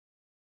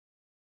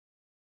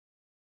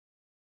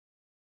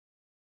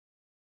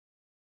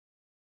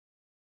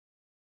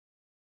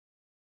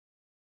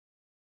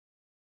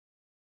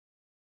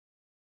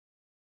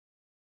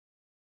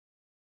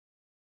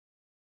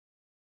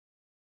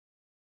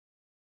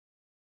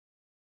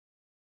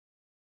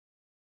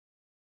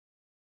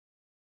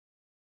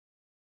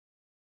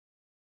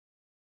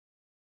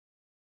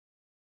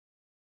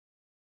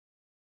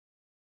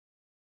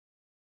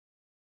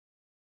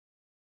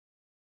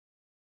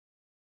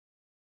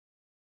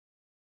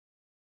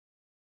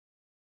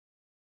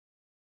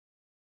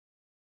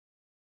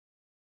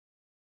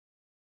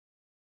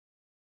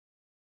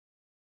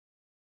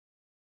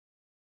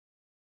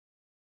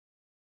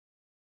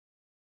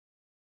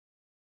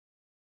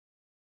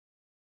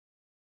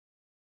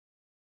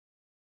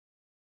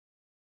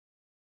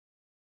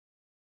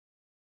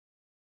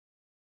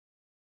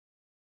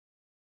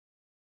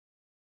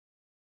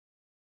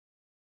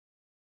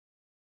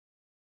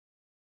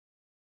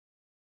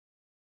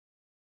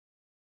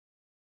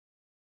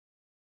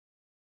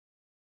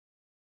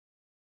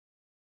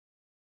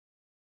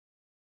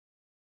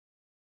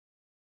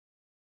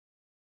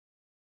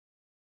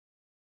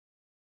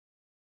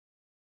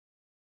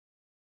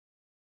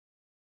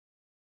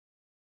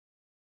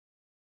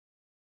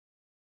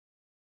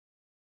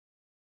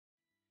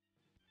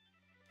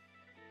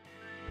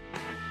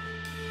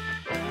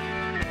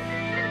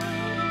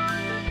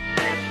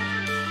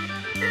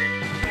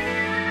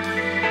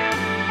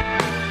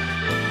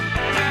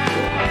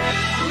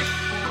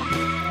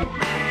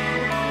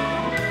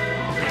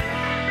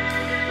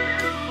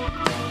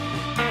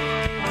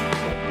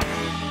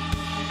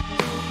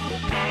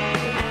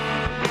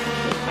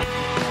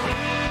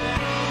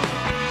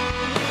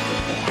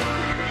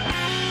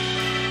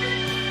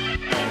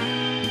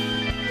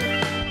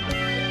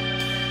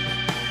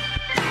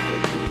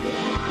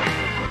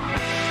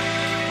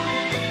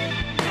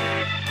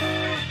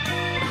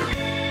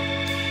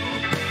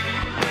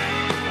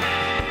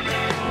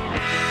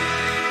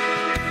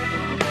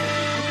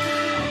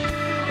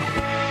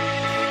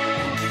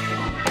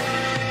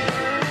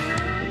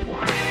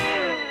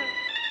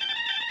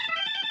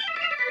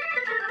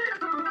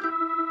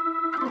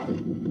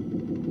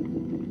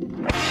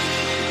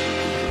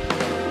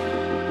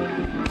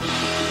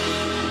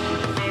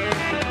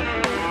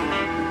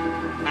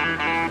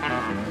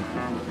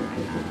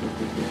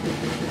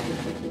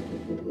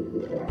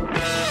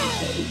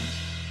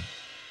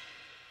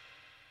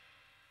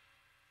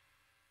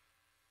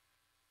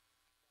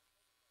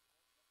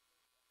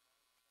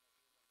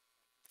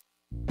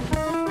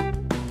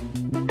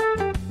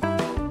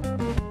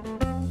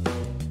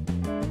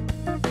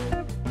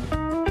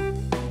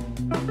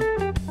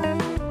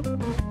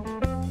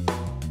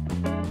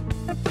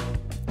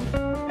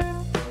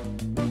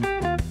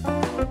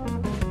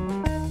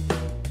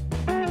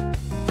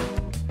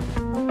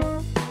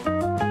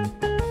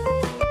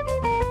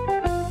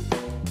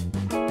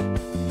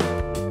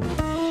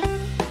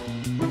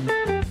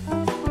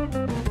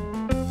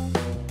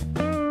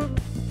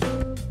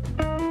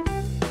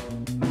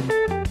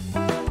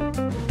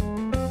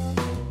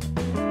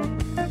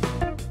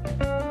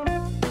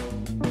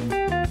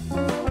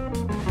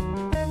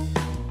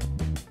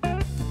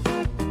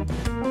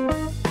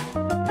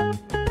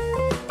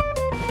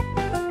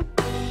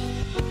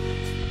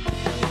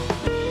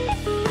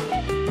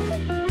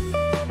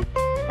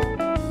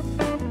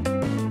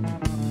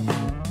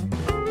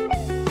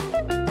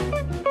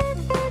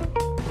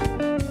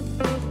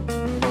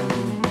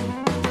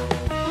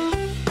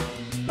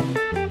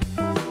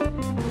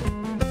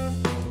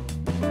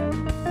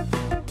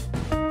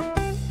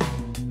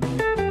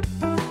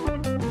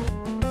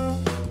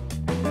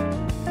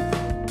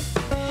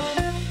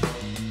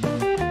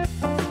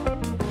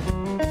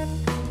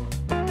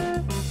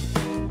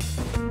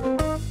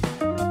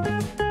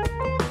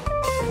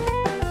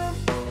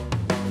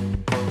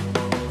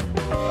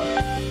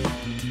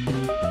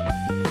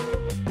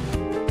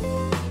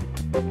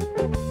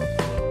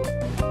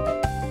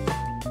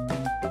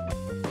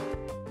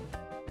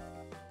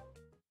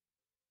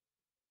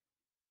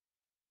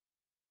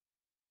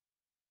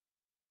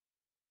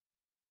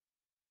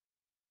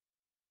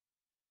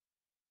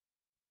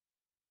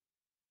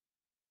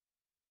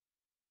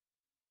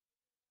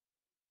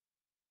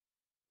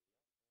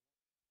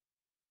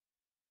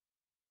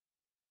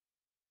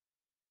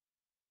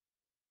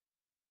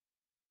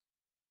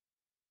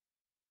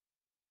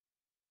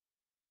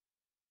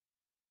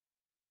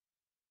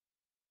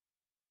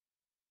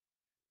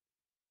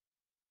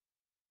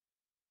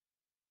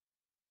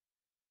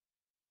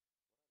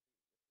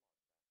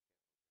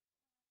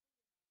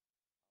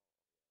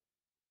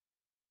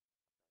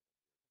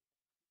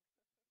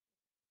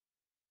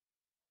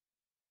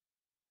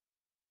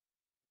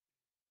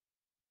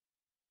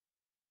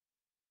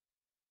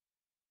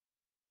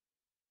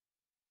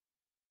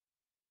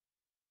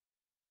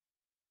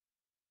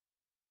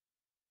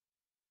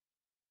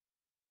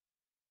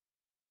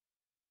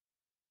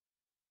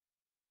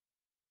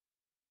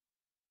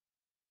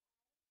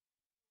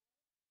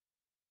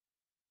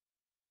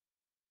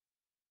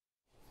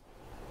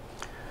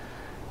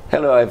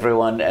Hello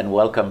everyone, and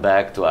welcome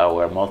back to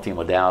our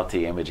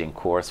multimodality imaging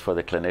course for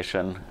the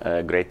clinician.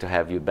 Great to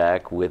have you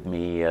back with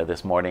me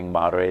this morning.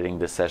 Moderating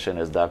this session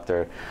is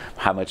Dr.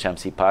 Mohammed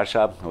Shamsi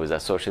Pasha, who is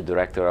Associate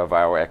Director of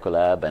our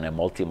Ecolab and a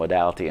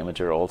multimodality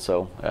imager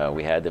also.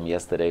 We had him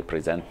yesterday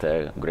present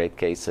great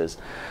cases.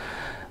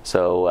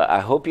 So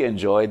I hope you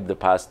enjoyed the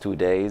past 2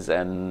 days,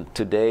 and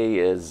today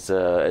is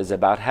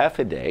about half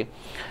a day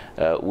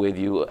with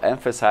you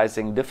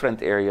emphasizing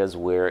different areas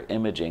where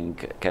imaging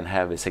can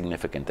have a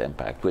significant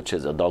impact, which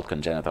is adult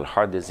congenital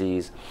heart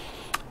disease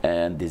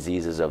and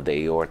diseases of the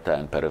aorta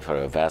and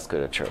peripheral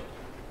vasculature.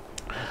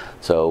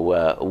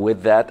 So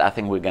with that, I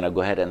think we're going to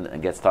go ahead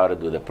and get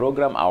started with the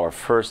program. Our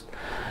first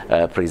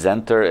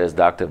presenter is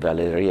Dr.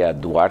 Valeria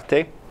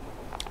Duarte.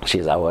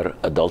 She's our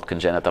adult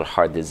congenital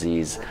heart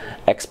disease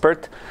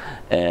expert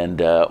and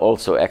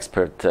also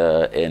expert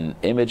in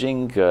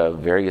imaging,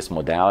 various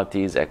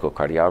modalities,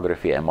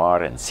 echocardiography, MR,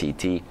 and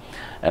CT,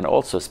 and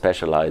also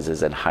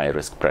specializes in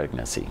high-risk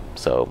pregnancy.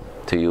 So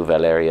to you,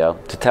 Valeria,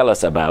 to tell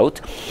us about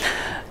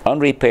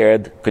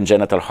unrepaired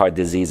congenital heart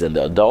disease in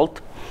the adult,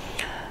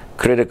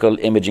 critical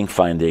imaging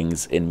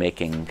findings in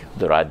making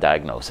the right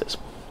diagnosis.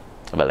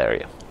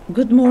 Valeria.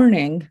 Good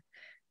morning.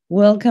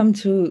 Welcome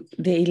to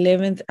the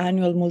 11th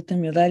Annual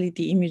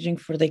Multimodality Imaging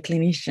for the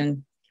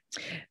Clinician.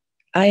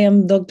 I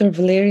am Dr.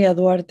 Valeria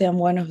Duarte. I'm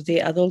one of the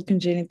adult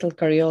congenital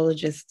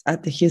cardiologists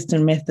at the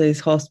Houston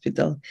Methodist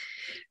Hospital.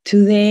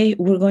 Today,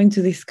 we're going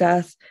to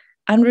discuss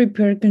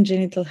unrepaired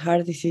congenital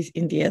heart disease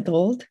in the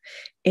adult,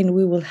 and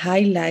we will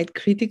highlight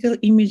critical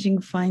imaging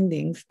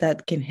findings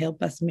that can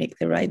help us make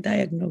the right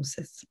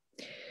diagnosis.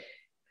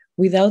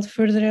 Without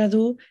further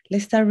ado,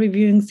 let's start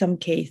reviewing some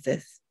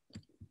cases.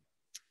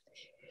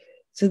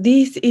 So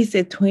this is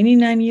a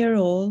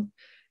 29-year-old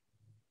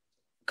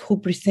who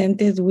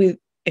presented with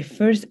a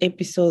first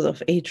episode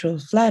of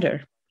atrial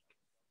flutter.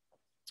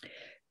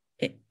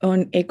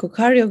 On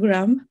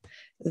echocardiogram,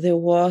 there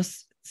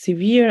was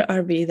severe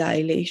RV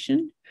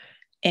dilation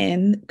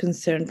and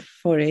concern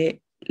for a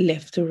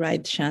left to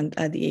right shunt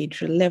at the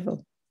atrial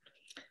level.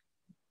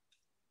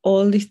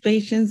 All these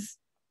patients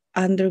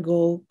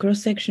undergo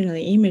cross-sectional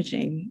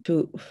imaging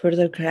to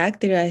further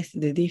characterize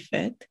the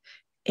defect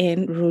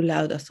and rule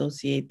out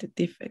associated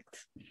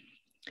defects.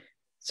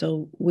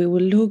 So we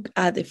will look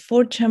at a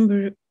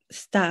 4-chamber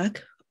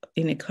stack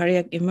in a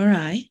cardiac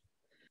MRI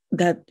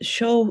that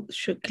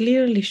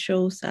clearly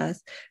shows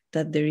us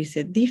that there is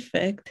a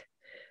defect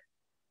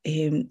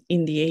in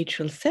the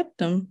atrial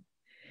septum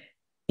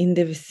in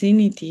the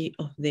vicinity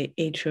of the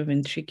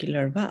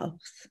atrioventricular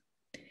valves.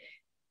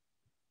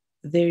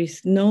 There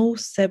is no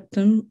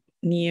septum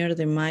near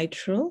the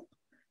mitral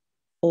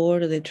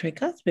or the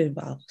tricuspid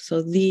valve.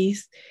 So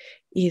this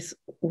is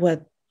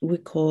what we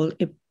call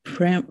a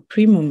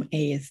primum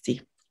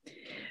ASD.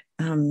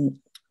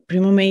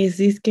 Primum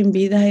ASDs can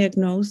be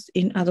diagnosed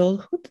in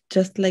adulthood,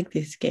 just like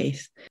this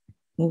case.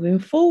 Moving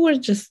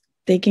forward, just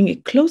taking a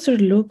closer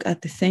look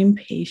at the same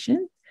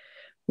patient,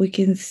 we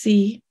can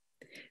see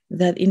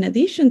that in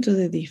addition to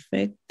the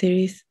defect, there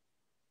is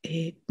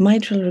a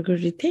mitral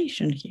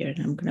regurgitation here. And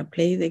I'm going to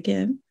play it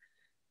again.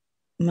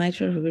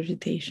 Mitral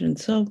regurgitation.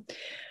 So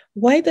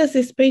why does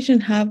this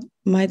patient have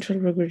mitral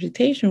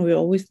regurgitation? We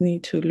always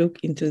need to look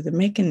into the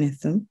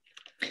mechanism.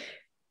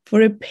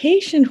 For a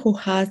patient who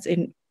has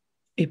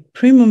a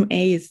primum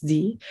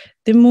ASD,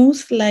 the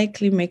most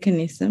likely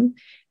mechanism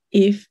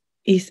is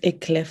a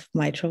cleft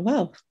mitral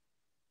valve.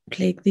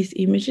 Like this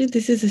image,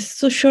 this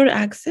is a short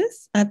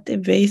axis at the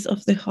base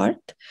of the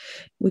heart.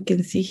 We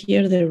can see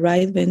here the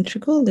right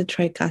ventricle, the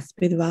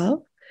tricuspid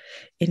valve,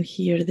 and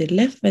here the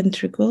left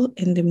ventricle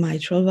and the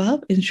mitral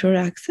valve in short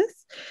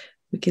axis.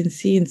 We can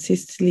see in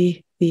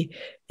systole the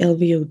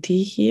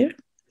LVOT here.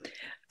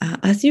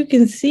 As you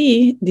can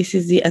see, this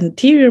is the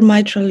anterior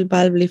mitral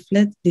valve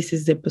leaflet. This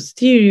is the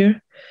posterior.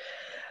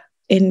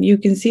 And you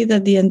can see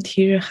that the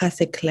anterior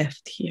has a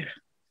cleft here,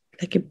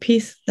 like a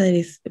piece that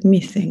is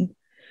missing.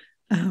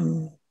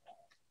 And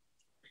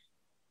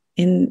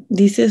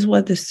this is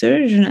what the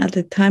surgeon at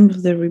the time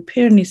of the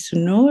repair needs to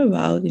know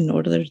about in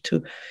order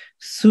to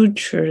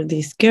suture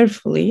this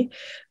carefully.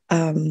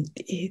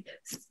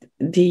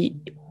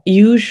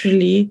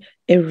 Usually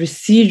a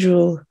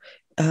residual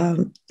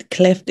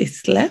cleft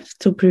is left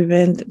to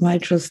prevent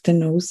mitral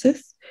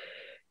stenosis.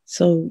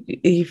 So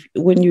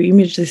when you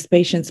image these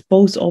patients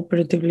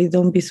post-operatively,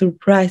 don't be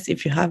surprised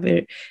if you have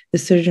the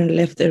surgeon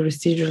left a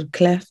residual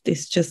cleft.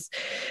 It's just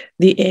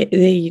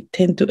they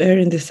tend to err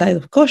on the side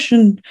of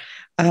caution.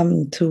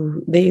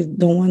 They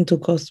don't want to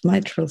cause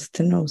mitral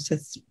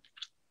stenosis.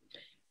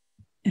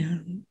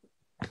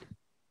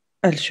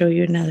 I'll show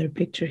you another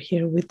picture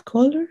here with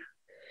color.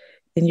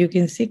 And you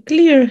can see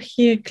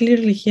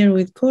clearly here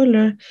with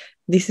color,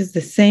 this is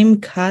the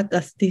same cut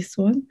as this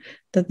one,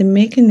 that the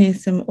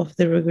mechanism of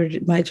the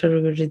mitral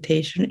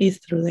regurgitation is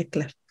through the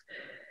cleft.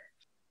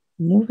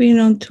 Moving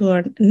on to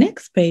our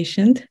next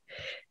patient,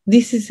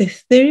 this is a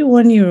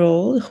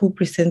 31-year-old who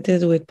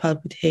presented with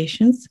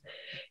palpitations.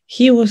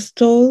 He was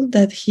told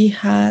that he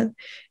had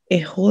a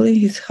hole in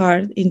his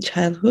heart in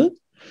childhood,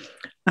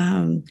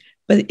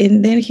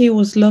 and then he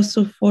was lost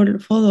to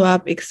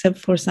follow-up except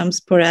for some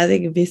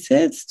sporadic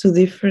visits to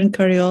different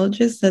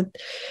cardiologists that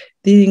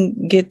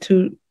didn't get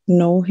to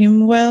know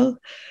him well.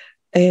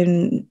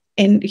 And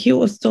he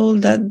was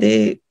told that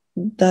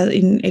that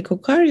in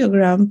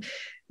echocardiogram,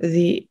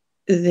 the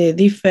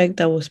defect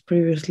that was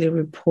previously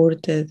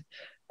reported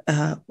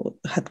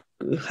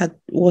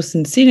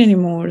wasn't seen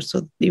anymore,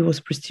 so it was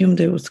presumed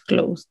it was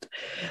closed.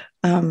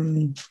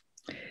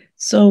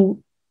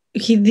 So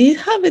he did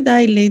have a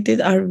dilated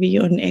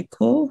RV on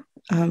echo,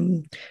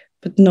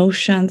 but no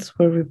shunts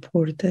were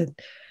reported.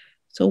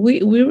 So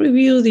we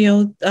review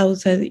the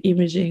outside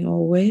imaging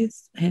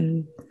always,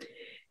 and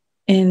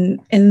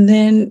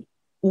then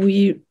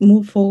we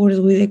move forward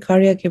with the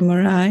cardiac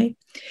MRI.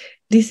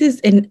 This is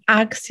an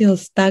axial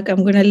stack.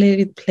 I'm gonna let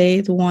it play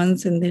it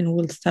once and then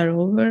we'll start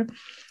over.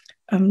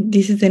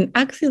 This is an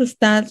axial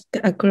stack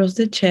across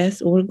the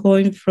chest. We're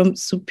going from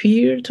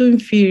superior to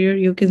inferior.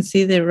 You can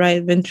see the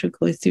right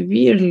ventricle is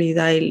severely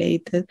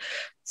dilated.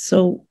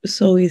 So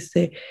is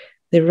the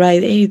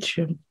right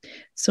atrium.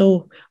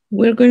 So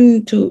we're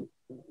going to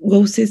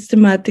go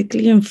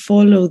systematically and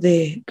follow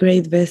the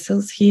great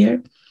vessels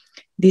here.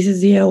 This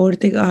is the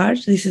aortic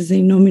arch. This is the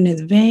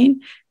innominate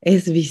vein,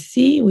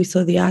 SVC. We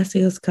saw the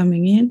axials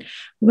coming in.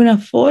 We're gonna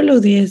follow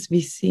the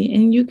SVC,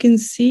 and you can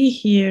see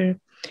here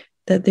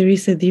that there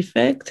is a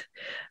defect.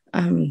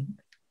 I'm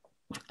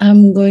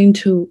going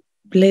to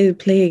play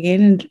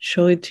again and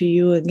show it to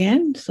you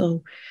again.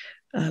 So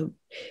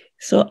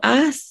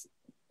as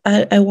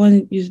I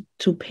want you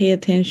to pay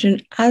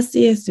attention, as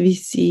the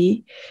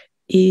SVC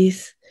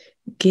is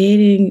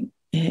getting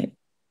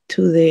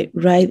to the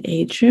right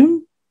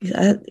atrium,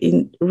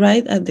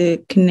 right at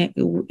the connect,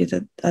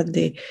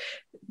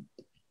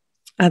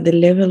 at the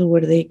level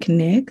where they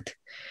connect,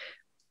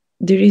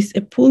 there is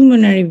a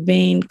pulmonary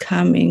vein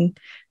coming.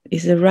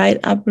 Is the right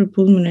upper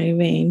pulmonary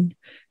vein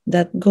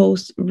that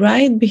goes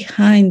right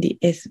behind the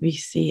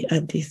SVC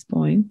at this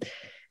point.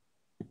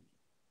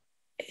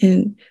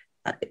 And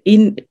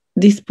in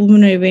this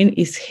pulmonary vein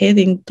is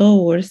heading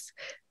towards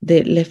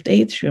the left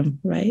atrium,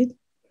 right?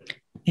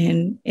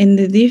 And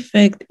the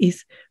defect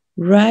is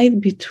right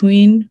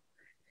between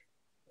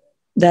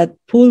that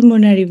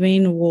pulmonary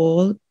vein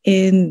wall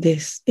and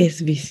this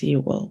SVC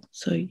wall.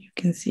 So you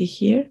can see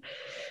here,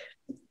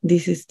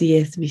 this is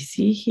the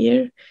SVC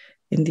here,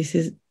 and this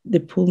is the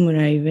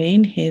pulmonary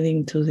vein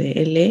heading to the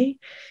LA.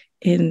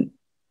 And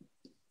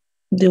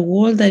the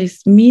wall that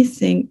is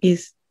missing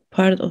is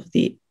part of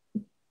the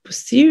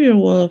posterior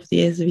wall of the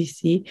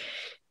SVC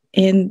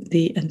and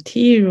the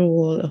anterior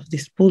wall of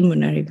this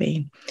pulmonary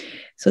vein.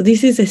 So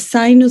this is a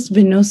sinus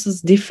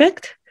venosus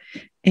defect,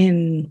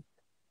 and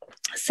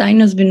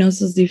sinus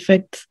venosus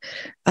defects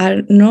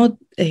are not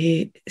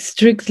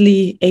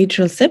strictly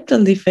atrial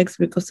septal defects,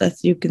 because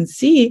as you can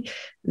see,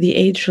 the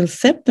atrial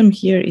septum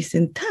here is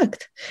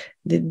intact.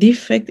 The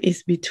defect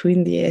is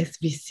between the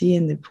SVC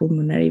and the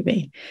pulmonary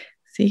vein.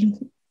 See?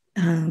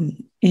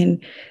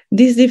 And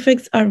these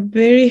defects are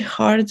very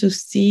hard to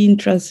see in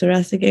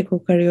transthoracic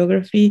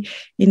echocardiography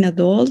in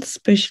adults,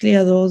 especially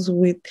adults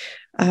with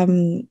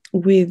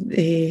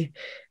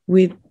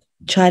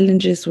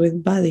challenges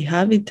with body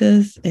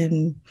habitus,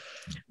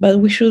 but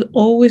we should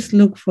always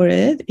look for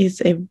it.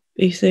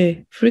 It's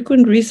a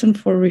frequent reason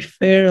for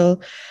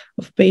referral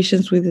of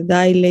patients with a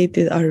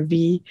dilated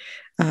RV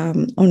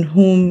on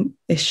whom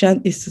a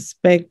shunt is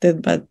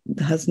suspected but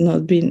has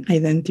not been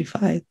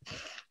identified.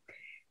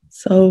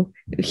 So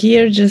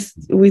here, just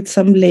with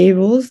some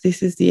labels,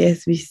 this is the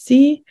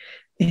SVC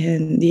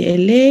and the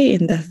LA,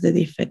 and that's the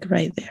defect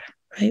right there,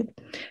 right?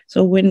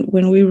 So when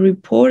we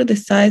report the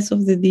size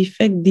of the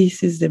defect,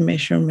 this is the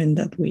measurement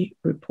that we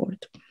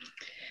report.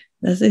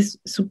 That's a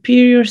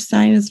superior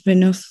sinus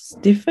venosus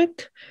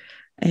defect,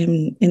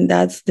 and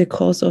that's the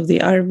cause of the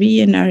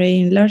RV and RA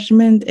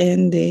enlargement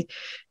and the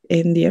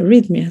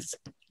arrhythmias.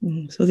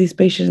 So these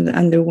patients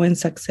underwent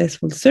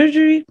successful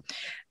surgery,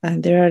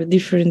 and there are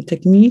different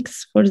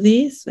techniques for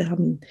this.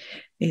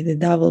 The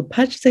double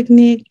patch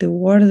technique, the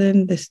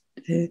Warden,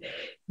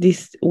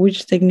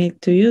 which technique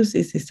to use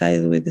is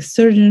decided with the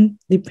surgeon,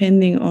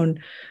 depending on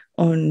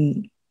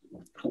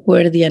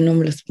where the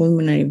anomalous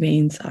pulmonary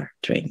veins are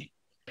draining.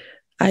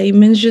 I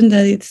mentioned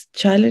that it's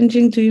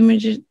challenging to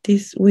image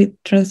this with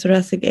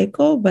transthoracic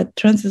echo, but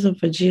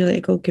transesophageal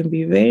echo can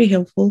be very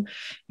helpful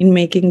in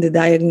making the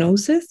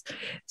diagnosis.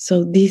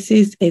 So this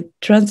is a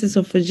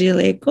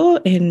transesophageal echo,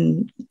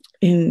 and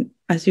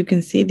as you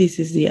can see, this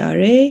is the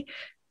RA,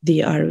 the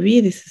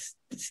RV,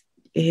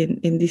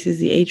 and this is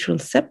the atrial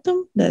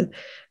septum that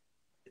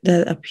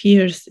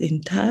appears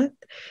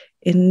intact.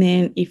 And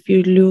then if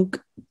you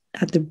look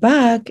at the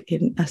back,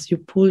 and as you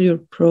pull your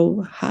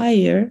probe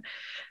higher,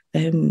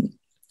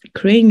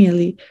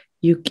 cranially,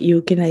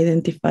 you can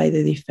identify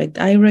the defect.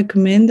 I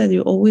recommend that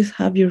you always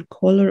have your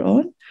color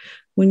on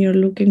when you're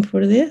looking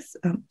for this,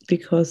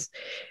 because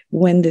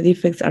when the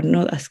defects are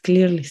not as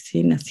clearly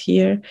seen as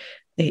here,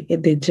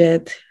 the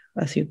jet,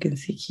 as you can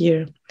see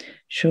here,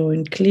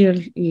 showing clear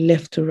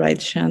left to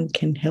right shunt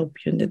can help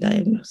you in the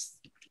diagnosis.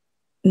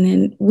 And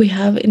then we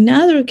have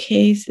another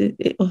case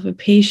of a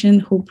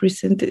patient who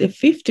presented, a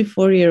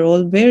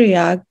 54-year-old, very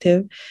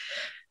active,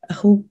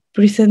 who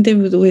presented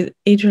with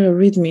atrial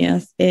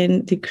arrhythmias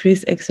and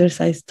decreased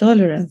exercise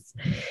tolerance.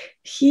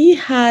 He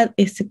had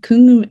a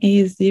secundum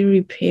ASD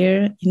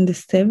repair in the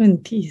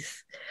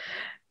 70s.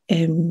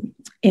 And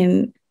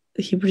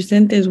he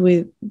presented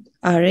with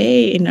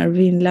RA and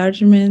RV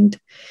enlargement,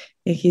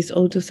 and his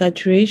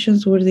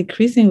autosaturations were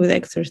decreasing with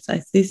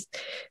exercise.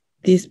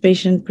 This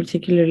patient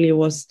particularly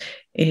was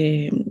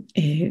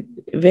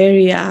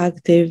very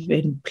active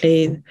and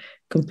played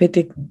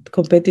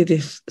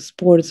competitive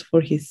sports for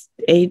his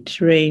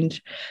age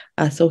range.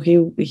 So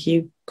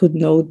he could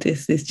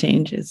notice these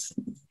changes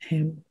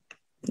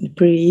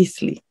pretty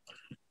easily.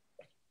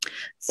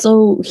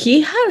 So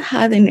he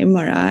had an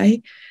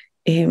MRI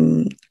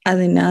at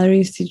another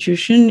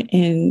institution,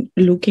 and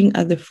looking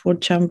at the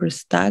 4-chamber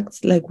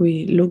stacks, like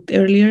we looked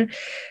earlier,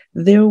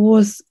 there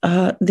was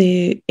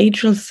the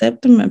atrial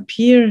septum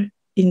appear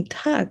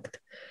intact.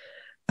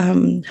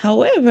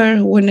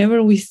 However,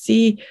 whenever we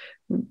see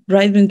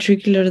right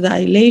ventricular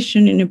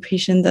dilation in a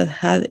patient that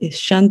had a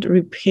shunt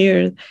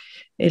repaired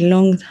a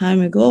long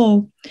time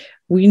ago,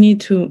 we need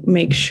to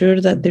make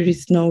sure that there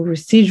is no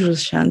residual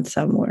shunt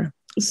somewhere.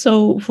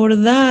 So for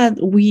that,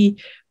 we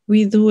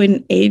do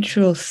an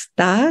atrial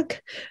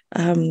stack.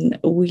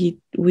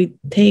 We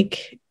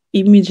take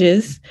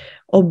images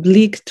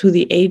oblique to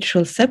the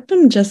atrial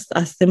septum, just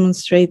as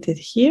demonstrated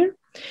here.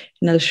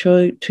 And I'll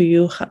show to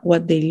you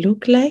what they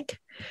look like.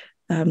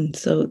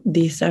 So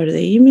these are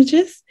the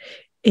images.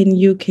 And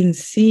you can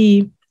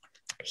see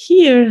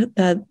here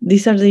that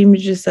these are the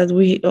images that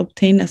we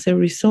obtain as a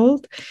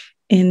result.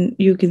 And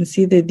you can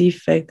see the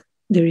defect.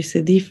 There is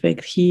a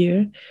defect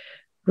here,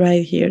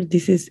 right here.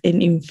 This is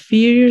an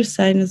inferior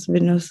sinus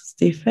venosus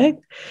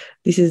defect.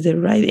 This is the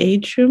right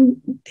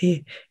atrium,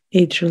 the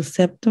atrial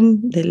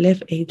septum, the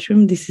left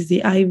atrium. This is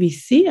the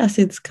IVC as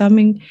it's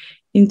coming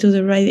into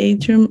the right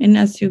atrium. And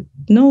as you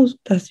know,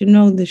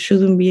 there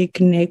shouldn't be a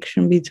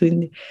connection between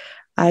the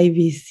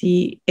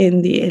IVC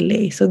and the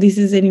LA. So this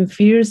is an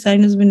inferior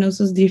sinus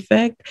venosus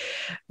defect.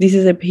 This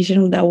is a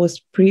patient that was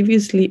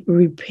previously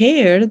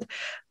repaired,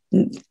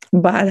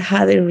 but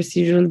had a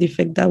residual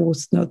defect that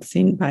was not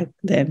seen back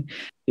then.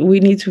 We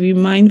need to be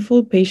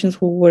mindful, patients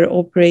who were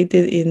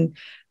operated in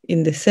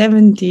the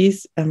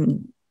 70s,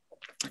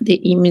 they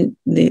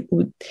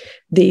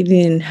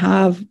didn't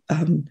have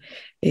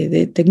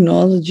the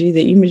technology,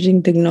 the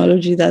imaging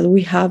technology that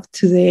we have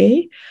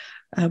today.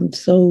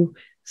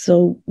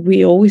 So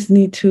we always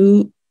need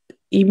to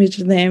image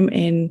them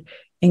and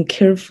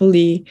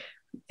carefully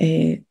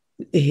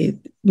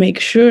make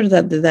sure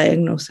that the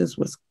diagnosis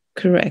was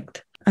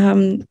correct.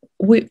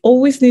 We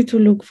always need to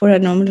look for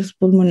anomalous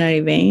pulmonary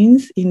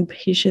veins in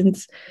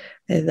patients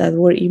that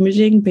were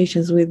imaging,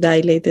 patients with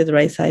dilated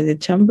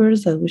right-sided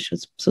chambers that we should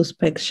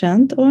suspect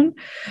shunt on.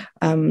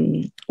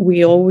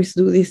 We always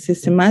do this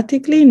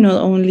systematically.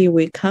 Not only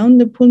we count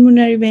the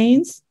pulmonary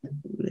veins,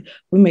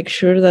 we make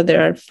sure that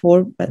there are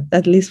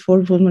at least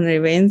four pulmonary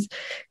veins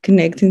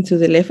connecting to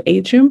the left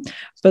atrium,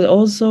 but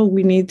also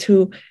we need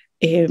to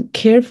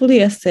carefully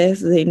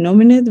assess the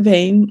innominate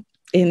vein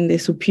in the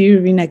superior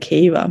vena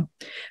cava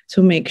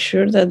to make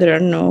sure that there are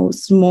no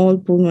small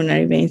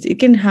pulmonary veins. It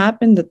can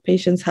happen that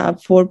patients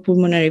have four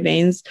pulmonary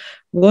veins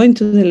going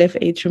to the left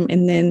atrium,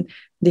 and then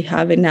they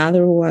have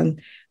another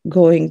one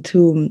going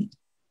to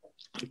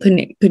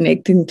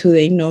connecting to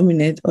the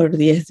innominate or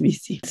the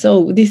SVC.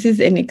 So this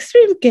is an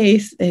extreme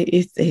case.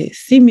 It's a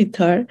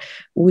scimitar.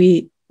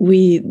 We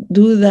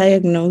do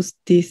diagnose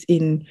this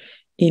in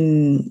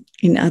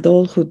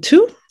adulthood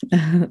too,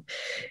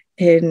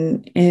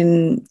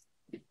 and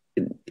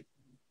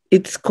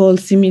it's called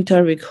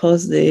scimitar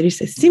because there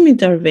is a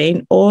scimitar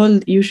vein.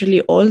 Usually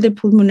all the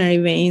pulmonary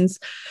veins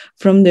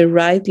from the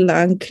right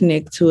lung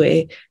connect to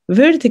a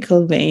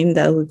vertical vein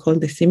that we call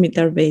the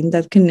scimitar vein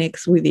that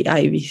connects with the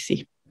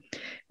IVC.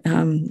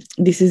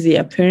 This is the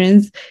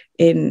appearance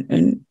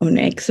on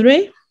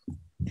X-ray.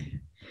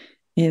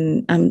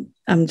 And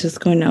I'm just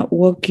going to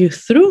walk you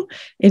through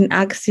an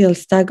axial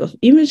stack of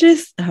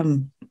images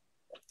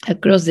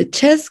across the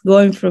chest,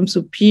 going from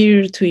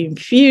superior to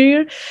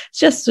inferior,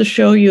 just to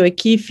show you a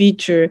key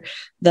feature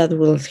that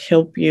will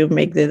help you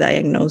make the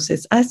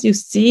diagnosis. As you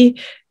see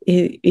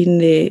in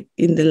the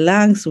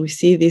lungs, we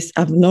see this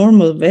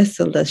abnormal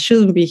vessel that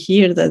shouldn't be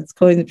here, that's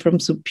going from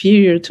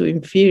superior to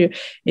inferior.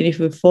 And if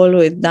we follow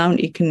it down,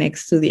 it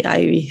connects to the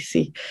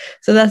IVC.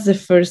 So that's the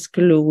first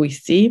clue we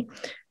see.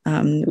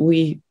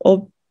 We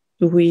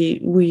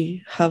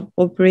have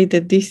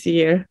operated this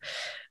year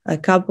a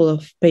couple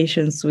of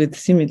patients with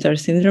scimitar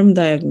syndrome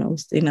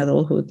diagnosed in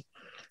adulthood.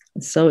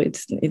 So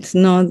it's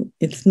not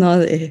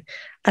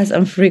as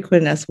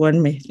infrequent as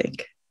one may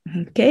think.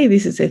 Okay,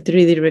 this is a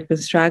 3D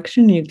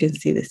reconstruction. You can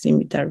see the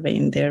scimitar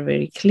vein there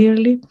very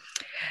clearly.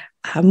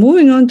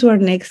 Moving on to our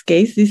next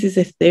case, this is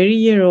a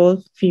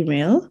 30-year-old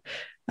female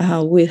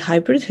with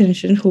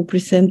hypertension who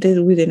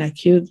presented with an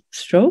acute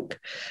stroke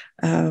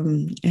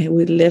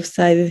with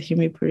left-sided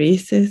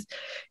hemiparesis.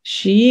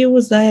 She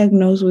was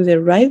diagnosed with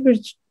a right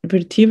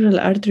vertebral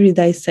artery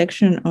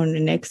dissection on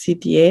an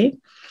XCTA.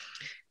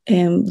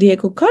 And the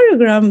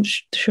echocardiogram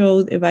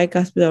showed a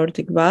bicuspid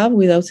aortic valve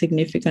without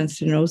significant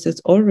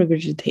stenosis or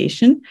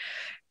regurgitation.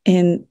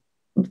 And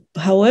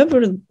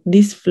however,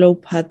 this flow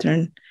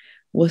pattern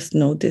was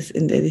noticed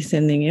in the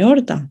descending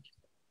aorta.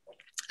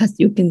 As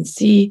you can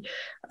see,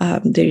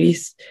 there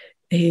is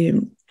a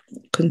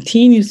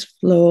continuous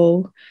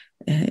flow.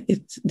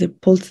 The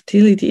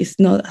pulsatility is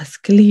not as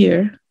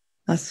clear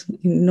as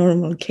in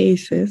normal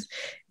cases,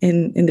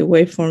 and the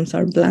waveforms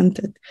are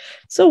blunted.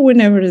 So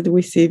whenever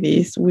we see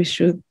this, we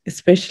should,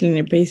 especially in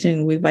a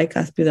patient with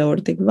bicuspid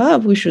aortic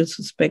valve, we should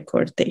suspect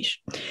coarctation.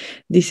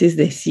 This is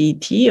the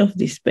CT of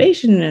this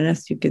patient, and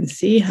as you can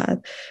see,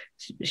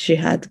 she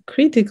had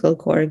critical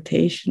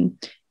coarctation.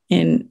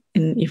 And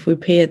if we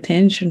pay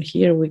attention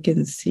here, we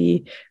can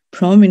see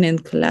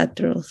prominent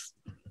collaterals.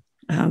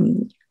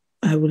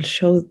 I will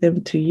show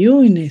them to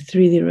you in a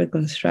 3D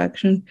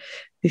reconstruction.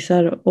 These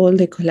are all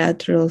the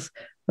collaterals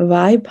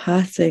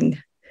bypassing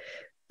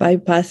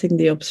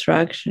the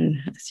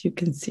obstruction, as you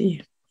can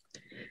see.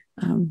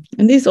 And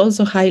this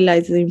also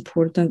highlights the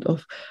importance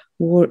of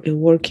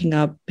working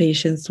up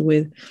patients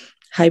with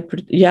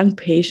young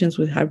patients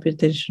with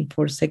hypertension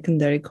for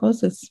secondary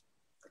causes.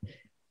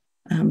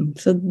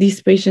 So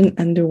this patient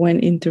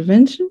underwent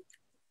intervention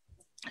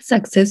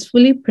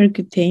successfully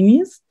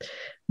percutaneous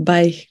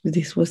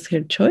this was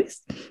her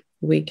choice.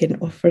 We can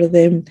offer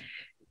them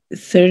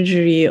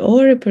surgery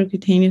or a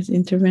percutaneous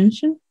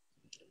intervention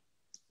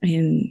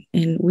and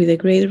with a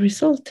great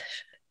result.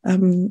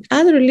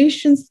 Other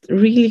lesions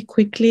really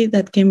quickly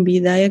that can be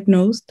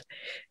diagnosed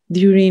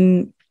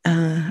during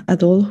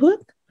adulthood.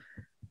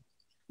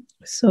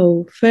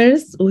 So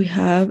first we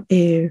have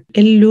a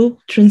loop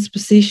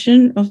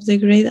transposition of the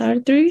great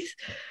arteries.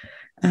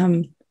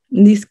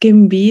 This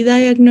can be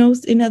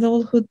diagnosed in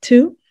adulthood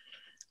too.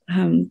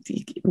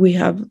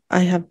 I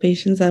have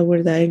patients that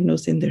were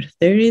diagnosed in their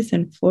 30s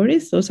and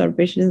 40s. Those are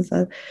patients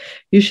that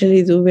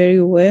usually do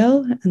very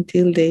well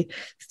until they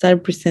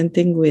start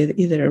presenting with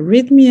either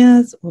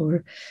arrhythmias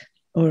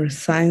or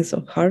signs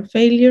of heart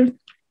failure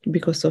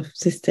because of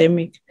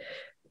systemic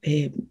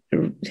right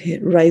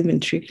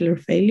ventricular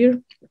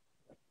failure.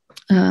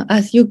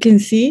 As you can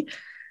see,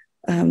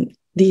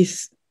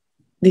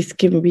 this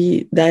can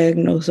be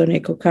diagnosed on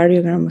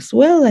echocardiogram as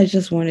well. I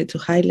just wanted to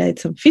highlight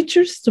some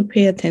features to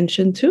pay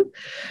attention to.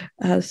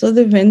 So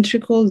the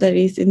ventricle that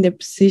is in the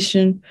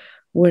position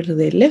where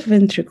the left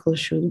ventricle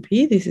should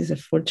be, this is a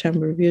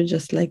 4-chamber view,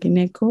 just like in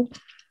echo,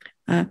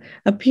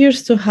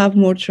 appears to have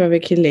more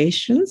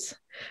trabeculations,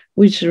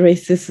 which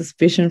raises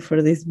suspicion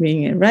for this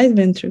being a right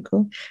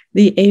ventricle.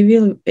 The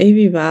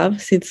AV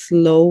valve sits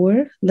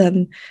lower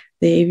than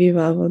the AV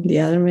valve on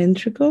the other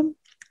ventricle.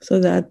 So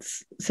that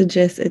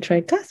suggests a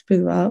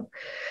tricuspid valve.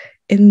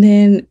 And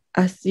then,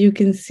 as you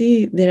can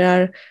see, there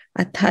are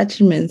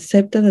attachments,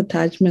 septal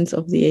attachments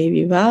of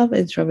the AV valve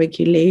and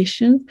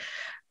trabeculation,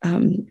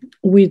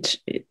 which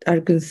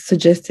are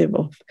suggestive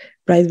of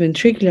right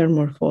ventricular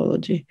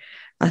morphology,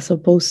 as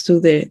opposed to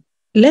the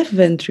left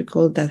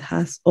ventricle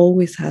that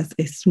always has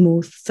a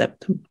smooth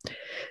septum.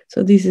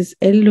 So this is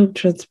L-loop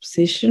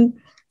transposition.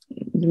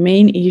 The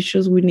main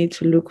issues we need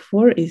to look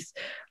for is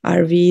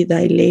RV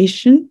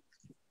dilation,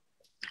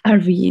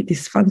 RV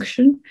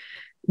dysfunction,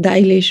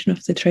 dilation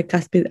of the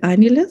tricuspid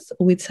annulus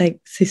with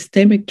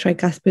systemic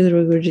tricuspid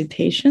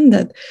regurgitation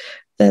that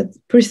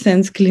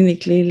presents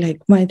clinically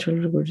like mitral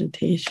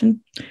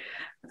regurgitation.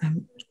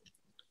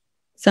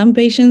 Some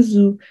patients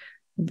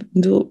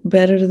do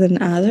better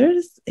than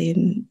others,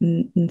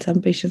 and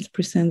some patients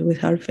present with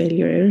heart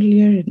failure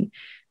earlier, and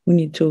we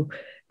need to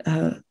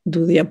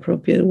do the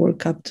appropriate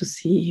workup to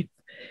see if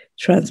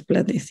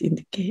transplant is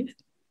indicated.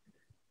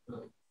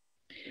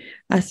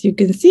 As you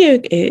can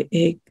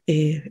see,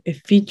 a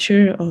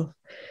feature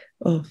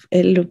of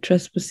L-loop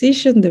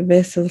transposition, the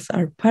vessels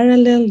are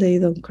parallel, they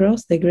don't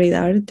cross the great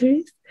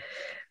arteries.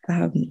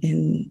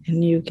 And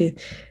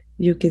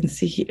you can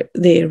see here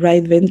the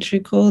right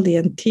ventricle, the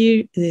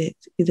anterior,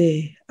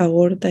 the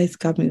aorta is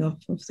coming off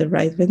of the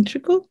right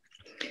ventricle.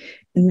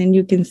 And then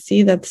you can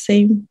see that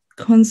same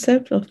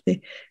concept of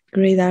the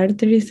great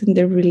arteries and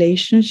their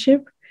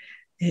relationship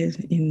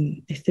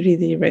in a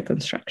 3D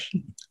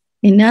reconstruction.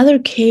 Another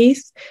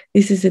case,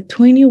 this is a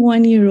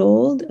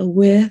 21-year-old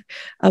with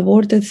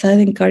aborted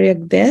sudden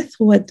cardiac death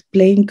who had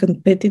playing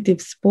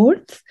competitive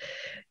sports.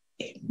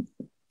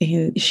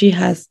 And she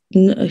had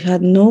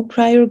no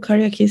prior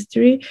cardiac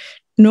history,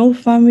 no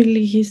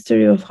family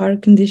history of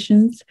heart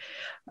conditions.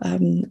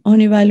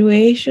 On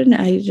evaluation,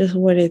 I just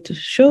wanted to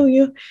show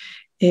you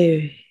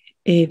an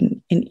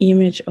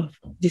image of,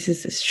 this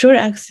is a short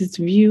axis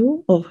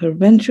view of her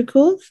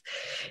ventricles.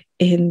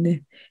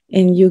 And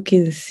you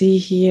can see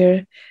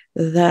here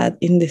that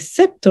in the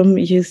septum,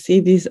 you see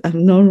this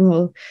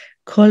abnormal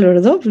color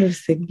Doppler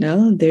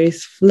signal. There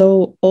is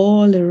flow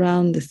all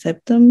around the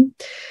septum.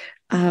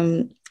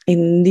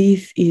 And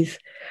this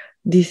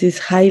is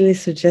highly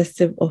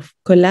suggestive of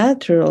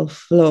collateral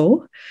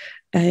flow.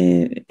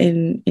 And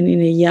in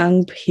a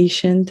young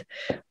patient,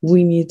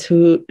 we need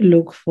to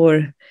look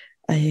for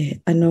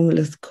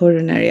anomalous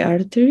coronary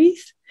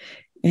arteries.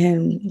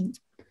 And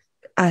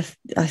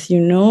as you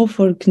know,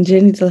 for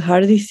congenital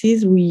heart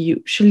disease, we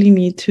usually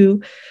need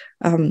to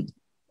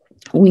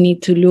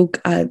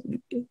look at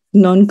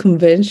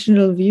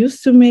non-conventional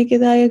views to make a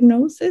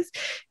diagnosis.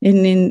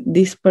 And in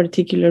this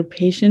particular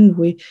patient,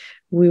 we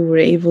were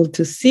able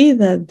to see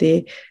that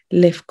the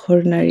left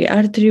coronary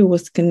artery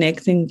was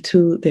connecting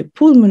to the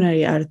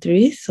pulmonary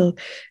artery. So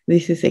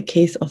this is a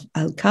case of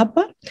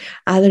Al-Kappa.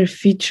 Other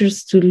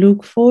features to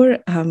look for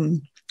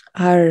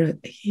are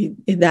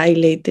a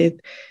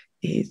dilated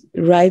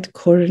right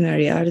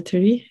coronary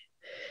artery.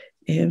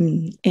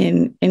 And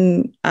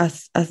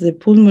as the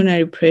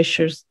pulmonary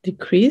pressures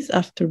decrease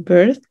after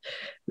birth,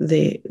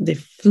 the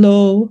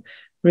flow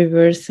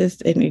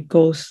reverses and it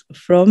goes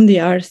from the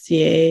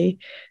RCA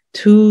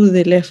to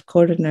the left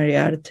coronary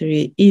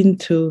artery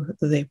into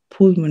the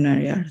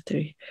pulmonary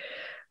artery.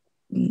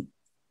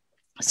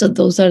 So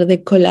those are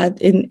the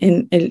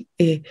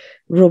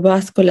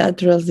robust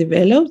collaterals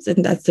developed,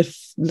 and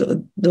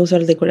those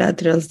are the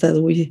collaterals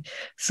that we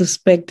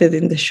suspected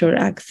in the short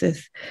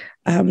axis.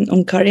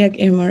 On cardiac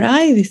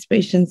MRI, these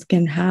patients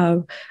can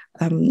have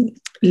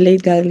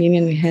late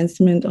gadolinium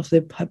enhancement of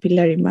the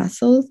papillary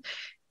muscles,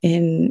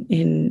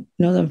 and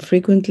not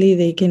infrequently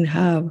they can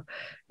have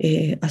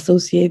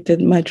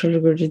associated mitral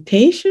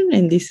regurgitation,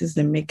 and this is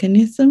the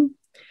mechanism.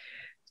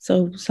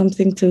 So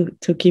something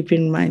to keep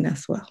in mind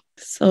as well.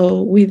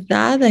 So with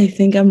that, I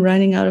think I'm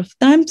running out of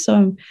time, so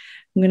I'm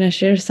going to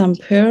share some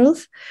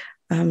pearls.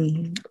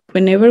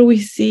 Whenever we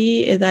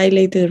see a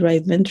dilated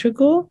right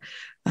ventricle,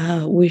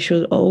 we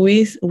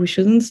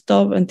shouldn't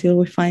stop until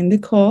we find the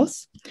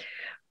cause.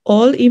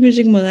 All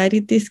imaging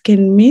modalities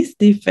can miss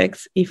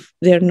defects if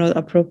they're not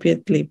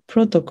appropriately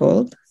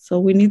protocoled. So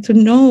we need to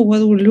know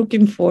what we're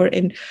looking for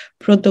and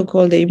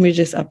protocol the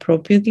images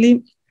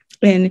appropriately.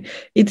 And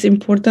it's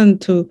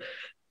important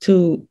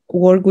to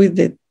work with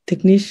the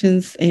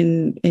technicians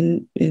and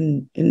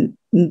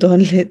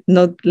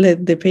not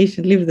let the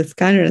patient leave the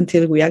scanner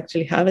until we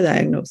actually have a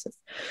diagnosis.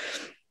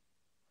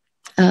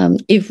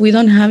 If we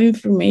don't have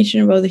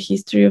information about the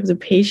history of the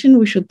patient,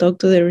 we should talk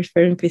to the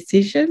referring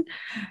physician.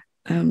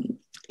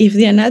 If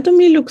the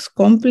anatomy looks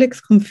complex,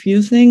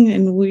 confusing,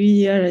 and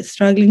we are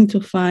struggling to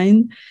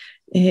find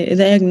a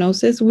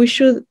diagnosis, we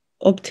should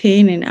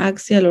obtain an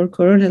axial or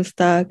coronal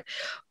stack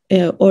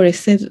or a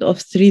set of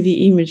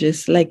 3D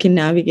images like a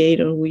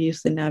navigator. We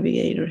use the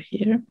navigator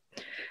here.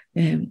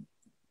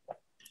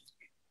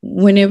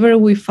 Whenever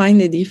we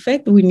find a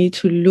defect, we need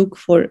to look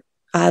for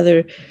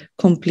other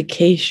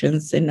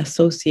complications and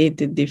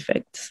associated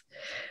defects.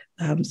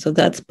 So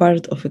that's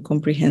part of a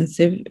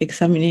comprehensive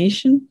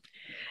examination.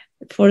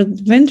 For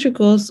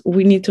ventricles,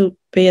 we need to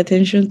pay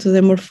attention to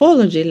the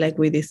morphology like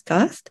we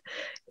discussed,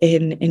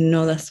 and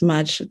not as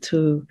much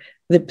to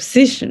the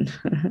position.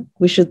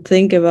 We should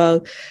think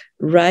about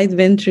right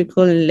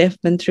ventricle and left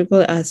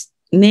ventricle as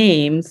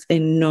names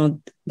and not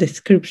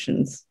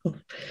descriptions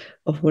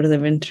of where the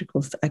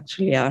ventricles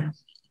actually are.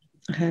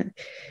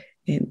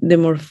 The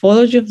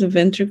morphology of the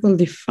ventricle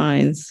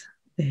defines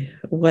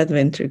what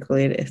ventricle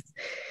it is.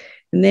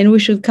 And then we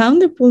should count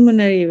the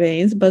pulmonary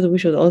veins, but we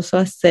should also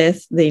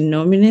assess the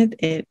innominate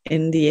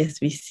and the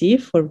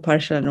SVC for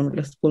partial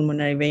anomalous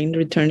pulmonary vein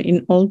return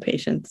in all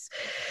patients.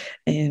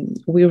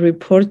 And we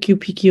report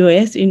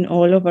QPQS in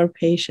all of our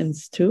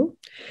patients too.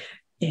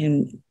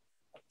 And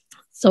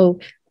so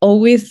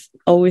always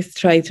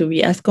try to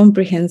be as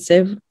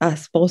comprehensive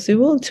as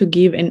possible to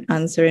give an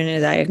answer and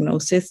a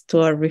diagnosis to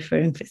our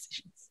referring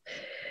physicians.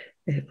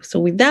 So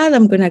with that,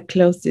 I'm going to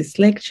close this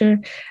lecture.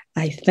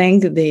 I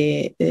thank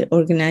the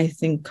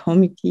organizing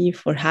committee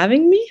for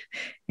having me,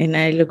 and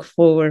I look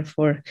forward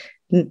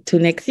to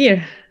next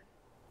year.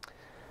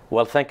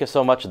 Well, thank you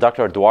so much,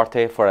 Dr.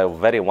 Duarte, for a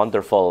very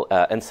wonderful,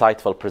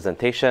 insightful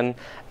presentation.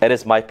 It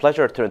is my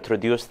pleasure to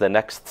introduce the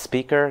next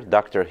speaker,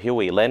 Dr.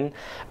 Huey Lin,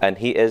 and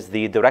he is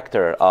the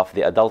director of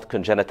the Adult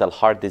Congenital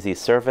Heart Disease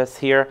Service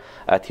here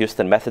at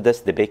Houston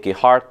Methodist, DeBakey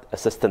Heart,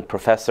 assistant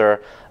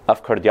professor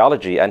of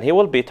cardiology, and he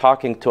will be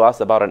talking to us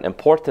about an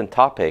important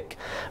topic: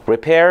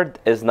 repaired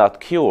is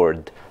not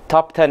cured.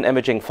 Top 10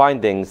 imaging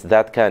findings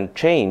that can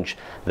change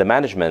the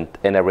management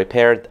in a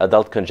repaired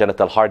adult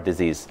congenital heart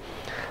disease.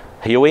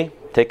 Huey,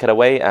 take it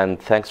away, and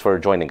thanks for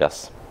joining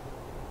us.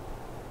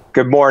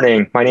 Good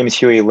morning. My name is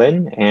Huey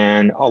Lin,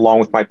 and along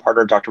with my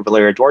partner, Dr.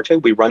 Valeria Duarte,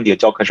 we run the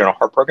Adult Congenital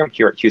Heart Program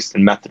here at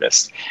Houston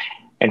Methodist.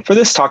 And for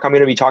this talk, I'm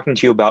going to be talking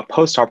to you about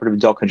postoperative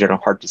adult congenital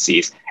heart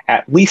disease,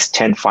 at least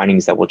 10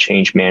 findings that will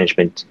change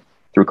management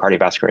through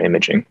cardiovascular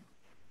imaging.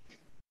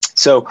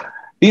 So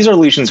these are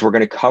lesions we're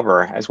going to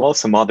cover, as well as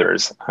some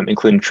others,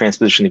 including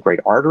transpositionally great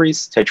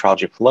arteries,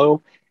 tetralogy of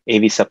flow,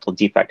 AV septal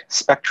defect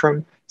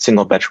spectrum,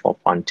 single ventricle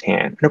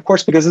Fontan. And of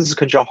course, because this is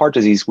congenital heart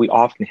disease, we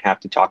often have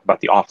to talk about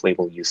the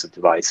off-label use of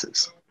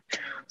devices.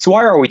 So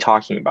why are we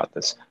talking about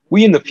this?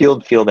 We in the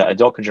field feel that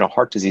adult congenital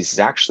heart disease is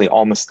actually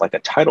almost like a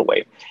tidal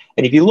wave.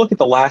 And if you look at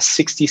the last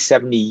 60,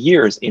 70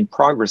 years in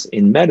progress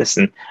in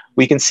medicine,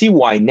 we can see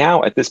why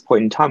now at this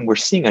point in time, we're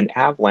seeing an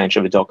avalanche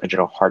of adult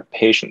congenital heart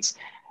patients.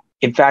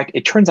 in fact,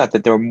 it turns out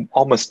that there are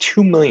almost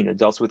 2 million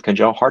adults with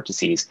congenital heart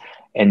disease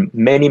and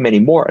many, many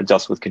more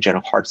adults with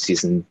congenital heart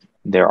disease than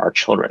there are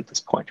children at this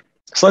point.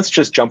 So let's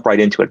just jump right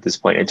into it at this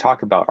point and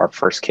talk about our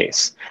first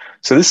case.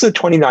 So this is a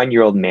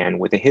 29-year-old man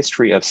with a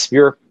history of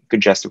severe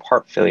congestive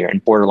heart failure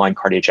and borderline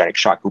cardiogenic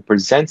shock who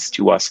presents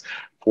to us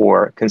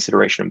for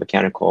consideration of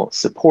mechanical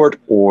support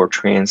or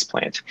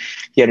transplant.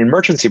 He had an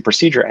emergency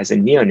procedure as a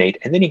neonate,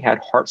 and then he had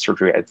heart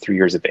surgery at 3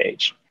 years of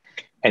age.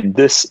 And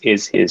this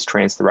is his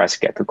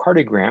transthoracic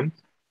echocardiogram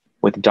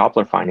with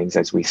Doppler findings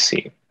as we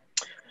see.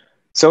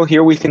 So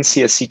here we can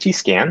see a CT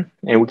scan,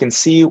 and we can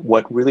see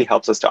what really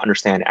helps us to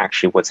understand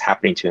actually what's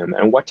happening to him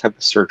and what type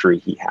of surgery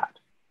he had.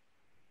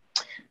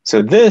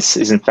 So this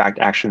is in fact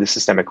actually the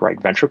systemic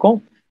right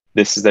ventricle.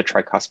 This is the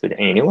tricuspid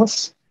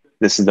annulus.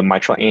 This is the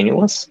mitral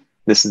annulus.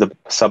 This is the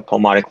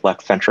subpulmonic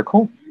left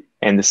ventricle,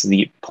 and this is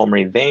the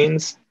pulmonary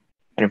veins.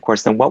 And of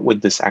course, then what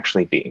would this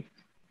actually be?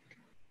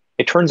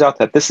 It turns out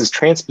that this is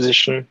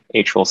transposition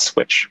atrial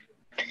switch.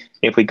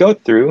 If we go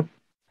through,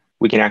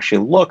 we can actually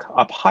look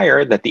up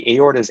higher that the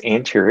aorta is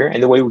anterior,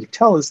 and the way we can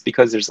tell is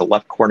because there's a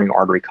left coronary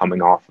artery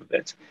coming off of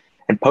it.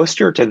 And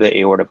posterior to the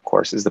aorta, of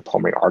course, is the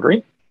pulmonary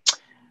artery.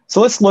 So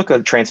let's look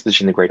at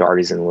transposition of the great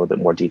arteries in a little bit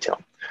more detail.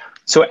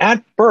 So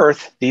at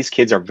birth, these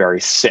kids are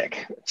very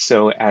sick.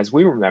 So as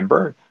we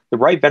remember, the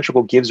right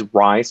ventricle gives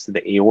rise to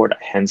the aorta,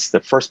 hence the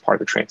first part of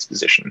the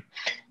transposition.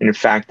 And in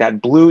fact,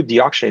 that blue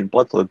deoxygenated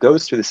blood flow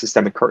goes through the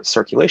systemic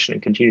circulation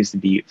and continues to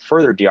be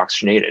further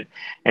deoxygenated.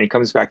 And it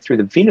comes back through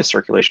the venous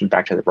circulation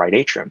back to the right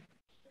atrium.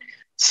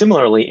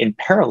 Similarly, in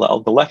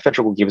parallel, the left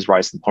ventricle gives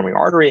rise to the pulmonary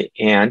artery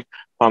and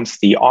pumps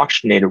the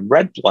oxygenated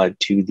red blood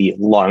to the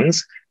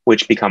lungs,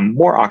 which become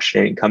more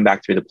oxygenated and come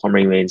back through the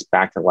pulmonary veins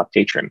back to the left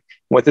atrium.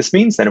 What this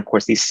means then, of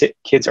course, these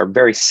kids are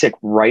very sick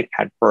right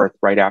at birth,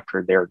 right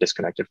after they're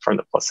disconnected from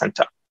the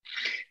placenta.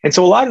 And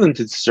so a lot of them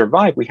to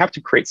survive, we have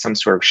to create some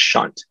sort of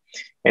shunt.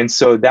 And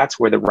so that's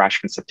where the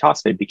rational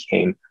septotomy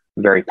became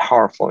very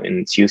powerful in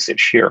its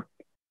usage here.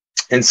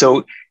 And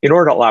so in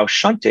order to allow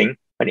shunting,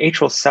 an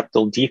atrial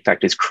septal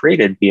defect is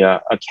created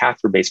via a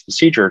catheter-based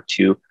procedure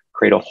to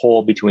create a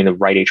hole between the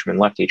right atrium and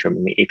left atrium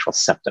in the atrial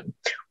septum.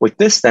 What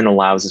this then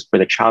allows is for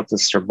the child to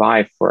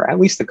survive for at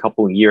least a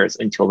couple of years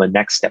until the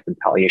next step in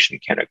palliation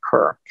can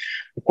occur.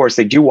 Of course,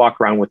 they do walk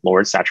around with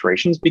lowered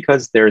saturations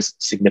because there's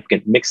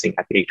significant mixing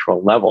at the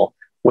atrial level,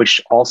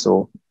 which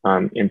also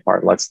in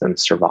part lets them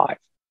survive.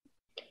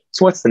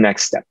 So what's the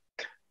next step?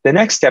 The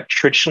next step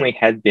traditionally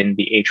had been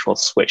the atrial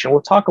switch, and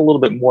we'll talk a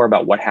little bit more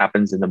about what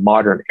happens in the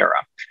modern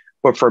era.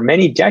 But for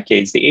many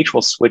decades, the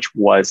atrial switch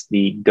was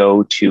the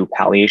go-to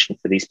palliation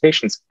for these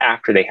patients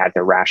after they had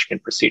their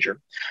Rashkin procedure.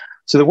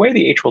 So the way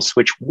the atrial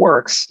switch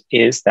works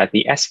is that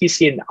the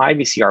SVC and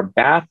IVC are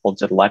baffled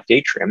to the left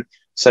atrium,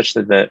 such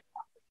that the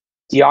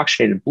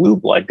deoxygenated blue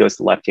blood goes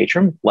to the left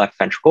atrium, left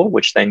ventricle,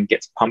 which then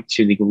gets pumped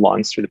to the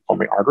lungs through the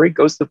pulmonary artery,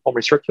 goes to the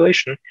pulmonary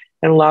circulation,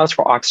 and allows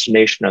for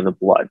oxygenation of the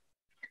blood.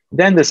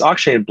 Then this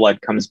oxygenated blood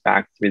comes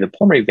back through the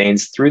pulmonary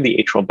veins through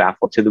the atrial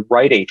baffle to the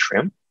right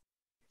atrium.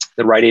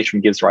 The right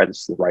atrium gives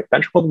rise to the right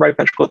ventricle. The right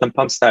ventricle then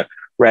pumps that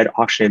red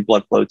oxygenated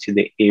blood flow to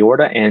the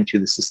aorta and to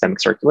the systemic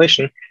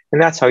circulation.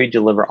 And that's how you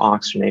deliver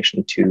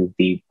oxygenation to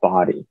the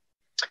body.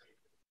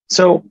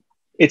 So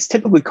it's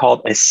typically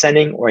called a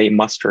Senning or a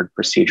mustard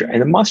procedure. And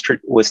the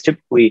mustard was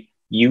typically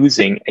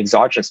using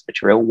exogenous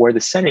material, where the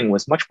Senning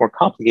was much more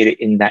complicated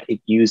in that it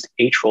used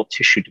atrial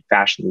tissue to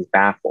fashion these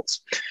baffles.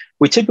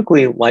 We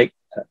typically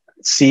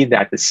see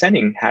that the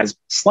Senning has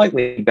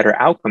slightly better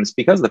outcomes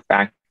because of the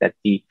fact that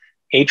the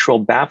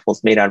atrial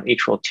baffles made out of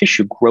atrial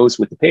tissue grows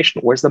with the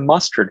patient, whereas the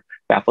mustard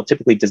baffle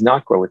typically does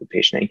not grow with the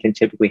patient and can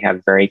typically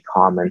have very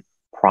common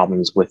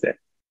problems with it.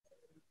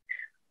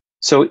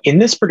 So in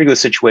this particular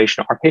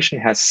situation, our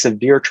patient has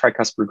severe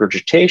tricuspid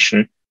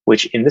regurgitation,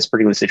 which in this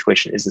particular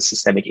situation is the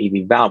systemic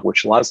AV valve,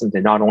 which allows them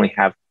to not only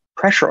have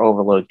pressure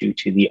overload due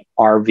to the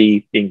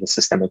RV being the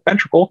systemic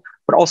ventricle,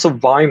 but also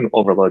volume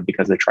overload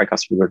because of the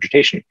tricuspid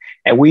regurgitation.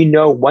 And we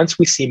know once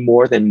we see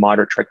more than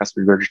moderate tricuspid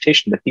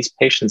regurgitation that these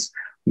patients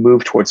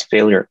move towards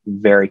failure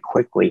very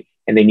quickly,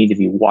 and they need to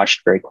be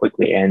watched very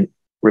quickly and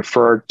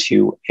referred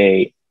to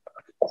a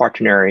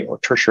quaternary or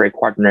tertiary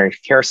quaternary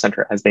care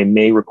center, as they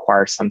may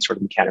require some sort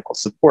of mechanical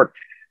support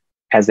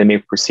as they may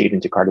proceed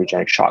into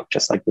cardiogenic shock,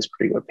 just like this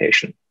particular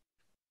patient.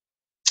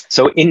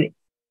 So in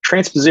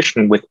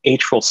transposition with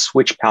atrial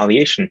switch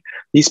palliation,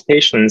 these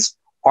patients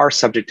are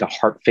subject to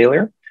heart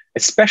failure,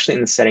 especially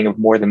in the setting of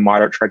more than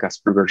moderate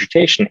tricuspid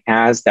regurgitation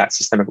as that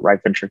systemic right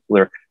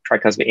ventricular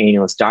tricuspid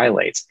annulus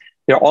dilates.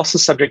 They're also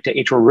subject to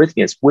atrial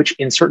arrhythmias, which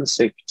in certain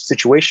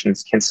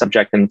situations can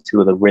subject them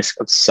to the risk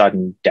of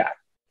sudden death.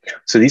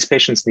 So these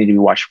patients need to be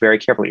watched very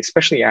carefully,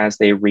 especially as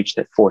they reach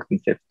their fourth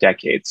and fifth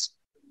decades.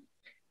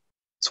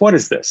 So what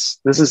is this?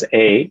 This is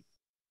a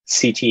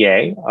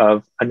CTA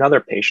of another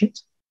patient.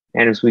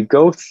 And as we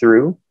go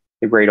through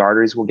the great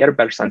arteries, we'll get a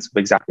better sense of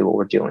exactly what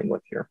we're dealing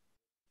with here.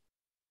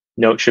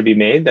 Note should be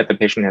made that the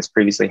patient has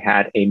previously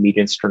had a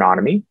median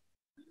sternotomy.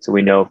 So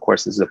we know, of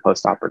course, this is a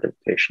postoperative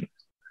patient.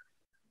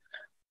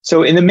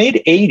 So in the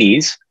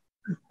mid-80s,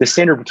 the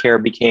standard of care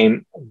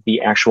became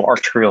the actual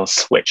arterial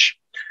switch.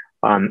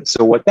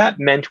 So what that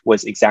meant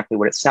was exactly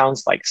what it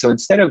sounds like. So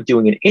instead of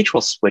doing an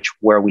atrial switch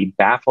where we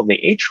baffle the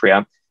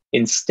atria,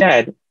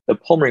 instead, the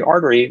pulmonary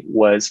artery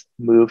was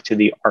moved to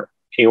the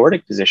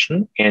aortic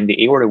position, and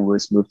the aorta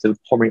was moved to the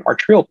pulmonary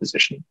arterial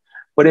position.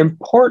 But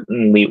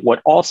importantly,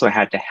 what also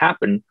had to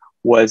happen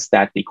was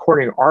that the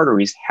coronary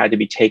arteries had to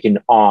be taken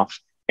off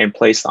and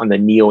placed on the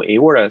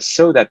neo-aorta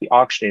so that the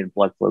oxygenated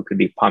blood flow could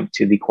be pumped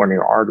to the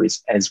coronary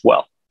arteries as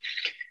well.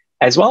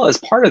 As well as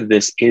part of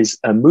this is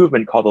a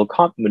movement called the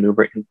LeConte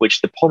maneuver, in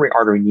which the pulmonary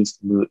artery needs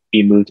to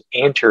be moved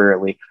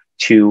anteriorly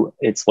to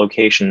its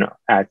location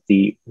at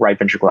the right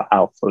ventricular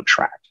outflow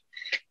tract.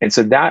 And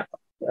so that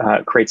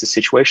creates a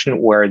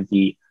situation where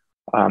the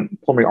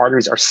pulmonary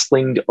arteries are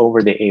slinged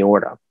over the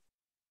aorta.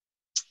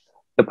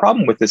 The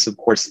problem with this, of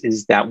course,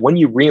 is that when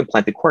you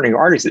reimplant the coronary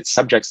arteries, it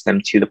subjects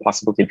them to the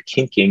possibility of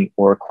kinking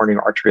or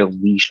coronary arterial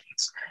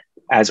lesions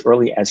as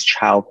early as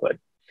childhood.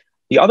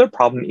 The other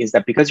problem is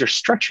that because you're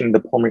stretching the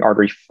pulmonary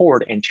artery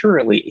forward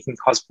anteriorly, it can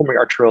cause pulmonary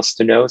arterial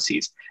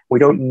stenoses. We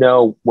don't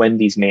know when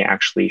these may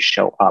actually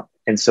show up.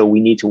 And so we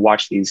need to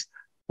watch these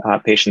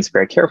patients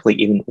very carefully,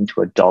 even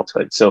into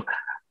adulthood. So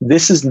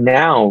this is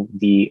now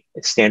the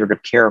standard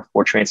of care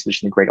for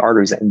transmission of great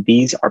arteries. And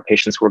these are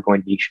patients who are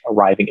going to be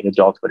arriving in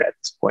adulthood at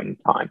this point in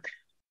time.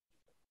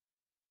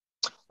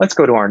 Let's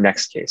go to our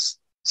next case.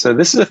 So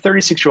this is a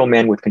 36-year-old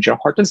man with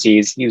congenital heart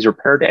disease. He was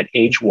repaired at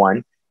age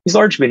 1. He's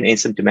largely been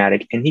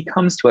asymptomatic, and he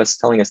comes to us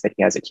telling us that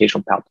he has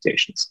occasional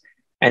palpitations.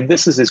 And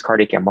this is his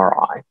cardiac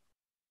MRI.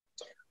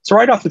 So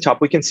right off the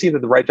top, we can see that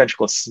the right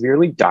ventricle is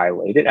severely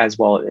dilated, as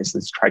well as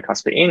this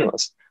tricuspid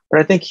annulus. But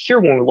I think here,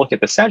 when we look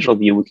at the sagittal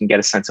view, we can get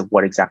a sense of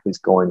what exactly is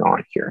going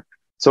on here.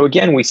 So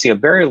again, we see a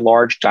very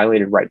large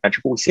dilated right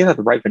ventricle. We see that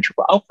the right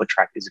ventricular outflow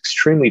tract is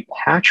extremely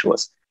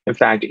patulous. In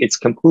fact, it's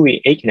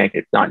completely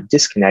akinetic, not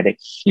dyskinetic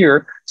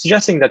here,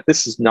 suggesting that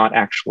this is not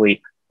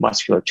actually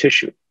muscular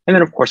tissue. And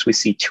then, of course, we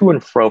see to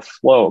and fro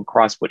flow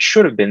across what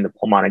should have been the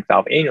pulmonic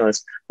valve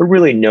annulus, but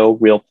really no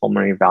real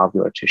pulmonary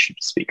valvular tissue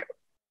to speak of.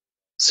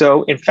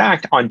 So, in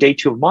fact, on day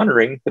 2 of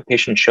monitoring, the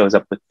patient shows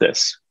up with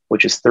this,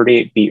 which is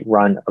 38-beat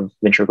run of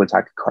ventricular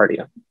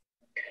tachycardia.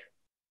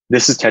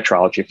 This is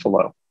tetralogy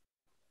Fallot.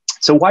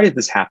 So why did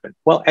this happen?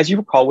 Well, as you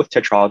recall, with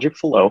tetralogy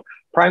Fallot,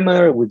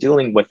 primarily we're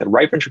dealing with a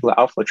right ventricular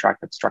outflow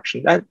tract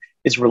obstruction that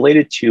is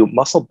related to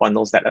muscle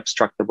bundles that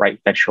obstruct the right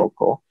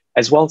ventricle,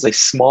 as well as a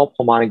small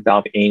pulmonic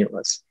valve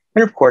annulus.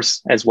 And of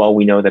course, as well,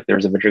 we know that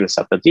there's a ventricular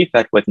septal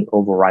defect with an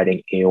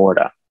overriding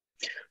aorta.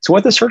 So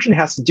what the surgeon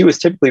has to do is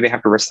typically they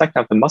have to resect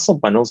out the muscle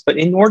bundles, but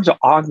in order to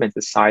augment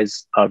the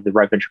size of the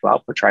right ventricular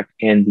outflow tract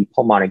and the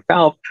pulmonic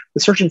valve, the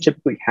surgeon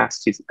typically has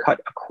to cut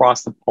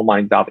across the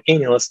pulmonic valve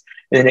annulus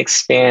and then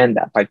expand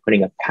that by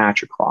putting a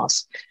patch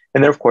across.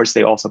 And then, of course,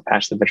 they also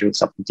patch the ventricular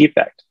septal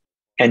defect.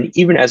 And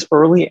even as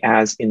early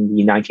as in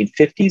the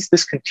 1950s,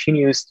 this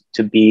continues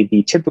to be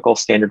the typical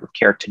standard of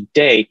care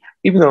today,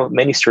 even though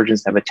many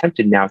surgeons have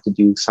attempted now to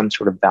do some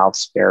sort of valve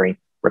sparing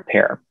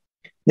repair.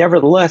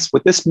 Nevertheless,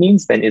 what this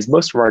means then is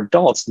most of our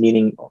adults,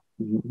 meaning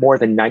more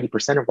than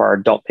 90% of our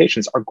adult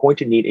patients, are going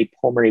to need a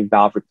pulmonary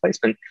valve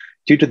replacement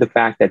due to the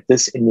fact that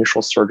this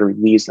initial surgery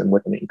leaves them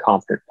with an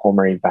incompetent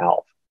pulmonary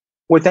valve.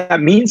 What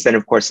that means then,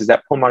 of course, is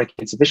that pulmonic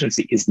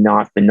insufficiency is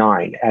not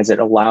benign, as it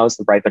allows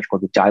the right ventricle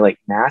to dilate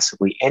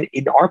massively. And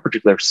in our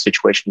particular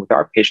situation with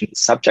our patient, it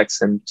subjects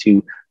them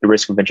to the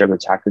risk of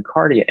ventricular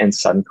tachycardia and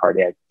sudden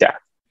cardiac death.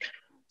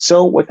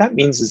 So what that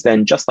means is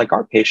then, just like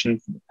our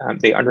patient,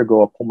 they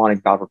undergo a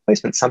pulmonic valve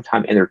replacement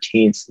sometime in their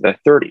teens to their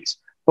 30s.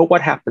 But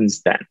what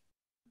happens then?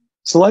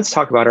 So let's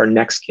talk about our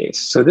next case.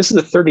 So this is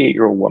a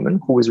 38-year-old woman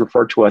who was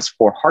referred to us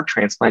for heart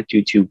transplant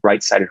due to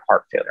right-sided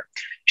heart failure.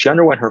 She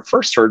underwent her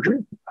first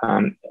surgery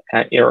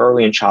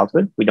early in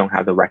childhood. We don't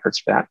have the records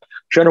for that.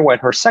 She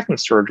underwent her second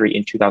surgery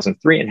in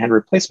 2003 and had a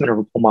replacement of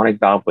a pulmonic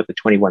valve with a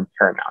 21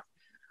 paramount.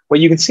 What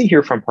you can see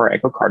here from her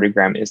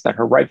echocardiogram is that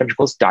her right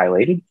ventricle is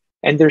dilated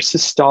and there's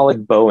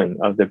systolic bowing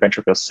of the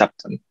ventricular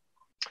septum.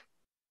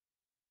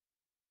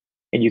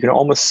 And you can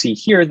almost see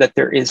here that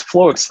there is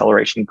flow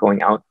acceleration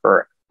going out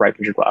her right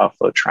ventricular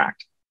outflow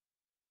tract.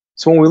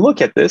 So when we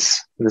look at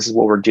this is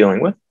what we're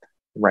dealing with: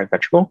 right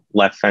ventricle,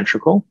 left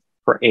ventricle,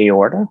 her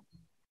aorta,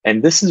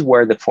 and this is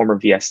where the former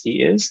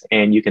VSD is,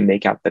 and you can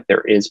make out that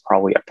there is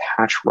probably a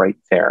patch right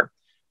there.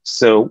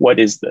 So what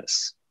is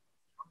this?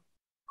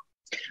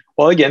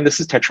 Well, again, this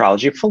is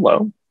tetralogy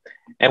Fallot,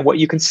 and what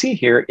you can see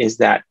here is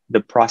that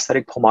the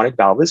prosthetic pulmonic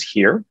valve is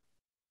here.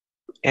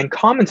 And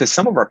common to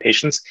some of our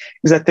patients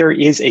is that there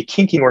is a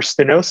kinking or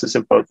stenosis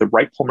of both the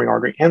right pulmonary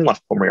artery and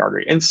left pulmonary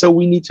artery. And so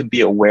we need to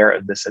be aware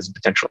of this as a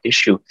potential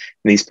issue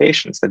in these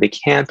patients, that they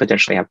can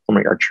potentially have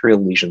pulmonary arterial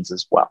lesions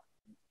as well.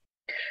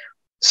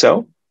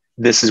 So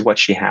this is what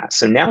she has.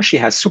 So now she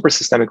has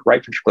suprasystemic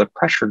right ventricular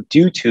pressure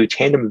due to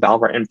tandem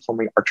valvular and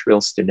pulmonary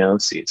arterial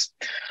stenoses.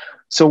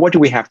 So what do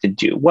we have to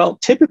do? Well,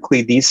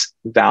 typically these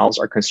valves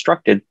are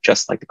constructed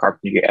just like the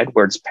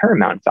Carpentier-Edwards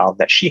Paramount valve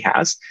that she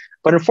has.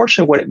 But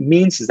unfortunately, what it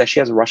means is that she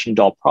has a Russian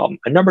doll problem.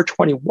 A number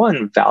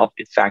 21 valve,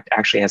 in fact,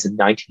 actually has a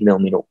 19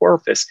 millimeter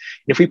orifice.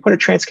 And if we put a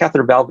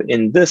transcatheter valve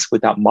in this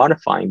without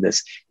modifying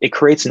this, it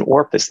creates an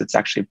orifice that's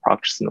actually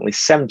approximately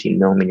 17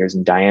 millimeters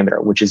in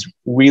diameter, which is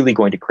really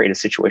going to create a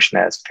situation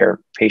that has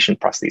patient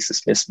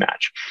prosthesis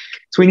mismatch.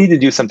 So we need to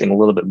do something a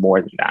little bit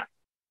more than that.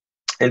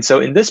 And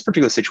so in this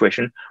particular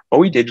situation, what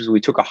we did was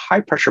we took a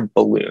high pressure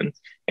balloon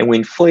and we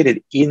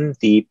inflated in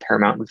the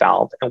Paramount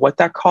valve. And what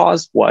that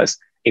caused was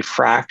a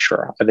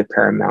fracture of the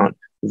Paramount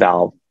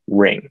valve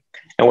ring.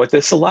 And what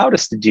this allowed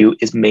us to do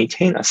is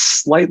maintain a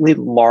slightly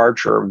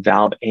larger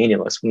valve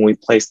annulus when we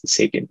placed the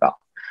sapien valve.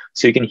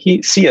 So you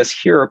can see us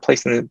here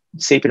placing the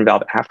sapien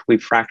valve after we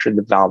fractured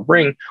the valve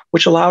ring,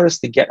 which allowed us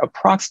to get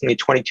approximately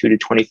 22 to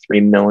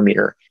 23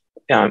 millimeter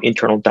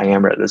internal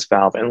diameter of this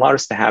valve and allowed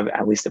us to have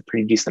at least a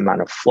pretty decent amount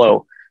of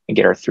flow and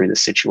get her through the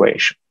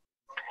situation.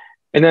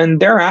 And then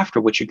thereafter,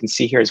 what you can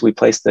see here is we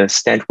placed the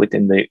stent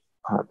within the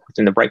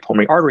right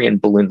pulmonary artery and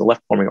ballooned the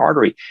left pulmonary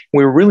artery. And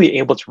we were really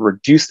able to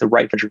reduce the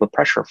right ventricular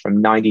pressure from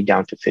 90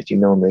 down to 50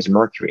 millimeters of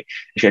mercury.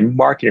 And she had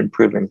marked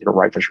improvement in her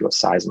right ventricular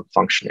size and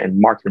function and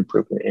marked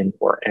improvement in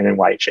her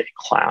NYHA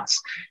class.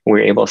 And we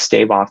were able to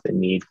stave off the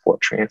need for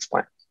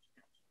transplant.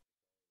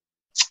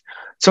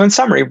 So in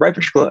summary, right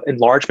ventricular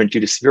enlargement due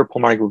to severe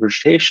pulmonary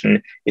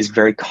regurgitation is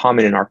very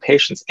common in our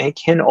patients and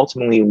can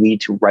ultimately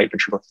lead to right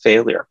ventricular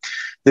failure.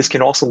 This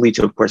can also lead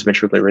to, of course,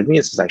 ventricular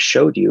arrhythmias, as I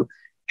showed you.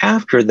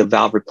 After the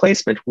valve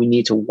replacement, we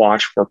need to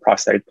watch for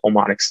prosthetic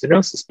pulmonic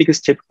stenosis because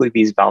typically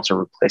these valves are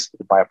replaced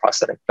with a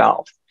bioprosthetic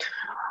valve.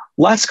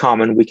 Less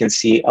common, we can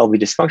see LV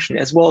dysfunction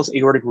as well as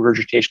aortic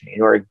regurgitation and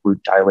aortic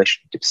root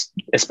dilation,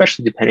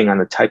 especially depending on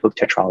the type of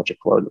tetralogic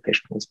load the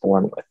patient was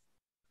born with.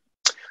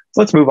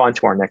 So let's move on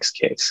to our next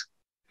case.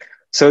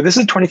 So this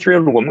is a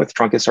 23-year-old woman with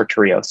truncus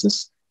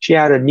arteriosus. She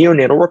had a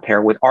neonatal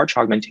repair with arch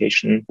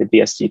augmentation, the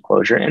BSD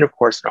closure, and of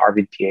course an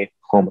RVPA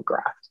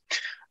homograft.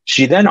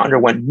 She then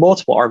underwent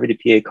multiple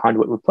RVPA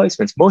conduit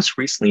replacements, most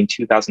recently in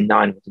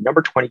 2009 with the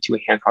number 22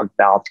 Hancock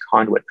valve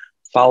conduit,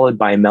 followed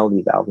by a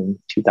Melody valve in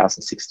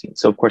 2016.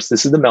 So of course,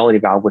 this is the Melody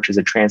valve, which is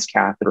a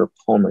transcatheter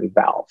pulmonary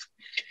valve.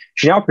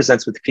 She now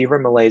presents with fever,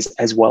 malaise,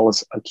 as well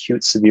as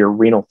acute severe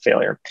renal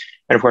failure.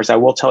 And of course, I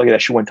will tell you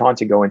that she went on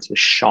to go into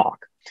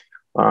shock.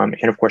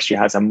 And of course, she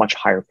has a much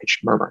higher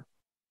pitched murmur.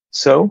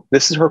 So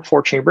this is her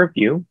 4-chamber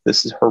view.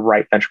 This is her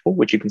right ventricle,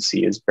 which you can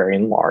see is very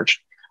enlarged.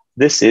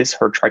 This is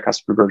her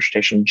tricuspid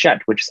regurgitation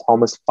jet, which is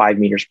almost 5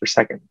 meters per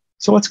second.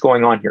 So what's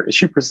going on here? Is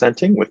she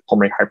presenting with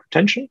pulmonary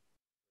hypertension?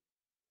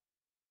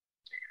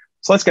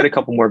 So let's get a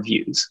couple more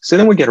views. So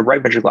then we get a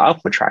right ventricular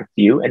outflow tract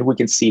view, and we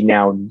can see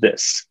now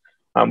this.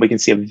 We can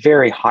see a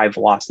very high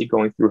velocity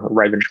going through her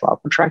right ventricular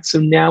outflow tract. So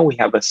now we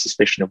have a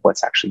suspicion of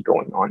what's actually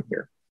going on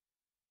here.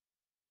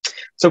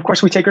 So of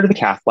course, we take her to the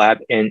cath lab,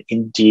 and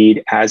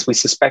indeed, as we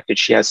suspected,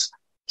 she has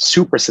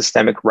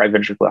suprasystemic right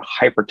ventricular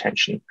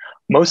hypertension,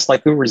 most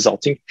likely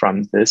resulting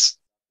from this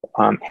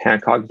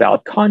Hancock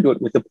valve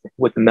conduit with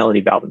the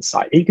Melody valve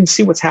inside. And you can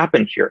see what's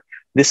happened here.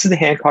 This is the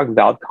Hancock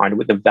valve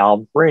conduit, the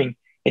valve ring,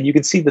 and you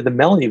can see that the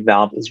Melody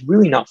valve is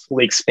really not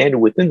fully expanded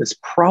within this,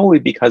 probably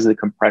because of the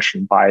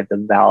compression by the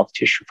valve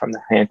tissue from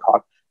the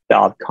Hancock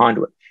valve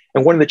conduit.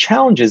 And one of the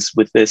challenges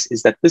with this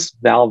is that this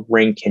valve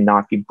ring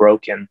cannot be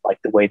broken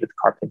like the way that the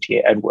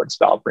Carpentier-Edwards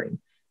valve ring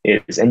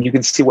is. And you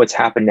can see what's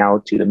happened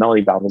now to the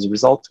Melody valve as a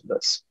result of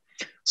this.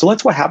 So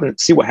let's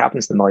see what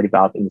happens to the Melody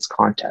valve in this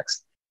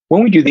context.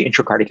 When we do the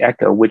intracardiac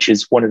echo, which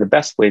is one of the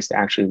best ways to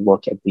actually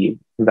look at the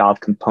valve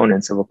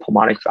components of a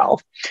pulmonic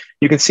valve,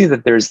 you can see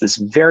that there's this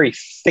very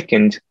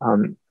thickened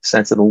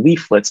sense of the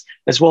leaflets,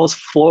 as well as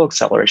flow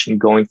acceleration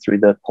going through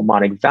the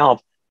pulmonic valve,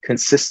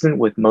 consistent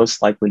with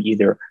most likely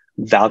either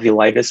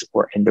valvulitis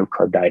or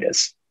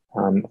endocarditis,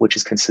 which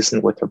is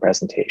consistent with her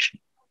presentation.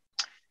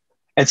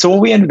 And so what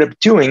we ended up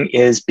doing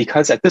is,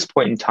 because at this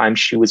point in time,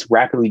 she was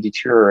rapidly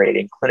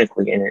deteriorating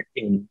clinically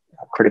in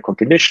a critical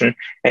condition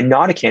and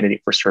not a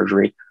candidate for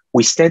surgery,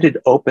 we stented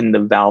open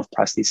the valve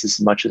prosthesis as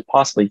much as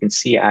possible. You can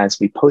see as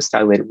we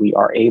post-dilate, we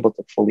are able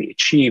to fully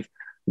achieve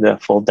the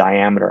full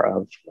diameter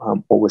of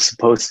what was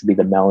supposed to be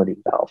the Melody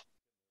valve.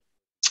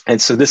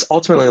 And so this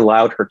ultimately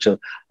allowed her to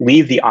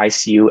leave the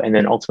ICU and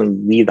then ultimately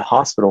leave the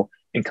hospital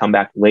and come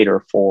back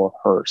later for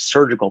her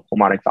surgical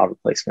pulmonic valve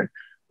replacement,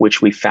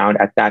 which we found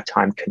at that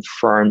time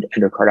confirmed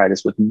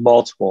endocarditis with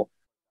multiple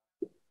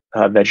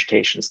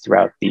vegetations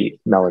throughout the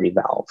Melody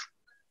valve.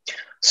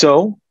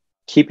 So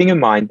keeping in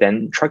mind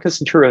then,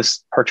 truncus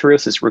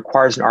arteriosus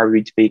requires an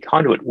RVPA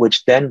conduit,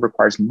 which then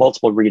requires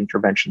multiple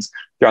reinterventions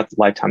throughout the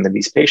lifetime of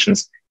these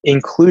patients,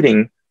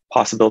 including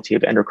possibility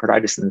of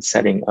endocarditis in the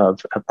setting of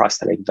a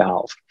prosthetic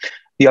valve.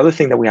 The other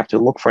thing that we have to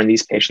look for in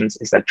these patients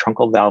is that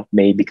truncal valve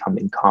may become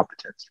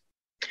incompetent.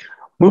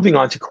 Moving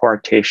on to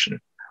coarctation.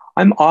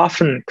 I'm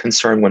often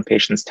concerned when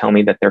patients tell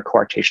me that their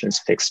coarctation is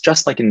fixed,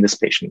 just like in this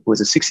patient, who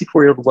was a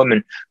 64-year-old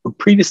woman who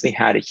previously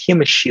had a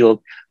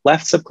HEMOShield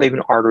left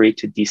subclavian artery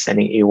to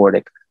descending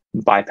aortic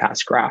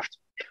bypass graft.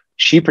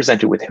 She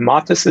presented with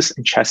hemoptysis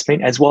and chest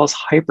pain, as well as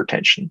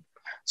hypertension.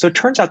 So it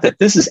turns out that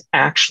this is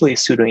actually a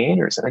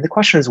pseudoaneurysm. And the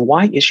question is,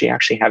 why is she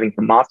actually having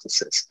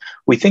hemoptysis?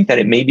 We think that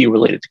it may be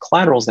related to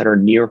collaterals that are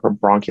near her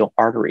bronchial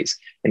arteries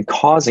and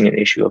causing an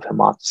issue of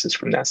hemoptysis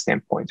from that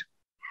standpoint.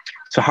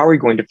 So how are we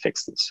going to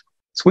fix this?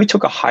 So we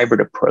took a hybrid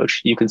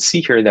approach. You can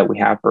see here that we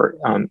have her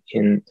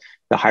in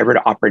the hybrid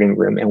operating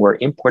room, and we're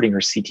importing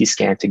her CT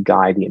scan to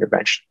guide the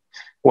intervention.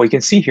 What you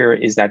can see here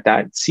is that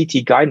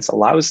CT guidance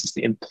allows us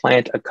to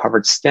implant a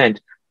covered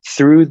stent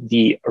through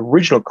the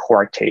original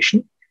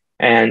coarctation,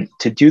 and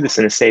to do this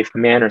in a safe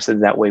manner so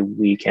that way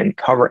we can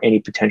cover any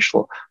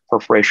potential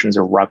perforations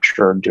or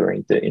rupture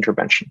during the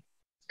intervention.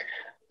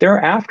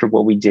 Thereafter,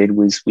 what we did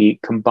was we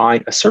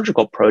combined a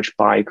surgical approach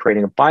by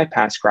creating a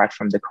bypass graft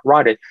from the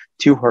carotid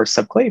to her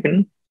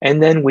subclavian,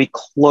 and then we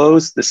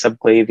closed the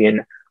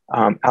subclavian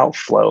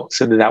outflow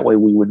so that way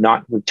we would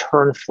not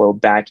return flow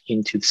back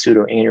into the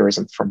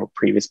pseudoaneurysm from a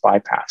previous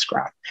bypass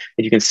graft.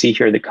 And you can see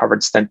here the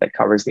covered stent that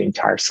covers the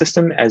entire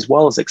system as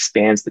well as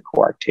expands the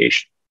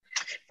coarctation.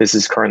 This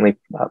is currently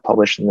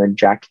published in the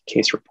JACC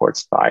case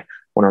reports by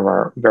one of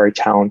our very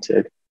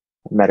talented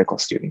medical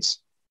students.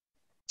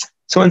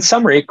 So in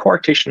summary,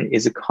 coarctation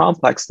is a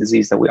complex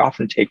disease that we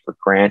often take for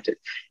granted.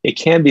 It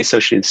can be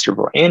associated with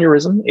cerebral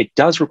aneurysm. It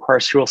does require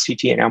serial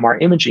CT and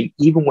MR imaging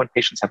even when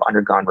patients have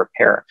undergone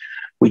repair.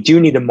 We do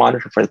need to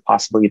monitor for the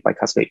possibility of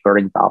bicuspid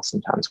aortic valve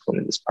sometimes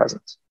when it is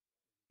present.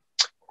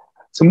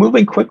 So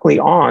moving quickly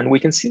on, we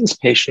can see this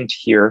patient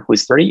here who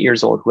is 30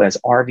 years old who has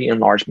RV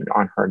enlargement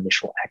on her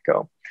initial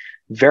echo.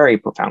 Very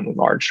profoundly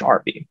large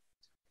RV.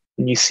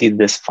 And you see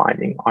this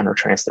finding on her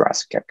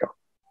transthoracic echo.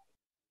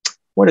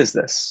 What is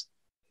this?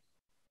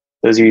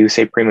 Those of you who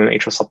say premium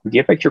atrial septal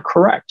defect, you're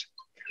correct.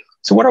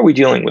 So what are we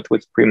dealing with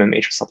premium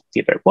atrial septal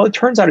defect? Well, it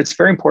turns out it's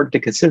very important to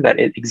consider that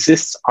it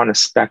exists on a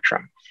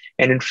spectrum.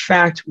 And in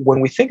fact, when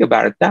we think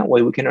about it that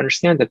way, we can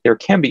understand that there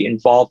can be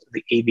involved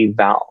the AV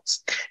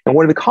valves. And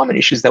one of the common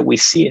issues that we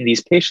see in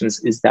these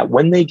patients is that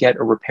when they get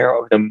a repair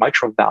of the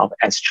mitral valve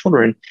as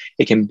children,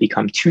 it can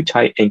become too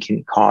tight and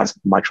can cause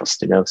mitral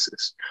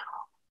stenosis.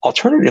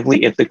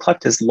 Alternatively, if the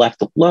cleft is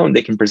left alone,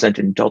 they can present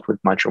an adult with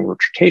mitral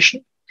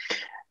regurgitation.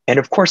 And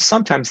of course,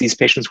 sometimes these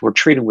patients were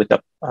treated with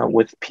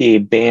PA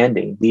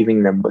banding,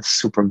 leaving them with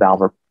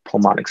supravalvular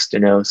pulmonic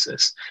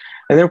stenosis.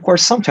 And then, of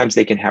course, sometimes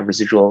they can have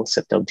residual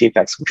septal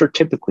defects, which are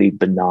typically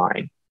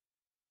benign.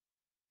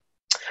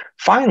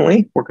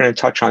 Finally, we're going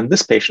to touch on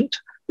this patient.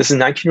 This is a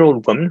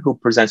 19-year-old woman who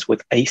presents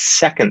with a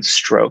second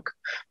stroke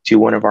to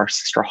one of our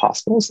sister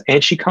hospitals,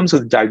 and she comes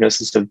with a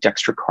diagnosis of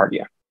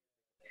dextrocardia.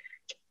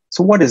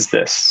 So what is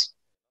this?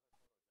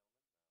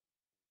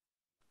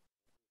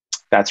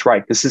 That's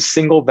right. This is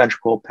single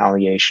ventricle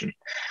palliation.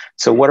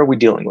 So what are we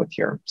dealing with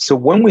here? So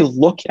when we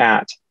look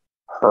at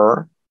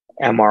her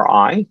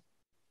MRI,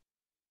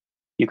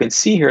 you can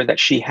see here that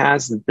she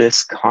has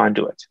this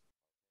conduit.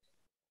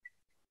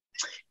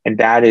 And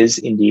that is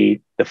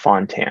indeed the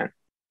fontan.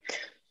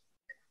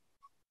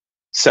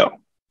 So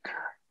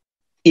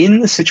in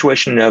the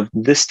situation of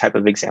this type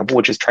of example,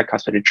 which is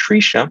tricuspid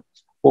atresia,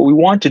 what we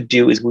want to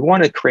do is we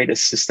want to create a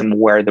system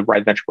where the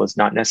right ventricle is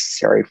not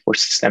necessary for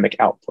systemic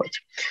output.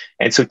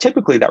 And so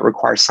typically that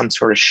requires some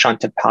sort of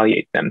shunt to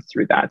palliate them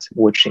through that,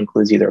 which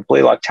includes either a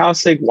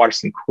Blalock-Taussig,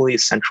 Watterson-Cooley,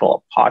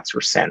 central Potts, or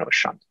Sano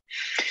shunt.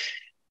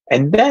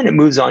 And then it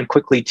moves on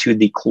quickly to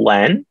the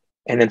Glenn,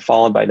 and then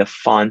followed by the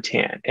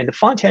fontan. And the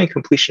fontan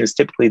completion is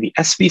typically the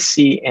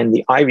SVC and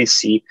the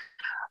IVC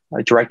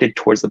directed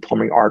towards the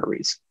pulmonary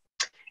arteries.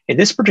 In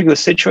this particular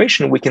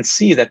situation, we can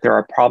see that there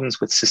are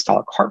problems with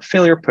systolic heart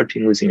failure,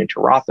 protein-losing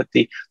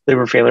enteropathy,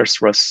 liver failure,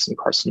 cirrhosis, and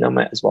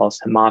carcinoma, as well as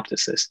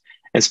hemoptysis.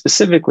 And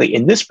specifically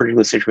in this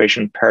particular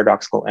situation,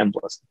 paradoxical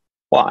embolism.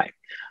 Why?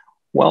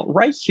 Well,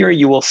 right here,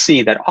 you will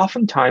see that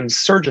oftentimes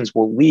surgeons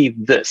will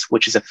leave this,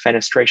 which is a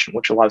fenestration,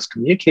 which allows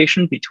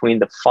communication between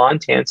the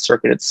fontan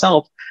circuit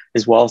itself,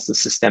 as well as the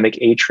systemic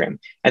atrium.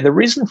 And the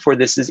reason for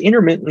this is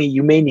intermittently,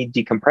 you may need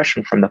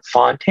decompression from the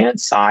fontan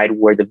side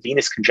where the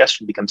venous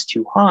congestion becomes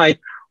too high,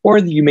 or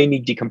you may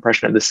need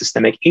decompression of the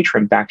systemic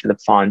atrium back to the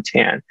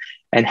fontan.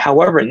 And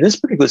however, in this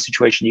particular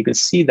situation, you can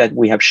see that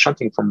we have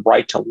shunting from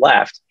right to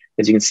left,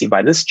 as you can see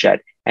by this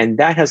jet, and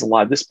that has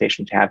allowed this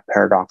patient to have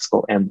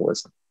paradoxical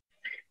embolism.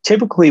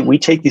 Typically, we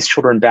take these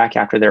children back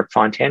after their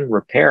fontan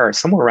repair,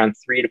 somewhere around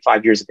 3 to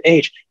 5 years of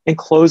age, and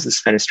close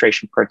this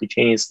fenestration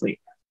percutaneously.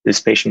 This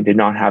patient did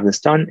not have this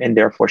done, and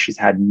therefore she's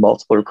had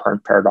multiple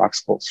recurrent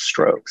paradoxical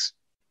strokes.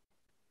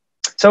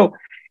 So,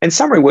 in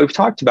summary, what we've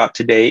talked about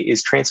today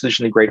is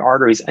transposition of great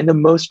arteries, and the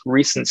most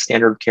recent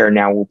standard of care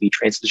now will be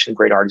transposition of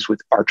great arteries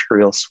with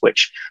arterial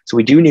switch. So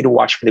we do need to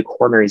watch for the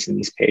coronaries in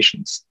these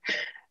patients.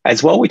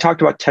 As well, we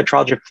talked about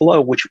tetralogic flow,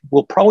 which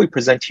will probably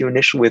present to you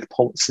initially with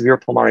severe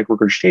pulmonary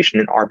regurgitation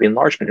and RV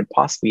enlargement and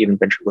possibly even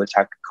ventricular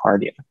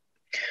tachycardia.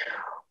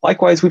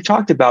 Likewise, we've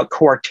talked about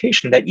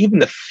coarctation, that even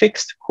the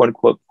fixed, quote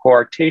unquote,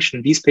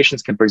 coarctation, these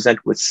patients can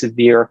present with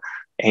severe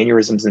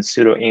aneurysms and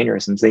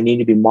pseudoaneurysms. They need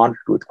to be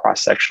monitored with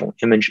cross-sectional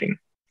imaging.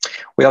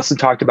 We also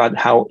talked about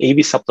how AV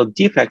septal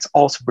defects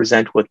also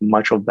present with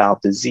mitral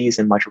valve disease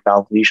and mitral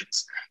valve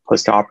lesions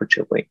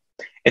postoperatively.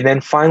 And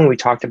then finally, we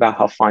talked about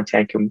how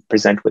Fontan can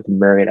present with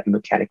myriad of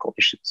mechanical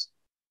issues.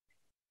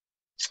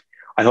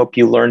 I hope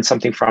you learned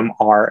something from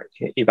our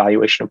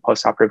evaluation of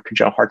postoperative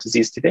congenital heart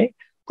disease today.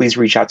 Please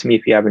reach out to me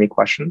if you have any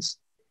questions.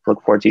 I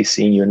look forward to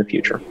seeing you in the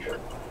future.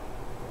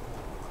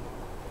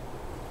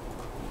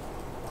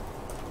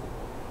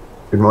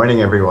 Good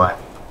morning, everyone.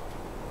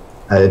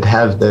 I'd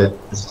have the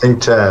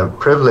distinct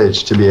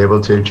privilege to be able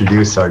to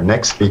introduce our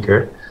next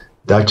speaker,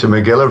 Dr.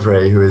 Miguel,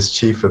 who is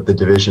Chief of the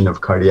Division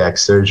of Cardiac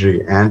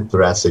Surgery and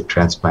Thoracic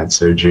Transplant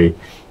Surgery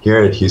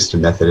here at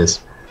Houston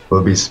Methodist.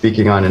 We'll be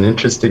speaking on an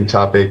interesting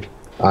topic,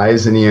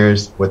 eyes and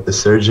ears, what the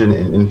surgeon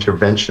and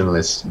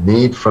interventionalists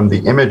need from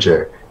the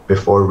imager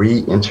before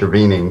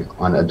re-intervening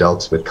on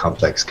adults with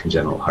complex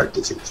congenital heart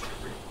disease.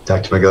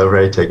 Dr.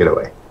 Miguel, take it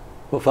away.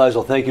 Well,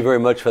 Faisal, thank you very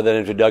much for that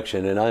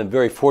introduction. And I'm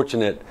very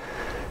fortunate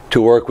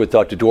to work with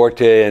Dr.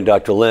 Duarte and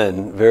Dr.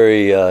 Lin,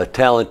 very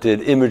talented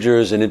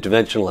imagers and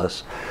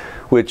interventionalists,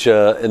 which,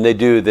 and they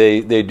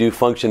do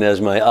function as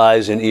my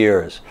eyes and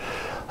ears.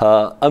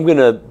 I'm going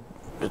to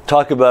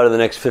talk about in the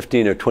next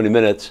 15 or 20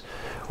 minutes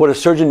what a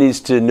surgeon needs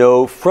to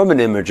know from an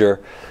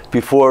imager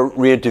before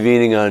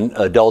re-intervening on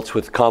adults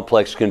with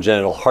complex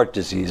congenital heart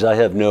disease. I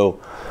have no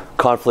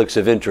conflicts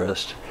of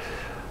interest.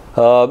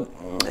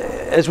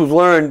 As we've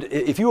learned,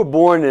 if you were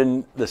born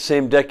in the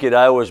same decade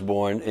I was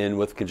born in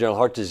with congenital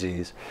heart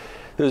disease,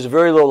 there's a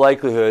very low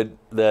likelihood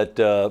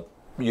that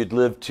you'd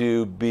live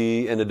to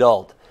be an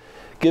adult.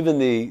 Given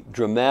the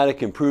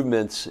dramatic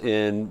improvements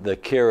in the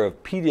care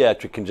of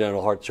pediatric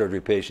congenital heart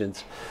surgery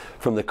patients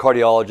from the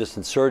cardiologists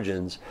and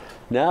surgeons,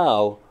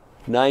 now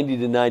 90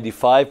 to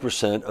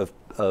 95%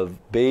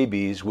 of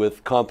babies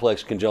with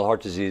complex congenital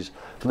heart disease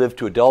live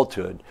to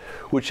adulthood,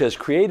 which has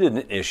created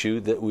an issue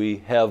that we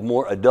have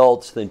more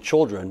adults than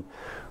children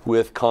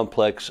with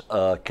complex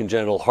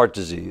congenital heart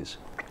disease.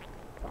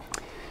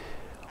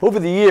 Over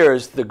the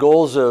years, the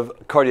goals of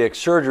cardiac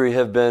surgery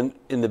have been,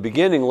 in the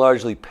beginning,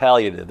 largely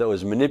palliative. That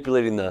was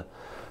manipulating the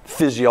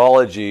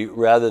physiology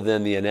rather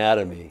than the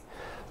anatomy.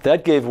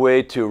 That gave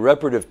way to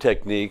reparative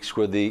techniques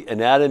where the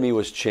anatomy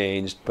was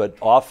changed, but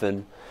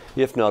often,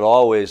 if not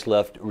always,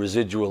 left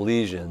residual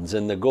lesions.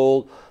 And the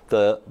goal,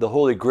 the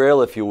holy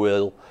grail, if you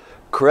will,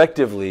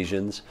 corrective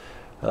lesions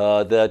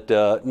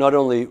that not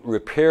only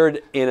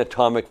repaired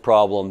anatomic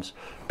problems,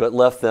 but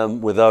left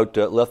them without,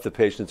 left the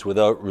patients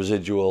without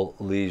residual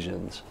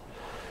lesions.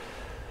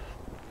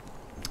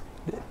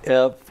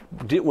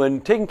 When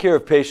taking care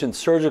of patients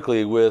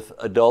surgically with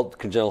adult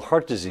congenital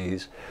heart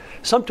disease,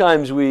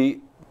 sometimes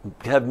we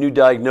have new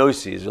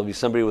diagnoses. There'll be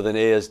somebody with an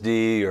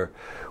ASD, or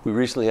we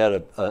recently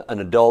had an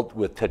adult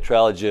with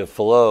tetralogy of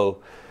Fallot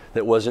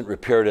that wasn't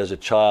repaired as a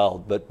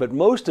child. But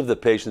most of the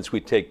patients we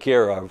take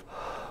care of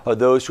are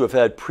those who have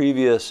had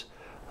previous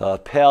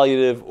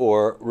palliative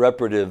or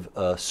reparative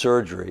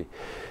surgery.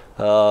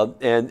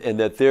 And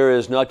that there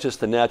is not just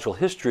the natural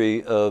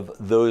history of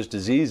those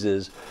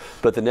diseases,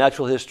 but the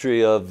natural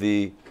history of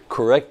the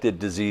corrected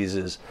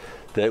diseases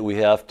that we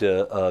have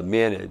to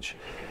manage.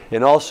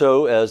 And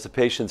also, as the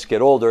patients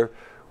get older,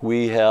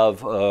 we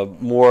have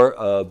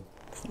more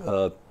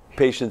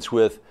patients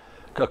with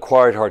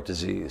acquired heart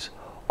disease.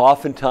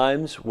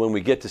 Oftentimes, when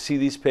we get to see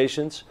these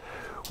patients,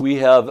 we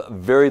have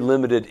very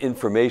limited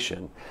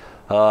information,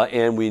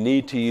 and we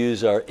need to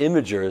use our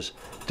imagers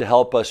to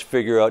help us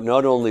figure out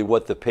not only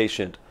what the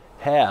patient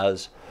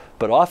has,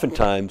 but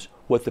oftentimes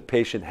what the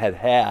patient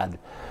had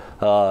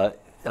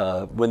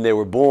when they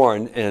were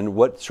born and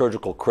what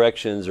surgical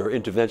corrections or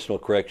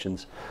interventional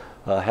corrections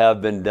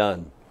have been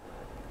done.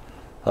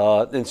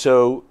 And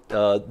so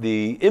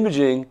the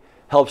imaging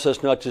helps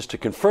us not just to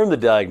confirm the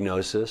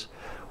diagnosis,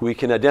 we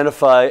can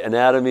identify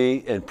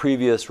anatomy and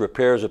previous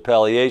repairs or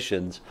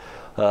palliations,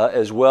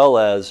 as well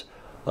as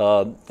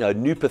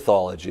new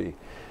pathology.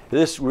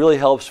 This really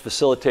helps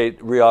facilitate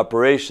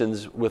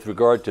reoperations with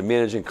regard to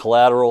managing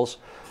collaterals,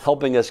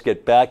 helping us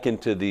get back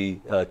into the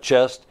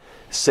chest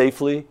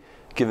safely,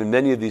 given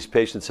many of these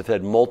patients have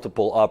had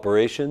multiple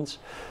operations,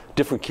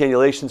 different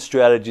cannulation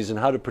strategies, and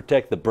how to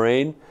protect the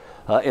brain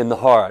and the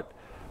heart.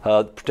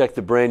 Protect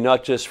the brain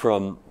not just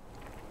from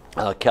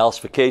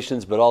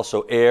calcifications, but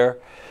also air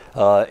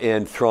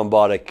and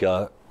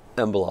thrombotic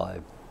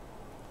emboli.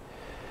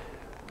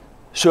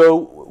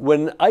 So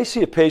when I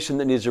see a patient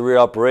that needs a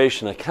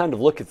reoperation, I kind of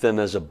look at them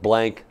as a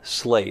blank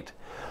slate.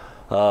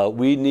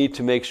 We need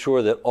to make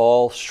sure that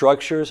all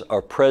structures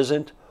are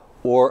present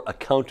or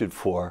accounted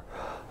for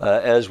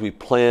as we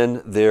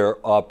plan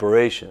their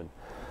operation.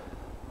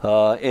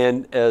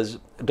 And as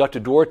Dr.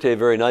 Duarte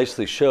very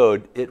nicely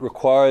showed, it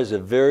requires a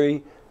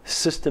very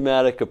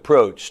systematic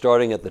approach,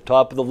 starting at the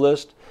top of the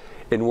list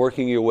and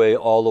working your way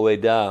all the way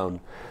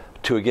down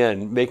to,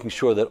 again, making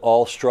sure that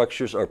all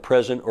structures are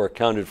present or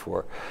accounted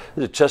for.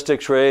 There's a chest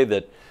x-ray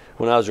that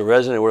when I was a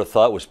resident I would have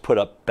thought was put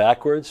up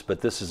backwards,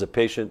 but this is a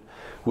patient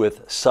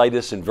with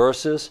situs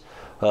inversus.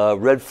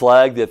 Red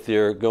flag that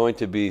there are going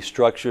to be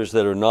structures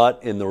that are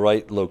not in the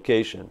right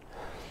location.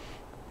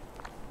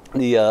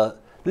 The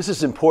This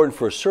is important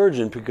for a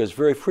surgeon because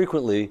very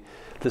frequently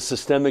the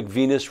systemic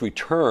venous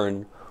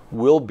return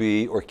will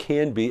be or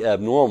can be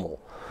abnormal,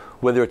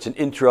 whether it's an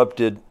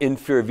interrupted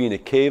inferior vena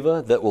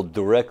cava that will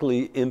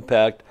directly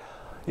impact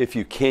if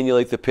you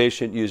cannulate the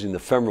patient using the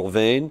femoral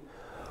vein,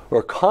 or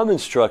a common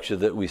structure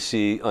that we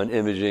see on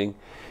imaging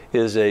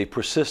is a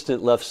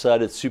persistent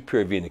left-sided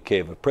superior vena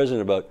cava, present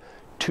in about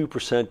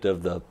 2%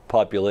 of the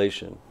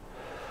population.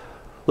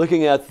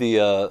 Looking at the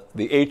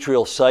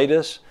atrial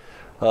situs,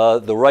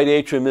 the right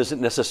atrium isn't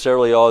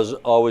necessarily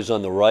always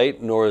on the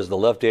right, nor is the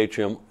left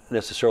atrium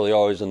necessarily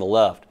always on the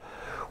left.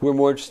 We're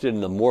more interested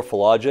in the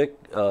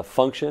morphologic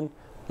function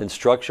and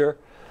structure.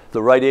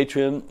 The right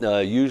atrium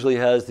usually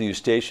has the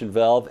eustachian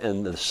valve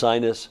and the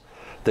sinus,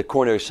 the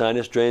coronary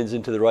sinus drains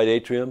into the right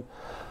atrium.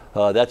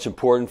 That's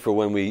important for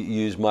when we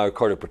use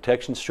myocardial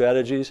protection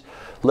strategies.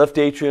 Left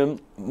atrium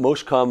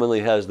most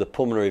commonly has the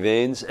pulmonary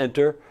veins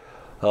enter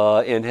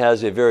and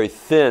has a very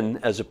thin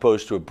as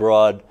opposed to a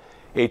broad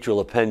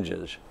atrial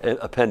appendage.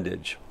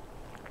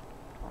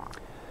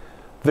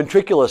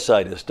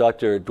 Ventriculocytus,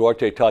 Dr.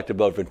 Duarte talked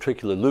about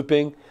ventricular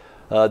looping.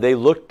 They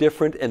look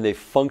different and they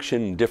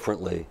function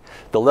differently.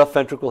 The left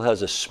ventricle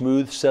has a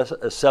smooth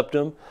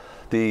septum.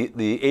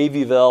 The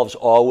AV valves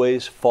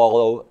always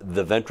follow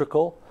the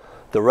ventricle.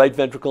 The right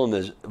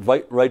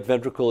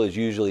ventricle is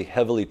usually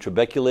heavily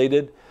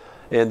trabeculated,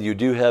 and you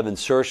do have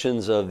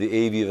insertions of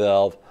the AV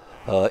valve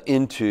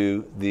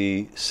into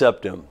the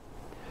septum.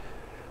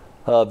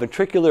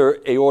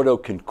 Ventricular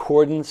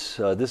aortoconcordance.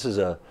 This is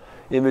an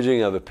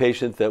imaging of a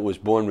patient that was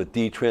born with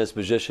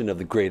detransposition of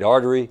the great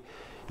artery.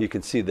 You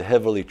can see the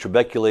heavily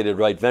trabeculated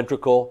right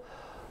ventricle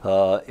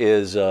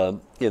is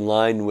in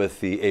line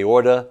with the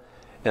aorta,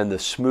 and the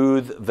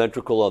smooth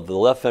ventricle of the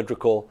left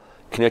ventricle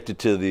connected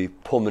to the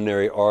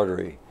pulmonary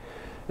artery.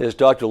 As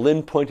Dr.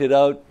 Lin pointed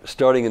out,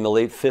 starting in the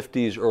late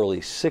 50s,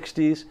 early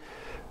 60s,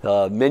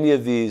 many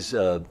of these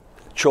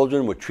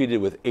children were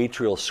treated with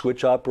atrial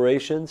switch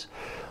operations.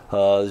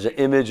 There's an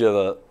image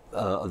of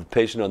the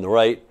patient on the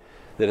right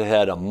that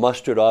had a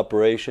mustard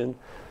operation.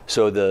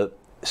 So the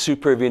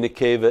superior vena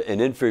cava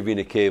and inferior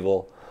vena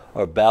cava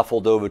are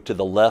baffled over to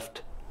the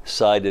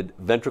left-sided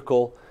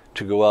ventricle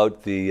to go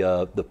out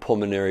the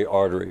pulmonary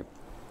artery.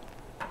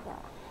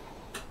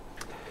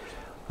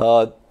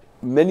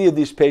 Many of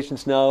these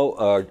patients now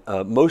are,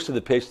 most of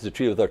the patients are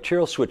treated with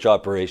arterial switch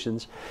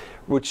operations,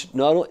 which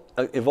not only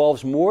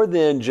involves more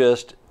than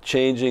just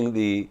changing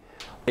the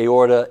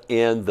aorta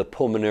and the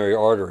pulmonary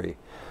artery.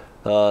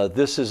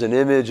 This is an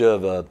image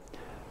of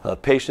a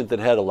patient that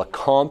had a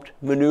Lecomte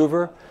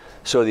maneuver.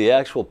 So the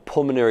actual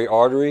pulmonary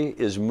artery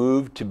is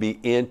moved to be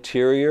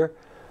anterior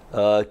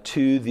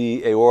to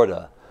the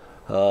aorta.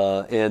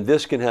 And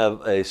this can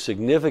have a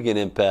significant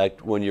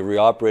impact when you're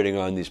reoperating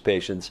on these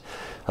patients.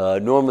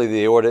 Normally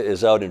the aorta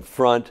is out in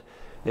front,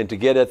 and to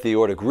get at the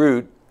aortic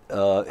root,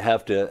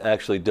 have to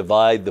actually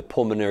divide the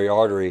pulmonary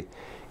artery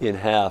in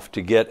half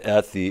to get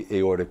at the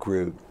aortic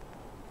root.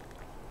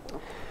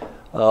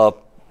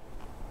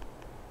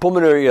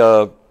 Pulmonary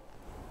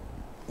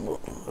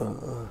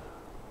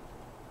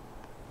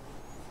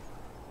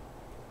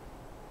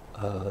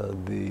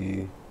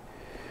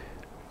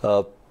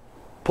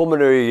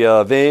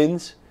pulmonary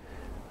veins.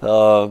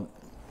 Sorry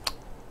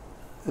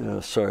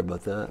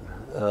about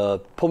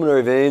that.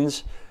 Pulmonary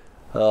veins.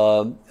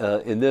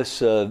 In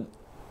this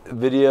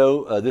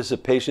video, this is a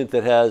patient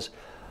that has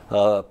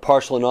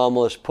partial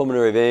anomalous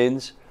pulmonary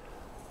veins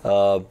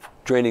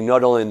draining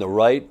not only in the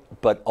right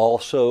but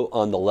also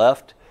on the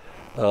left.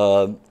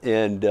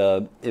 And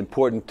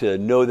important to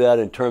know that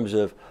in terms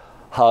of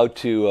how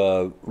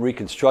to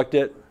reconstruct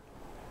it.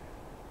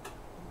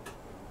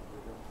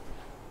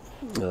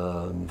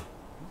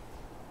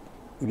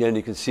 Again,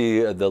 you can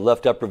see the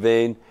left upper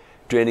vein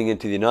draining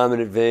into the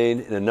innominate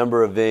vein, and a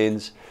number of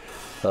veins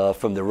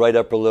from the right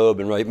upper lobe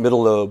and right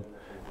middle lobe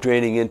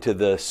draining into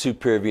the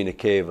superior vena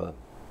cava.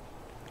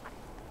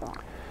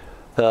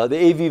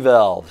 The AV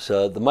valves.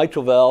 The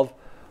mitral valve,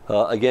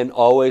 again,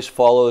 always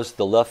follows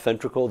the left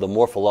ventricle, the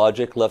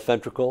morphologic left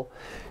ventricle.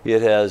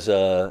 It has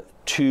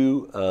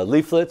two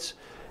leaflets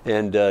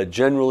and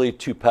generally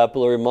two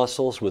papillary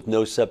muscles with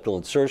no septal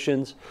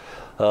insertions.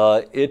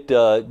 It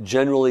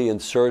generally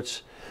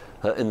inserts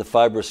in the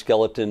fibrous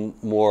skeleton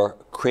more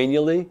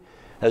cranially,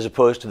 as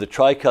opposed to the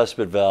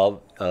tricuspid valve,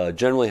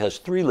 generally has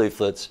three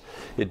leaflets.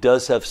 It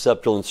does have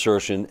septal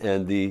insertion,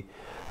 and the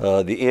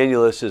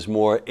annulus is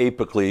more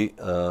apically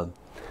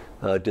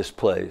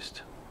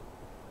displaced.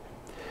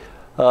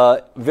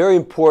 Very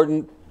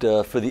important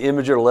for the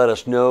imager to let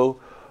us know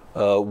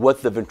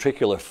what the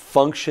ventricular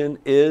function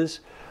is.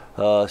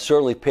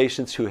 Certainly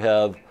patients who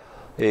have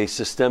a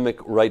systemic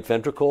right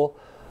ventricle,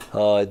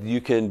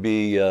 it can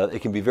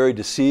be very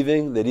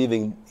deceiving that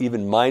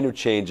even minor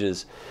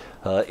changes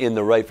in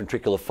the right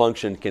ventricular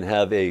function can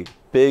have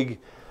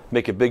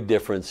make a big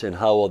difference in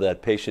how well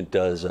that patient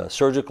does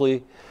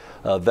surgically.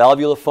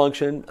 Valvular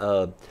function,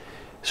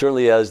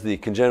 certainly as the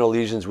congenital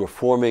lesions were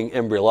forming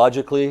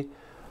embryologically,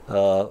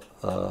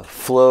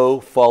 flow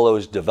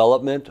follows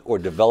development, or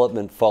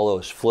development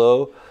follows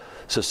flow.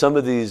 So some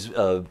of these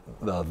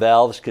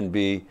valves can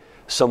be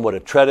somewhat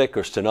atretic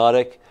or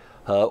stenotic,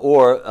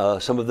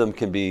 or some of them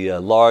can be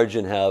large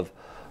and have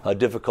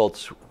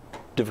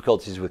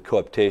difficulties with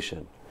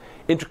coaptation.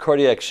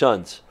 Intracardiac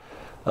shunts,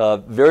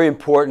 very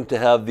important to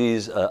have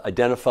these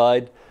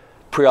identified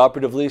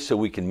preoperatively so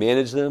we can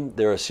manage them.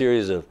 There are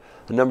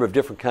a number of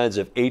different kinds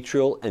of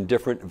atrial and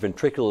different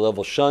ventricular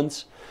level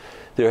shunts.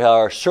 There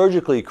are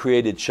surgically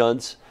created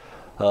shunts,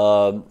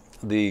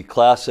 the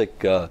classic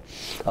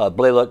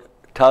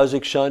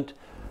Blalock-Taussig shunt,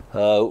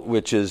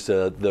 which is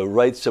the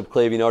right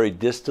subclavian artery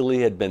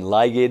distally had been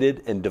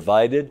ligated and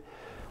divided,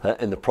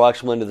 and the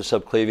proximal end of the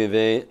subclavian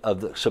vein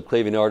of the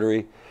subclavian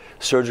artery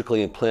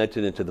surgically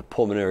implanted into the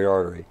pulmonary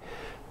artery.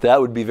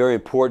 That would be very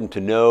important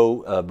to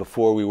know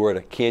before we were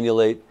to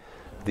cannulate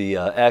the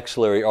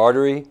axillary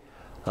artery,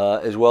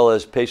 as well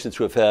as patients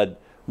who have had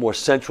more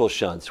central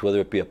shunts, whether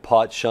it be a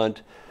pot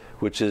shunt,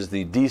 which is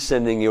the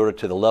descending aorta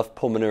to the left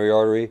pulmonary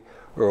artery,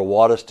 or a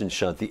Waddesdon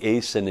shunt, the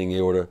ascending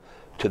aorta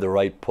to the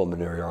right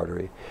pulmonary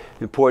artery.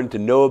 Important to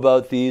know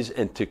about these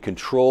and to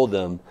control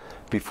them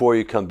before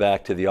you come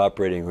back to the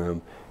operating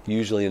room,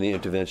 usually in the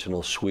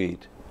interventional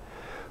suite.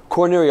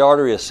 Coronary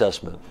artery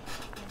assessment.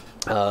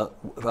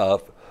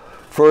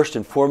 First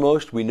and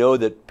foremost, we know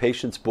that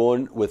patients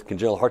born with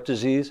congenital heart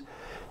disease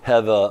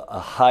have a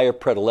higher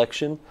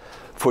predilection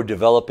for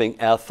developing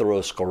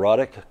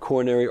atherosclerotic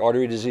coronary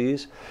artery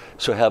disease,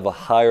 so have a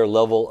higher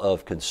level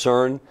of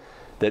concern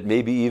that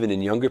maybe even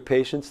in younger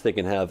patients they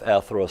can have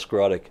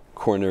atherosclerotic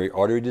coronary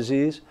artery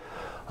disease.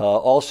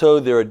 Also,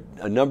 there are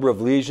a number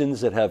of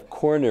lesions that have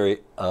coronary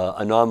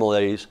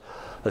anomalies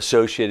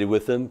associated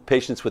with them.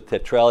 Patients with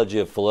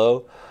tetralogy of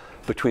Fallot,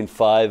 between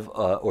 5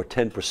 or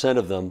 10%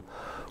 of them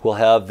will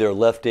have their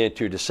left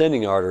anterior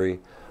descending artery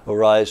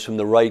arise from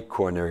the right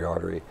coronary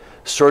artery.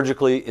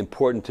 Surgically,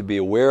 important to be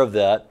aware of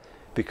that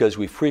because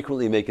we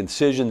frequently make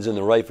incisions in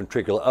the right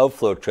ventricular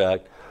outflow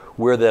tract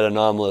where that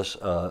anomalous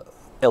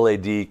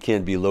LAD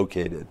can be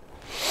located.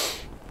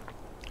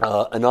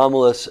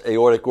 Anomalous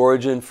aortic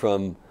origin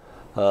from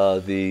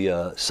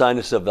the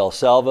sinus of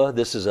Valsalva.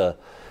 This is a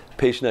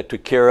patient I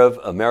took care of,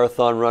 a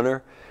marathon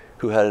runner,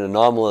 who had an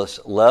anomalous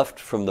left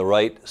from the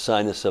right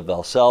sinus of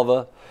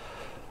Valsalva.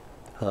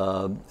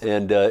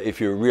 If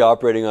you're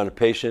reoperating on a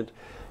patient,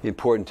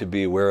 important to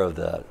be aware of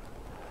that.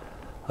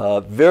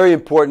 Very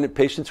important,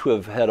 patients who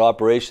have had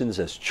operations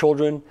as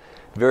children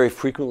very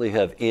frequently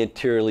have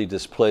anteriorly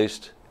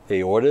displaced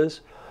aortas,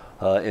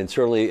 and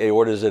certainly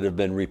aortas that have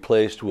been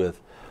replaced with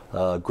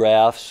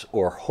grafts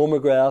or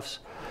homografts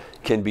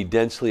can be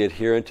densely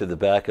adherent to the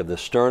back of the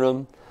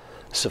sternum.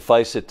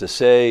 Suffice it to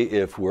say,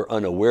 if we're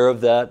unaware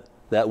of that,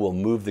 that will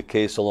move the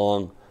case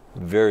along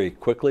very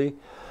quickly.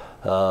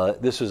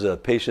 This was a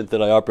patient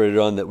that I operated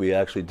on that we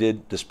actually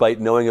did, despite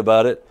knowing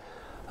about it,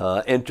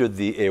 entered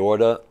the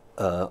aorta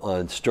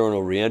on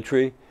sternal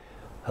reentry.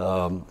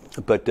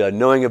 But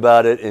knowing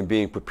about it and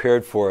being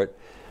prepared for it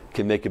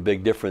can make a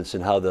big difference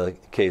in how the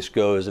case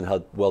goes and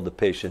how well the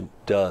patient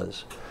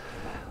does.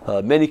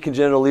 Many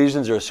congenital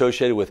lesions are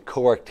associated with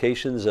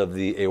coarctations of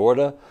the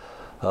aorta.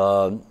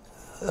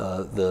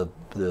 The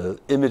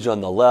image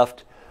on the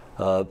left,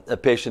 a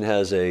patient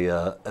has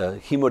a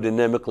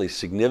hemodynamically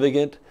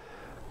significant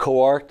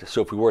coarct,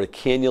 so if we were to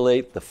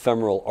cannulate the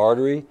femoral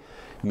artery,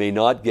 may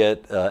not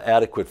get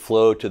adequate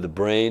flow to the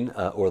brain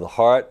or the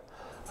heart.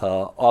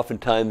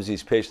 Oftentimes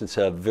these patients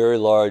have very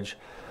large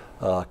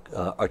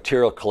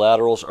arterial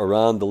collaterals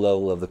around the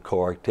level of the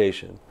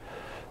coarctation.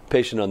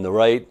 Patient on the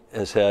right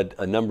has had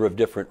a number of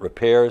different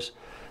repairs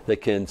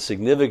that can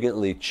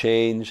significantly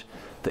change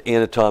the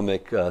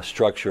anatomic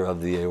structure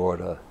of the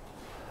aorta.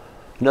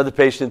 Another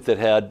patient that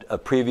had a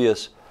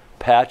previous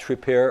patch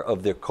repair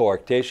of their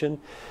coarctation.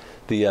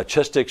 The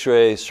chest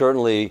X-ray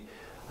certainly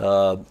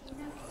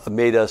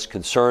made us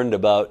concerned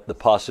about the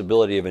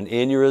possibility of an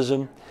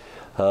aneurysm.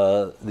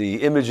 The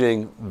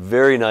imaging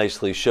very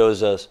nicely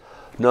shows us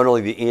not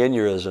only the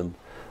aneurysm,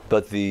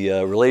 but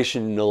the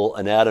relational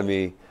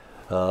anatomy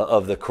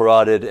of the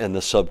carotid and the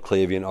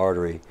subclavian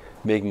artery,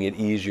 making it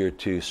easier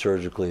to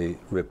surgically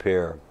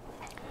repair.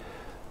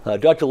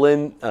 Dr.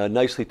 Lin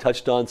nicely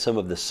touched on some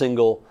of the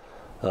single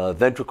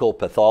ventricle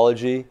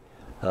pathology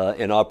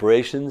and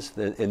operations,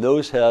 and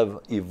those have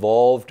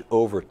evolved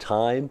over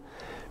time.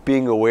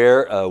 Being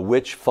aware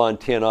which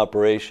Fontan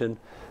operation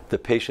the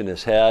patient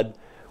has had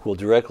will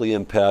directly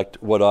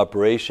impact what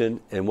operation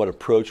and what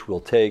approach we'll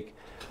take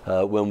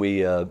when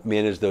we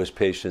manage those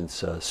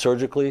patients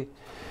surgically.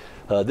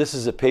 This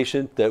is a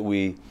patient that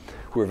we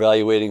were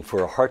evaluating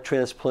for a heart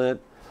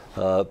transplant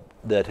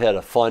that had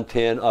a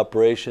Fontan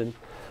operation.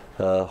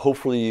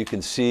 Hopefully you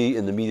can see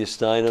in the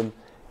mediastinum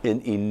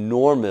an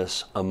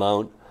enormous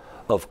amount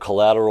of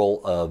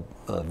collateral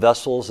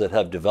vessels that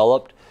have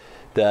developed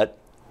that,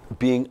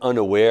 being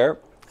unaware,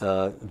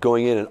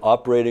 going in and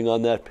operating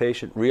on that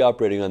patient,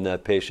 reoperating on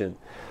that patient,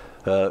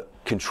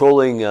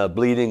 controlling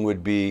bleeding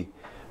would be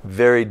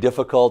very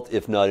difficult,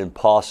 if not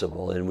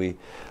impossible. And we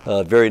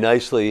very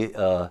nicely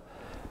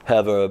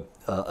have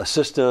a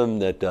system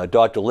that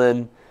Dr.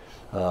 Lin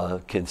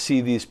can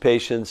see these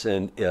patients,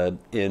 and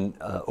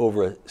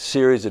over a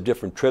series of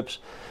different trips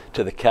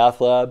to the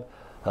cath lab,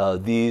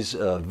 these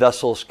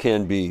vessels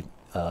can be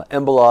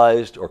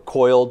embolized or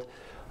coiled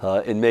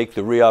and make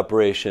the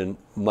reoperation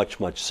much,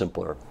 much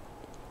simpler.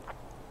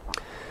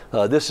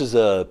 This is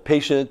a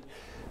patient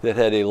that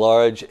had a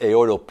large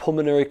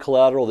aortopulmonary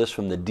collateral, this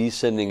from the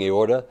descending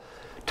aorta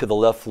to the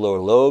left lower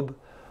lobe.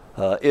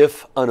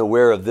 If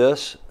unaware of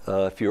this,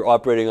 if you're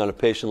operating on a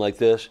patient like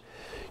this,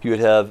 you would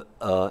have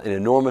an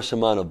enormous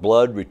amount of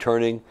blood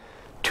returning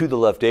to the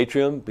left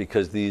atrium,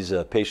 because these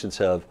patients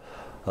have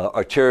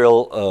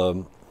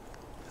arterial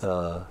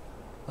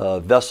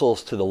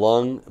vessels to the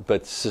lung,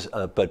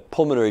 but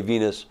pulmonary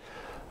venous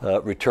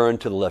return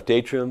to the left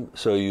atrium,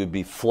 so you'd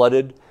be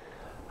flooded.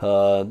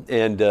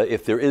 And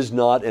if there is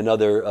not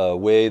another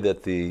way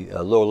that the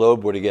lower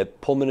lobe were to get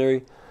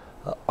pulmonary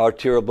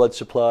arterial blood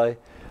supply,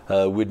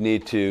 we'd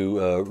need to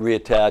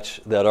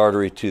reattach that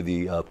artery to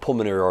the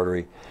pulmonary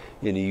artery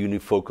in a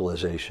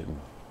unifocalization.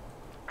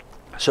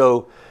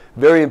 So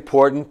very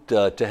important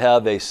to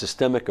have a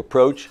systemic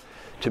approach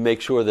to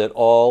make sure that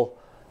all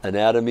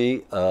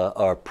anatomy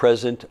are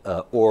present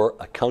or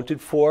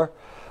accounted for.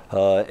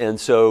 And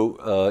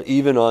so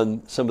even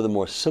on some of the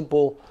more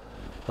simple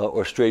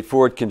or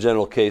straightforward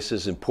congenital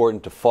cases,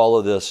 important to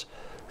follow this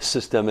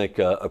systemic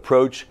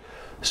approach,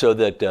 so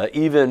that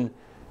even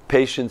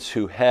patients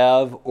who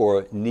have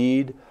or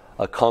need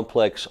a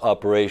complex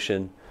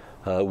operation,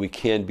 we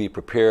can be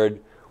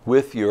prepared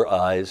with your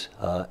eyes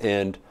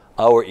and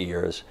our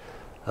ears,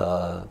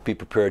 be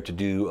prepared to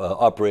do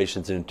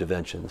operations and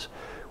interventions.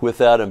 With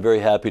that, I'm very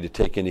happy to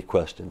take any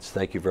questions.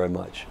 Thank you very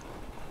much.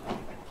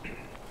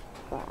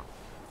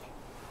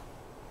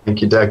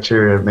 Thank you,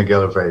 Dr.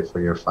 Miguel, for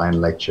your fine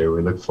lecture.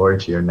 We look forward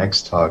to your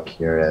next talk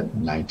here at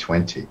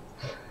 9:20.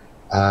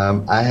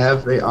 I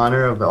have the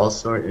honor of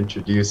also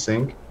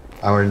introducing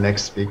our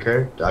next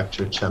speaker,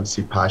 Dr.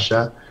 Shamsi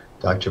Pasha.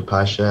 Dr.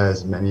 Pasha,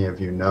 as many of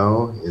you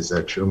know, is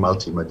a true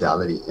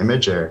multimodality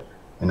imager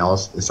and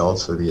is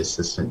also the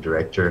assistant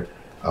director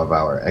of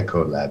our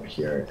echo lab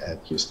here at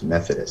Houston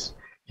Methodist.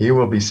 He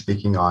will be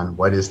speaking on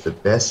what is the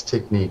best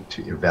technique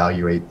to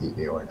evaluate the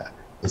aorta.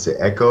 Is it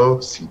echo,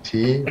 CT,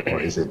 or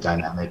is it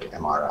dynamic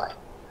MRI?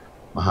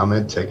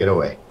 Mohammed, take it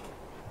away.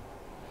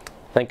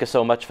 Thank you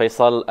so much,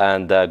 Faisal,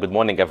 and good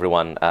morning,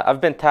 everyone. I've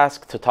been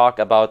tasked to talk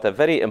about a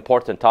very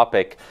important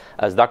topic.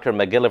 As Dr.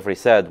 McGillivray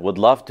said, would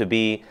love to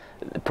be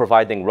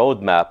providing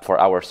roadmap for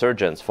our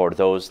surgeons for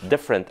those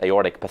different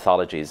aortic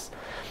pathologies.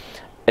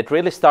 It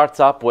really starts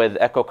up with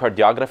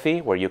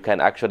echocardiography, where you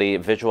can actually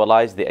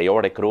visualize the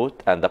aortic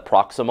root and the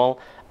proximal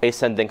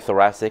ascending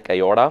thoracic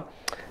aorta.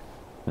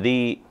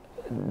 The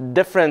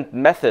different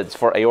methods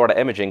for aorta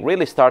imaging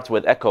really starts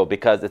with echo,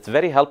 because it's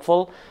very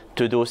helpful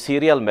to do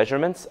serial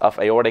measurements of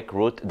aortic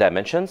root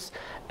dimensions.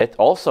 It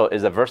also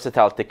is a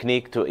versatile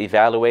technique to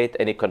evaluate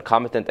any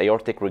concomitant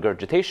aortic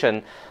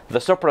regurgitation. The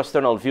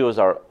suprasternal views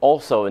are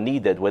also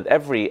needed with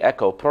every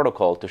echo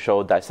protocol to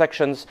show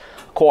dissections,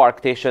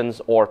 coarctations,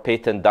 or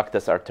patent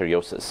ductus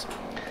arteriosus.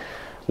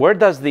 Where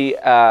does the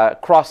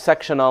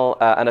cross-sectional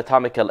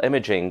anatomical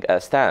imaging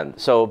stand?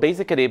 So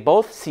basically,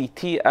 both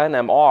CT and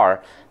MR,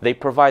 they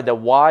provide a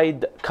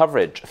wide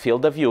coverage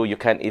field of view. You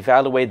can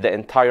evaluate the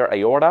entire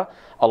aorta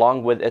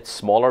along with its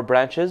smaller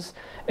branches.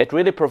 It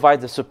really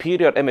provides a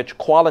superior image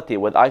quality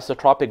with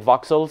isotropic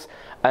voxels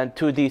and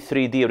 2D,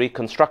 3D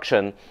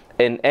reconstruction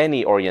in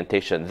any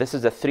orientation. This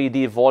is a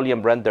 3D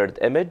volume rendered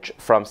image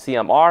from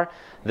CMR.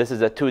 This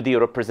is a 2D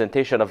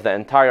representation of the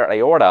entire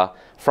aorta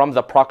from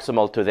the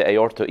proximal to the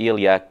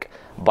aortoiliac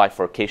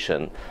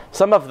bifurcation.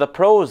 Some of the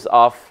pros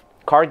of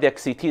cardiac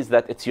CT is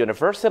that it's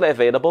universally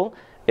available.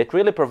 It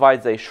really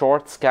provides a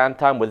short scan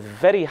time with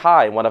very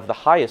high, one of the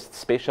highest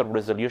spatial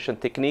resolution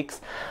techniques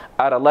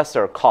at a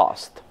lesser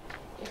cost.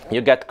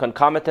 You get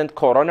concomitant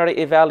coronary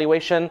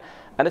evaluation,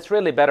 and it's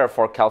really better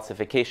for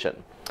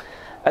calcification.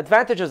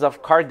 Advantages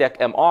of cardiac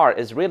MR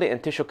is really in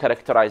tissue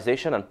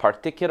characterization, and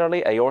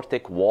particularly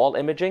aortic wall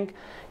imaging.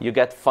 You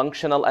get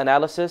functional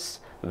analysis,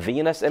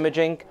 venous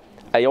imaging,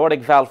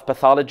 aortic valve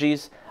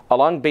pathologies,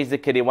 along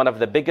basically one of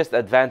the biggest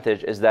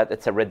advantage is that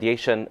it's a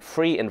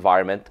radiation-free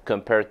environment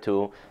compared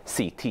to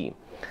CT.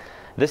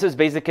 This is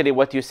basically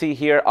what you see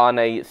here on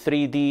a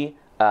 3D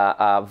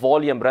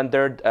volume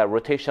rendered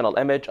rotational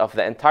image of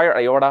the entire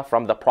aorta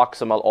from the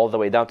proximal all the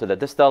way down to the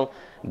distal.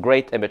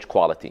 Great image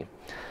quality.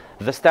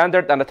 The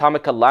standard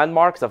anatomical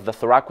landmarks of the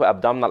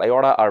thoracoabdominal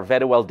aorta are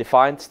very well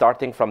defined,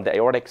 starting from the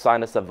aortic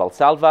sinus of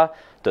Valsalva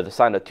to the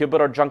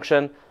sinotubular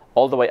junction,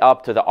 all the way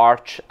up to the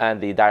arch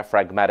and the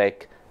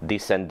diaphragmatic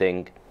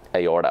descending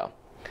aorta.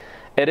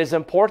 It is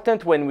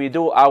important when we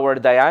do our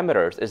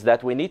diameters is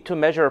that we need to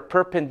measure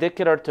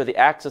perpendicular to the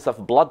axis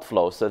of blood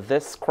flow. So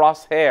this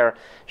crosshair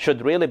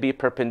should really be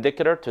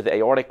perpendicular to the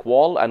aortic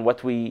wall, and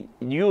what we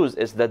use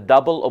is the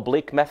double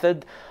oblique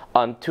method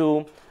on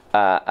two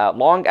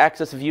long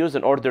axis views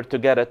in order to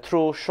get a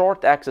true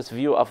short axis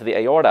view of the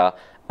aorta,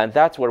 and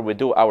that's where we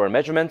do our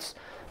measurements.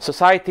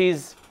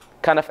 Societies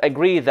kind of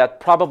agree that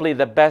probably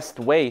the best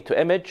way to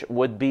image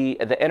would be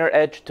the inner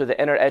edge to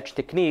the inner edge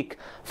technique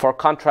for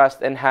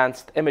contrast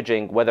enhanced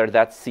imaging, whether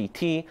that's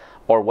CT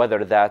or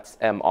whether that's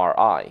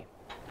MRI.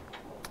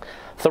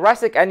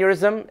 Thoracic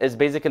aneurysm is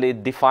basically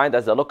defined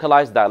as a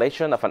localized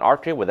dilation of an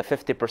artery with a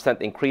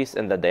 50% increase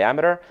in the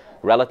diameter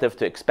relative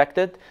to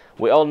expected.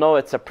 We all know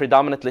it's a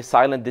predominantly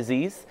silent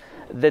disease.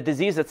 The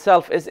disease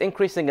itself is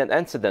increasing in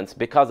incidence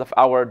because of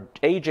our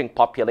aging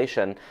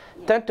population.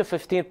 10 to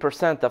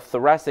 15% of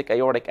thoracic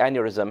aortic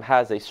aneurysm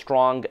has a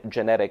strong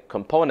genetic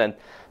component,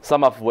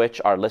 some of which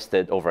are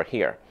listed over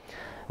here.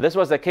 This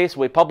was a case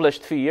we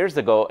published a few years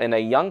ago in a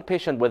young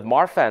patient with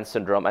Marfan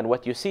syndrome, and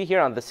what you see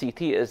here on the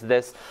CT is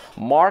this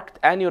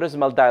marked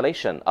aneurysmal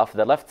dilation of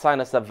the left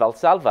sinus of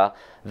Valsalva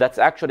that's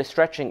actually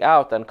stretching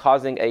out and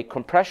causing a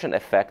compression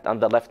effect on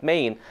the left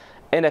main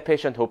in a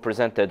patient who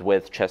presented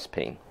with chest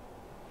pain.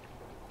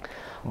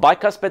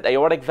 Bicuspid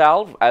aortic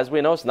valve, as we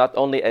know, is not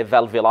only a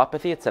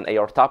valvulopathy, it's an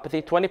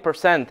aortopathy.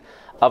 20%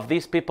 of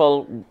these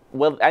people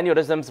with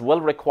aneurysms will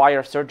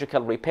require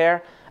surgical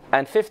repair,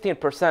 and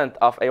 15%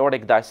 of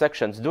aortic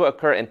dissections do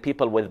occur in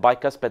people with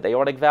bicuspid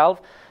aortic valve.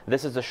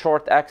 This is a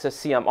short axis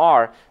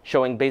CMR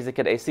showing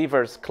basically a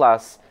Sievers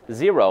class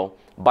 0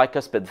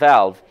 bicuspid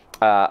valve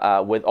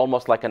with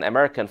almost like an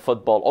American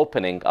football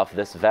opening of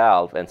this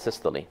valve in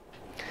systole.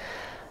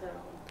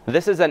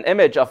 This is an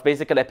image of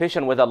basically a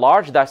patient with a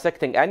large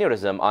dissecting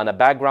aneurysm on a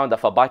background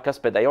of a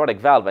bicuspid aortic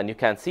valve, and you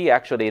can see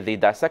actually the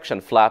dissection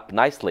flap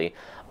nicely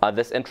on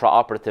this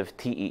intraoperative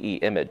TEE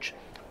image.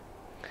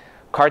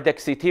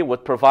 Cardiac CT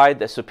would provide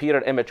a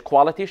superior image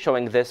quality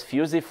showing this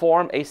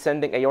fusiform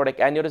ascending aortic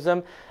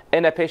aneurysm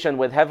in a patient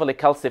with heavily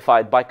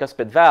calcified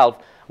bicuspid valve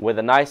with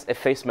a nice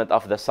effacement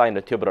of the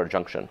sinotubular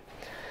junction.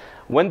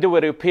 When do we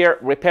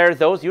repair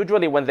those?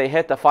 Usually when they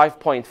hit a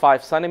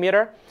 5.5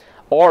 centimeter,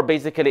 or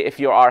basically if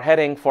you are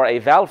heading for a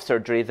valve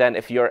surgery, then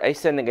if your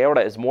ascending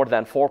aorta is more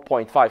than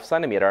 4.5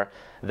 centimeter,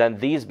 then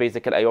these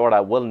basically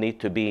aorta will need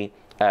to be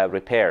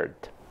repaired.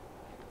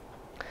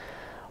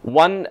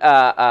 One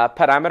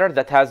parameter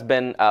that has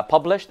been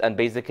published and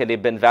basically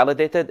been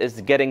validated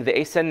is getting the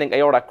ascending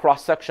aorta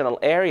cross-sectional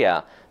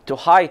area to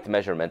height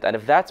measurement. And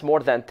if that's more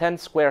than 10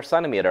 square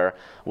centimeter,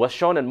 was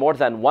shown in more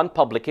than one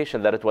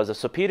publication that it was a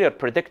superior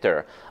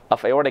predictor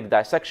of aortic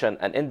dissection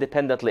and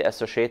independently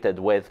associated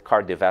with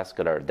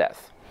cardiovascular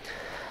death.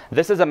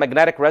 This is a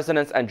magnetic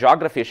resonance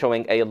angiography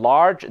showing a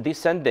large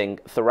descending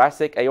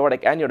thoracic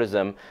aortic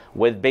aneurysm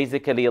with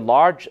basically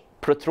large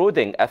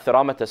protruding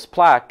atheromatous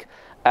plaque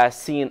as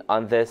seen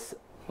on this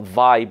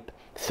VIII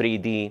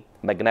 3D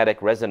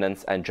magnetic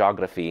resonance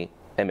angiography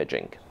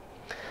imaging.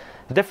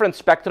 Different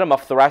spectrum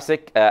of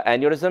thoracic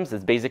aneurysms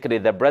is basically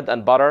the bread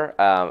and butter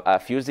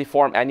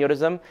fusiform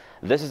aneurysm.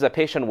 This is a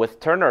patient with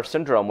Turner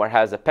syndrome where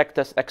has a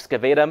pectus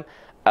excavatum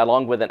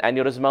along with an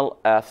aneurysmal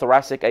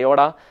thoracic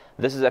aorta.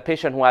 This is a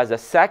patient who has a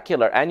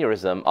saccular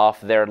aneurysm of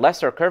their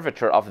lesser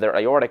curvature of their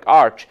aortic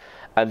arch,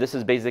 and this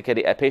is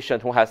basically a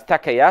patient who has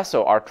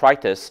Takayasu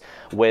arthritis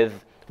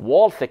with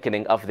wall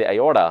thickening of the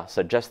aorta,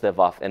 suggestive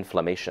of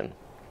inflammation.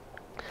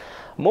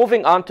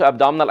 Moving on to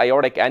abdominal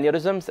aortic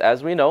aneurysms,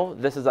 as we know,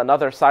 this is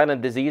another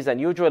silent disease,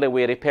 and usually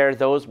we repair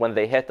those when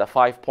they hit a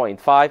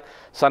 5.5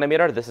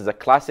 centimeter. This is a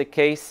classic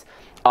case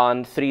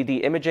on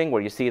 3D imaging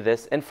where you see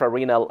this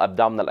infrarenal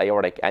abdominal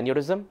aortic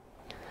aneurysm.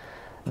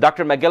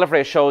 Dr.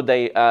 Miguel showed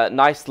a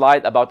nice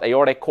slide about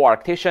aortic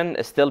coarctation.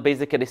 It's still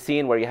basically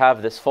seen where you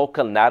have this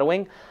focal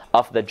narrowing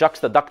of the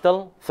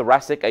juxtaductal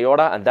thoracic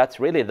aorta, and that's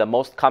really the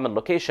most common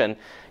location,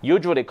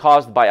 usually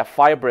caused by a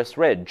fibrous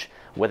ridge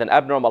with an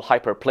abnormal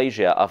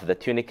hyperplasia of the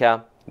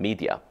tunica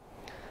media.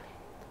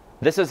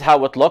 This is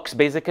how it looks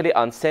basically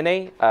on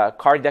cine,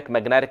 cardiac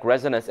magnetic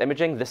resonance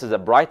imaging. This is a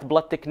bright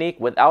blood technique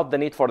without the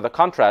need for the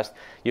contrast.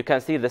 You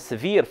can see the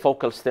severe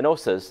focal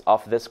stenosis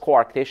of this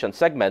coarctation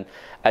segment,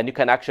 and you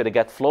can actually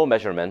get flow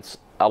measurements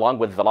along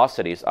with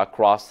velocities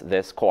across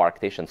this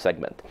coarctation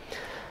segment.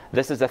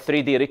 This is a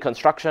 3D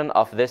reconstruction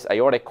of this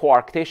aortic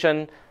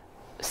coarctation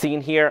seen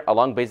here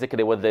along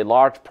basically with the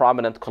large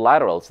prominent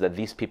collaterals that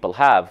these people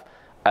have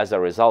as a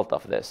result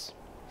of this.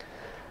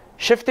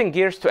 Shifting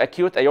gears to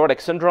acute aortic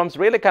syndromes,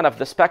 really kind of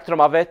the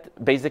spectrum of it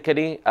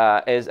basically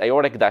is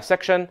aortic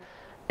dissection,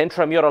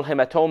 intramural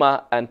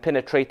hematoma, and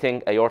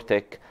penetrating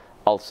aortic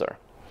ulcer.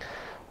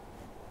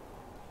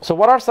 So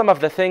what are some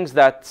of the things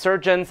that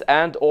surgeons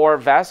and or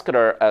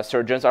vascular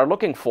surgeons are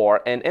looking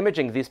for in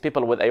imaging these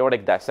people with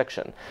aortic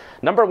dissection?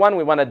 Number one,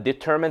 we want to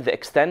determine the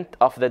extent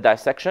of the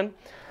dissection.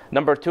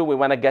 Number two, we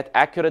want to get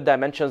accurate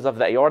dimensions of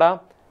the aorta.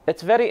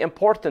 It's very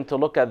important to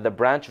look at the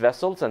branch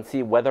vessels and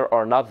see whether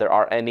or not there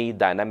are any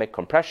dynamic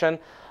compression,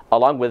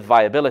 along with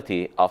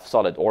viability of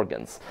solid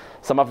organs.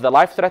 Some of the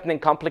life-threatening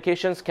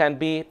complications can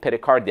be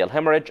pericardial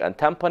hemorrhage and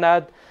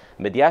tamponade,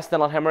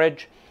 mediastinal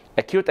hemorrhage,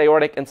 acute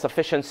aortic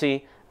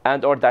insufficiency,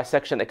 and or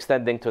dissection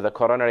extending to the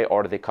coronary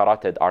or the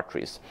carotid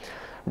arteries.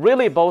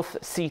 Really, both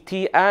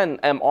CT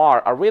and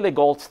MR are really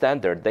gold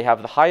standard. They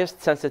have the highest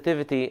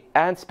sensitivity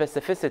and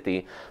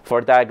specificity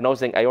for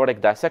diagnosing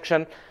aortic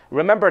dissection.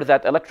 Remember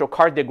that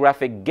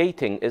electrocardiographic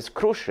gating is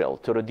crucial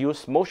to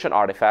reduce motion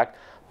artifact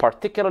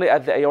particularly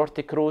at the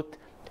aortic root,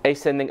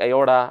 ascending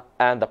aorta,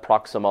 and the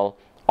proximal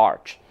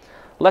arch.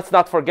 Let's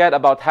not forget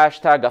about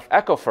hashtag of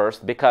echo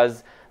first,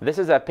 because this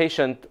is a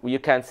patient you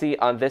can see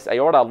on this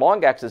aorta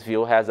long axis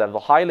view has a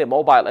highly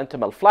mobile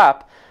intimal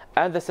flap,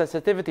 and the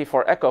sensitivity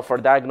for echo for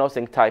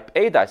diagnosing type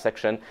A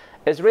dissection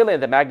is really in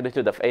the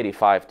magnitude of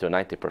 85 to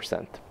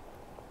 90%.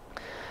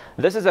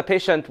 This is a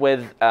patient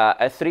with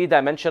a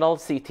three-dimensional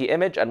CT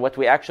image, and what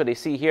we actually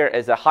see here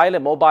is a highly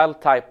mobile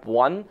type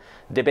 1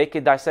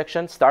 DeBakey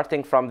dissection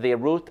starting from the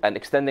root and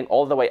extending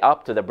all the way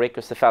up to the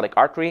brachiocephalic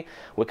artery.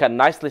 We can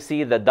nicely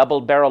see the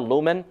double barrel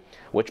lumen,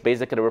 which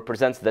basically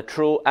represents the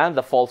true and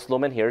the false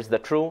lumen. Here's the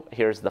true,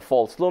 here's the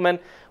false lumen.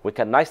 We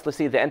can nicely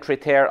see the entry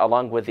tear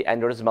along with the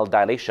aneurysmal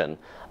dilation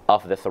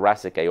of the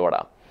thoracic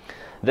aorta.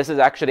 This is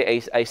actually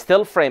a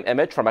still frame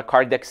image from a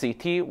cardiac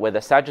CT with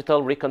a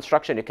sagittal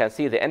reconstruction. You can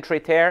see the entry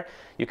tear.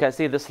 You can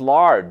see this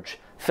large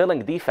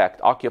filling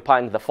defect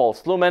occupying the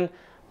false lumen,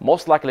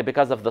 most likely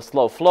because of the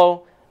slow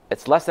flow.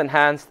 It's less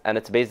enhanced, and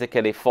it's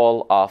basically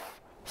full of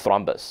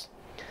thrombus.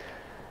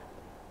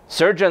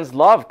 Surgeons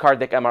love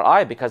cardiac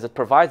MRI because it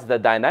provides the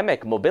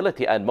dynamic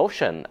mobility and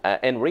motion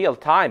in real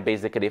time,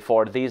 basically,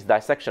 for these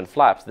dissection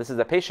flaps. This is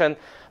a patient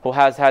who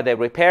has had a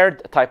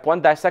repaired type 1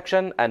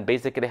 dissection and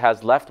basically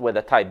has left with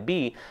a type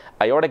B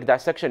aortic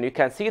dissection. You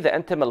can see the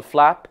intimal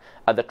flap,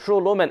 the true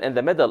lumen in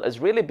the middle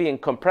is really being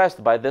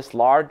compressed by this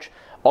large,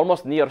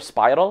 almost near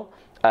spiral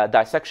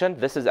dissection.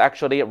 This is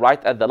actually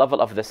right at the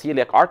level of the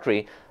celiac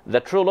artery. The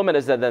true lumen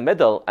is in the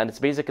middle, and it's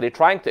basically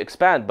trying to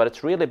expand, but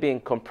it's really being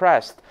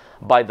compressed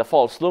by the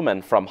false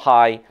lumen from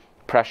high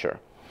pressure.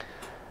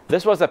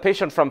 This was a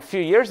patient from a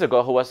few years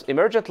ago who was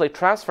emergently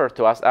transferred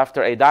to us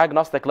after a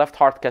diagnostic left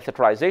heart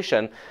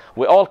catheterization.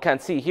 We all can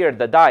see here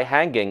the dye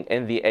hanging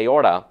in the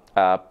aorta,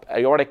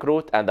 aortic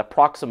root and the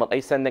proximal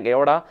ascending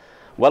aorta.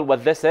 Well,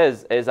 what this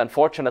is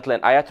unfortunately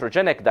an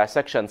iatrogenic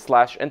dissection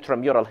 /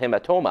 intramural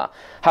hematoma.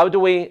 How do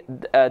we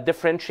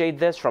differentiate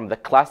this from the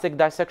classic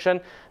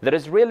dissection? There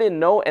is really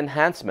no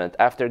enhancement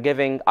after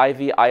giving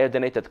IV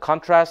iodinated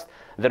contrast.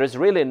 There is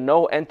really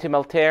no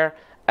intimal tear,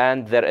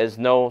 and there is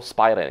no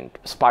spiraling.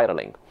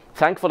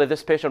 Thankfully,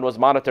 this patient was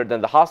monitored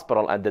in the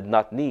hospital and did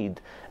not need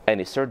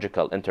any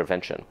surgical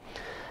intervention.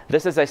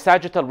 This is a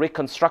sagittal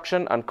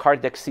reconstruction on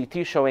cardiac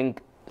CT showing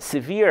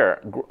severe,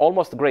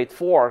 almost grade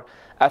 4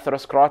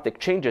 atherosclerotic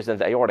changes in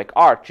the aortic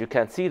arch. You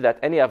can see that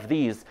any of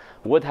these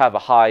would have a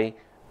high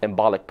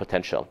embolic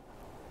potential.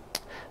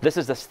 This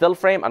is a still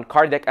frame on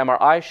cardiac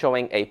MRI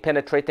showing a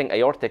penetrating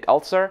aortic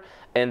ulcer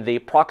in the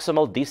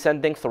proximal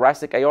descending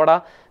thoracic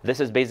aorta.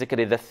 This is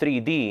basically the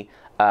 3D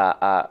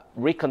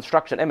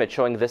reconstruction image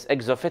showing this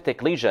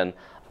exophytic lesion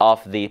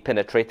of the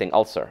penetrating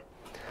ulcer.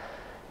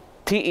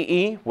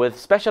 TEE with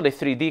especially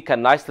 3D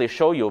can nicely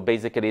show you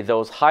basically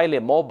those highly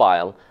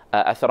mobile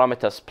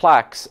atheromatous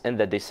plaques in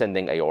the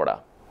descending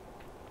aorta.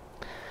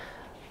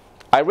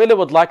 I really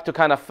would like to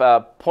kind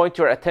of point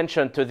your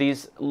attention to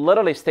these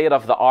literally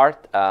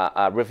state-of-the-art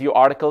review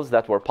articles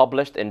that were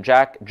published in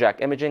JACC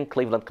Imaging,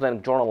 Cleveland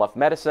Clinic Journal of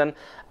Medicine,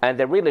 and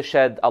they really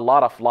shed a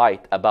lot of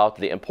light about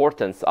the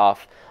importance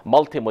of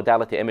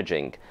multimodality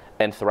imaging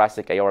in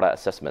thoracic aorta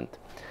assessment.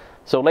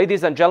 So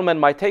ladies and gentlemen,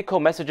 my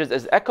take-home messages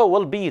is echo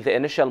will be the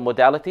initial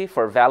modality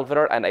for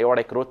valvular and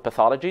aortic root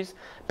pathologies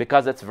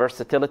because its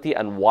versatility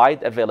and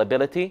wide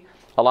availability,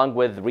 along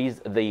with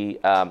the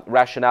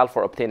rationale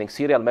for obtaining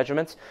serial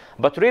measurements.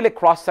 But really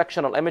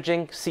cross-sectional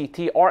imaging,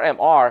 CT or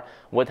MR,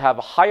 would have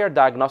a higher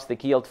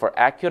diagnostic yield for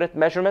accurate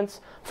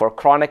measurements for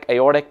chronic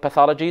aortic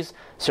pathologies,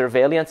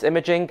 surveillance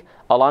imaging,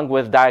 along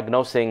with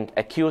diagnosing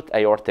acute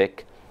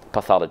aortic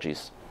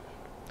pathologies.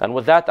 And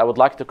with that, I would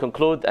like to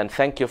conclude and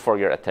thank you for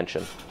your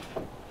attention.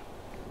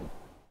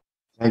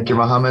 Thank you,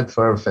 Mohammed,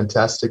 for a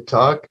fantastic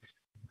talk.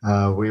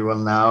 We will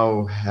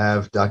now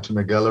have Dr.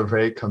 Miguel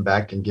come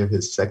back and give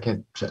his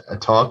second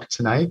talk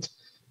tonight.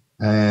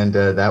 And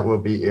that will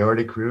be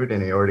aortic root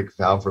and aortic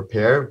valve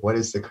repair. What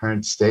is the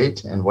current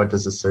state and what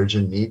does the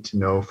surgeon need to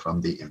know from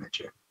the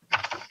imager?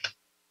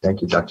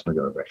 Thank you, Dr.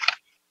 Miguel.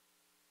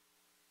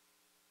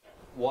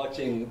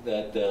 Watching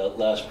that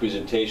last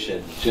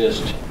presentation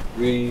just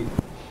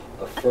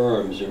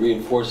reaffirms and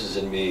reinforces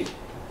in me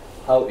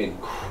how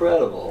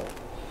incredible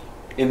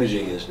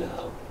imaging is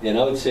now. And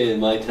I would say in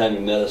my time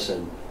in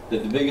medicine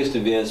that the biggest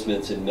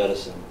advancements in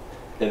medicine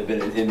have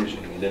been in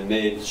imaging and have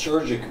made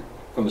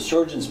from a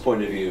surgeon's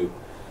point of view,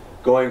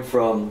 going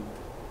from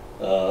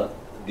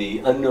the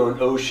unknown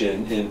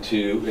ocean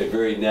into a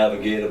very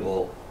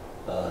navigatable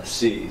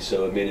sea.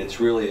 So I mean, it's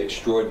really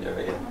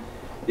extraordinary.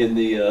 In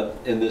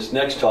this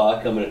next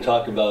talk, I'm going to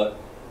talk about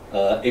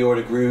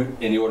aortic root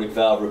and aortic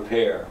valve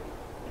repair.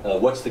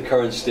 What's the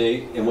current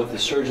state and what the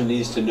surgeon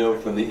needs to know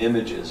from the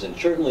images. And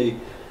certainly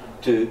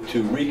to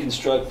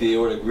reconstruct the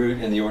aortic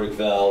root and the aortic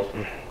valve,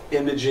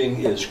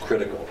 imaging is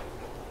critical.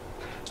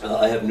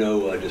 I have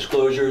no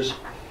disclosures.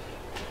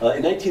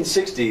 In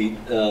 1960,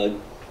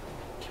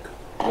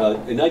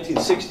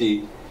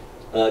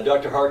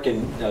 Dr.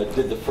 Harkin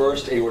did the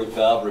first aortic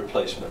valve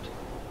replacement,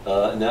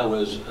 and that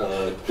was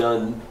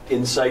done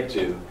in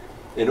situ.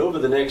 And over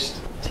the next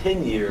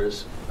 10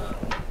 years,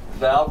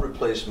 valve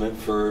replacement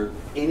for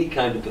any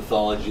kind of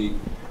pathology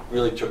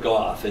really took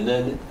off. And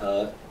then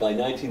by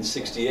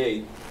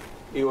 1968,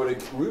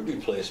 aortic root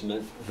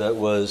replacement that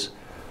was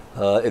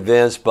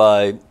advanced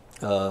by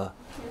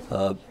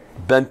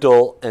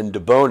Bentel and De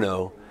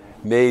Bono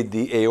made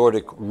the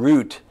aortic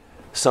root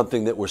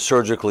something that was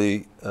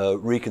surgically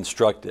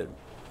reconstructed.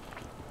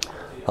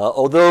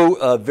 Although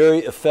a very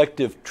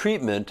effective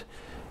treatment,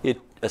 it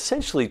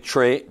essentially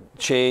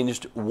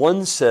changed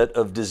one set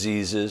of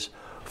diseases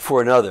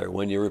for another.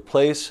 When you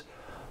replace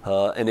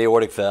an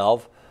aortic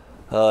valve,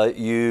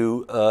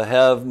 you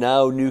have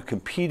now new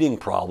competing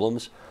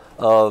problems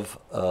of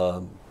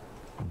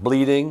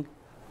bleeding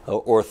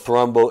or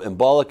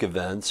thromboembolic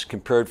events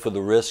compared for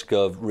the risk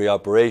of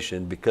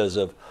reoperation because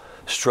of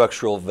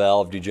structural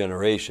valve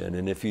degeneration.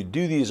 And if you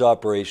do these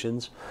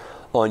operations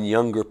on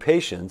younger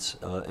patients,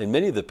 and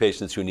many of the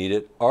patients who need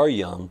it are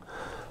young,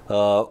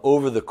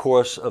 over the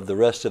course of the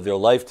rest of their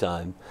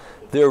lifetime,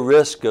 their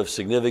risk of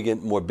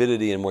significant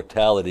morbidity and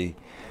mortality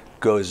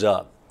goes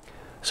up.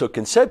 So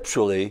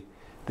conceptually,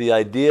 the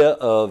idea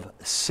of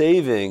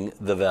saving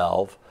the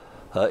valve,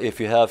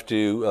 if you have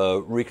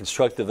to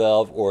reconstruct the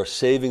valve, or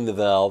saving the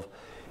valve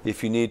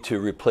if you need to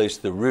replace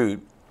the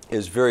root,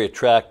 is very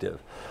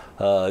attractive.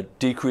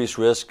 Decreased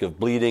risk of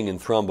bleeding and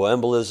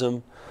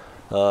thromboembolism,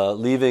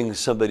 leaving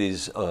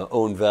somebody's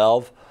own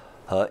valve,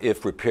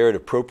 if repaired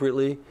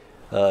appropriately,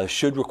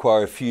 should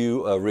require a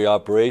few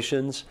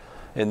reoperations,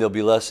 and there'll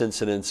be less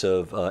incidence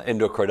of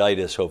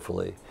endocarditis,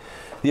 hopefully.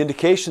 The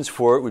indications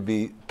for it would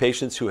be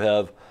patients who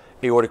have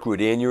aortic root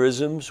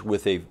aneurysms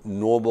with a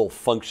normal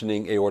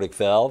functioning aortic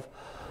valve.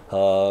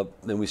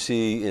 And we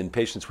see in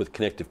patients with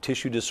connective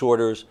tissue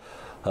disorders,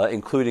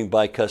 including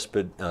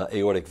bicuspid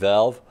aortic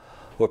valve,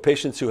 or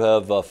patients who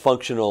have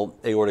functional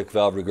aortic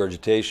valve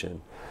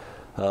regurgitation.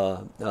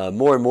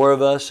 More and more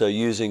of us are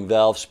using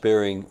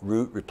valve-sparing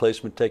root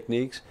replacement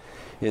techniques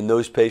in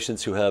those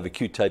patients who have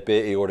acute type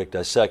A aortic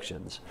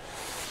dissections.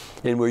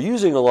 And we're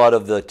using a lot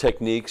of the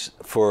techniques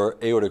for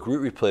aortic root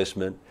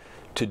replacement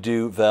to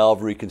do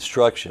valve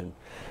reconstruction.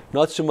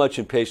 Not so much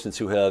in patients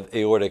who have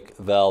aortic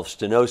valve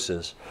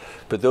stenosis,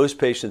 but those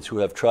patients who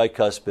have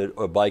tricuspid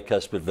or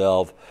bicuspid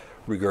valve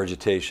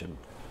regurgitation.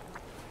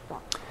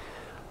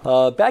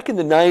 Back in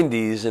the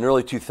 90s and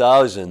early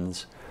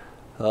 2000s,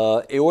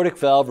 aortic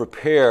valve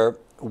repair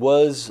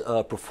was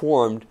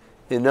performed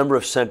in a number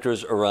of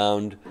centers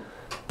around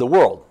the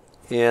world,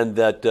 and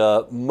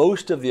that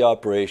most of the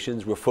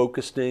operations were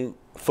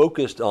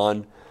focused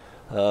on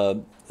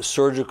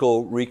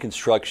surgical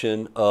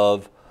reconstruction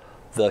of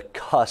the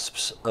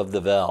cusps of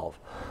the valve.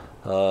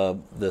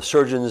 The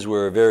surgeons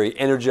were very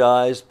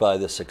energized by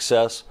the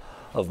success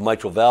of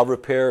mitral valve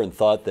repair and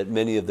thought that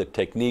many of the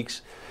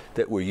techniques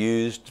that were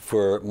used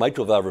for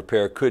mitral valve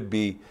repair could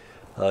be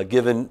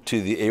given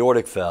to the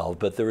aortic valve,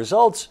 but the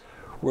results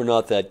were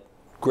not that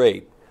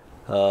great.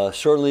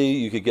 Certainly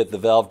you could get the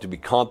valve to be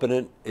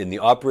competent in the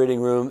operating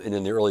room and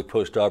in the early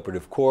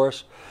postoperative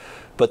course,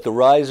 but the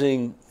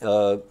rising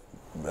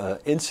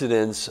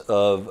incidence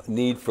of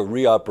need for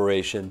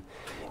reoperation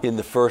in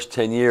the first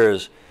 10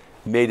 years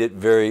made it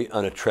very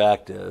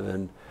unattractive.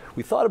 And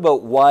we thought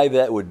about why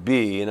that would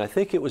be, and I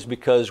think it was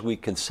because we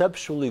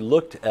conceptually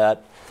looked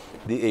at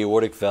the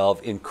aortic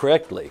valve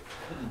incorrectly.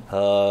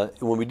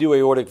 When we do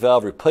aortic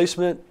valve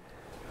replacement,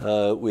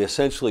 we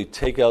essentially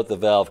take out the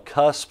valve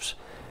cusps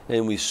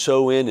and we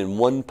sew in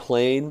one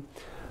plane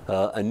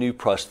a new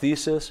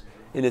prosthesis,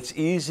 and it's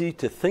easy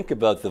to think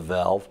about the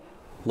valve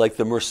like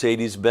the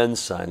Mercedes-Benz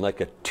sign, like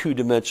a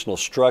two-dimensional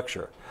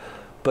structure.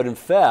 But in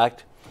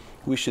fact,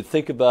 we should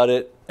think about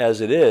it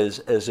as it is,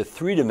 as a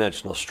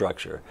three-dimensional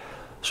structure.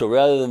 So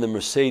rather than the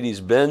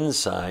Mercedes-Benz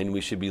sign,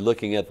 we should be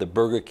looking at the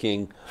Burger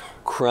King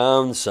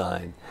crown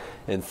sign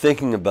and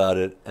thinking about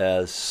it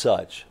as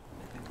such.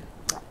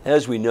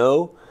 As we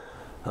know,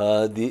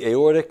 the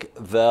aortic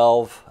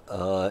valve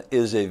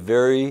is a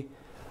very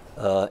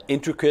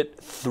intricate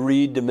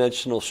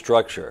three-dimensional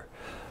structure.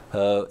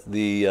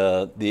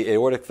 The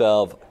aortic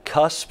valve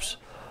cusps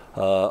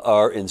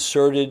are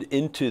inserted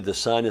into the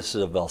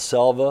sinuses of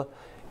Valsalva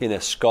in a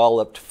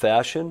scalloped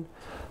fashion,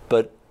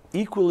 but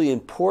equally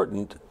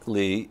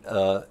importantly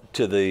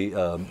to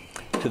the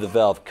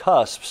valve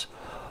cusps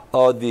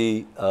are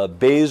the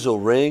basal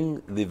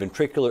ring, the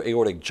ventricular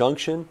aortic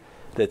junction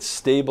that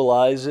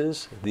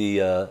stabilizes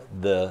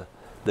the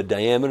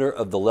diameter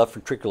of the left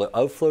ventricular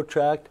outflow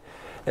tract,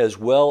 as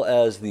well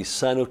as the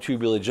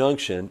sinotubular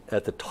junction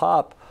at the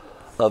top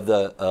of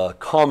the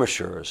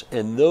commissures.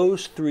 And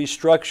those three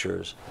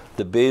structures,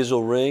 the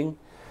basal ring,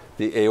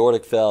 the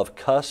aortic valve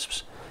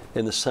cusps,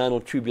 and the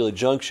sinotubular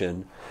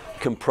junction,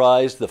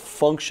 comprise the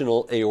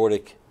functional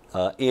aortic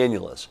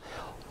annulus.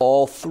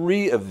 All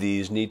three of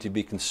these need to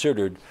be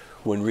considered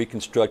when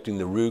reconstructing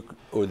the root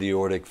or the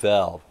aortic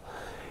valve.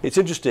 It's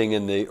interesting,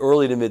 in the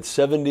early to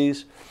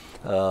mid-70s,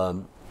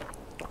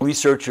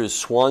 researchers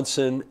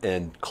Swanson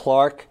and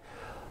Clark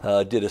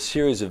did a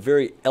series of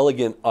very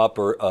elegant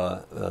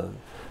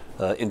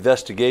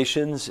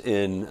investigations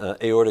in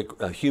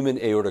human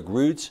aortic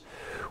roots,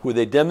 where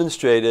they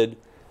demonstrated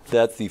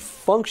that the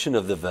function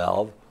of the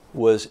valve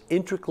was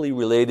intricately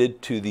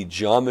related to the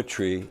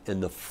geometry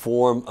and the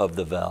form of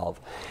the valve.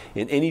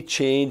 And any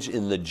change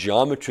in the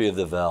geometry of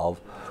the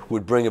valve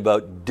would bring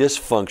about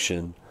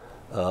dysfunction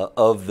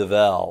of the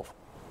valve.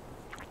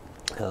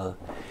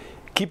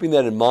 Keeping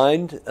that in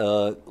mind,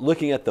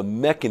 looking at the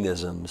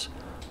mechanisms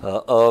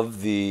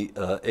of the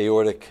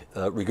aortic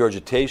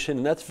regurgitation,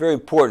 and that's very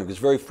important because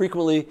very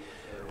frequently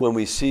when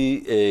we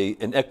see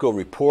an echo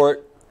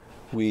report,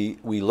 we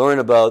learn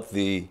about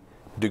the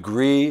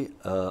degree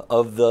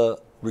of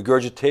the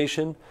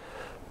regurgitation,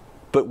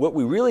 but what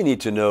we really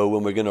need to know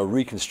when we're going to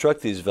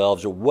reconstruct these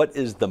valves are what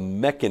is the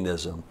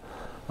mechanism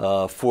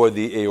for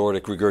the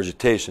aortic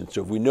regurgitation.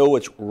 So if we know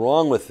what's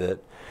wrong with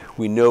it,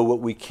 we know what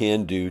we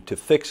can do to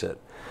fix it.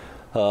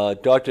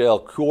 Dr.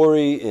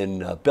 El-Khoury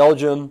in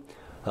Belgium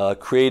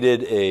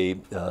created a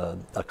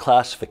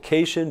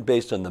classification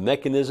based on the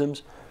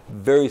mechanisms,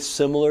 very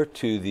similar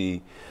to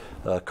the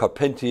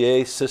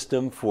Carpentier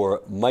system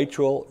for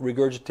mitral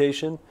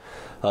regurgitation.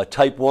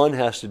 Type 1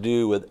 has to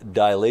do with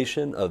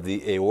dilation of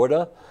the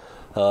aorta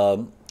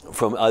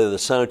from either the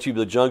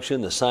sinotubular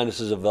junction, the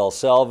sinuses of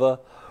Valsalva,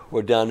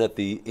 or down at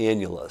the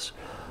annulus.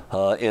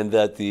 And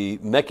that the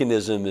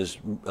mechanism is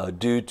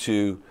due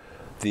to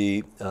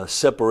the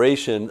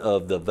separation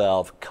of the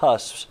valve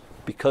cusps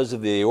because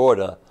of the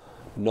aorta,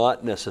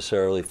 not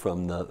necessarily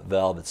from the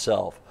valve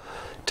itself.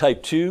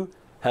 Type 2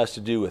 has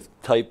to do with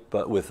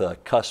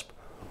cusp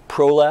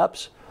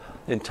prolapse,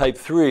 and type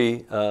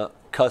 3,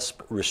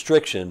 cusp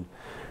restriction,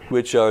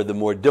 which are the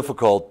more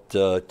difficult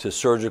to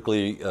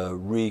surgically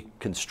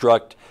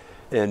reconstruct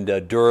and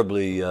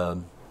durably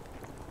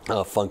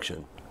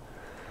function.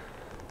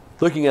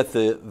 Looking at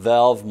the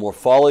valve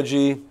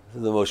morphology,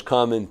 the most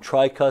common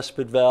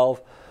tricuspid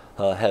valve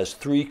has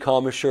 3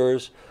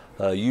 commissures,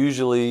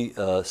 usually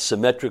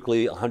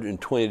symmetrically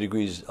 120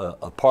 degrees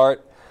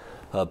apart.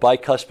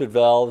 Bicuspid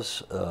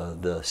valves,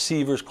 the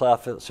Sievers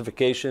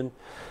classification,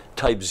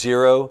 type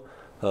 0,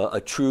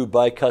 a true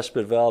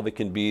bicuspid valve, it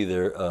can be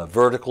either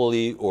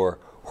vertically or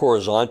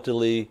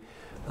horizontally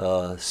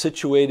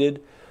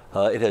situated.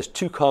 It has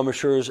 2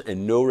 commissures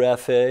and no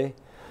raphe.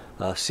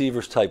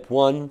 Sievers type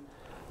 1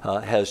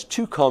 has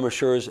 2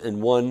 commissures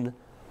and 1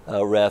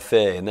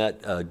 raphe, and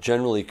that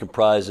generally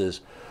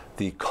comprises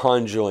the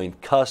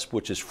conjoined cusp,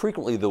 which is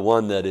frequently the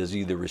one that is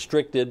either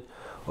restricted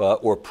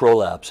or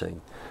prolapsing.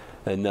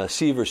 And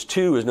Sievers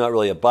 2 is not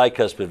really a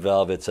bicuspid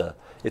valve, it's a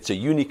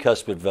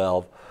unicuspid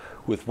valve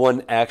with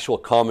 1 actual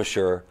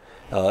commissure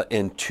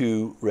and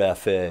 2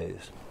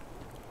 raphes.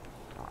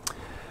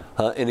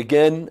 And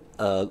again,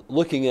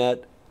 looking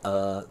at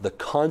the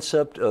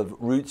concept of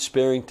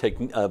root-sparing,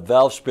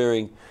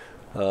 valve-sparing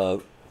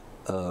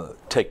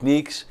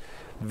techniques,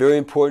 very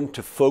important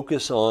to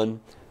focus on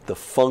the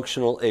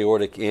functional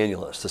aortic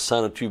annulus, the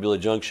sinotubular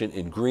junction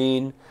in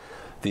green,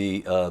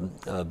 the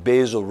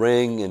basal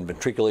ring and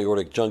ventricular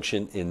aortic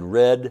junction in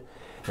red,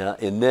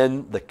 and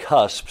then the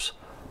cusps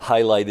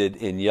highlighted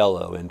in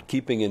yellow, and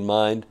keeping in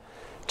mind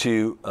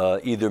to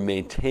either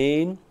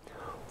maintain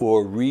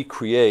or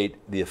recreate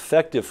the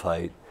effective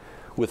height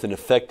with an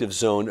effective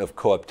zone of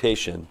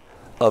coaptation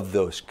of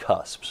those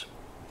cusps.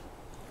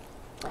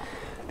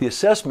 The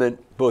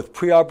assessment, both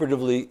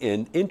preoperatively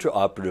and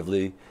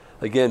intraoperatively,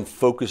 again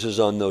focuses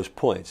on those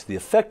points. The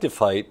effective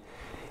height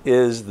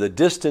is the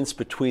distance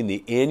between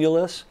the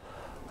annulus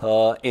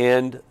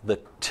and the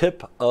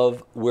tip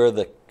of where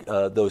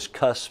those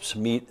cusps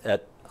meet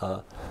at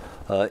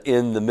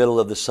in the middle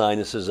of the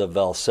sinuses of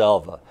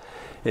Valsalva.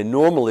 And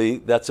normally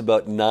that's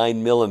about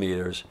 9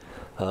 millimeters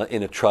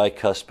in a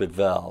tricuspid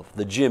valve.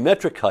 The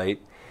geometric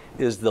height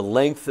is the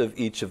length of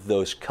each of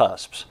those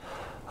cusps.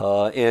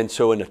 And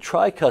so in a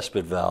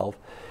tricuspid valve,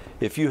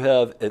 if you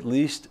have at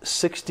least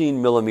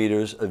 16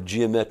 millimeters of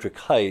geometric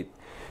height,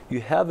 you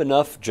have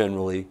enough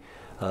generally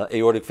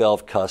aortic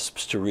valve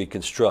cusps to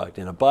reconstruct.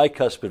 In a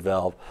bicuspid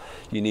valve,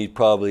 you need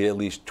probably at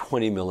least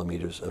 20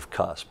 millimeters of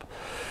cusp.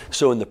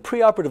 So in the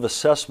preoperative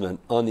assessment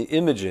on the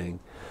imaging,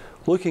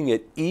 looking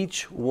at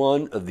each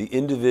one of the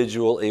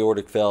individual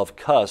aortic valve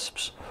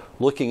cusps,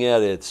 looking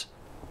at its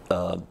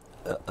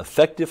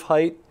effective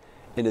height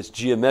and its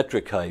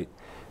geometric height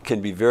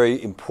can be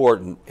very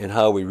important in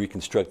how we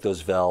reconstruct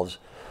those valves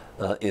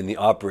in the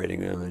operating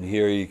room. And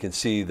here you can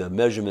see the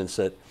measurements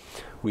that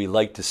we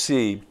like to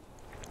see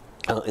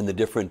in the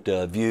different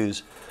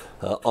views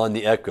on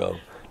the echo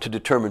to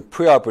determine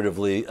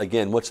preoperatively,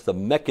 again, what's the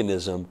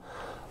mechanism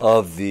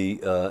of the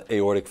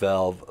aortic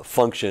valve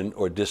function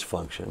or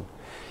dysfunction.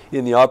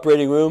 In the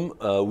operating room,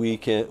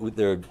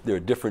 there are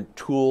different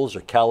tools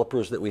or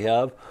calipers that we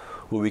have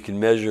where we can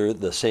measure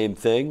the same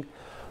thing.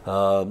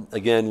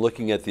 Again,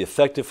 looking at the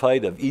effective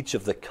height of each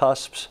of the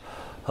cusps,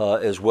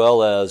 as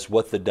well as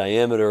what the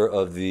diameter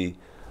of the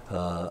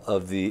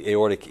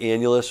aortic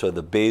annulus or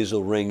the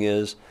basal ring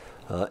is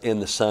in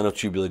the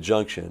sinotubular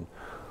junction,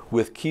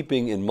 with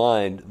keeping in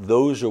mind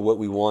those are what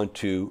we want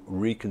to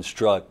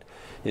reconstruct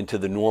into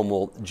the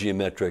normal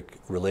geometric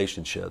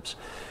relationships.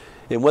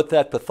 And what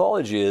that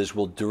pathology is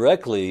will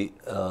directly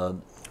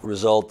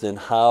result in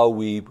how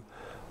we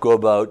go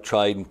about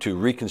trying to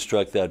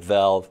reconstruct that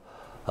valve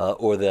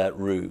or that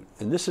root.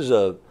 And this is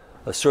a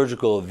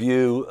surgical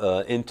view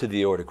into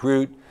the aortic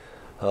root.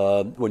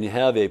 When you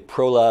have a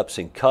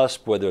prolapsing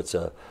cusp, whether it's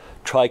a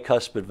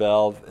tricuspid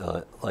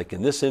valve, like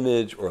in this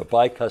image, or a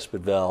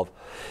bicuspid valve,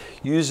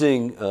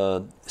 using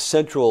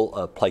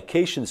central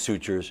plication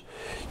sutures,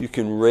 you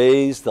can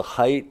raise the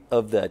height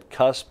of that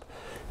cusp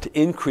to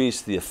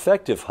increase the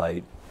effective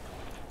height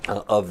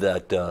of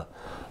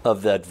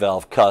that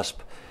valve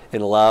cusp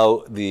and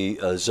allow the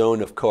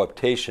zone of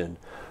coaptation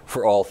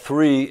for all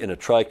three in a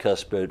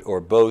tricuspid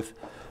or both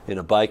in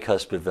a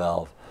bicuspid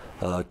valve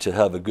to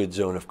have a good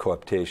zone of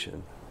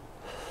coaptation.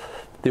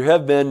 There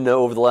have been,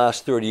 over the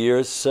last 30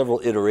 years,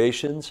 several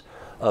iterations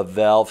of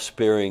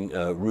valve-sparing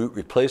root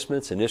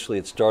replacements. Initially,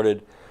 it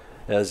started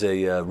as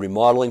a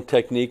remodeling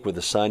technique where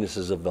the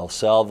sinuses of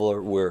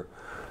Valsalva were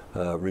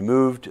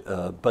removed,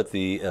 but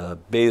the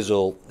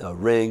basal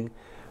ring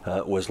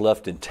was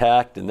left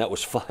intact, and that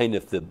was fine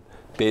if the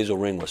basal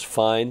ring was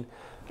fine,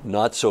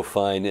 not so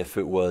fine if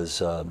it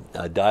was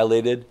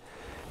dilated.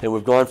 And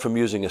we've gone from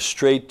using a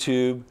straight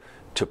tube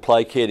to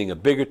plicating a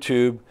bigger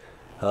tube,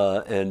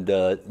 and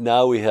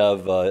now we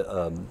have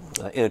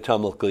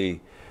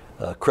anatomically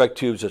correct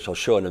tubes, which I'll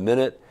show in a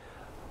minute.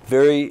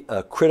 Very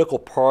critical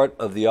part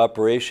of the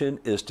operation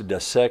is to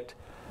dissect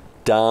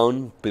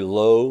down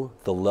below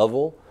the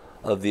level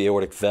of the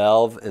aortic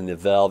valve and the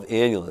valve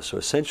annulus. So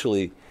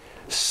essentially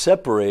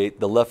separate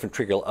the left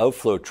ventricular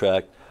outflow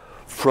tract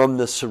from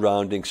the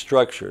surrounding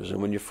structures.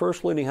 And when you're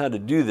first learning how to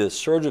do this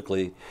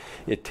surgically,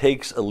 it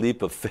takes a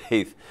leap of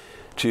faith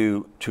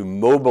to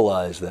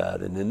mobilize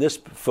that. And in this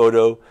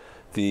photo,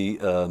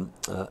 the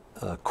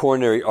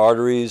coronary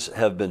arteries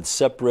have been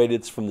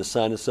separated from the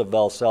sinus of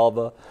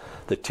Valsalva.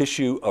 The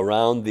tissue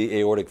around the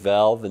aortic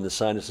valve and the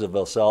sinus of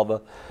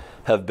Valsalva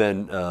have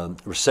been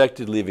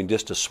resected, leaving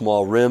just a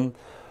small rim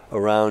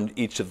around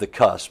each of the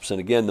cusps. And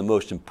again, the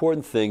most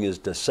important thing is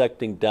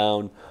dissecting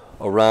down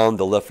around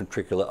the left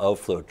ventricular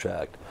outflow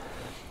tract.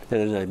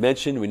 And as I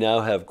mentioned, we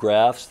now have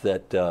grafts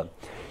that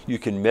you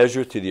can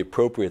measure to the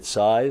appropriate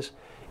size,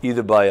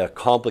 either by a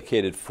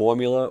complicated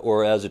formula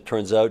or, as it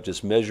turns out,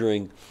 just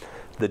measuring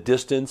the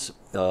distance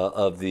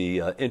of the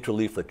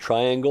interleaflet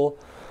triangle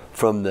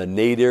from the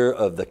nadir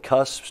of the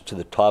cusps to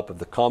the top of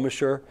the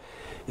commissure.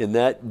 And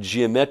that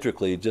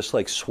geometrically, just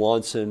like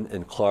Swanson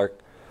and Clark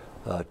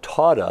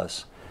taught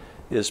us,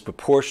 is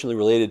proportionally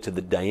related to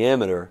the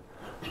diameter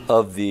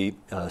of the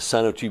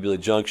sinotubular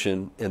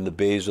junction and the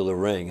basilar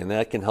ring, and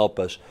that can help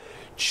us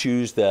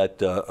choose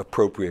that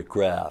appropriate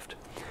graft.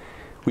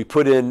 We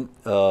put in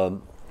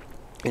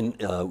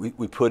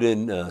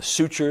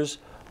sutures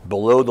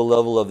below the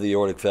level of the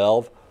aortic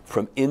valve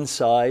from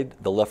inside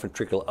the left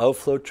ventricular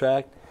outflow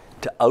tract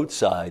to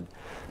outside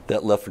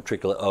that left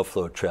ventricular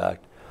outflow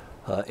tract,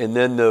 and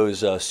then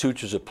those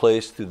sutures are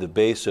placed through the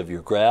base of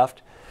your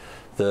graft.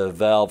 The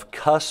valve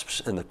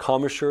cusps and the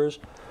commissures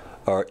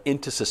are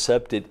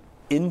intussuscepted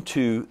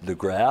into the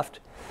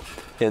graft,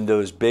 and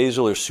those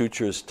basilar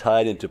sutures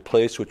tied into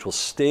place, which will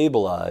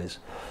stabilize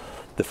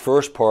the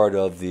first part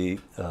of the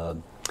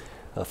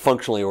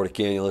functional aortic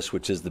annulus,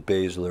 which is the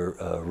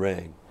basilar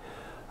ring.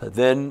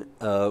 Then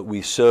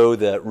we sew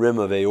that rim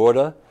of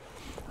aorta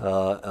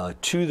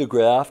to the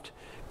graft,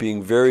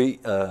 being very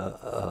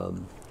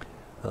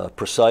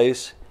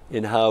precise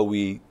in how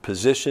we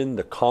position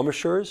the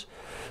commissures,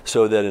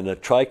 so that in a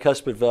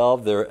tricuspid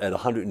valve, they're at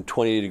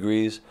 120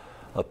 degrees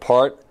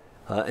apart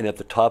and at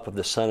the top of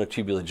the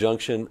sinotubular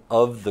junction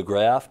of the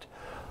graft.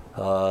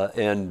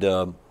 So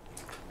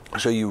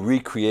you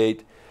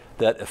recreate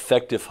that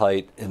effective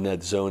height in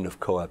that zone of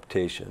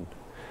coaptation.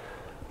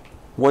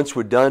 Once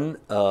we're done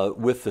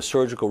with the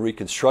surgical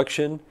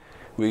reconstruction,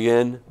 we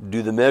again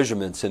do the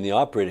measurements in the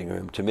operating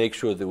room to make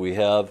sure that we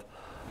have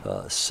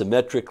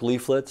symmetric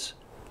leaflets,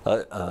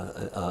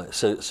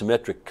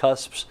 symmetric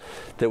cusps,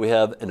 that we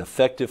have an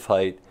effective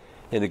height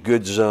and a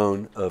good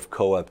zone of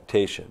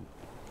coaptation.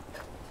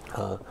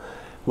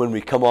 When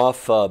we come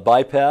off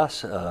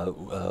bypass,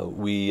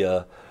 we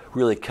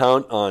really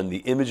count on the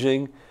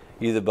imaging,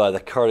 either by the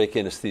cardiac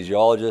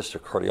anesthesiologist or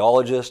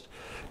cardiologist,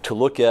 to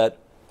look at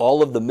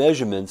all of the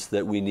measurements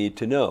that we need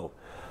to know.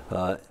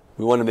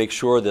 We want to make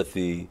sure that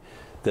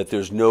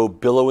there's no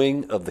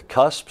billowing of the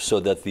cusp, so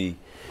that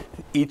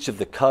each of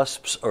the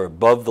cusps are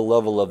above the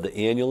level of the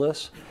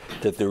annulus,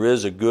 that there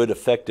is a good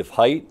effective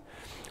height.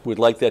 We'd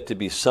like that to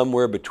be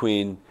somewhere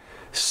between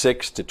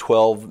 6 to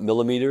 12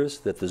 millimeters,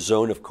 that the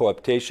zone of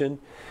coaptation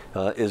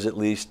is at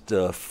least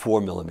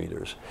 4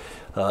 millimeters.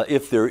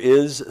 If there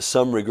is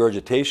some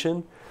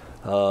regurgitation,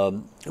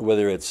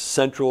 whether it's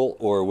central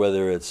or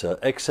whether it's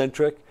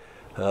eccentric,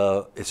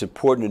 it's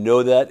important to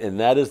know that, and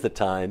that is the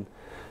time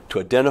to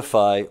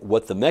identify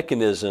what the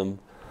mechanism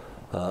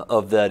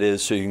of that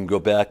is, so you can go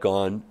back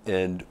on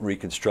and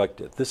reconstruct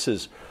it. This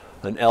is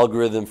an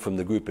algorithm from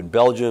the group in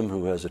Belgium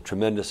who has a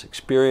tremendous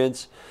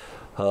experience.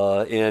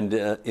 And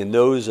in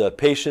those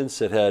patients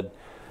that had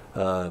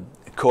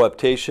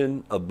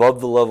coaptation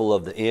above the level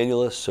of the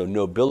annulus, so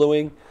no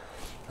billowing,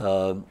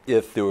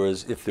 if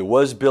there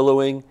was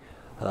billowing,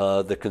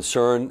 the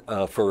concern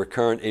for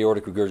recurrent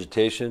aortic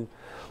regurgitation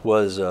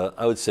was,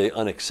 I would say,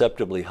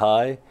 unacceptably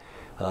high.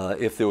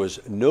 If there was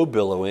no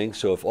billowing,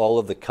 so if all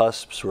of the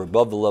cusps were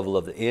above the level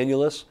of the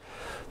annulus,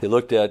 they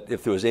looked at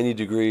if there was any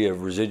degree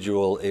of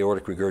residual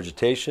aortic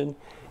regurgitation.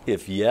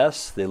 If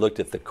yes, they looked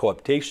at the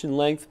coaptation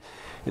length,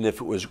 and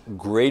if it was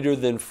greater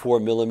than 4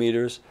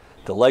 millimeters,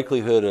 the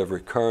likelihood of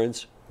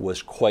recurrence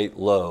was quite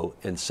low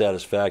and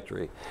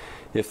satisfactory.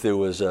 If there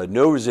was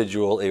no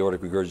residual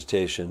aortic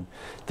regurgitation,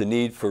 the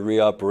need for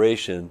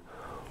reoperation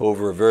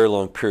over a very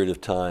long period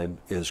of time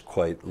is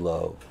quite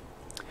low.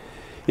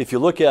 If you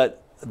look at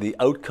the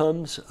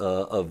outcomes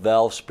of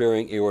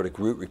valve-sparing aortic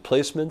root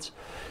replacements,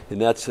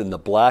 and that's in the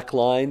black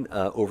line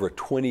over a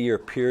 20-year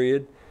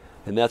period,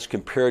 and that's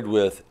compared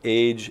with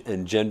age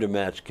and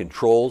gender-matched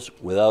controls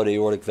without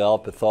aortic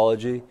valve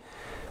pathology.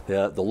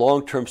 The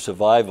long-term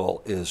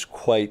survival is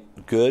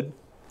quite good.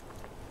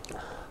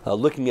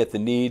 Looking at the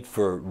need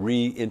for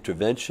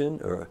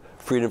re-intervention or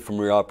freedom from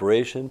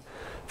reoperation,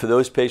 for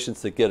those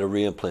patients that get a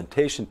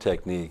reimplantation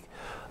technique,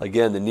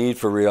 again, the need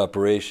for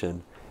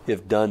reoperation,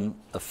 if done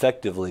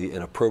effectively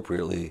and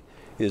appropriately,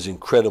 is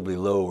incredibly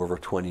low over a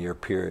 20-year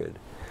period.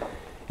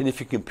 And if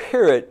you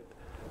compare it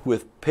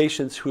with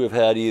patients who have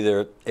had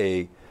either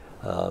a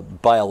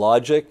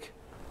biologic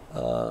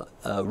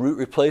root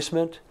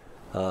replacement,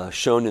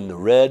 shown in the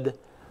red,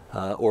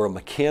 or a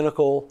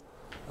mechanical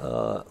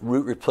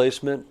root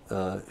replacement,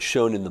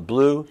 shown in the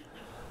blue,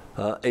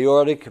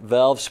 aortic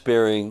valve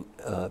sparing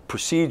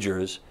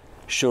procedures,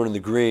 shown in the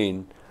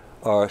green,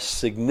 are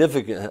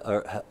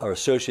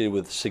associated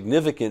with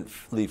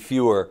significantly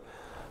fewer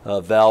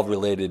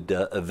valve-related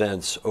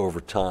events over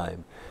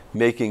time,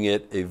 making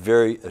it a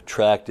very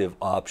attractive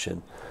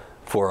option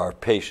for our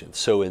patients.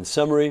 So in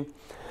summary,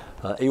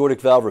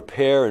 aortic valve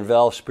repair and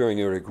valve-sparing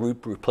aortic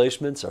root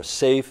replacements are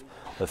safe,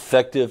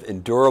 effective,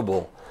 and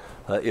durable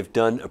if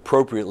done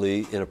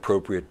appropriately in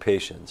appropriate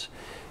patients.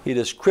 It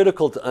is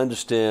critical to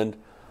understand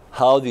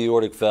how the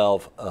aortic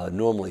valve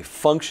normally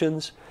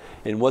functions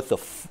and what the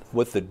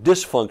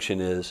dysfunction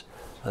is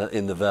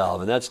in the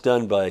valve, and that's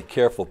done by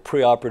careful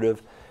preoperative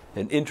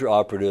and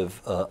intraoperative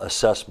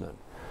assessment.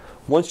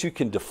 Once you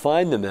can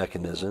define the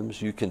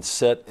mechanisms, you can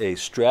set a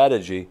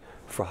strategy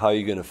for how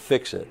you're going to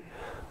fix it,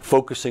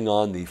 focusing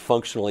on the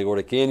functional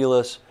aortic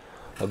annulus,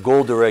 a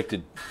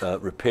goal-directed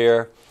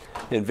repair,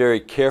 and very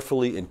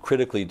carefully and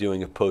critically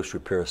doing a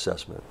post-repair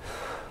assessment.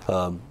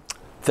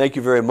 Thank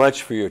you very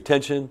much for your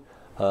attention.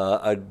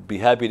 I'd be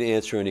happy to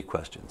answer any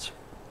questions.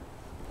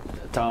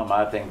 Tom,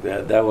 I think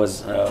that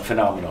was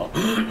phenomenal.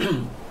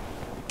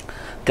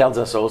 Tells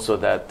us also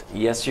that,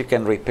 yes, you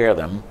can repair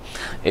them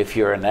if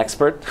you're an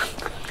expert,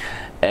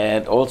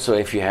 and also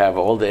if you have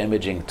all the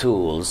imaging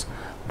tools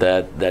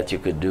that you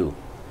could do.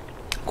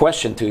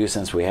 Question to you,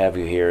 since we have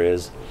you here,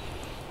 is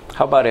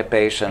how about a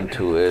patient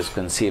who is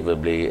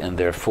conceivably in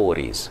their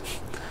 40s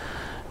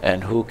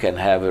and who can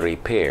have a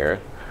repair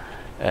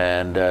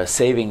and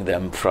saving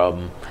them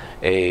from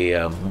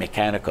a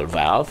mechanical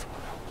valve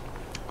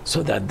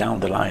so that down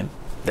the line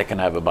they can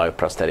have a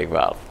bioprosthetic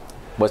valve?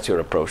 What's your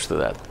approach to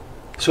that?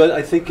 So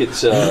I think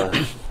it's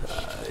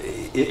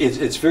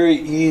very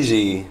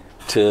easy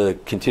to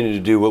continue to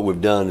do what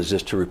we've done, is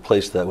just to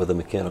replace that with a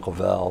mechanical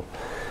valve.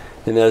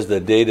 And as the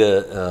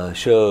data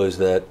shows,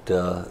 that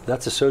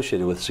that's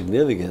associated with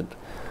significant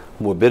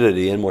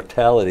morbidity and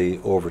mortality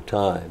over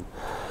time.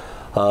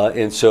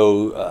 And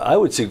so I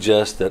would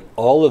suggest that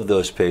all of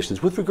those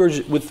patients with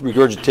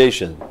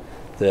regurgitation,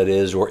 that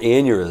is, or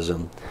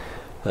aneurysm,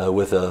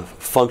 with a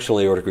functional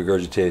aortic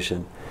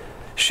regurgitation,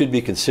 should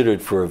be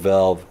considered for a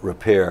valve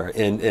repair.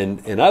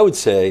 And I would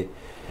say,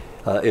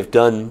 if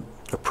done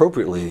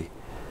appropriately,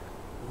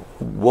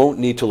 won't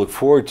need to look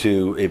forward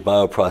to a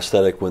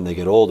bioprosthetic when they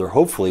get older.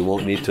 Hopefully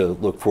won't need to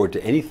look forward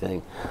to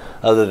anything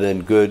other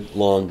than good,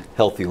 long,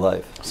 healthy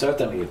life.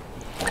 Certainly.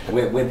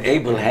 With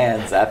able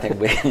hands, I think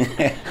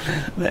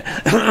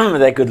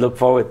they could look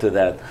forward to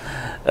that.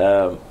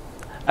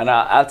 And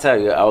I'll tell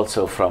you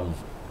also from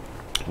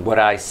what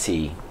I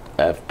see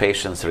of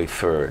patients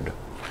referred,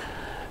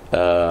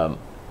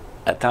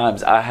 at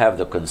times I have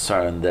the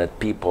concern that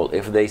people,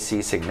 if they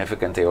see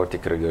significant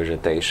aortic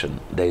regurgitation,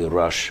 they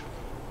rush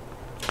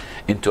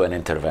into an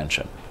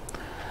intervention.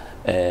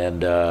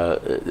 And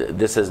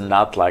this is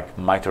not like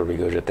mitral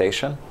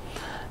regurgitation.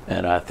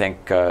 And I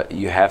think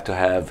you have to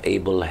have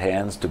able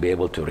hands to be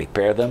able to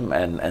repair them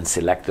and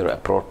select the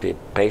appropriate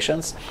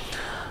patients.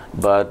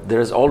 But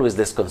there's always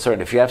this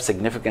concern. If you have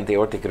significant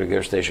aortic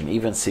regurgitation,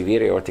 even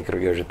severe aortic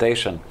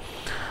regurgitation,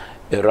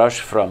 a rush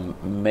from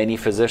many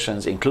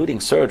physicians, including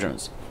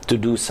surgeons, to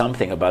do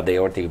something about the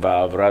aortic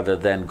valve rather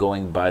than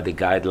going by the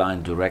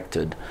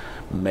guideline-directed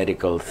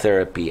medical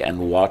therapy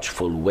and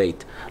watchful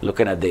wait,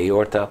 looking at the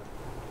aorta,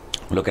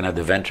 looking at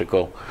the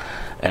ventricle,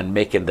 and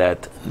making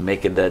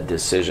that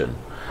decision.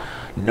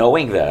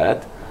 Knowing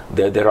that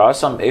there are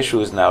some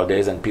issues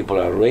nowadays, and people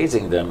are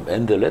raising them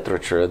in the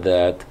literature,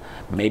 that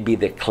maybe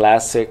the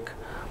classic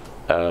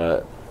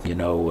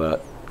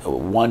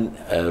one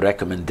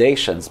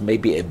recommendations may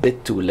be a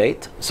bit too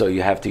late, so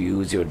you have to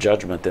use your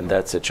judgment in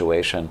that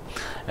situation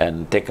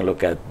and take a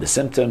look at the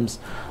symptoms,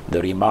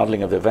 the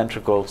remodeling of the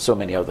ventricle, so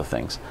many other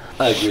things.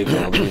 I agree,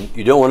 Bill. I mean,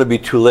 you don't want to be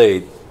too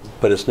late,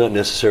 but it's not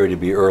necessary to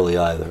be early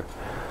either.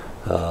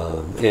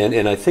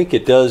 And I think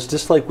it does,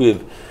 just like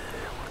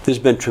there's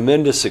been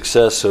tremendous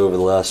success over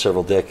the last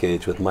several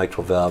decades with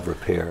mitral valve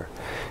repair.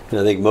 And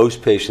I think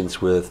most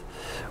patients with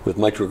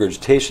mitral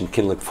regurgitation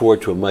can look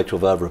forward to a mitral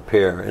valve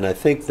repair. And I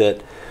think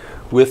that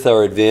with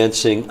our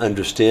advancing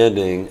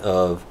understanding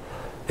of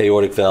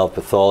aortic valve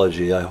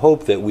pathology, I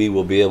hope that we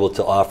will be able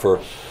to offer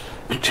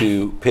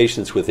to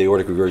patients with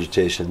aortic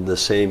regurgitation the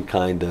same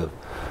kind of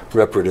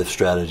reparative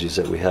strategies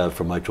that we have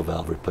for mitral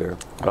valve repair.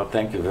 Well,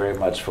 thank you very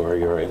much for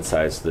your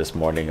insights this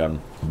morning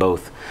on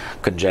both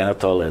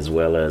congenital as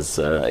well as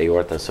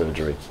aorta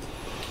surgery.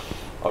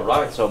 All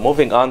right, so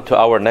moving on to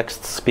our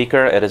next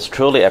speaker, it is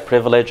truly a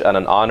privilege and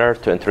an honor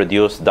to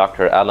introduce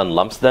Dr. Alan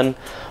Lumsden,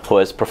 who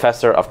is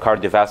Professor of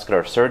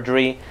Cardiovascular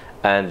Surgery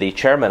and the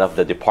Chairman of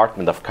the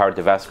Department of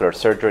Cardiovascular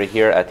Surgery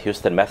here at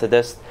Houston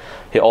Methodist.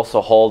 He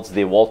also holds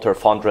the Walter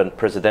Fondren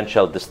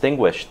Presidential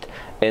Distinguished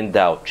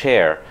Endowed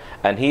Chair,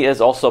 and he is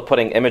also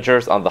putting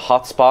imagers on the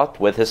hot spot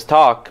with his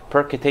talk,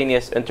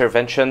 Percutaneous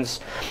Interventions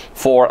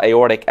for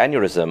Aortic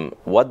Aneurysm.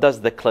 What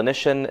does the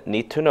clinician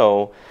need to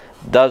know?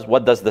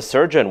 What does the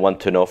surgeon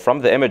want to know from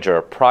the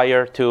imager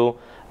prior to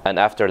and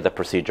after the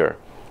procedure?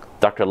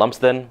 Dr.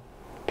 Lumsden,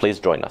 please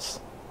join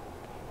us.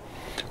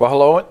 Well,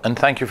 hello, and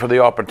thank you for the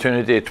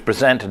opportunity to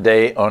present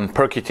today on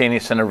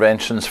percutaneous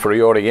interventions for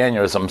aortic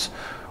aneurysms.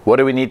 What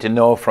do we need to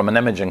know from an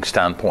imaging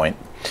standpoint?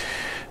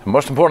 The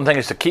most important thing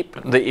is to keep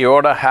the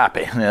aorta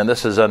happy. And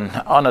this is an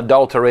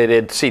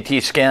unadulterated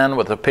CT scan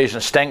with a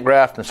patient's stent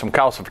graft and some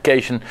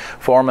calcification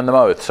forming the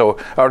mouth. So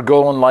our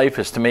goal in life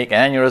is to make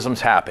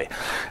aneurysms happy.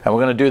 And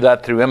we're going to do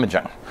that through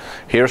imaging.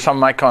 Here are some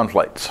of my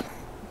conflicts.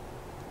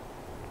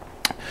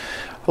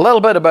 A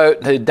little bit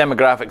about the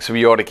demographics of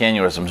aortic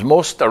aneurysms.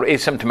 Most are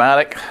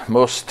asymptomatic,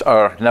 most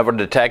are never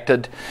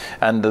detected,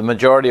 and the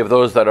majority of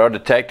those that are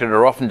detected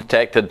are often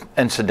detected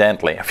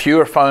incidentally. A few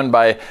are found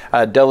by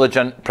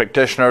diligent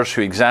practitioners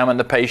who examine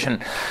the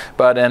patient,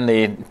 but in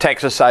the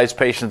Texas-sized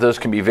patients, those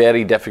can be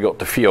very difficult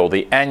to feel.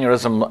 The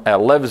aneurysm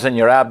lives in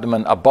your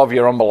abdomen above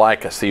your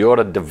umbilicus. The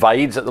aorta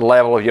divides at the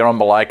level of your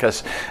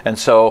umbilicus, and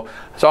so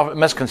it's often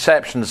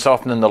misconception. It's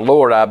often in the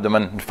lower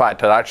abdomen. In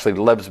fact, it actually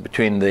lives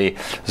between the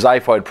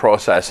xiphoid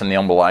process and the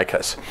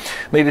umbilicus.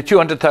 Maybe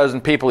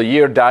 200,000 people a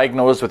year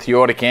diagnosed with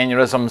aortic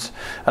aneurysms,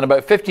 and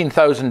about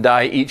 15,000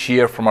 die each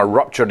year from a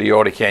ruptured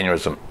aortic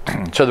aneurysm.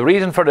 So the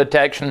reason for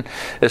detection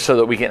is so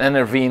that we can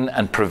intervene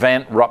and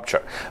prevent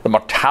rupture. The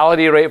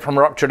mortality rate from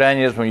ruptured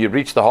aneurysm when you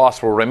reach the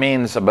hospital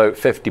remains about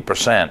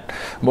 50%.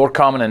 More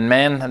common in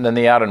men than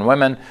they are in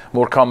women,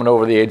 more common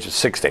over the age of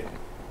 60.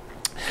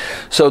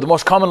 So the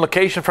most common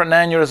location for an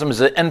aneurysm is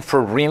the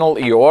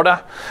infrarenal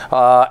aorta,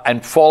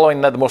 and following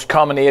that, the most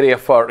common area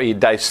for a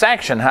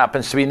dissection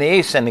happens to be in the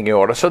ascending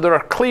aorta. So there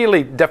are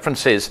clearly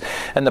differences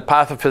in the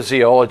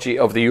pathophysiology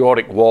of the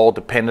aortic wall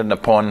depending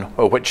upon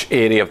which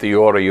area of the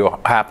aorta you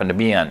happen to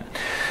be in.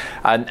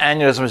 An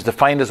aneurysm is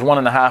defined as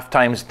 1.5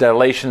 times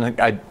dilation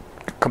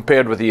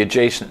compared with the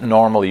adjacent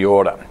normal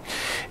aorta.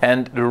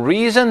 And the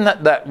reason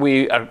that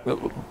we are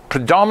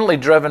predominantly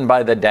driven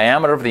by the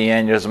diameter of the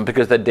aneurysm,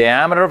 because the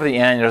diameter of the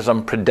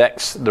aneurysm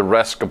predicts the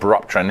risk of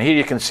rupture. And here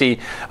you can see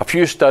a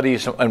few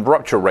studies on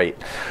rupture rate.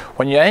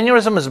 When your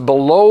aneurysm is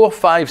below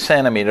 5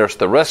 centimeters,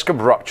 the risk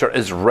of rupture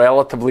is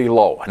relatively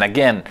low. And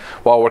again,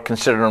 while we're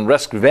considering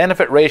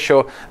risk-benefit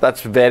ratio,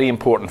 that's a very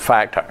important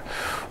factor.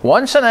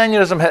 Once an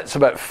aneurysm hits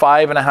about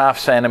 5.5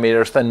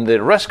 centimeters, then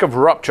the risk of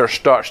rupture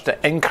starts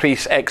to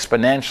increase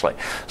exponentially.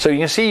 So you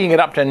can see you can get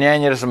up to an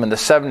aneurysm in the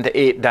 7 to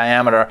 8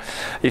 diameter.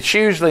 It's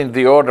usually in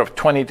the order of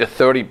 20 to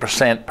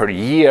 30% per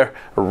year.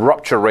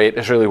 Rupture rate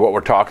is really what we're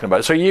talking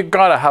about. So you've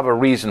got to have a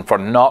reason for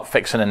not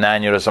fixing an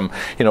aneurysm,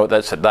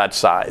 that's at that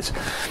size.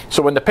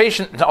 So when the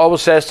patient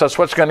always says to us,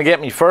 what's going to get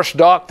me first,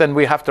 doc, then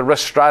we have to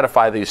risk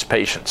stratify these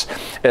patients.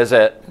 Is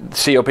it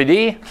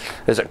COPD?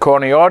 Is it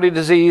coronary artery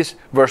disease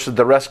versus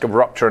the risk of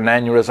rupture and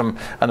aneurysm?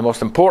 And the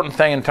most important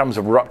thing in terms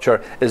of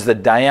rupture is the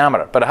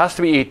diameter. But it has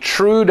to be a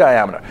true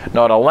diameter,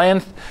 not a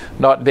length,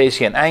 not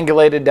basically an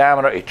angulated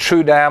diameter, a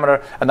true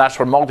diameter. And that's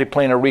where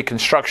multiplanar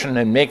reconstruction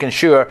and making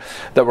sure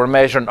that we're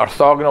measuring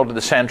orthogonal to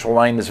the central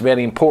line is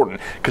very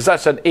important, because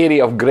that's an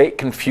area of great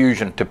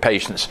confusion to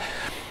patients.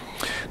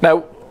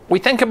 Now, we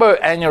think about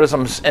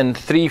aneurysms in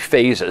 3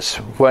 phases: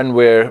 when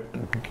we're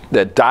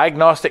the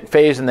diagnostic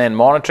phase and then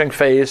monitoring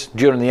phase,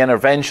 during the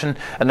intervention,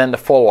 and then the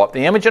follow-up.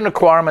 The imaging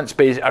requirements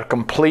are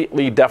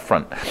completely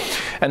different.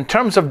 In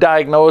terms of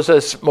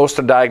diagnosis, most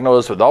are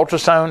diagnosed with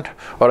ultrasound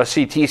or a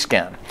CT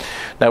scan.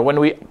 Now,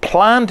 when we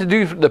plan to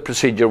do the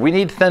procedure, we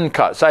need thin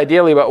cuts,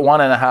 ideally about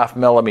 1.5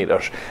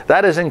 millimeters.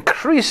 That is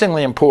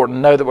increasingly important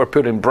now that we're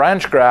putting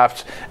branch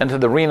grafts into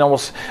the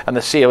renals and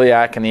the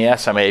celiac and the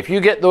SMA. If you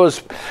get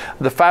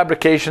the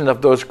fabrication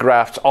of those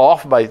grafts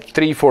off by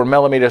 3-4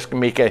 millimeters, can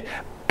make a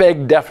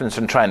big difference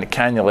in trying to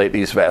cannulate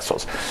these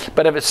vessels.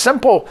 But if it's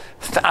simple,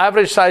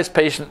 average sized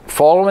patient,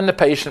 following the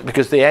patient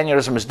because the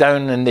aneurysm is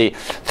down in the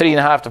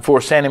 3.5 to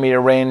 4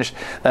 centimeter range,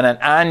 then an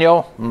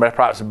annual,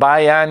 perhaps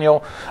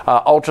biannual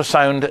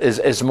ultrasound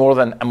is more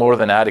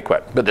than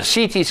adequate. But the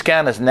CT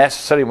scan is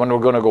necessary when we're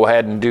going to go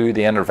ahead and do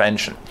the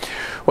intervention.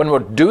 When we're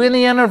doing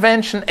the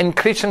intervention,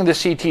 increasingly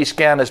the CT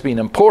scan has been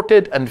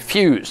imported and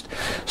fused.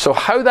 So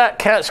how that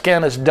CAT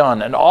scan is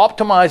done and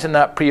optimizing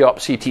that pre-op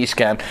CT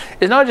scan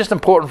is not just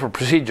important for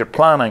procedure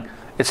planning,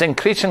 it's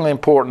increasingly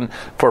important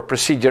for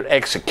procedure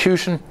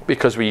execution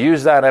because we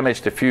use that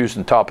image to fuse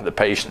on top of the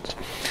patients.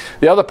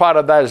 The other part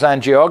of that is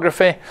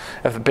angiography.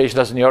 If the patient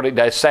has an aortic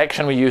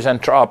dissection, we use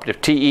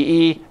intraoperative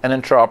TEE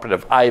and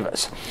intraoperative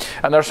IVUS.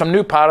 And there are some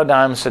new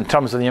paradigms in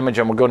terms of the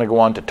imaging we're going to go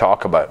on to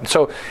talk about.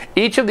 So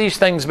each of these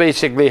things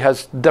basically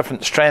has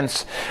different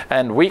strengths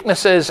and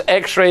weaknesses.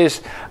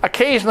 X-rays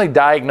occasionally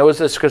diagnose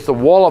this because the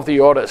wall of the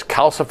aorta is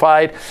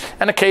calcified,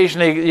 and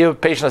occasionally you have a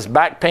patient has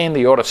back pain,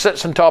 the aorta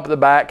sits on top of the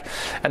back,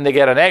 and they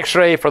get an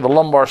X-ray for the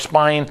lumbar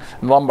spine.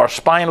 The lumbar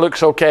spine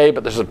looks okay,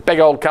 but there's a big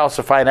old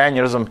calcified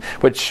aneurysm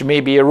which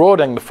may be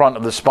eroding the front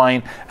of the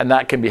spine, and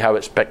that can be how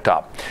it's picked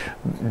up.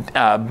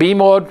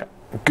 B-mode,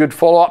 good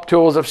follow-up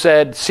tools, I've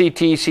said.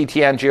 CT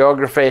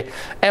angiography,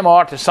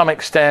 MR to some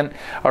extent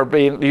are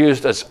being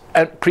used as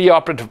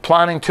pre-operative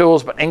planning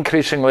tools, but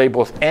increasingly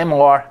both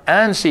MR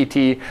and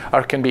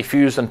CT can be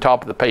fused on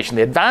top of the patient.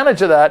 The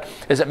advantage of that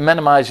is it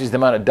minimizes the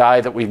amount of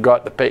dye that we've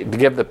got to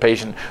give the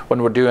patient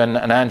when we're doing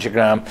an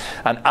angiogram,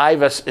 and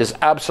IVUS is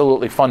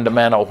absolutely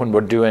fundamental when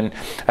we're doing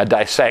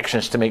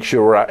dissections to make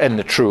sure we're in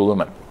the true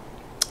lumen.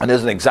 And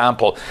there's an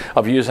example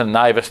of using an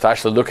IVUS to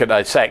actually look at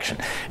dissection.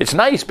 It's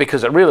nice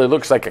because it really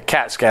looks like a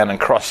CAT scan in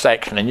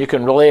cross-section, and you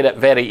can relate it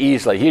very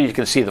easily. Here you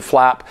can see the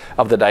flap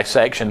of the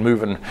dissection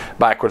moving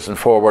backwards and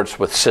forwards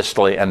with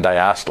systole and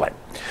diastole.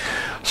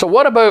 So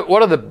what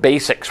are the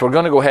basics? We're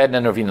going to go ahead and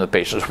intervene the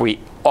patients. We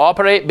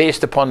operate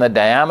based upon the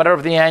diameter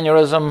of the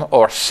aneurysm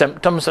or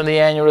symptoms of the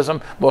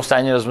aneurysm. Most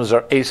aneurysms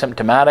are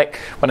asymptomatic.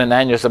 When an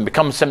aneurysm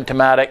becomes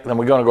symptomatic, then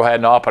we're going to go ahead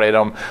and operate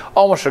them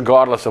almost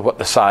regardless of what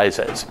the size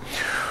is.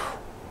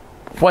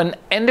 When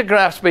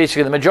endografts,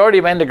 basically, the majority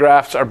of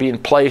endografts are being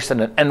placed in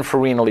an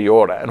infrarenal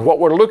aorta. And what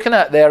we're looking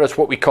at there is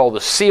what we call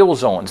the seal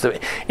zones.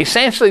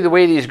 Essentially, the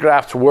way these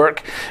grafts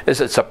work is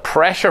it's a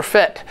pressure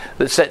fit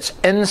that sits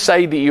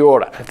inside the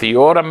aorta. If the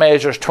aorta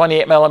measures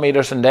 28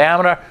 millimeters in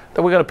diameter,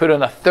 then we're going to put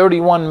in a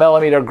 31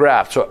 millimeter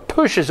graft. So it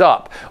pushes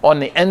up on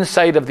the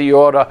inside of the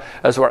aorta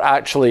as we're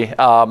actually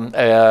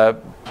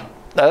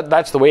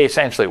that's the way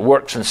essentially it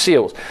works in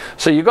seals.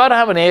 So you've got to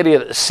have an area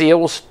that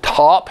seals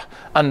top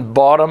and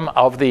bottom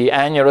of the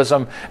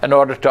aneurysm in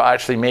order to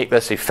actually make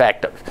this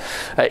effective.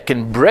 It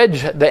can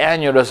bridge the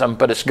aneurysm,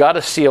 but it's got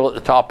to seal at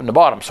the top and the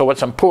bottom. So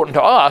what's important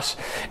to us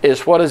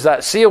is what is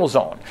that seal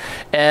zone?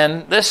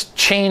 And this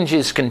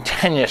changes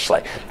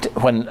continuously.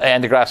 When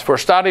endografts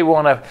first started, we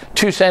want a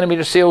 2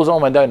 centimeter seal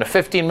zone, went down to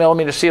 15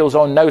 millimeter seal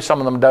zone. Now some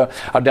of them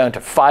are down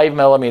to 5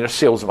 millimeter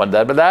seal zone.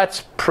 But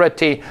that's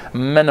pretty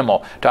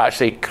minimal to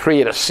actually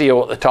create a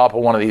seal at the top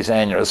of one of these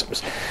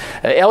aneurysms.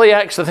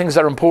 Iliacs, the things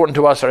that are important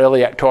to us are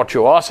iliac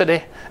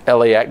tortuosity,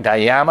 iliac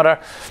diameter.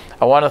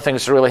 And one of the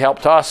things that really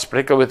helped us,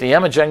 particularly with the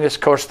imaging, is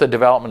of course the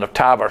development of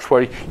TAVRs,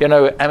 where you're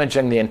now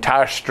imaging the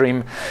entire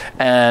stream,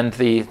 and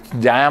the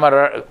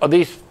diameter of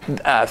these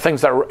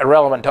things that are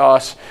relevant to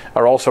us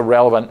are also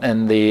relevant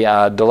in the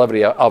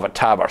delivery of a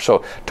TAVR. So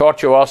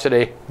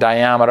tortuosity,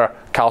 diameter,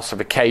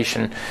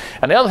 calcification.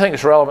 And the other thing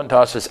that's relevant to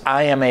us is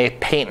IMA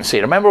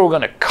patency. Remember, we're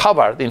going to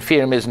cover the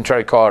inferior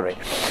mesenteric artery.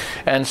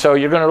 And so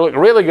you're going to look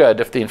really good.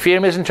 If the inferior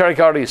mesenteric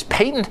artery is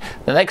patent,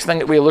 the next thing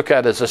that we look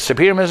at is the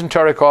superior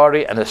mesenteric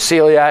artery and the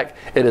celiac.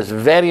 It is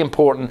very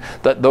important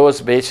that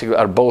those basically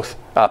are both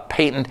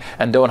patent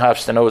and don't have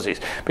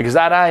stenoses, because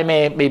that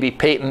IMA may be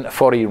patent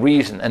for a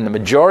reason. In the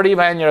majority of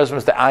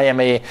aneurysms, the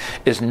IMA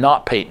is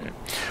not patent.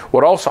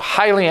 We're also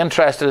highly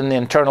interested in the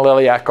internal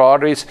iliac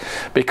arteries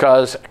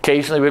because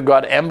occasionally we've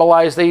got to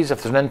embolize these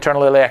if there's an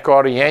internal iliac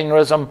artery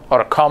aneurysm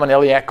or a common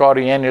iliac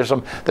artery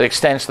aneurysm that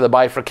extends to the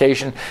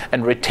bifurcation,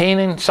 and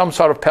retaining some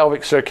sort of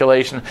pelvic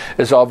circulation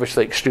is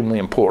obviously extremely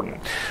important.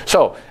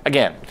 So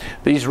again,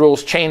 these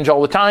rules change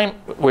all the time.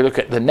 We look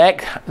at the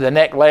neck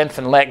length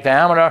and neck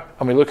diameter,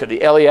 and we look at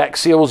the iliac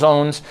seal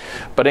zones,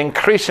 but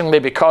increasingly,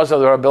 because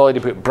of their ability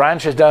to put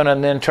branches down in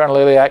the internal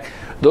iliac,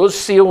 those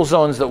seal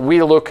zones that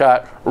we look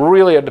at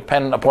really are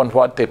dependent upon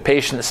what the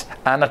patient's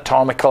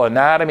anatomical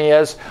anatomy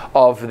is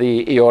of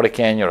the aortic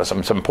aneurysm.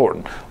 It's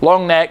important.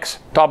 Long necks,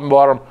 top and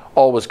bottom,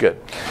 always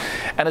good.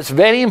 And it's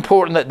very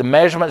important that the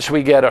measurements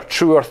we get are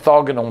true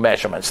orthogonal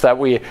measurements, that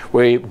we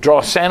draw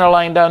a center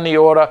line down the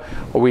aorta,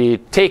 we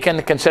take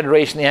into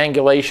consideration the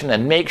angulation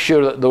and make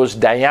sure that those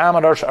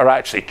diameters are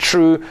actually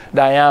true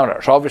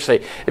diameters.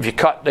 Obviously, if you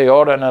cut the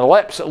aorta in an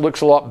ellipse, it looks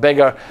a lot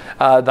bigger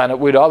than it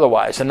would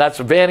otherwise, and that's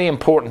very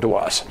important to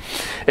us.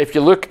 If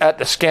you look at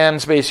the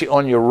scans basically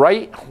on your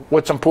right,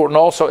 what's important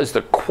also is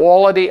the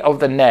quality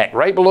of the neck.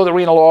 Right below the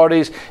renal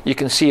arteries, you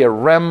can see a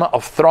rim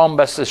of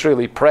thrombus that's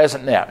really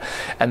present there.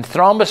 And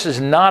thrombus is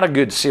not a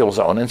good seal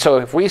zone. And so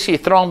if we see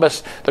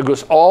thrombus that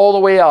goes all the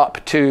way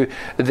up to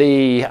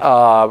the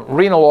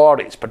renal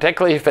arteries,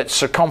 particularly if it's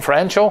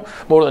circumferential,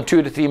 more than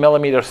 2 to 3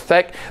 millimeters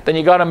thick, then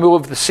you got to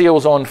move the seal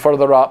zone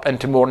further up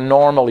into more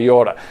normal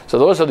aorta. So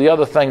those are the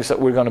other things that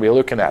we're going to be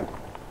looking at.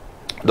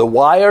 The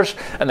wires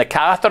and the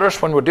catheters,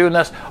 when we're doing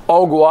this,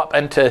 all go up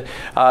into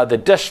the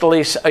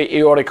distally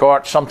aortic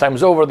arch,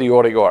 sometimes over the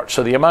aortic arch.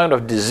 So the amount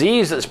of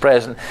disease that's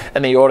present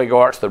in the aortic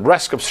arch, the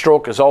risk of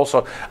stroke, is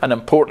also an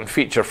important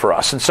feature for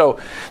us. And so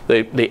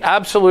the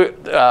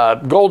absolute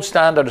gold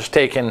standard is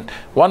taking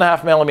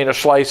 1.5 millimeter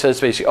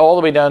slices, basically all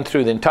the way down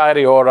through the entire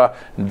aorta,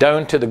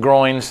 down to the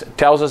groins. It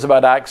tells us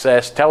about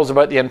access, tells us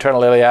about the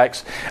internal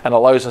iliacs, and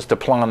allows us to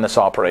plan this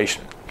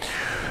operation.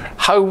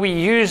 How we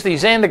use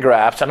these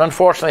endografts, and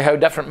unfortunately how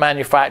different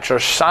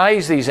manufacturers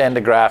size these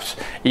endografts,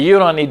 you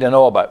don't need to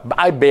know about.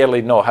 I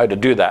barely know how to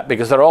do that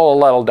because they're all a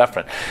little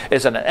different.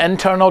 Is it an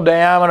internal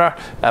diameter?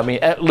 I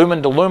mean,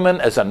 lumen to lumen?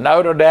 Is it an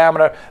outer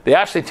diameter? They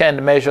actually tend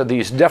to measure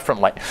these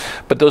differently.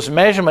 But those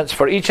measurements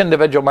for each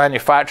individual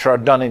manufacturer are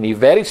done in a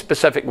very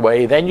specific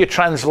way. Then you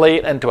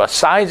translate into a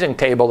sizing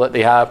table that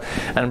they have,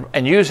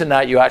 and using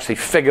that you actually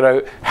figure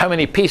out how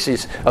many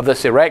pieces of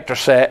this erector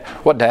set,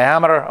 what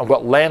diameter and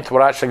what length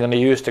we're actually going to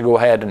use to go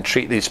ahead and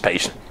treat these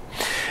patients.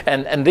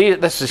 And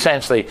this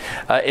essentially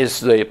is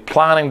the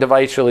planning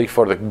device really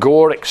for the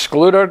gore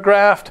excluder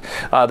graft.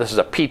 This is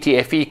a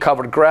PTFE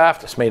covered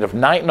graft. It's made of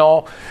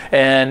nitinol,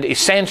 and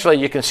essentially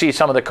you can see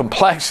some of the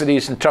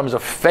complexities in terms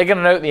of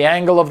figuring out the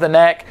angle of the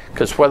neck,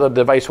 because whether the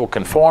device will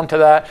conform to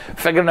that,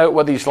 figuring out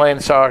what these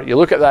lengths are. You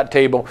look at that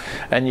table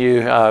and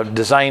you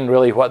design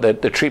really what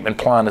the treatment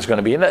plan is going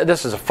to be. And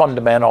this is a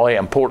fundamentally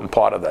important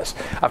part of this.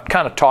 I've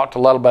kind of talked a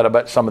little bit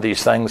about some of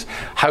these things,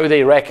 how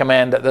they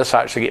recommend that this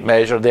actually get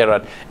measured. They're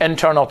at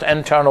internal to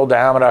internal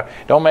diameter.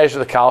 Don't measure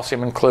the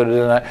calcium included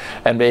in it,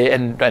 and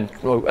they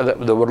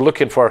were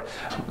looking for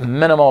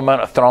minimal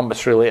amount of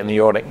thrombus really in the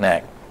aortic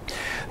neck.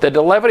 The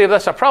delivery of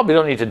this, I probably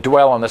don't need to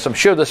dwell on this. I'm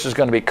sure this is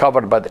going to be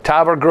covered by the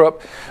TAVR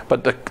group,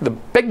 but the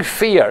big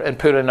fear in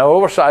putting an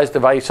oversized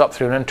device up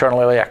through an internal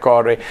iliac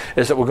artery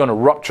is that we're going to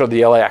rupture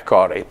the iliac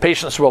artery.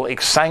 Patients will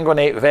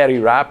exsanguinate very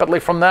rapidly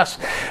from this,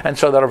 and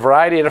so there are a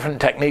variety of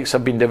different techniques that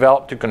have been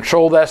developed to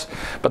control this,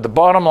 but the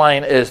bottom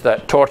line is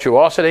that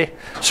tortuosity,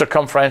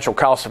 circumferential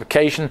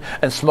calcification,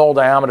 and small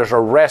diameters are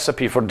a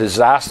recipe for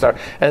disaster,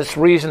 and it's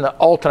the reason that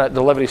alternate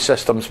delivery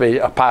systems,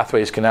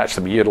 pathways, can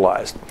actually be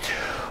utilized.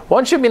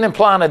 Once you've been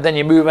implanted, then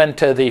you move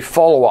into the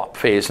follow-up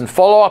phase. And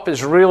follow-up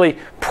is really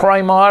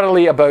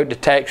primarily about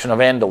detection of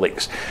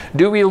endoleaks.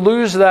 Do we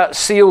lose that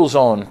seal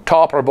zone,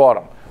 top or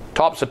bottom?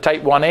 Top's a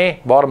type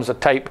 1A, bottom's a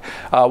type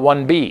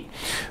 1B.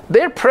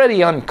 They're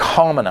pretty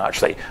uncommon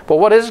actually, but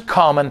what is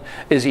common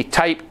is a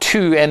type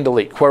 2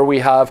 endoleak, where we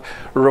have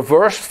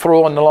reverse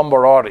flow in the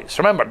lumbar arteries.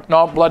 Remember,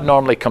 blood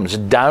normally comes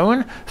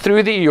down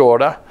through the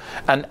aorta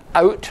and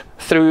out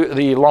through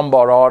the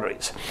lumbar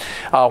arteries.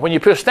 When you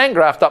put a stent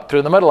graft up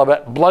through the middle of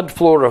it, blood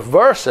flow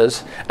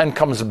reverses and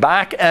comes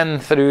back in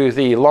through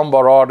the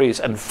lumbar arteries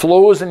and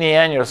flows in the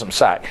aneurysm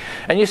sac.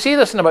 And you see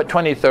this in about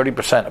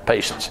 20-30% of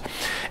patients.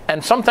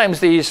 And sometimes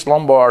these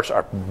lumbars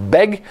are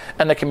big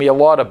and there can be a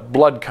lot of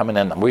blood coming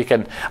in them. We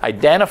can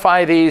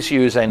identify these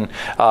using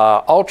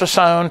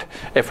ultrasound.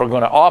 If we're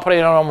going to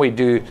operate on them, we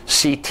do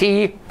CT.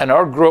 In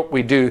our group,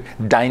 we do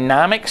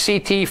dynamic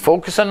CT,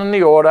 focusing on the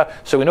aorta,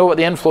 so we know what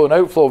the inflow and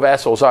outflow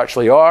vessels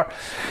actually are.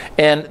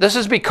 And this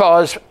is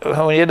because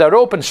when we did our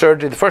open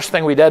surgery, the first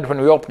thing we did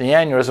when we opened the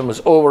aneurysm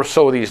was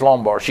oversew these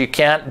lumbars. You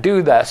can't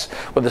do this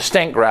with a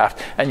stent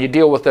graft, and you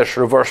deal with this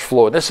reverse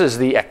flow. This is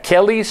the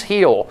Achilles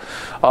heel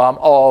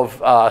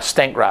of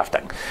stent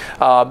grafting.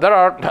 There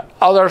are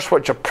others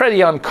which are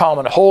pretty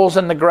uncommon. Holes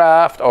in the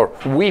graft or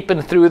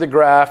weeping through the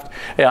graft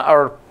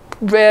are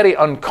very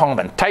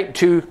uncommon. Type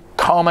 2,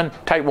 common.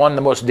 Type 1,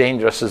 the most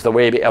dangerous, is the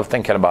way of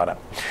thinking about it.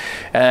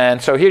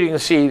 And so here you can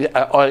see,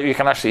 you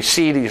can actually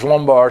see these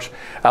lumbars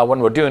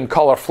when we're doing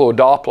color flow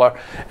Doppler.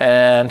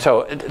 And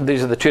so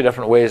these are the two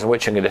different ways in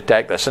which you can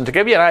detect this. And to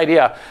give you an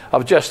idea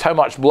of just how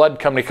much blood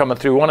coming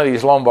through one of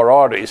these lumbar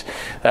arteries,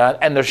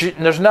 and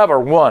there's never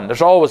one,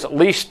 there's always at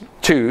least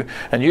two,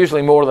 and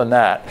usually more than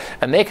that.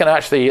 And they can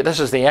actually, this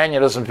is the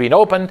aneurysm being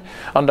opened.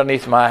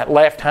 Underneath my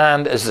left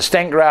hand is the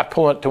stent graft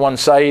pulling it to one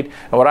side,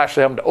 and we're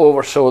actually having to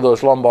oversew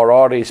those lumbar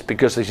arteries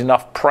because there's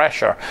enough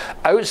pressure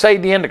outside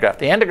the endograft.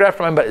 The endograft,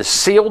 remember, is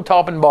sealed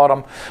top and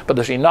bottom, but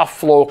there's enough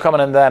flow coming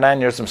into that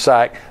aneurysm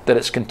sac that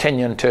it's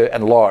continuing to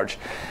enlarge.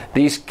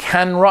 These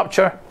can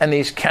rupture and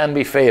these can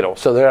be fatal,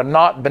 so they're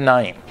not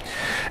benign.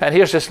 And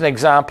here's just an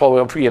example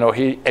of,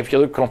 if you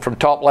look from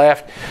top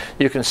left,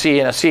 you can see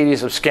in a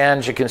series of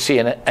scans, you can see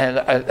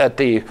at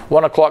the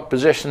 1 o'clock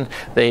position,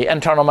 the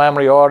internal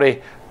mammary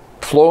artery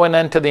flowing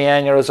into the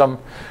aneurysm.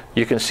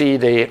 You can see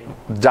the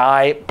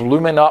dye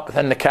blooming up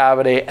within the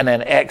cavity and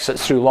then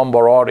exits through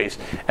lumbar arteries.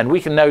 And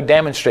we can now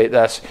demonstrate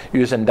this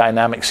using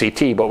dynamic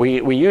CT. But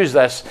we use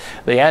this,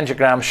 the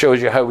angiogram shows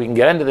you how we can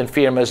get into the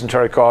inferior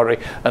mesenteric artery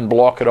and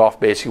block it off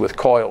basically with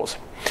coils.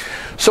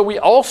 So we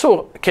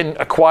also can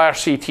acquire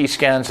CT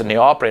scans in the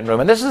operating room.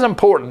 And this is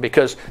important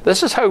because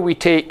this is how we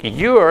take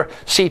your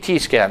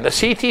CT scan, the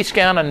CT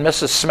scan on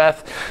Mrs.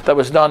 Smith that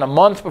was done a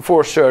month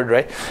before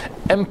surgery,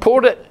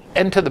 import it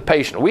into the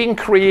patient. We can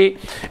create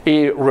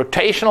a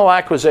rotational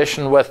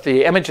acquisition with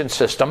the imaging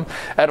system.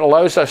 It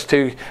allows us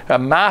to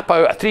map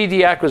out a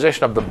 3D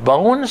acquisition of the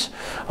bones,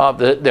 of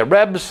the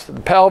ribs, the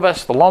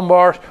pelvis, the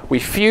lumbar. We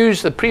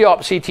fuse the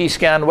pre-op CT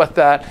scan with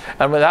that,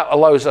 and that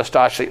allows us to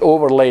actually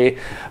overlay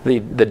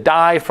the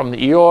dye from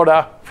the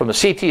aorta, from the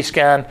CT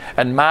scan,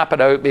 and map it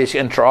out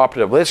basically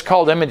intraoperatively. It's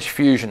called image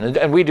fusion,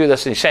 and we do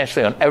this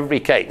essentially on every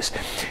case.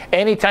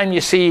 Anytime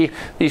you see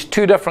these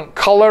two different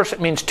colors, it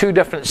means two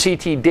different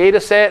CT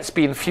data sets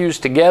being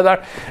fused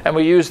together, and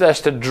we use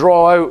this to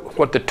draw out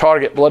what the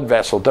target blood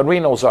vessel, the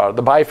renals are,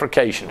 the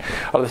bifurcation,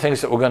 are the things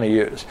that we're going to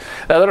use.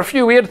 Now, there are a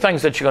few weird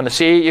things that you're going to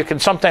see. You can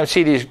sometimes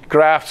see these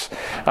graphs,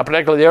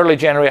 particularly the early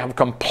generation, have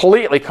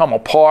completely come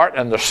apart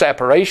and there's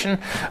separation.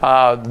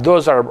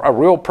 Those are a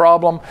real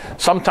problem.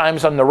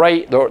 Sometimes on the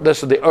right,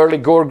 this is the early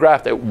Gore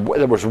graph, there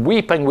was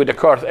weeping would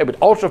occur. It would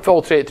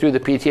ultrafiltrate through the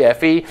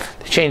PTFE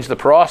to change the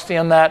porosity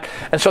on that.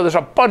 And so there's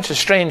a bunch of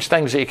strange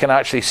things that you can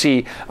actually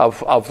see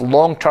of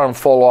long-term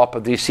follow-up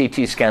of these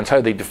CT scans,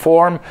 how they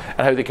deform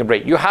and how they can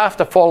break. You have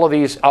to follow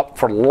these up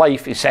for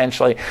life,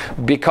 essentially,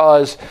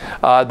 because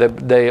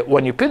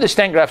when you put the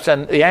stent grafts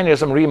in, the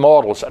aneurysm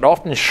remodels. It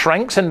often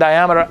shrinks in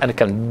diameter and it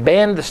can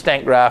bend the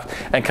stent graft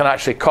and can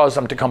actually cause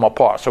them to come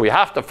apart. So we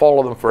have to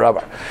follow them forever.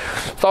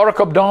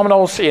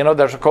 Thoracoabdominals,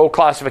 there's a cold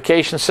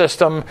classification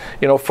system,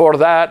 for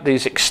that.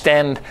 These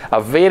extend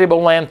a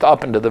variable length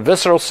up into the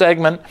visceral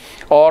segment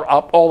or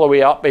up all the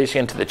way up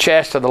basically into the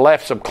chest to the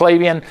left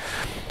subclavian.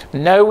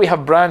 Now we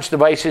have branch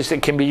devices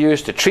that can be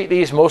used to treat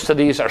these. Most of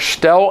these are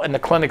still in the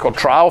clinical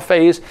trial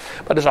phase,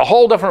 but it's a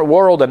whole different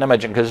world in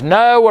imaging because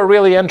now we're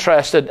really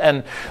interested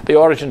in the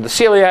origin of the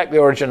celiac, the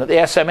origin of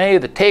the SMA,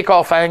 the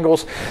takeoff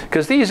angles,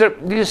 because these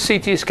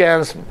CT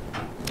scans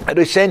are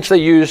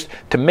essentially used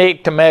to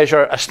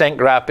measure a stent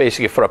graft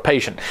basically for a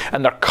patient,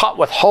 and they're cut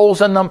with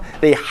holes in them.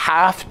 They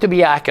have to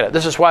be accurate.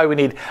 This is why we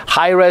need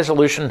high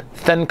resolution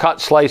thin cut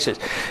slices.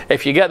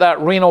 If you get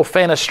that renal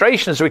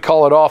fenestration, as we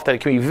call it often,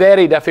 it can be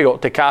very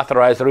difficult to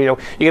catheterize the renal.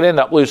 You can end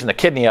up losing a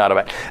kidney out of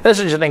it. This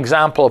is an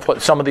example of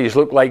what some of these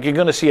look like. You're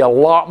going to see a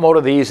lot more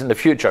of these in the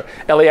future.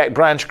 Iliac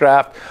branch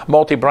graft,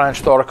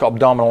 multi-branch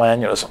thoracoabdominal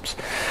aneurysms.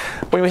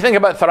 When we think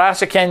about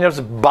thoracic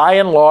aneurysms, by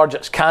and large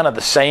it's kind of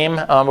the same.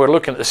 We're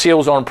looking at the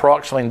seal zone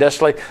proximally and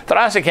distally.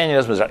 Thoracic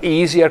aneurysms are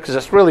easier because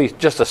it's really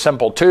just a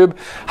simple tube.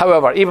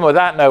 However, even with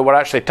that now, we're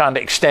actually trying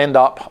to extend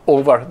up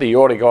over the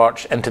aortic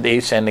arch into the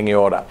ascending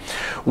aorta.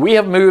 We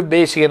have moved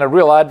basically and are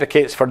real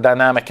advocates for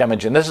dynamic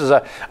imaging. This is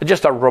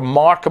just a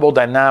remarkable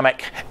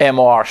dynamic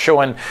MR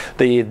showing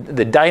the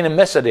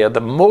dynamicity of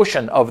the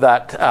motion of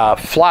that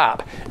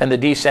flap in the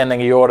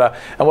descending aorta.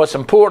 And what's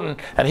important,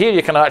 and here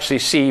you can actually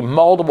see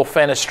multiple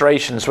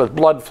fenestrations with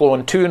blood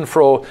flowing to and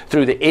fro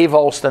through the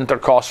avulsed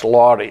intercostal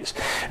arteries.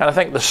 And I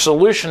think the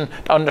solution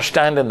to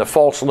understanding the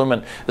false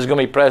lumen is going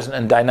to be present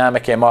in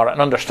dynamic MR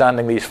and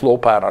understanding these flow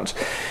patterns.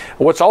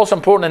 What's also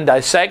important in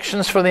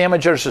dissections for the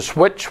imagers is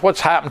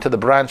what's happened to the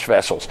branch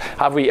vessels.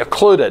 Have we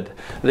occluded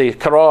the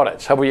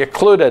carotids? Have we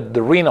occluded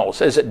the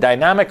renals? Is it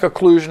dynamic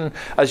occlusion,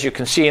 as you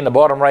can see in the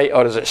bottom right,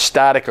 or is it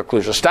static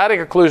occlusion? Static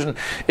occlusion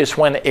is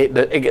when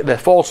the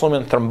false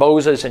lumen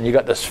thromboses and you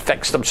got this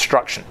fixed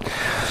obstruction.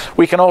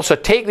 We can also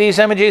take these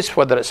images,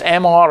 whether it's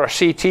MR or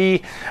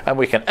CT, and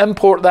we can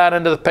import that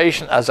into the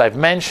patient, as I've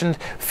mentioned,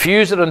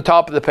 fuse it on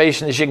top of the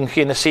patient, as you can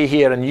kind of see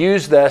here, and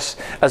use this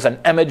as an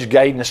image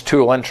guidance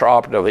tool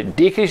intraoperatively. It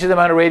decreases the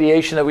amount of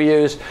radiation that we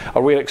use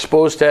or we're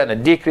exposed to it, and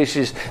it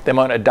decreases the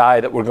amount of dye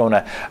that we're going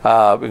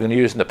to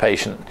use in the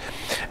patient.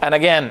 And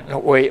again,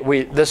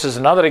 this is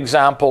another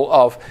example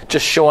of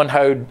just showing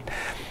how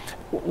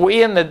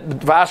we in the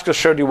vascular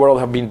surgery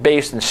world have been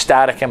based in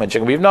static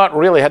imaging. We've not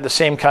really had the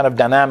same kind of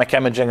dynamic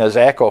imaging as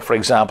echo, for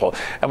example.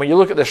 And when you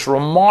look at this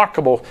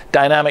remarkable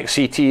dynamic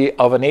CT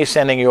of an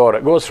ascending aorta,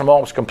 it goes from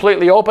almost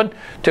completely open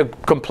to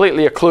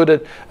completely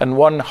occluded in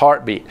one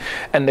heartbeat.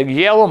 And the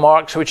yellow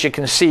marks, which you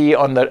can see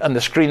on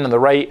the screen on the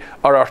right,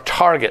 are our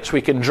targets.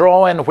 We can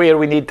draw in where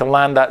we need to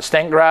land that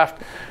stent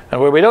graft and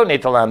where we don't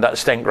need to land that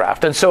stent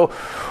graft. And so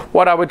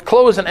what I would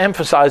close and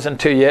emphasizing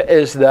to you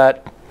is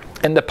that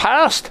in the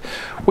past,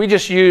 we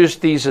just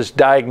used these as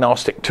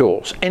diagnostic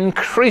tools.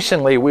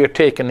 Increasingly, we're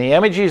taking the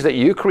images that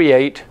you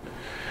create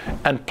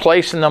and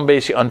placing them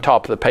basically on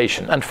top of the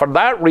patient. And for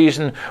that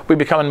reason, we're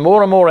becoming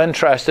more and more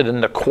interested in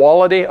the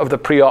quality of the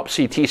pre-op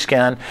CT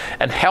scan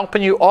and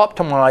helping you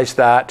optimize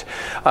that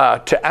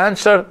to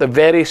answer the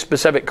very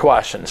specific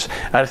questions.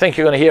 And I think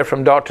you're going to hear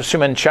from Dr.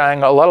 Sumin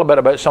Chang a little bit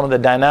about some of the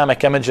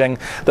dynamic imaging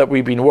that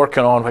we've been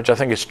working on, which I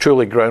think is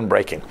truly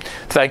groundbreaking.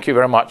 Thank you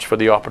very much for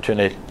the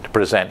opportunity to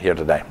present here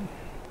today.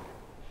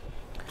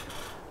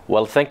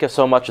 Well, thank you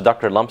so much,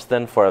 Dr.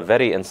 Lumsden, for a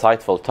very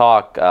insightful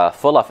talk,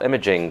 full of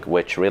imaging,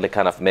 which really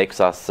kind of makes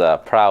us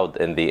proud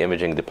in the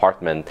imaging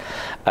department.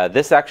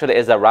 This actually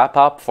is a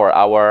wrap-up for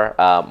our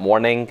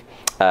morning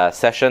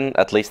session,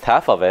 at least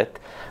half of it.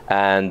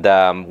 And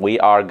we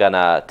are going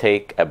to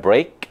take a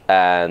break.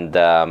 And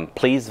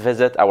please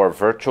visit our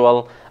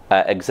virtual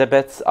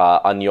exhibits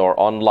on your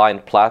online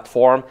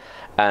platform.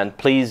 And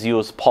please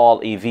use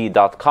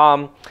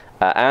paulev.com.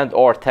 And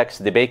or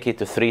text DeBakey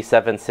to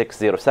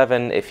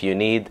 37607 if you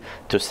need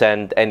to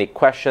send any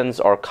questions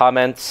or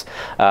comments.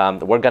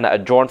 We're going to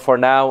adjourn for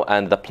now,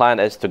 and the plan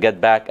is to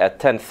get back at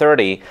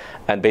 10:30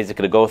 and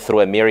basically go through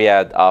a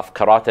myriad of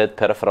carotid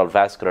peripheral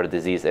vascular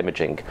disease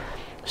imaging.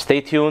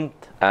 Stay tuned,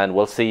 and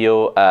we'll see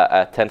you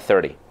at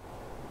 10:30.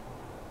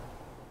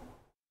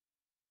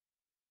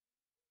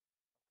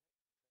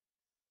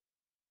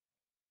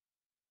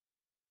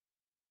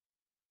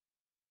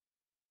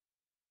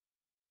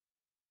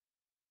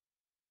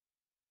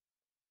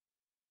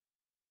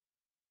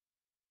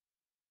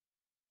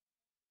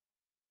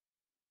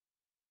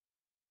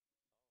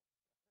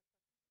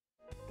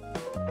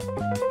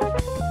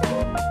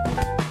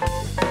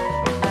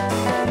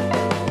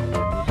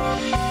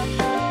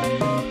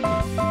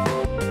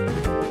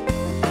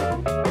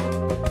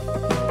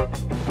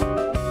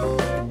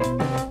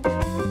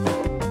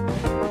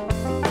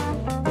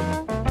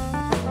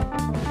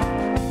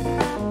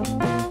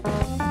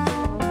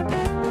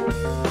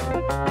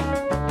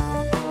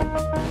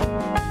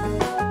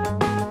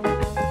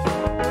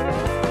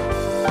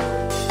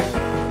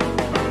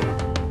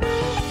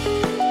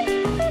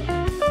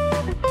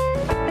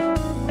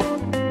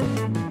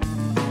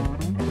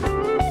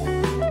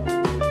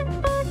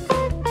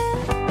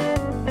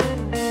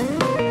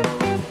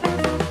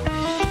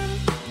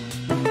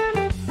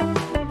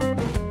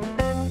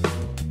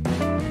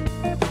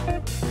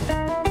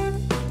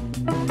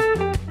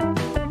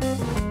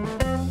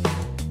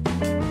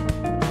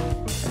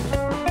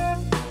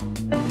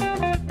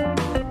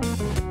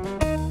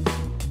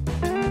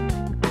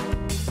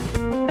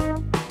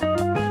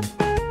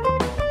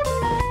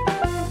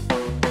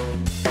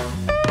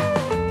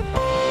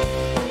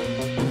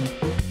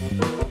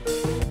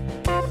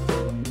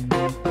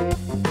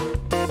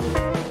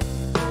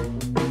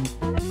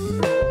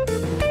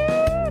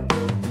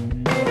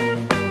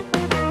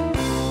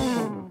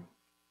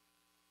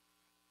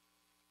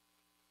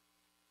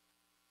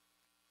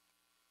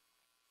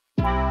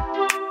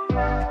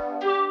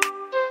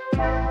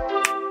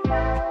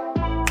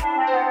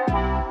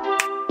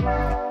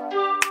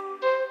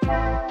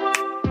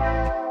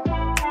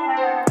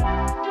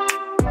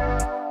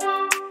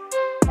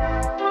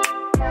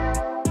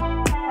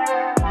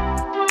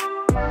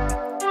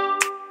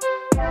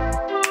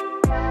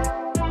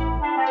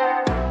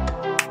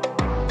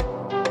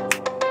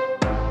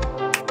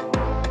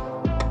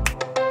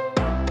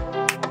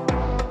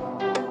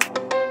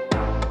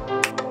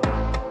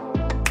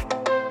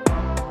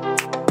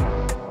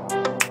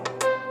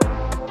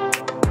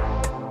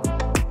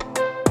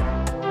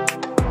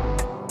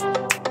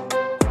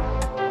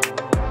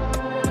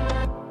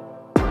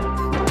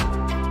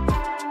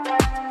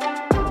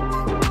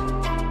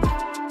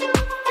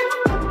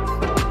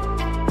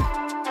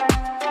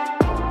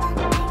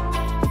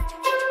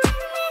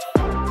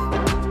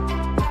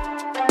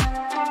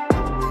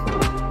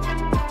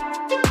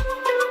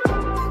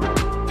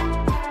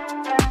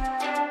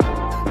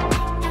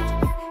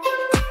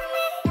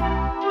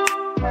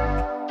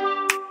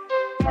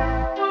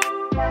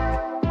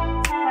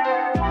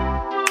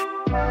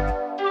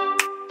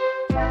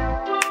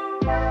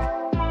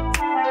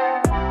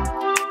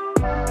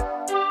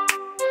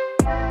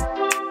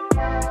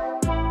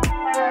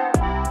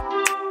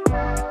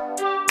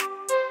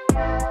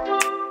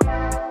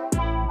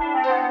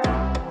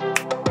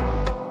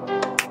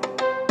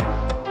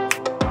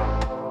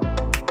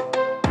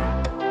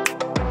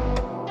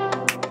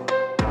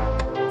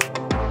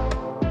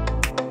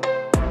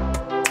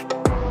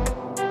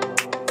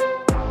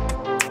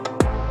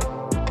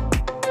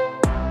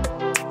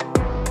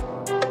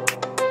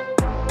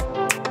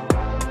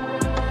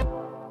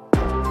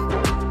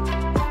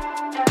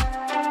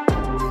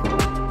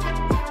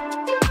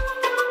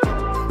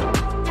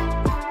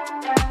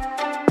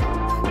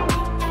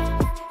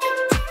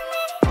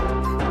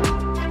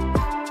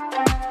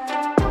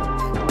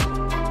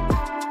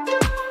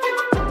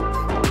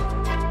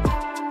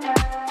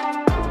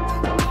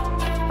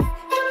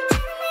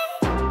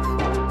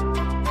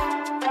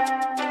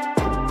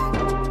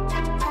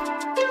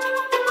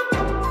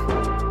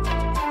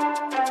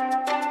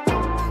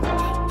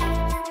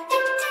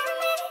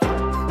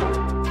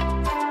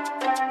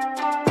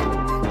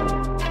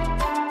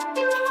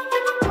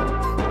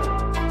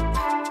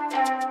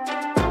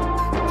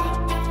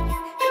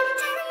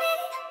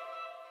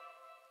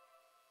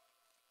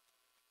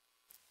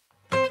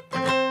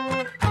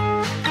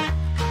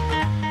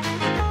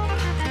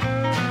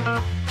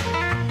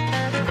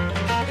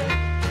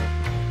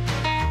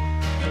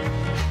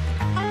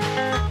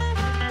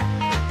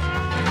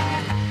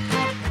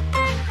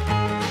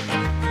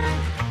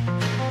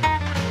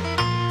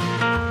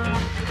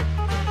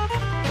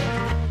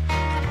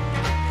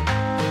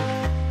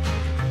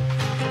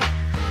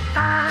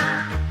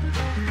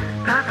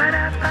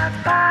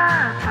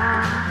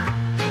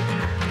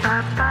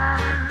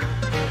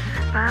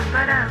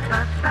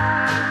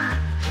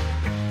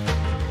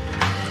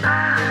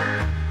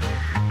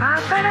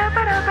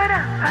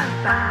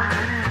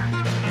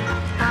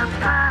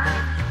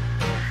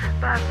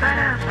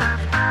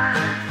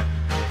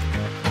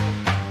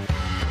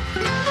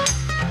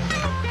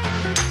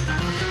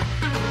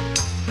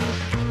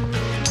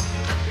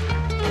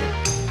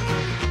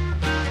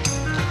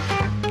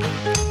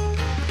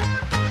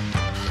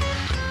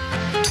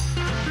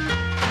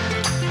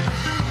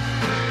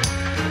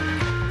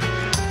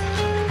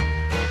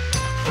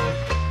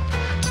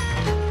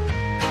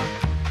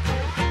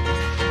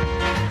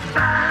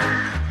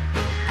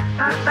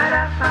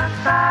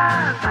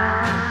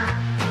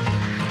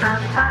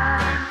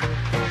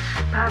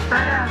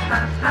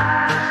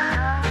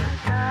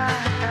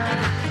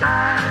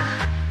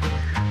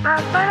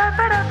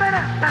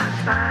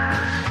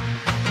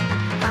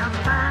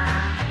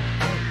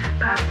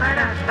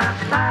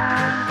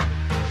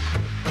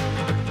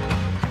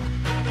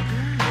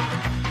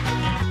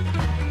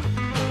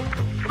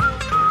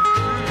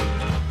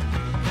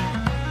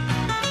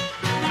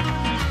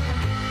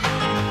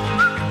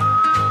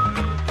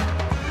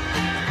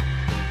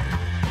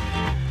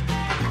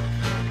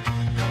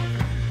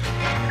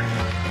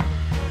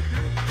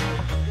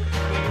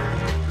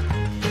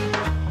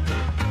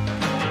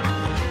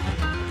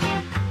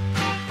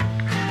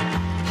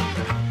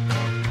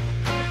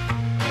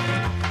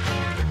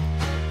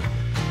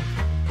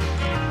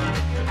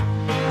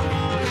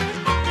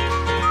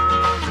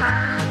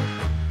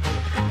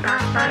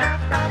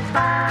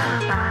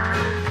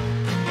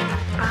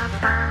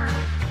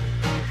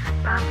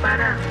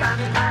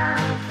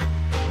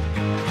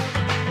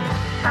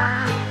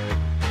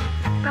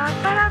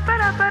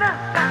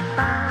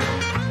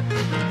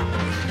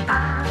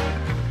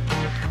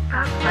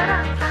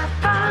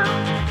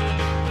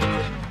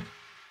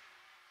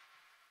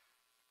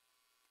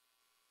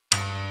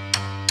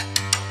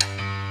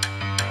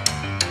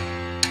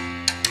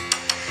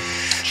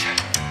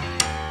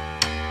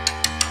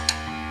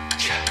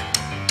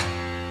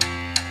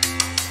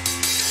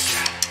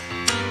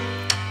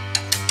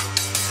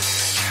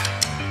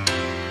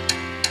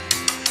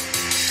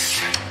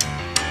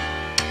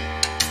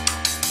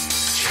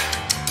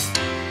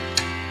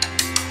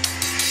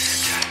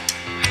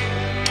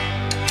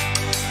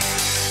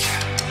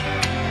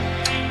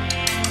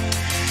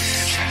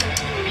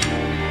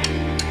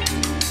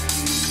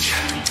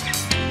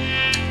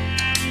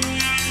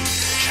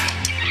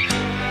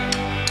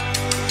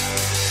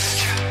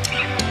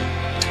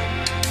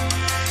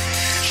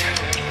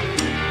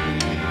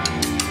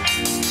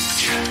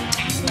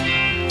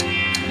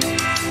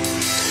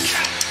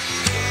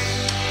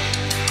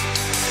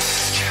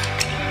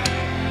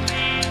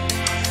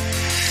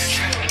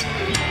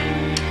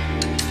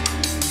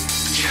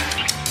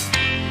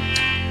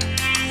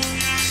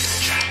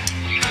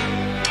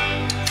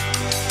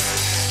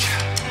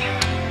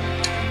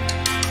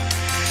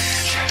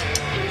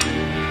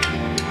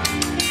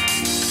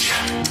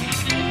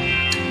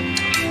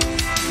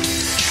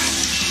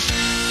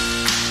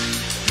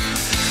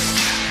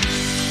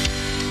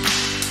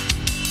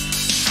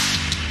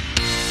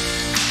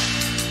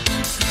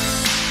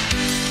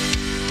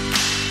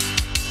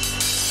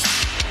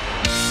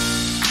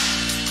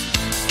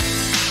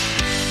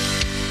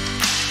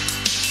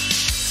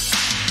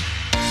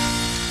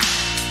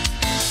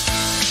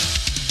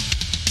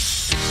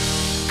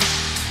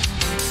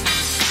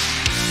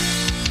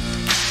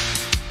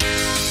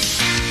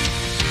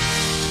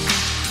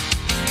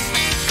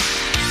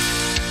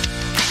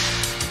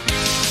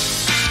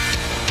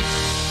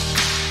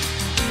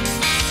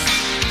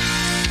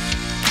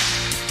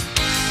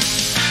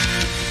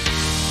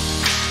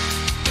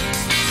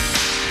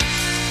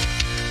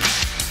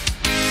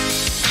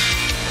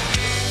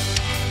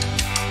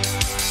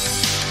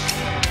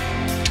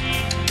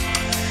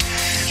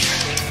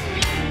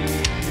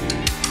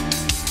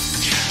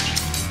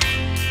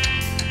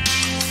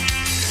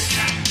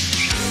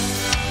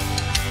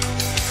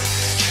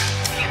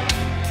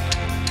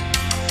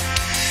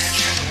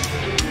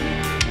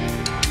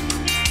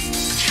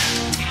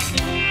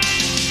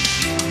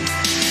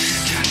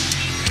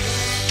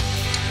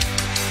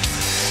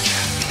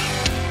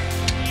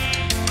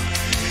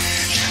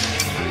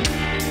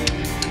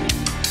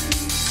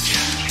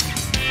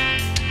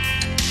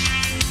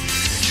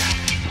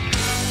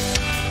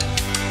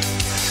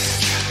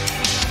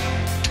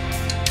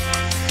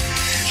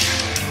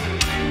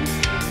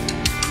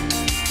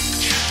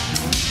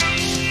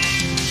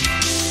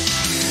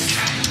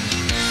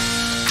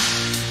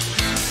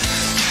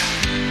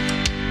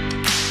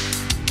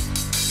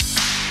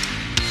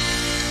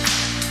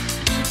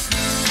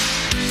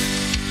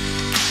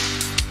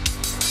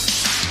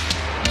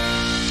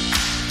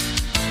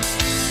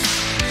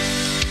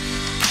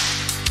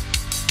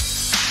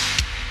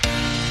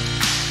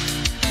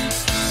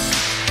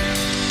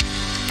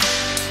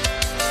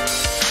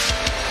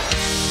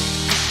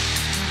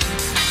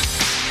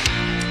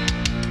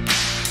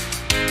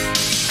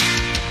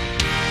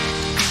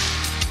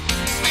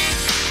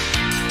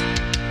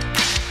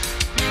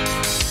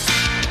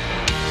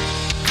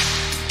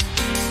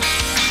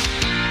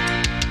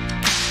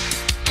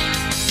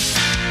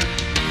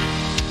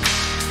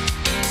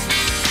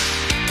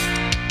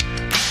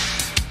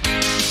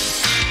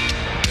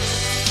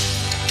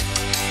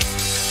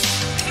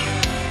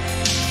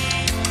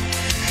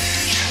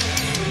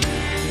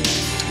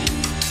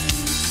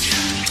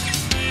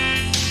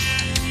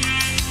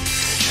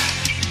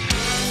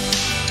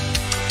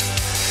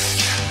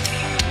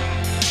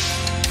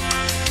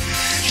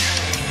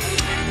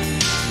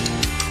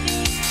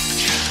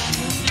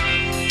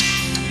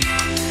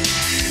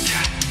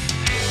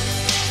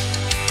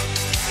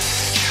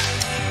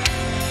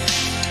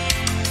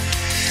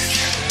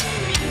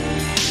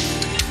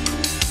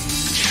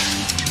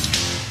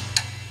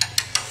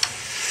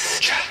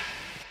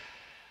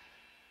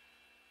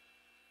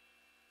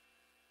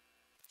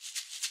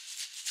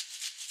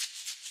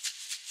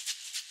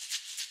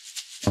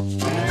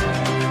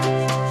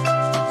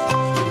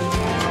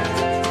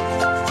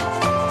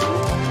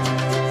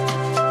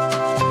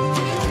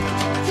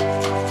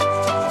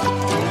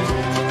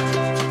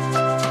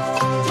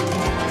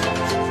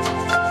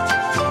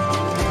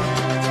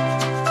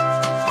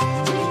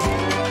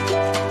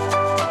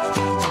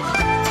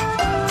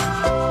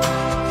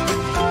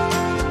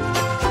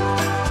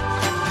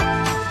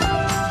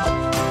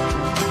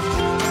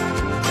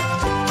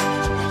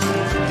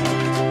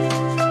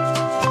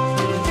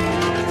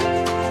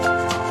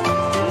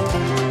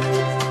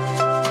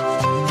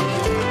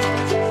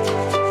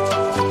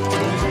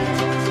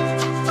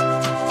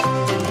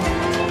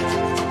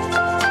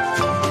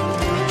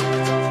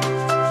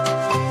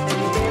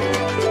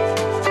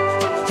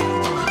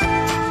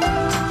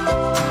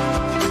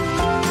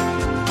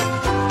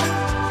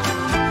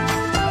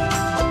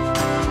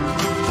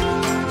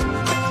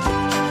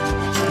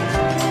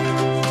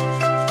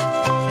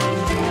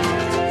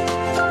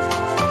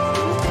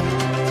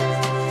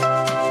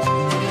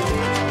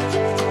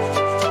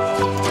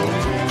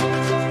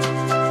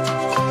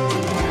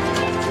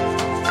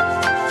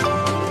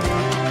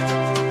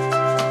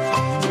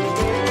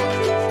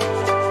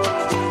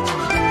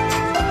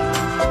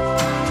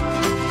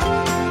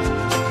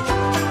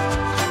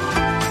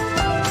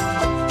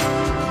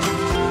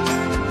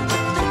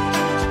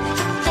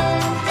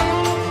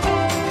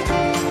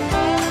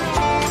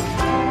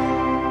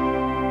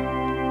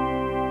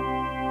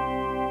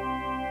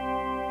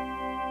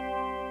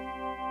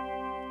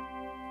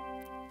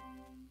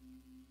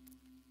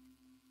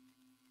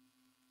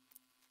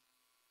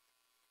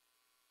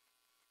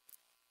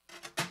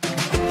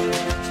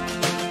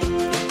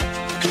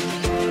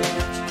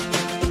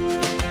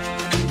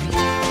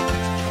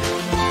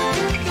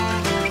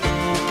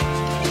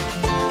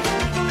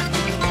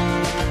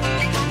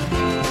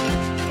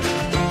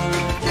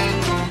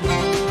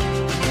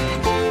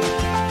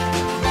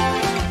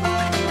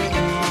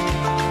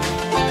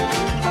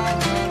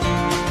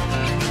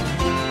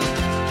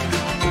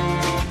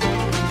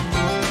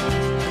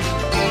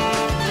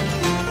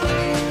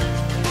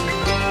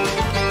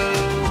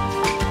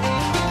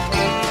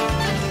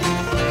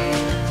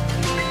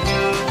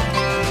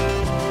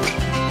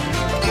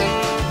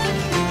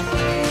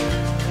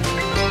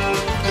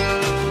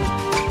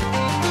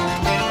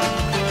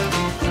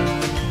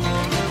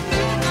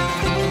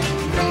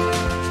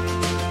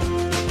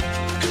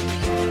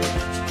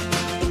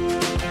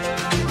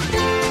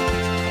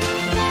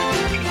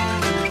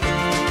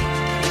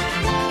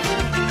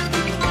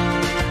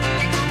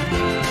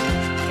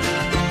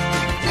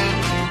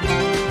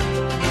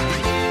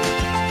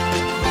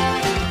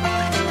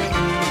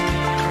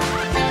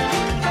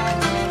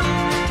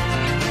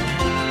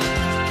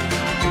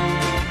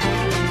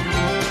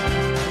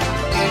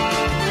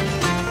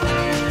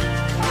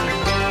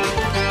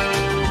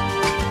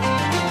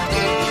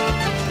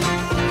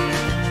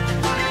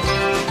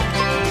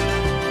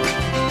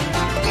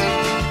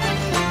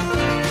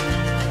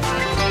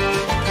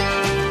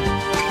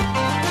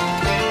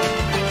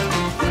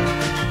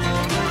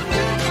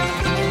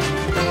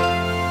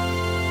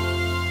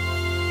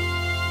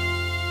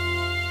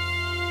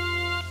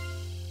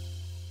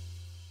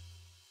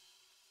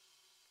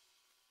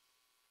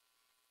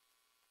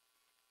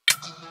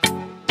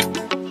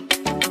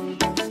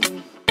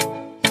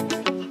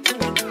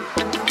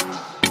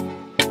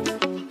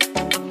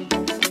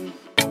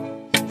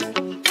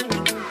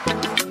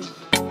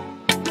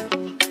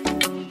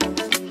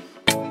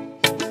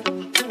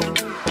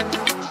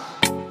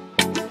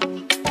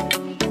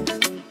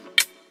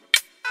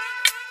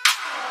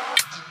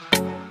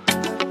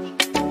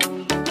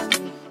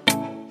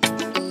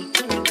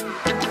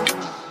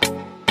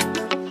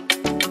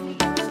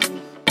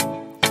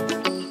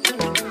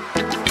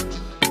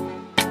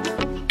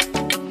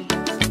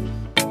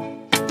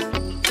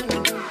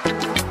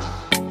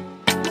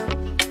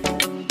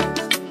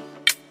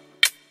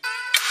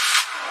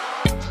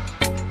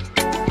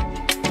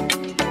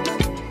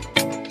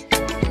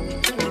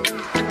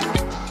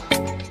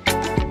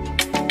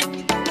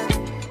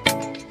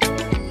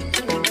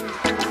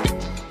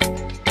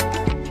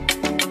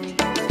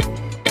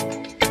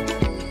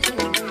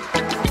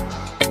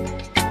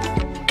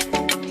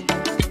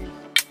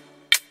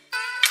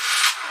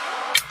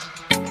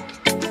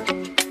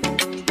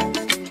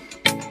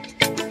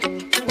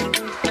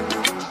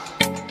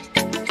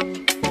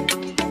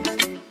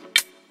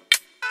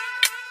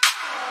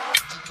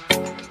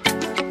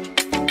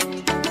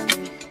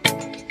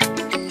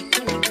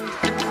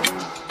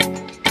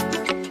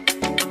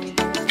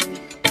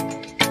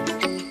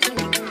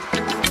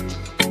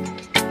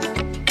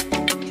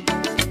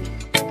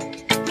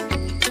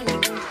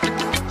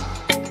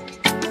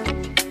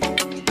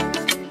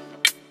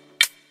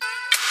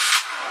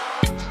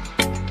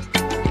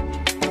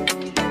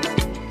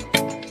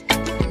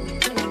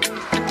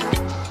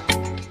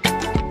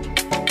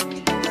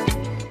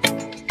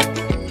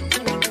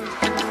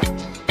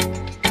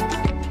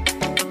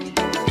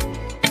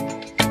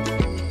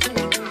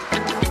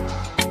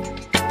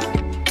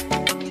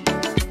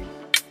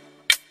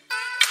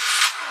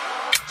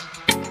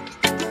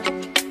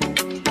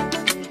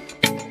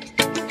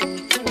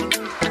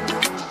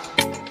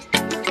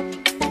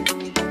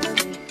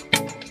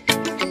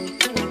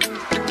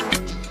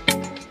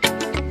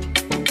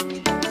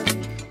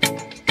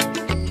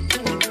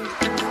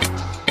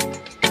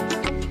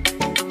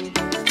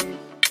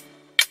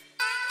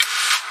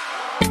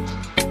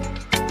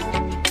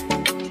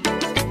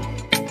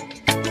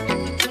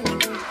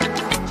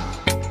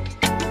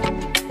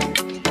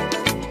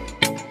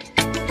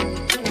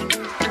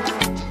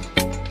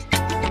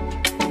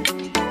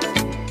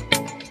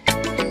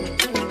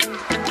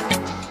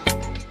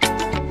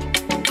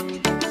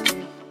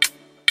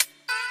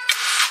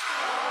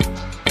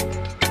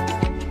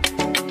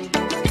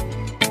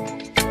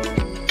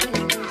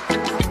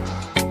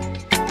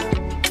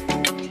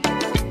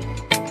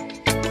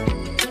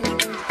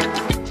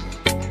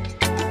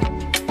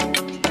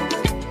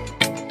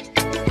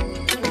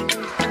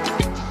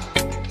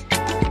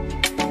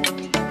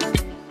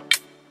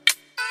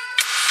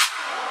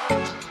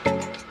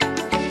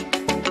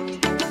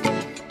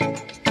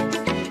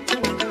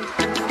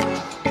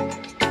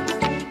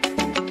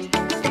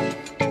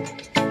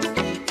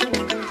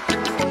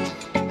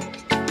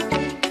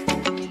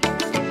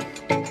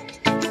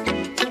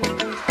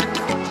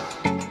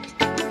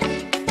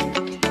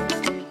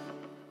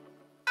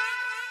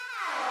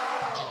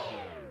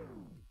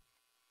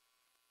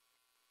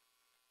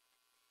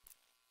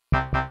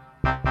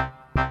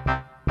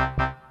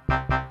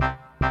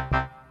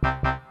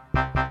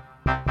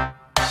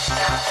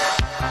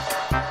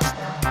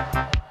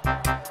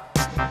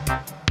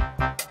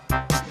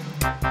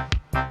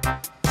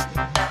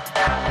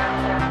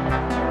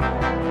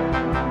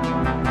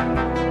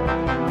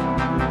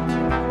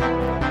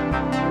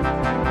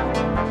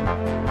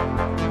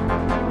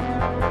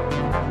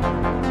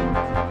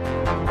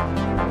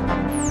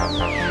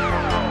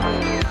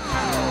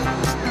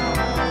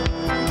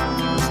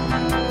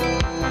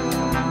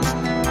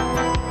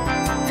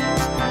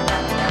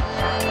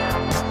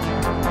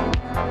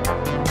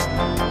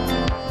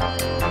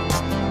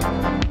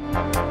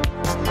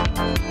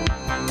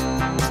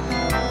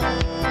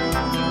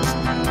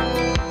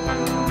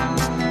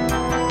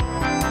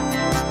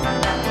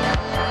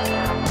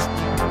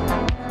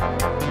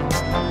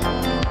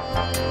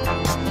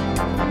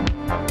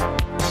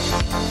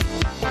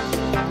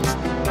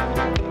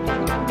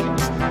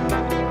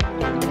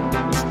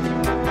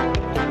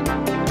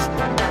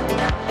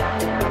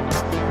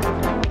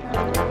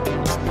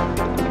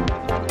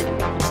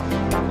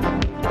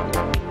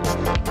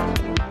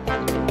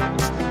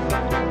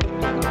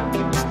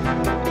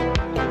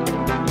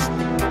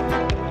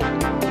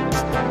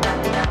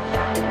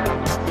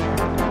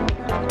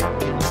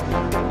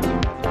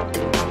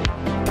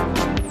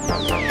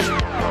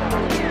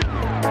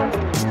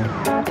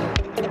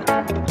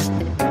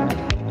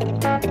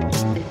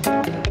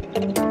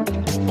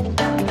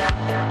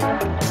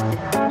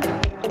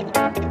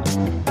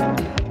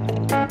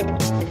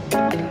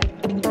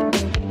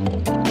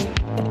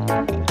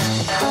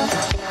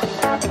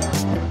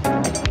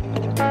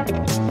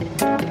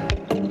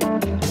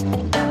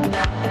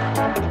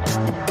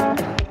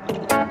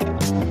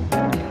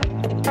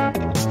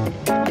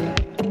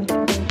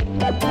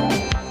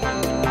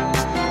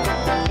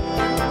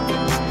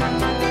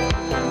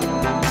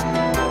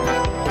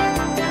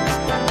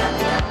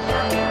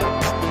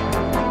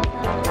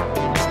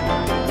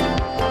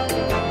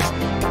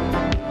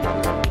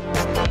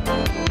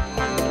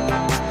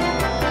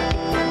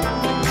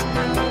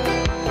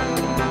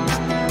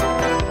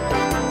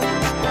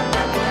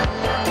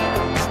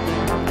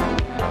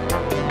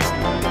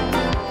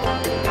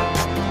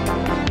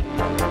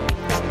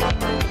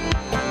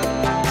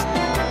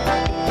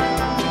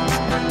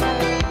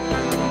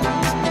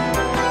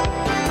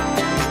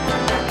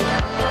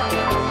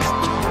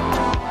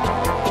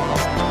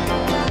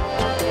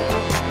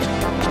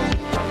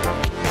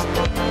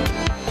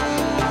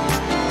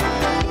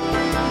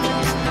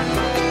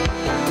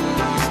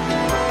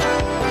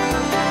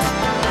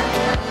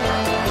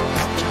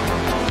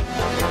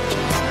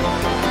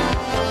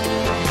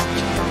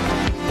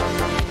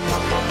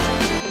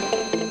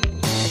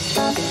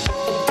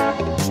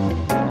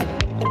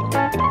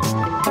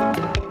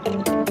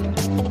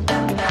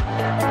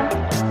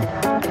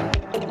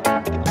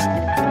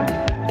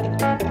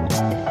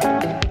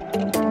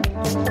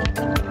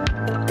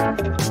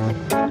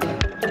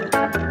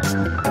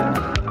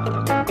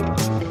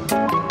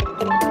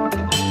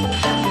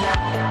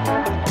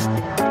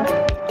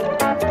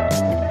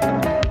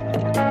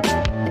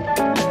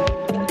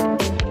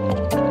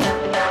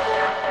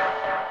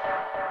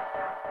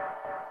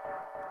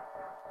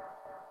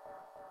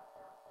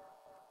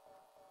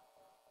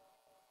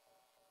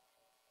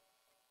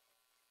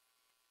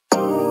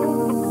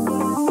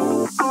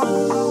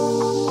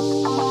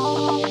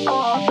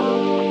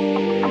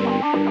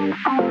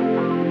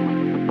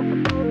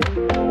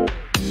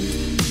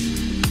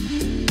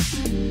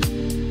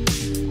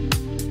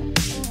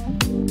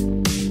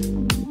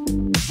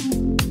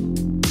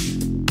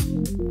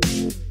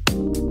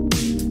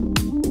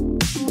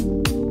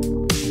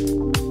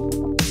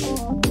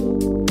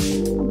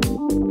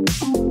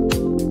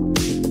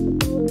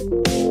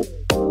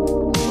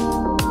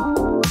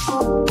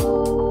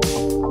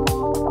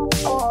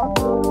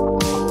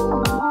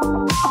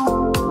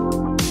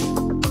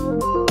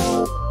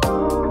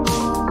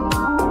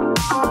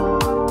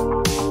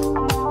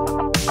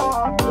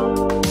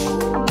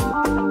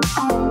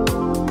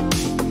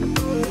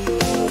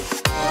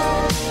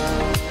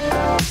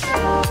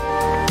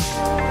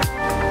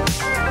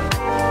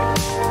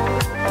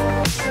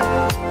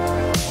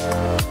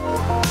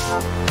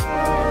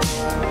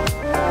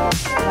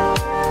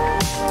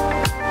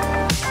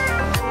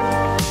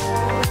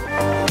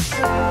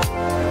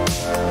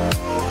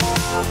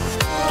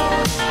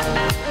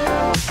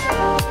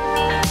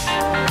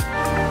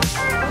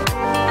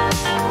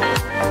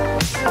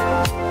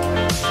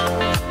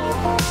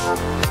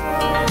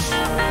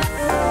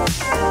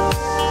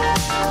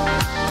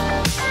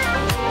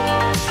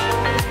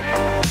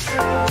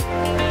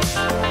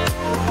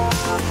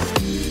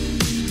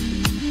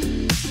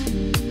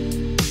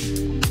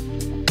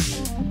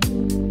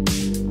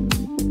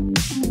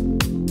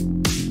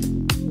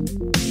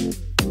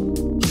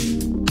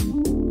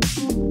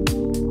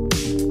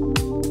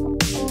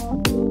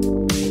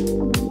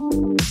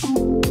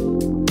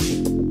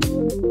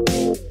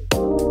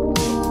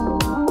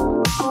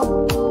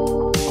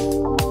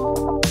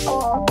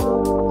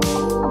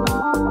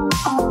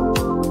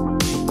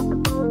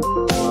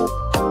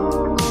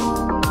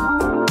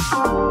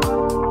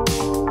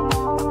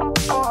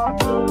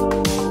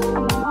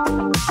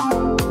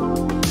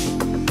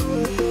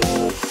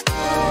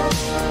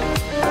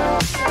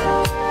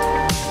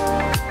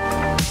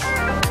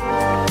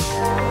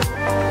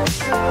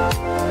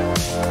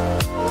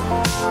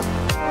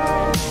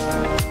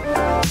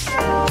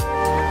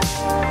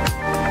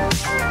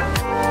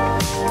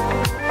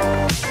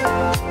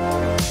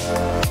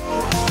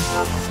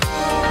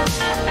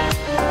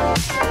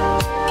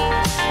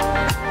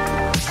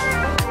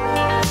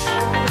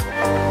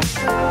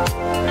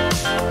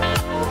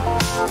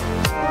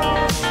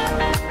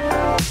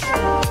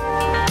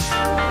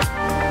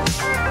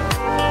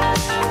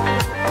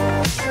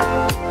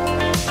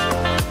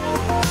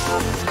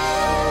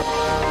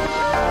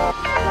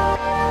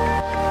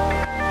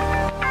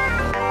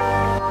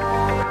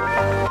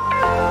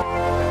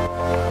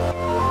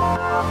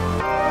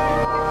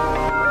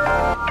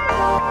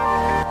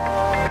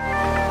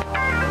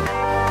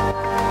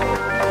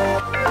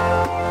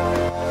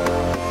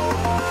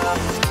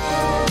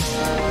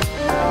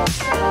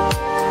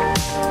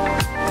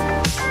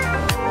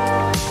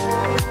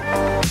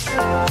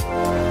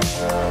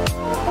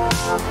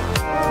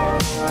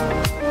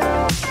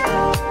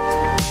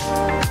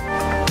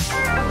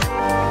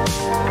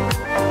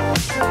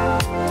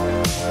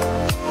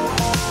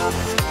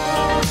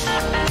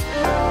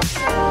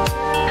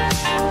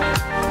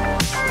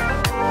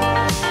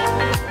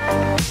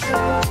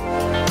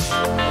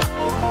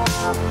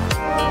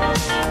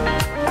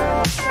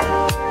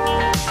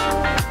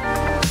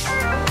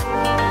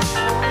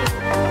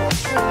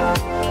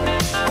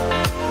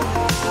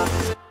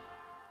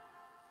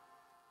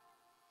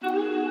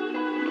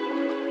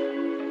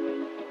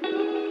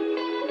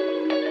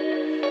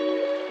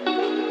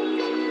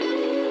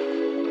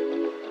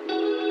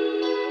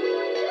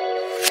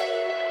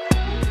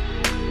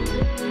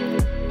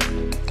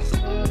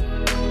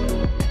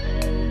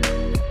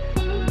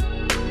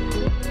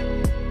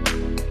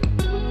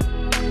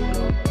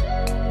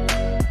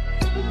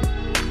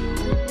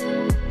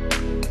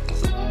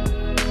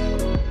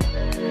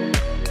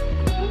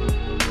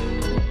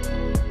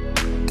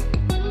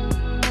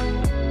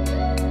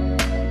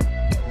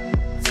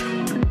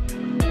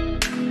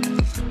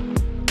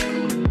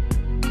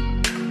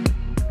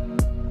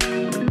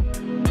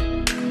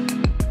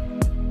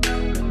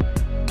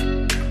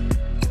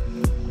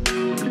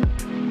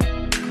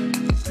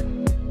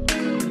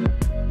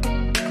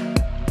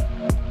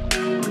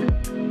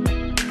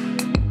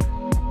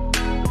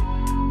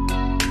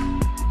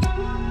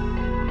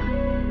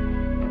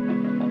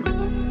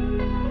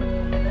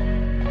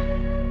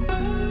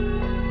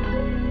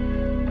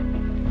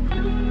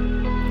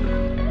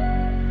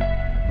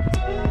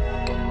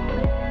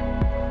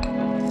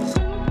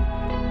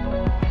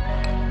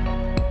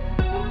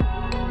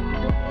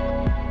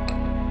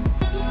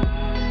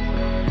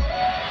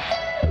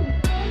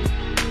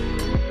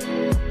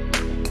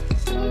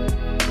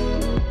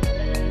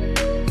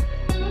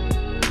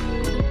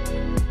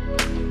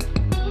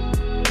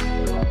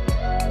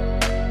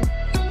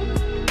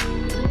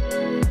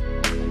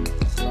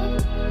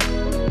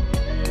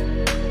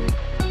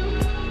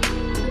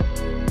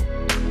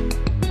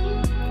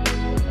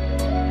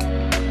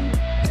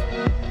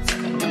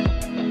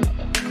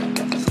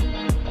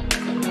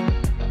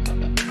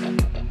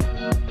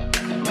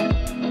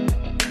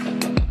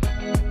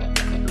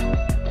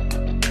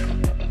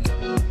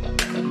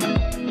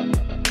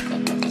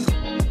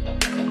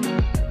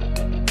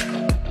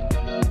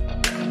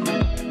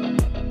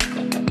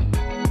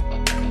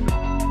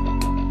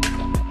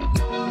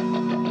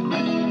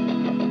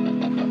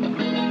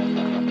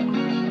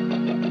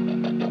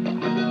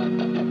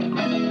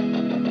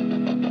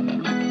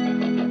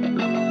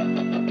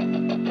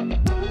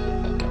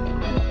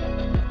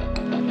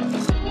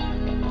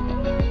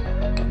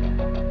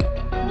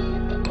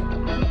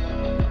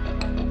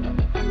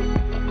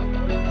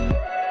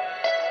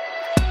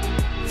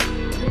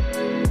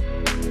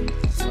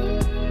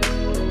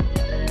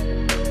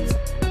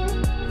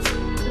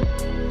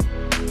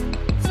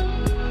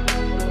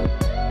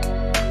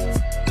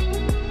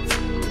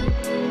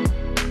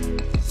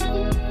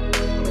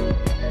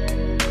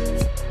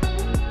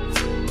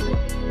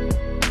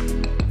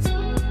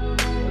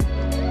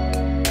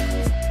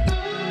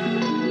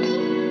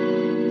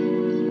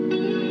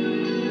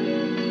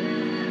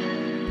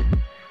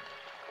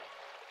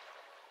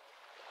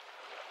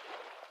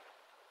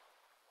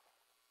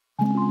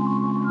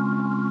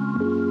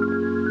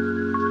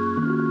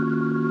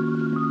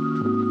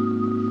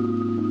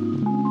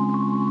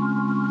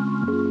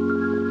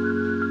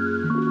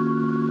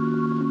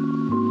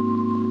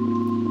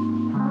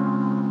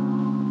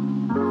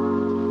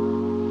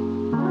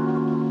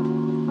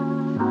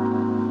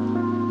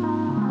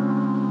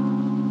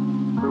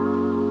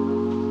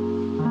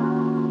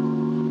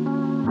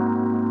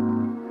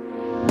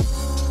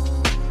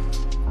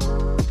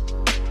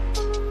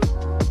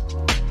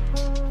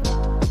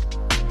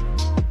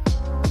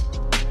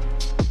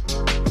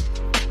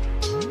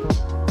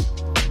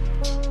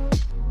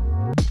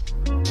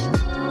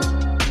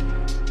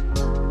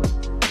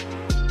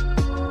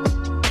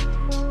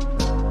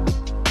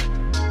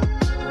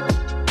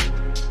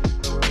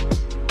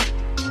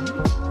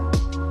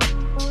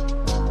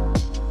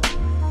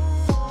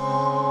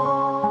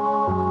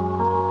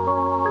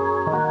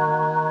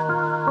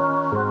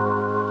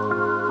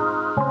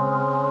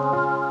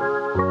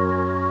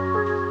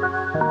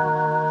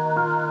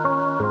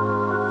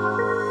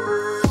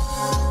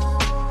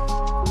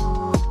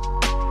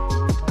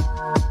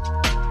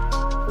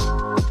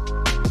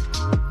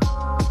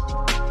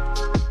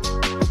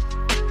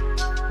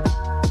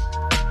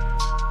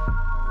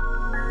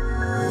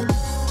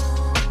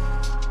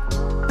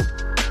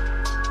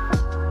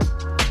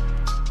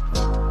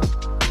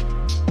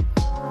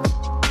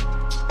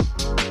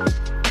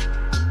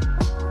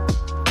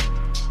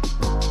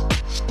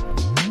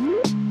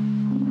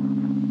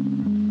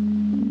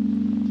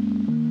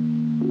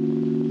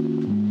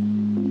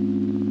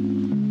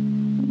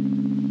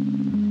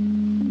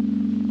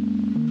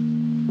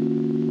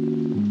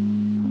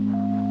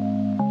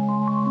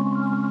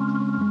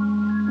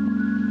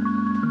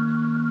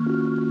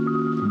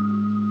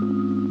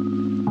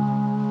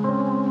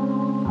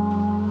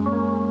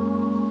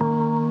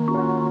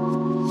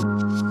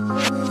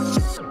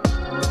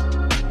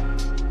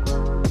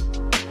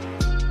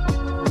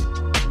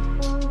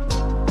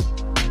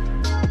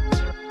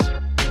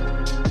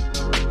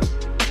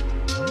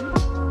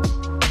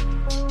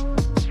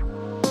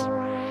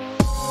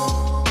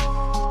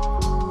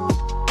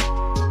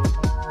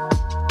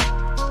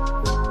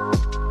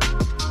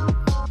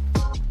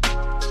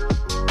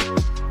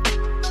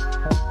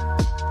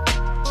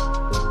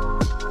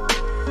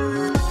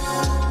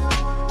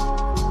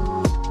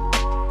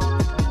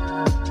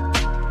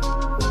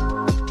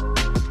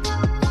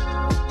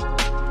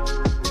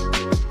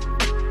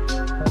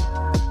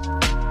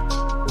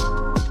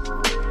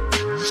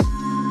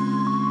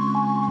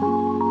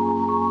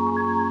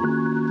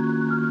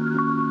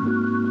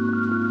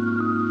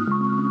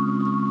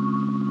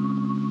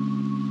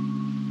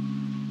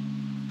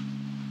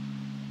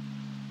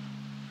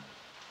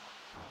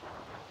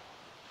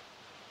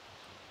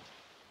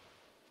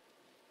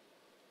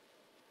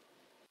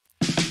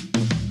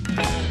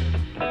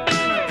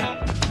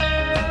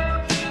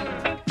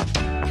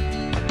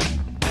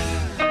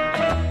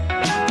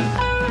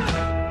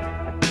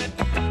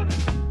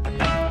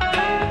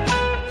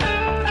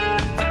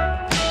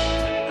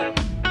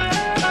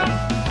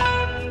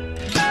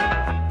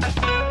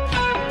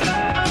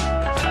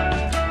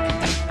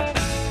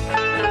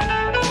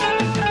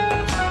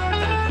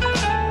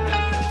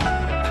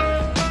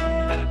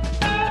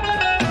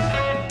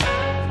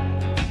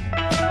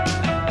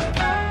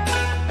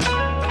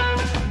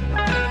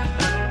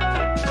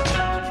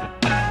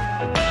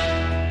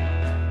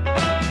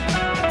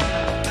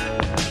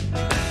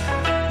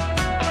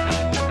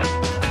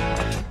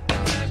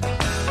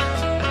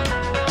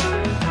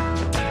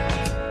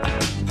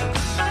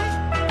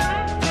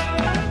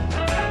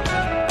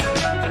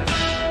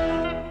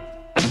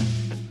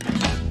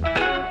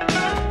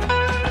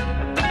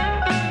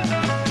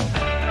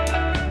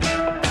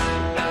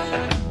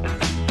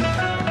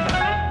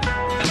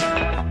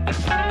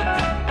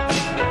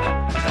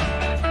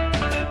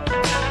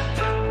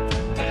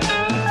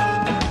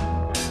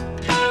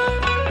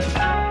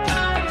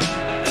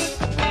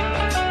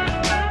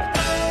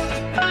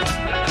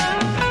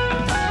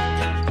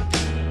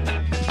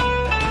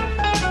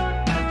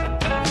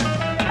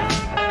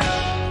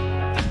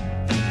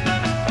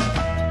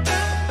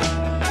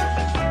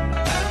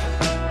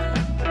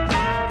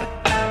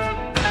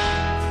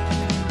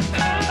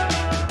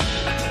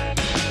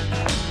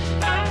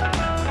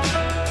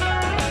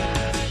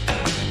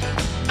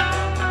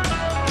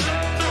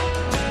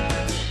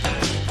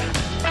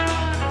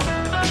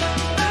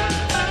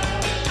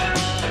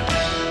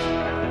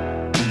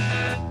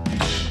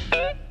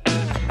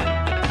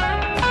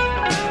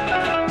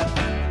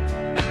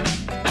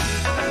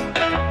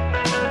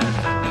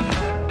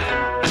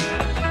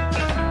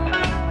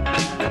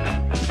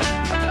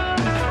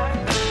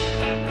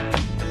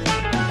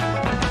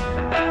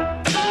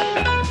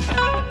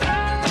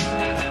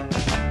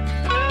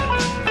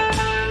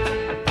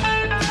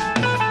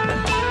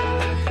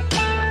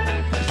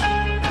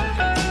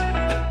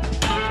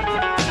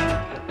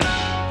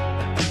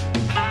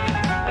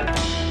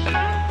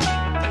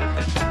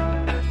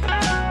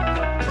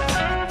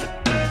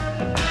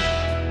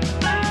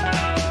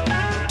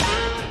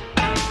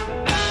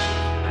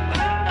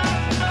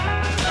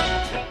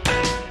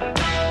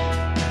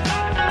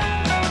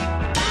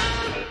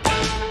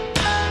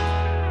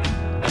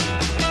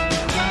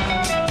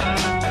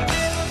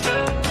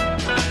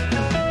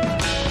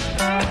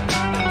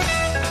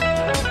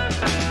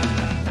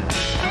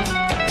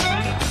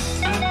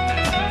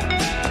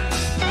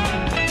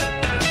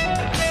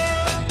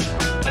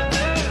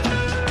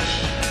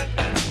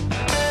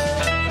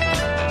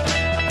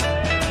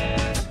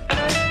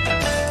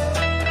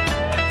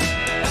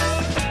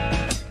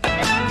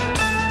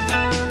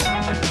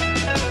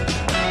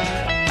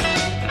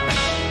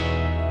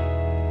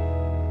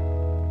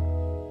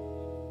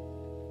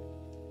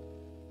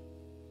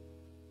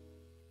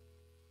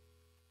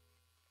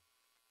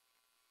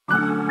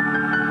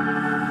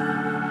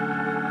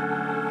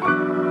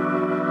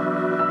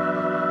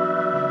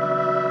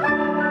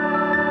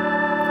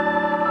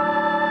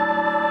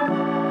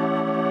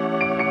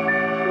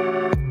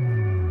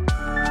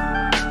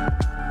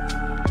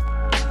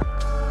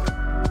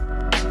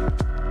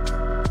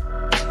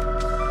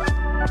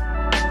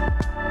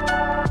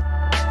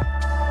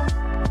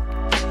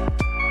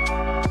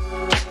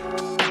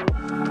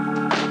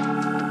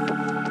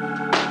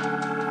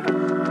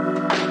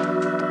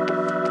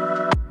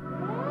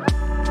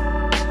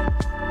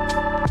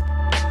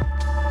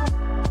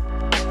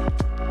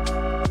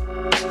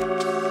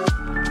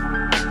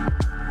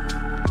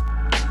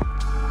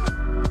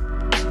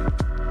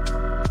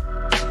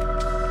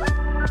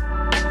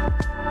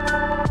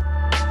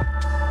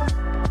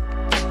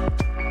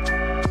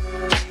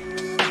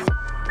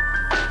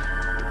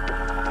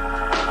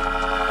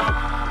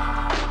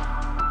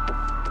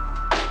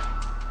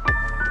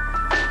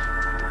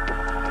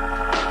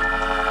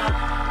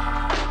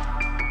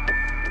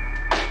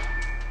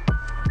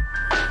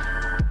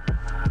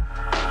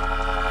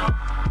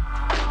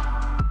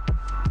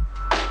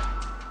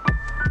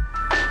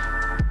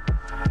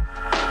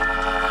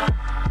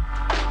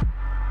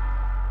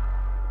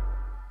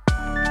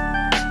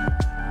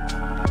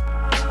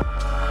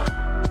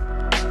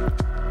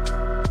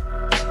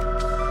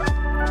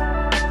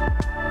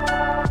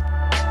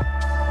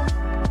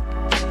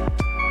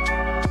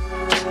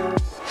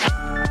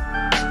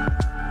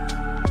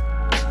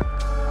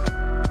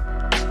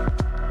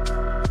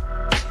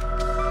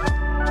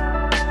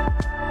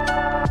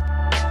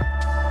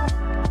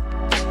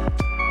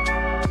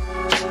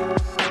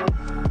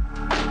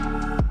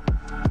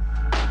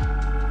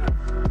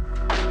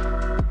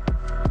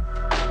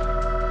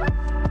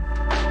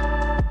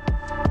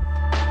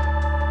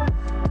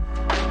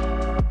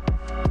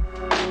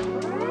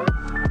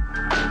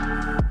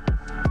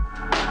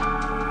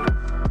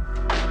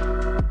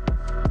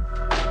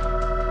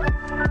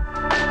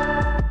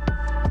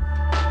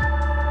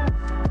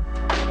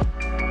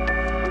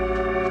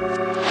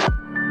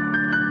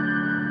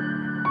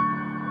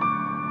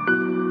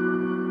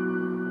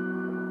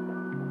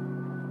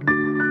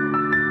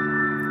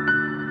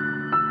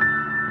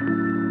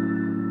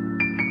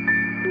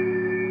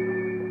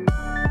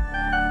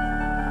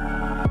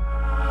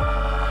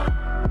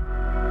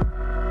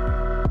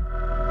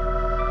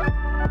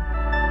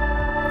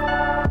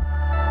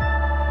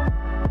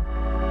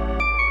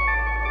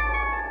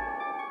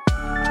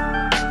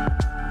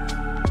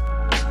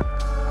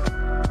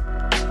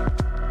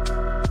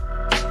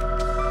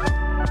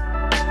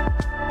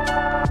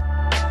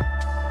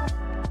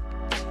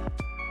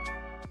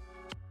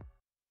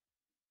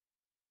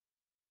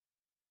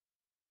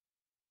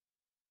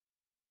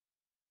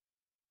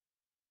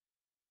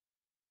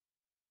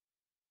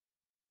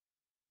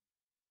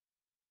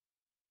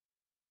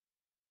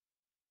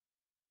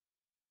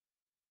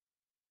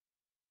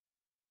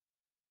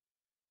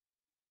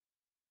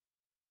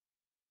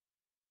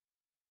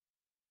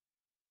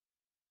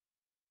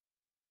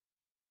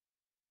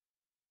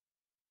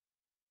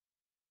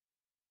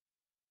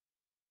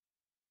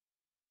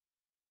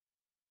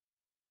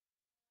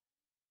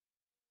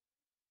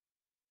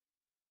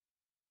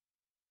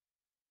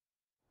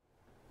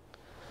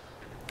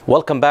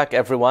 Welcome back,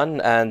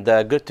 everyone, and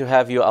good to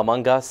have you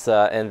among us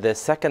in the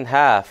second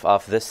half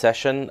of this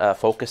session,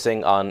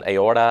 focusing on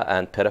aorta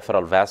and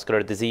peripheral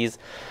vascular disease.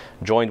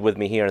 Joined with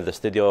me here in the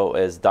studio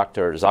is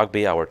Dr.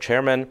 Zoghbi, our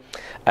chairman,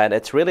 and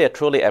it's really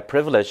truly a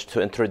privilege to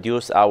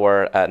introduce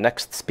our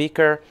next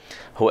speaker,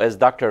 who is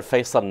Dr.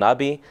 Faisal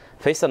Nabi.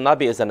 Faisal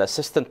Nabi is an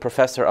assistant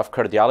professor of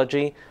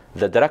cardiology,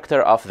 the director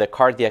of the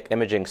cardiac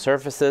imaging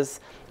services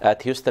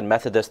at Houston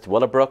Methodist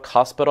Willowbrook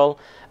Hospital,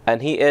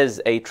 and he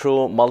is a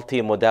true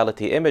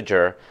multimodality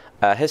imager.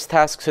 His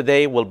task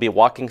today will be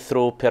walking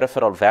through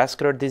peripheral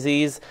vascular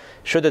disease,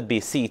 should it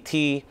be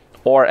CT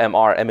or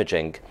MR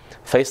imaging.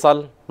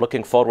 Faisal,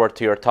 looking forward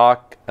to your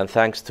talk, and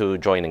thanks to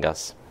joining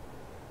us.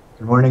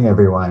 Good morning,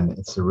 everyone.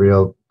 It's a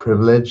real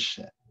privilege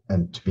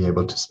and to be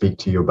able to speak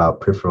to you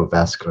about peripheral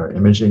vascular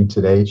imaging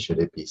today, should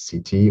it be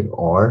CT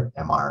or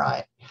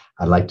MRI.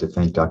 I'd like to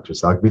thank Dr.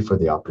 Zoghbi for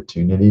the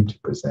opportunity to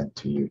present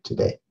to you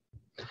today.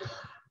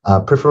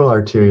 Peripheral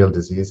arterial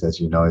disease, as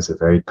you know, is a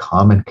very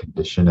common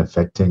condition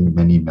affecting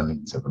many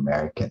millions of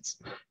Americans.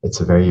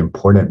 It's a very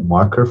important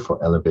marker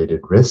for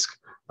elevated risk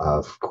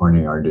of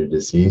coronary artery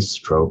disease,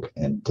 stroke,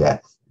 and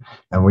death.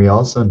 And we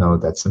also know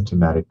that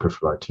symptomatic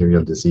peripheral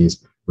arterial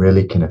disease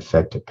really can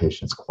affect a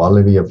patient's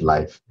quality of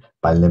life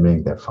by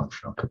limiting their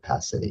functional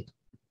capacity.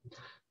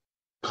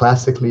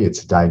 Classically,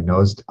 it's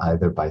diagnosed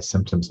either by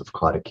symptoms of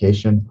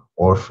claudication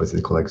or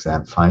physical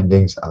exam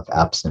findings of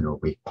absent or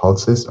weak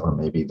pulses, or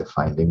maybe the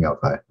finding of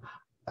an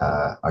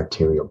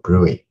arterial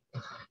bruit.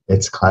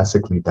 It's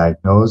classically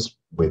diagnosed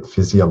with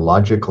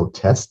physiological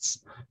tests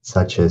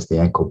such as the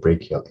ankle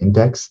brachial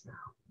index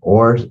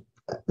or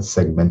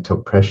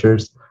segmental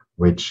pressures,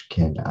 which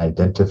can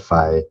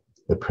identify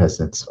the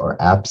presence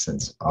or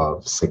absence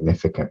of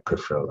significant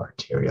peripheral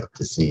arterial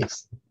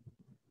disease.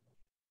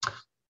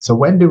 So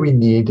when do we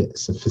need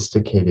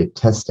sophisticated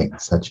testing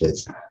such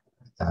as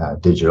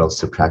digital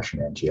subtraction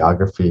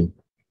angiography,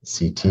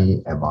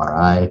 CT,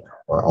 MRI,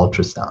 or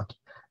ultrasound?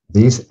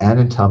 These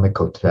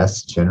anatomical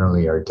tests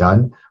generally are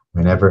done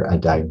whenever a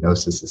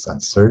diagnosis is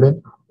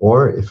uncertain,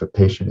 or if a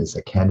patient is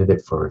a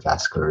candidate for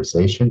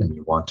revascularization and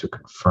you want to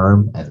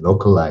confirm and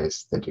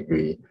localize the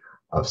degree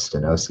of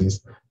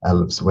stenosis,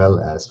 as well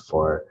as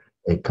for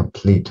a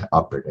complete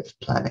operative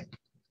planning.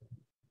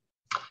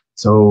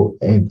 So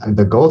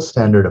the gold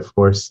standard, of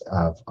course,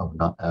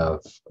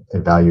 of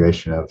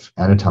evaluation of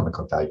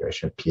anatomical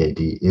evaluation of PAD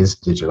is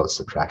digital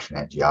subtraction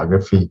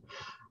angiography.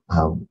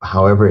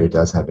 However, it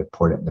does have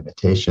important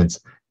limitations.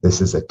 This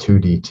is a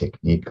 2D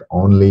technique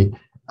only,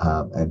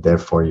 and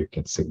therefore you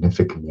can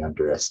significantly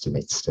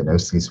underestimate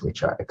stenoses,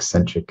 which are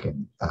eccentric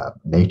in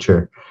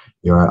nature.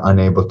 You are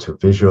unable to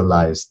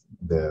visualize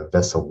the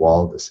vessel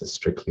wall. This is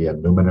strictly a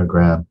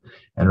luminogram.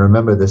 And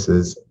remember, this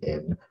is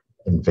an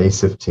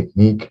invasive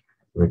technique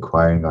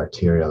requiring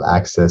arterial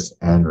access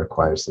and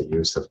requires the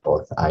use of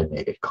both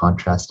ionated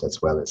contrast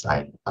as well as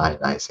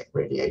ionizing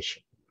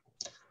radiation.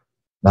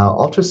 Now,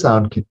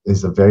 ultrasound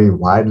is a very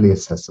widely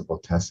accessible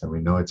test, and we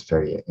know it's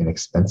very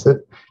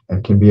inexpensive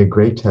and can be a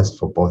great test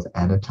for both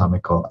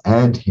anatomical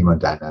and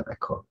hemodynamic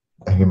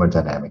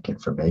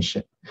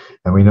information.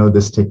 And we know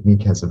this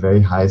technique has a very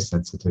high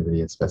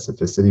sensitivity and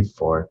specificity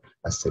for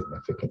a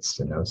significant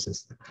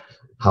stenosis.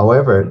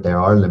 However, there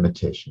are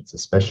limitations,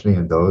 especially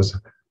in those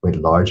with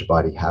large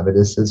body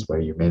habituses where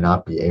you may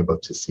not be able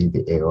to see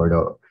the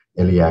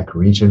aortoiliac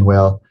region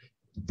well.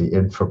 The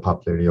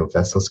infrapopliteal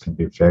vessels can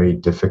be very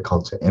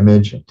difficult to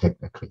image and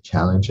technically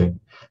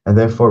challenging, and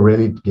therefore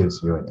really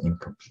gives you an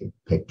incomplete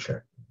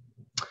picture.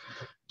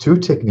 Two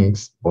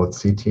techniques, both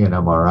CT and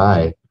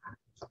MRI,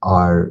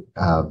 are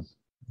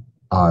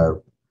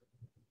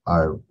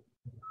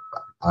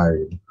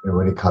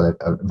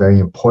very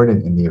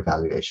important in the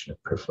evaluation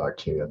of peripheral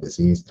arterial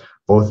disease.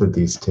 Both of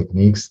these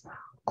techniques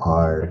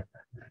are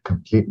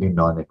completely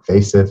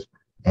non-invasive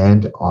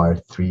and are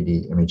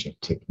 3D imaging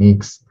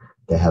techniques.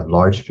 They have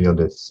large field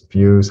of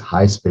views,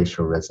 high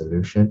spatial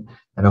resolution,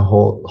 and a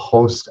whole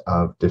host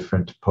of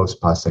different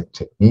post-processing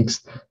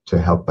techniques to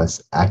help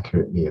us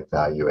accurately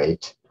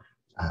evaluate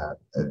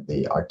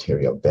the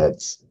arterial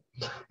beds.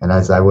 And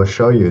as I will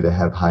show you, they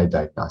have high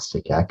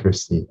diagnostic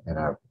accuracy and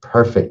are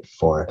perfect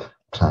for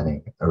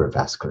planning a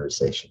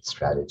revascularization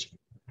strategy.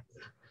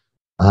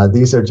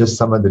 These are just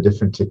some of the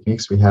different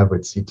techniques we have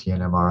with CT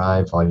and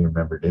MRI: volume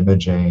membered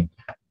imaging,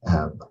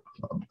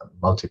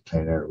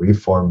 multiplanar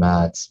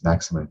reformats,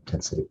 maximum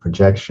intensity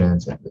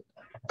projections, and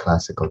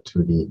classical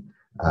 2D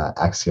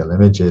axial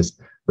images,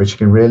 which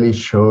can really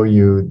show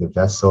you the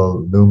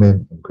vessel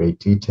lumen in great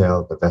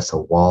detail, the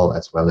vessel wall,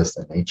 as well as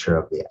the nature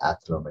of the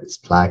atheromatous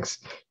plaques.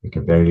 You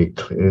can very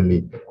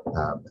clearly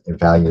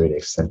evaluate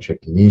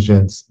eccentric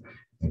lesions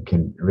and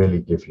can really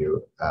give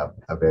you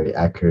a very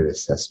accurate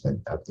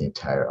assessment of the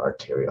entire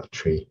arterial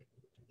tree.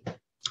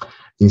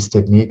 These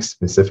techniques,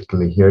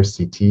 specifically here,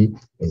 CT,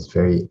 is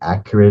very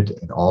accurate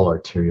in all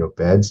arterial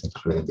beds,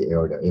 including the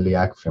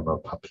aortoiliac, femoral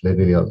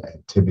popliteal,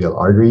 and tibial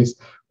arteries,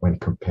 when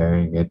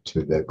comparing it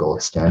to the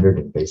gold standard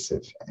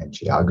invasive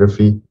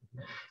angiography.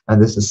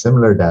 And this is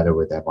similar data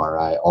with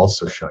MRI,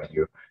 also showing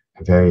you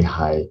a very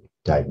high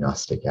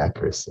diagnostic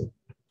accuracy.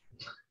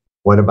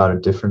 What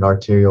about different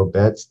arterial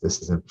beds?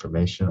 This is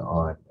information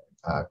on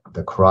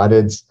the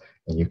carotids.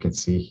 And you can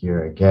see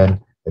here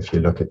again, if you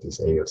look at these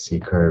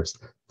AOC curves,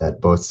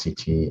 that both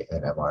CT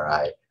and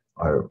MRI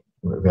are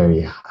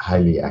very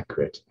highly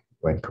accurate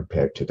when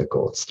compared to the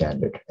gold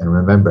standard. And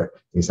remember,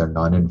 these are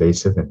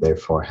non-invasive and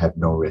therefore have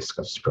no risk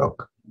of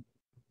stroke.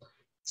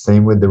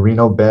 Same with the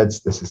renal beds.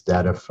 This is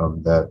data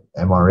from the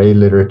MRA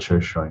literature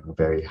showing a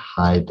very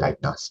high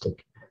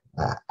diagnostic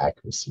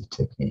accuracy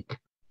technique.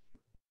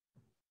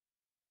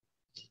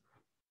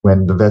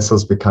 When the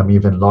vessels become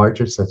even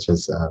larger, such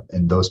as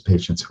in those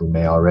patients who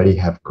may already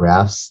have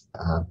grafts,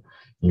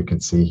 you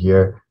can see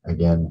here,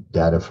 again,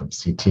 data from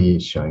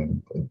CT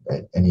showing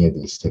that any of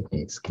these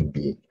techniques can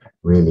be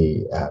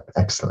really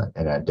excellent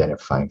in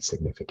identifying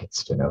significant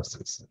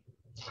stenosis.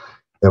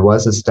 There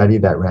was a study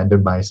that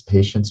randomized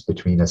patients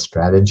between a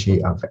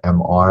strategy of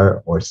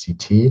MR or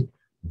CT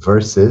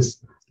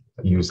versus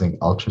using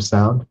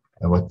ultrasound.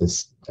 And what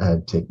this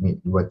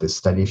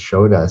study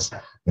showed us,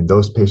 in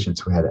those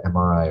patients who had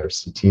MRI or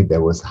CT,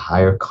 there was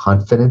higher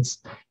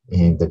confidence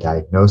in the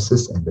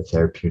diagnosis and the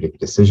therapeutic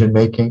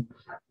decision-making.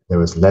 There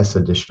was less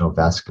additional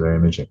vascular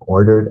imaging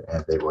ordered,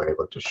 and they were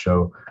able to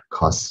show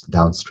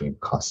downstream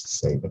cost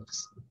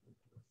savings.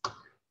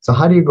 So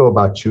how do you go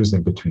about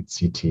choosing between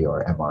CT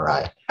or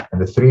MRI?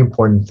 And the three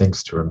important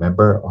things to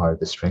remember are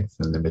the strengths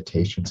and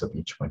limitations of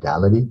each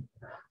modality,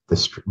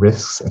 the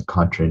risks and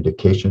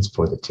contraindications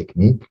for the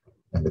technique,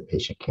 and the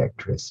patient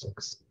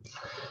characteristics.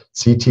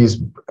 CT's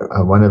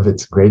one of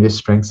its greatest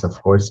strengths,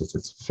 of course, is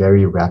its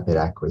very rapid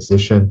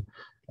acquisition.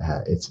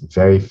 It's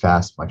very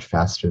fast, much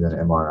faster than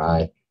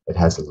MRI. It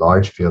has a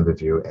large field of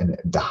view and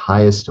the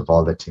highest of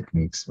all the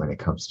techniques when it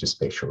comes to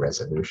spatial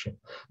resolution,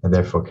 and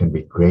therefore can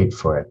be great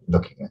for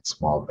looking at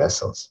small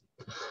vessels.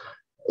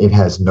 It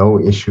has no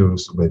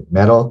issues with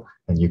metal,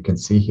 and you can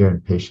see here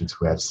in patients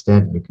who have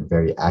stent, you can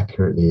very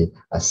accurately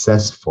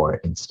assess for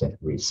in-stent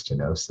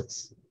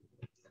restenosis.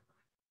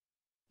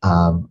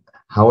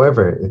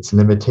 However, its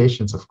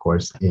limitations, of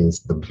course, is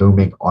the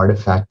blooming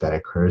artifact that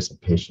occurs in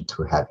patients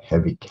who have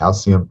heavy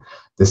calcium.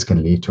 This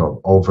can lead to an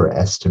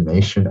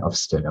overestimation of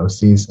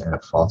stenoses and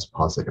a false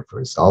positive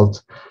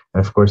result.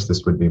 And of course,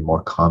 this would be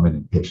more common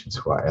in patients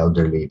who are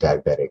elderly,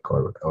 diabetic,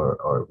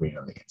 or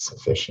renally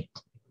insufficient.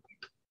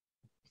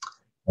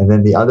 And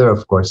then the other,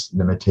 of course,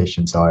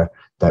 limitations are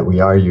that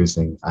we are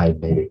using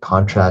iodinated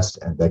contrast,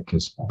 and that can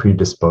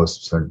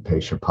predispose certain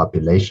patient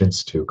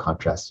populations to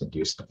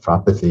contrast-induced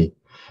nephropathy.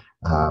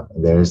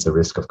 There is the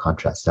risk of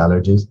contrast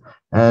allergies.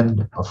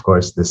 And of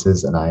course, this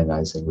is an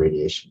ionizing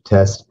radiation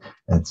test.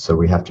 And so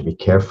we have to be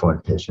careful in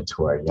patients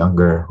who are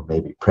younger, who may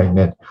be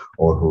pregnant,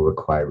 or who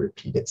require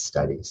repeated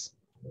studies.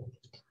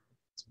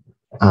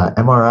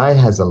 MRI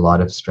has a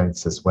lot of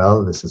strengths as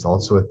well. This is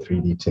also a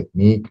 3D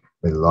technique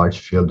with a large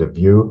field of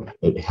view.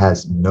 It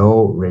has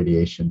no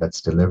radiation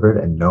that's delivered,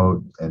 and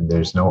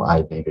there's no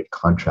iodinated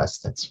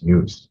contrast that's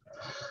used.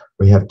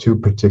 We have two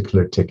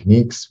particular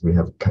techniques. We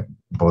have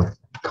both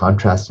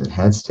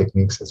contrast-enhanced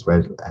techniques as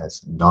well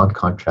as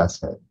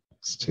non-contrast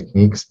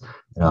techniques,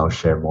 and I'll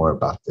share more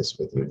about this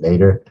with you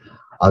later.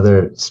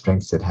 Other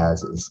strengths it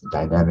has is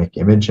dynamic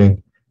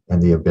imaging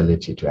and the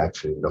ability to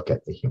actually look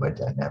at the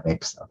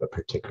hemodynamics of a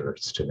particular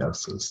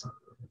stenosis.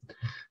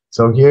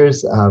 So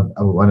here's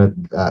one of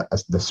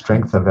the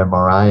strength of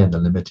MRI and the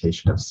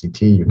limitation of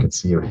CT. You can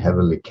see a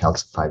heavily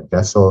calcified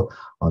vessel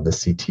on the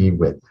CT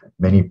with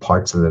many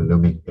parts of the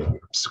lumen being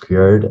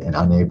obscured and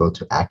unable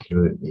to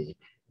accurately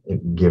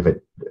give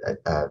it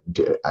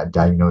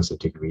diagnose a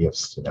degree of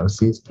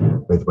stenosis.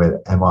 With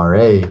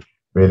MRA,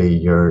 really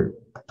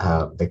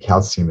the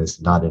calcium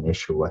is not an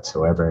issue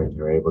whatsoever, and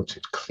you're able to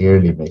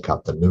clearly make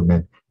out the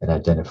lumen and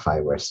identify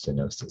where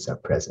stenoses are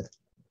present.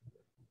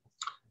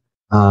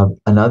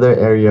 Another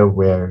area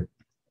where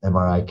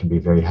MRI can be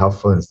very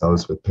helpful is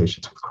those with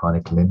patients with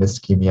chronic limb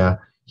ischemia.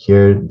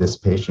 Here, this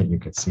patient, you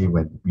can see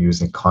when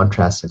using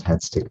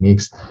contrast-enhanced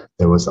techniques,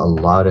 there was a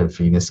lot of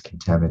venous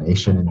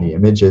contamination in the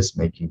images,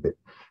 making the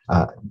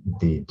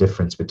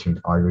difference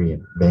between artery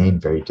and vein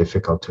very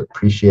difficult to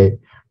appreciate.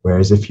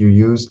 Whereas if you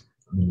use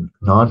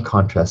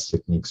non-contrast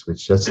techniques,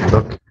 which just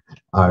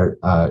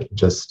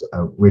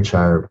which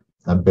are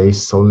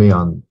based solely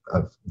on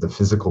the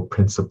physical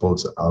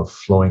principles of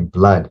flowing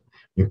blood,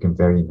 you can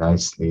very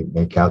nicely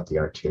make out the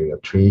arterial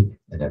tree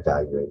and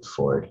evaluate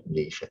for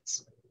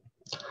lesions.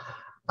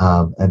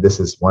 And this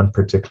is one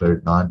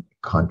particular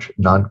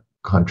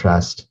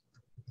non-contrast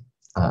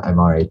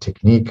MRA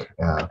technique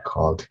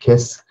called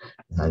KISS.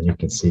 And you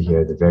can see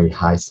here the very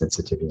high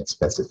sensitivity and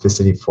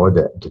specificity for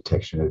the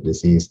detection of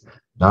disease,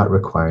 not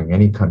requiring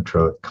any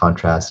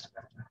contrast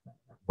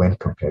when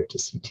compared to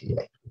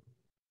CTA.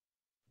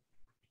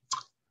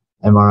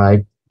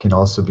 MRI can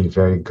also be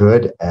very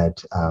good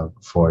at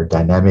for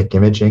dynamic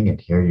imaging,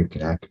 and here you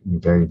can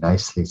very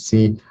nicely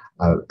see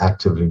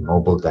actively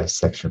mobile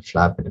dissection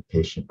flap in a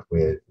patient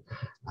with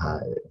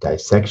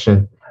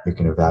dissection. You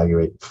can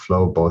evaluate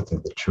flow both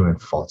in the true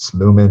and false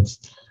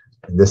lumens.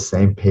 In this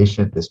same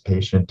patient,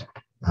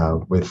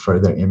 with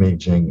further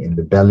imaging in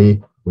the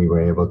belly, we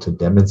were able to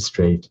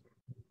demonstrate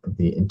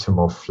the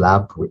intimal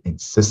flap in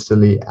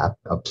systole,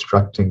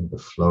 obstructing the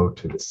flow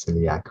to the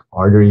celiac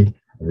artery.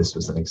 And this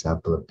was an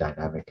example of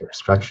dynamic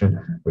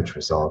obstruction, which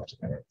resolved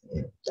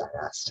in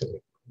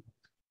diastole.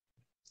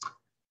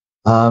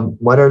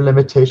 What are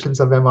limitations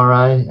of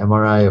MRI?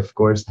 MRI, of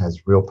course,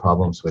 has real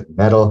problems with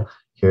metal.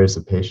 Here's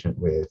a patient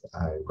with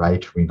a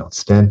right renal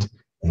stent,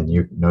 and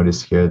you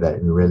notice here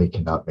that you really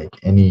cannot make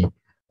any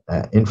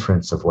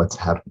inference of what's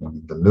happening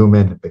in the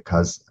lumen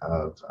because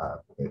of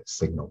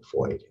signal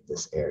void in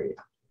this area.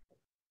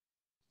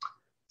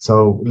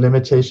 So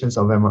limitations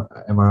of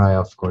MRI,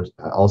 of course,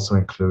 also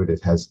include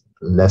it has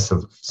less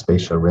of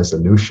spatial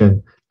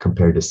resolution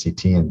compared to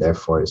CT, and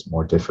therefore is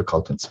more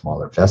difficult in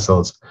smaller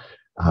vessels.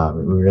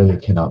 We really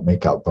cannot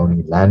make out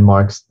bony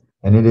landmarks,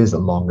 and it is a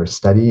longer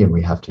study, and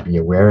we have to be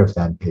aware of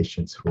that in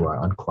patients who are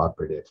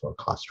uncooperative or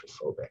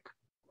claustrophobic.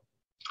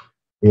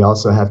 We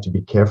also have to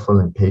be careful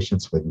in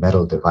patients with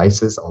metal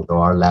devices. Although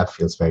our lab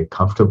feels very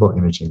comfortable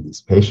imaging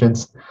these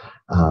patients,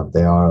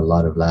 there are a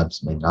lot of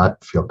labs may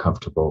not feel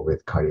comfortable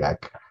with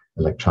cardiac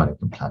electronic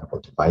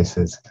implantable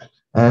devices.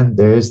 And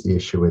there is the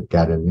issue with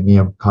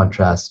gadolinium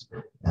contrast.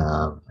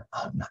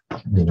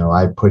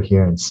 I put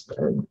here in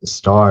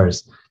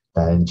stars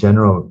that in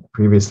general,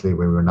 previously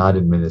we were not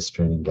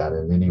administering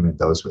gadolinium in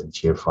those with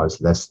GFRs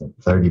less than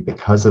 30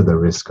 because of the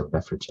risk of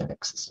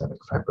nephrogenic systemic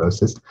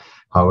fibrosis.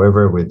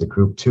 However, with the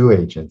group 2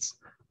 agents,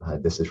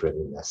 this is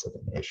really less of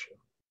an issue.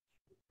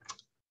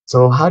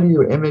 So how do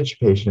you image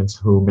patients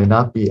who may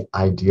not be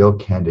ideal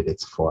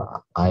candidates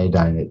for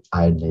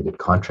iodinated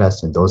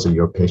contrast? And those are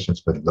your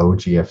patients with low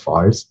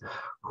GFRs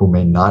who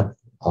may not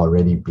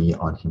already be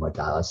on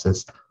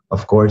hemodialysis.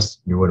 Of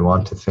course, you would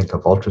want to think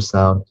of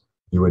ultrasound.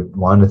 You would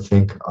want to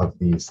think of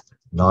these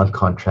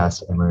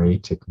non-contrast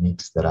MRA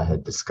techniques that I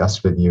had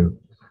discussed with you.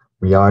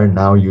 We are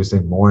now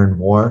using more and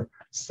more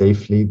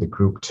safely the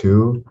group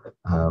 2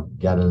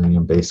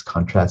 gadolinium-based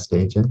contrast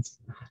agents.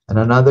 And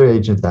another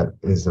agent that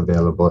is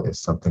available is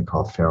something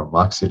called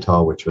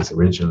ferromoxitol, which was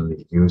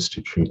originally used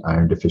to treat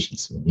iron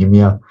deficiency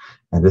anemia.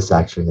 And this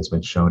actually has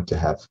been shown to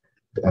have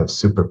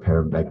super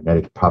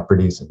paramagnetic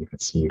properties. And you can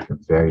see you can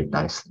very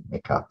nicely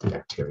make out the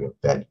arterial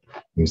bed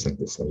using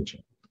this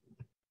agent.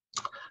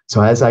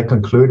 So as I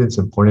conclude, it's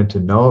important to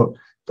note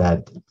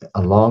that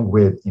along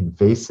with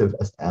invasive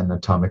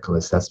anatomical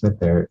assessment,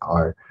 there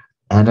are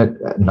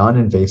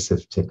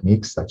non-invasive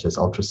techniques such as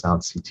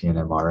ultrasound, CT, and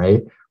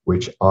MRA,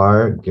 which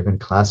are given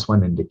class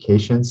 1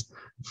 indications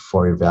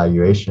for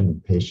evaluation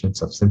in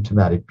patients of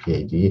symptomatic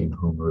PAD in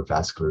whom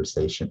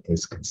revascularization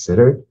is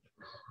considered.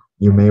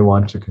 You may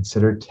want to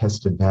consider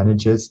test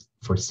advantages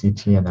for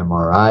CT and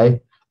MRI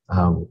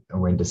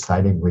when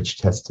deciding which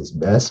test is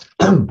best.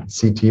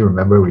 CT,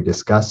 remember we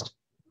discussed,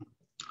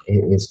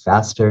 it is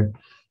faster,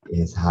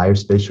 is higher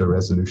spatial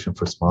resolution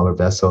for smaller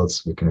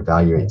vessels. You can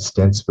evaluate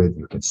stents with,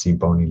 you can see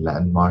bony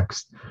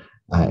landmarks,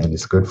 and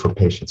it's good for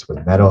patients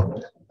with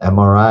metal.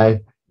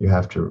 MRI, you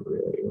have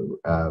to,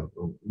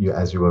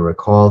 as you will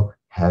recall,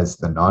 has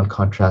the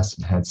non-contrast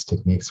enhanced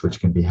techniques, which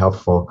can be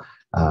helpful.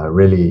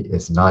 Really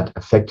is not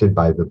affected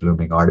by the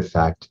blooming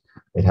artifact.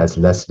 It has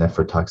less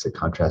nephrotoxic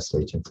contrast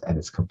agents, and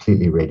it's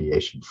completely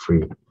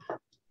radiation-free.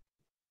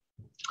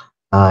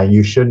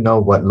 You should know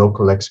what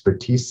local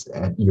expertise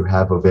you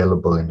have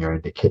available in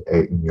your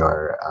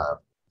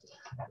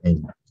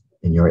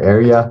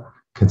area.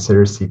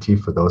 Consider CT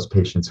for those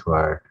patients who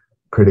are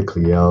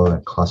critically ill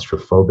and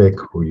claustrophobic,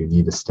 who you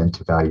need a stent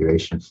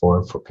evaluation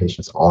for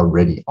patients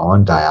already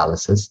on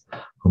dialysis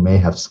who may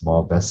have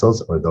small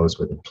vessels, or those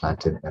with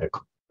implanted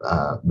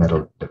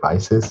metal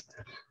devices.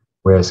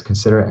 Whereas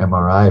consider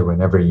MRI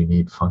whenever you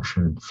need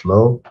function and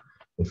flow.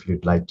 If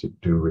you'd like to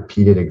do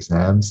repeated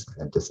exams,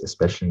 and this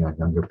especially on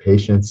younger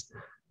patients,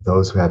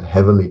 those who have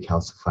heavily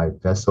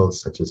calcified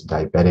vessels, such as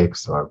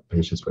diabetics or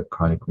patients with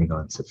chronic renal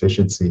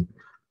insufficiency,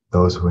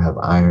 those who have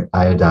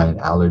iodine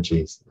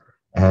allergies,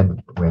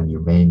 and when you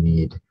may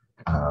need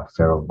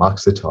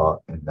ferromoxitol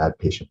in that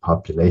patient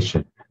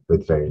population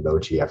with very low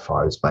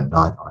GFRs, but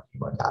not on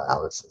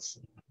hemodialysis.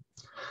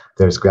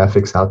 There's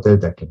graphics out there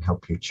that can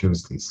help you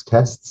choose these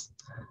tests.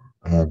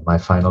 And my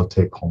final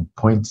take-home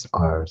points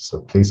are, so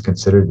please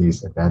consider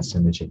these advanced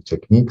imaging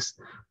techniques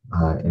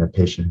in a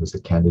patient who's a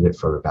candidate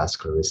for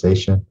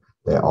revascularization.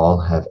 They all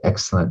have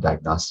excellent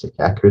diagnostic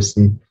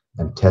accuracy,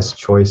 and test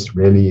choice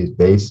really is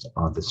based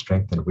on the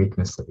strength and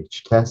weakness of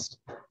each test,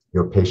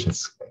 your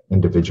patient's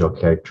individual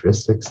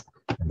characteristics,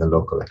 and the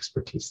local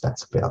expertise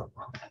that's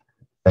available.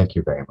 Thank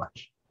you very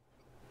much.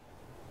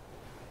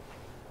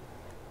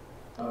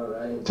 All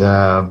right.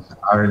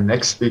 Our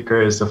next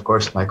speaker is, of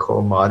course, my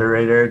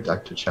co-moderator,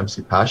 Dr.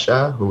 Shamsi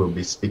Pasha, who will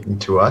be speaking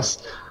to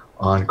us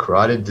on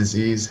carotid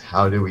disease.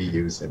 How do we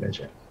use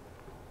imaging?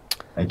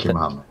 Thank you,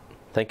 Mohammed.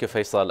 Thank you,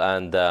 Faisal,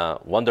 and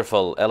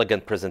wonderful,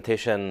 elegant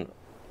presentation.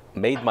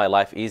 Made my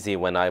life easy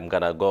when I'm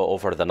going to go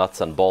over the nuts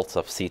and bolts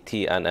of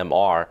CT and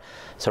MR.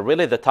 So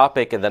really the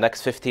topic in the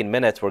next 15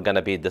 minutes we're going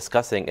to be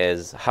discussing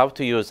is how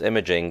to use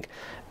imaging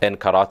in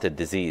carotid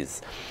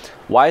disease.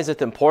 Why is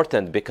it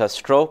important? Because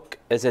stroke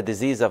is a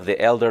disease of the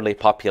elderly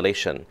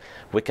population.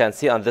 We can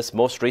see on this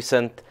most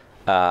recent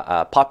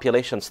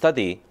population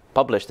study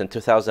published in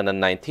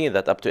 2019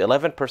 that up to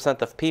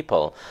 11% of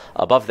people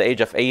above the age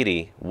of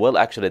 80 will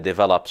actually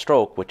develop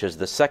stroke, which is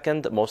the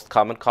second most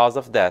common cause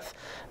of death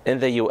in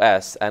the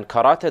US, and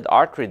carotid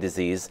artery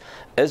disease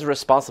is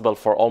responsible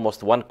for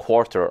almost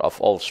 1/4 of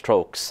all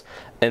strokes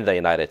in the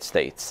United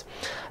States.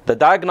 The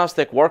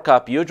diagnostic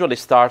workup usually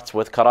starts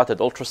with carotid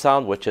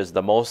ultrasound, which is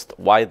the most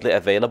widely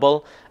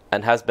available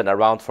and has been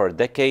around for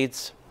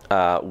decades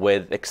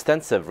with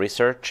extensive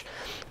research.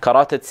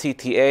 Carotid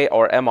CTA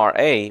or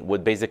MRA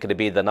would basically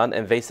be the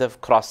non-invasive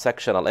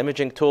cross-sectional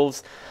imaging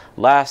tools.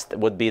 Last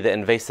would be the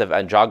invasive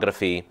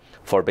angiography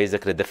for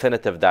basically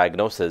definitive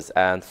diagnosis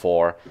and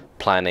for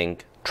planning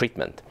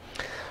treatment.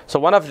 So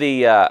one of the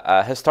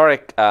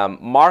historic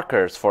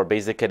markers for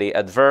basically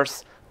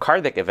adverse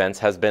cardiac events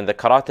has been the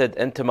carotid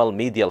intimal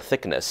medial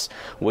thickness.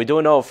 We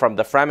do know from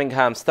the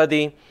Framingham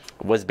study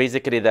was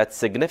basically that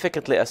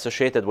significantly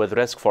associated with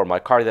risk for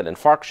myocardial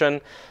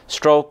infarction,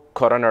 stroke,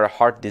 coronary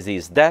heart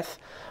disease, death.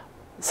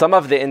 Some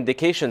of the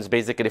indications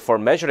basically for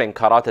measuring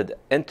carotid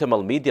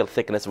intimal medial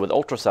thickness with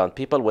ultrasound: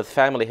 people with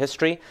family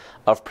history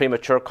of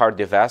premature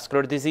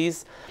cardiovascular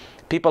disease,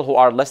 people who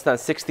are less than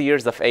 60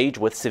 years of age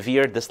with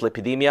severe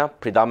dyslipidemia,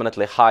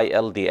 predominantly high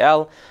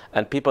LDL,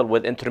 and people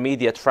with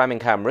intermediate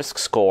Framingham risk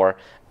score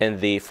in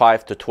the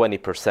 5 to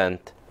 20%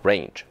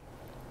 range.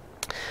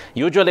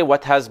 Usually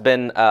what has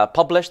been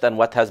published and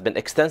what has been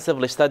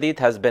extensively studied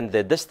has been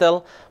the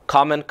distal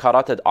common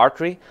carotid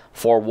artery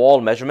for wall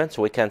measurements.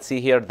 We can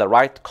see here the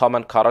right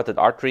common carotid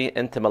artery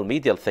intimal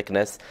medial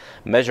thickness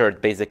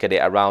measured basically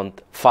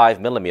around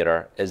 5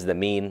 millimeter is the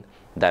mean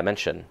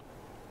dimension.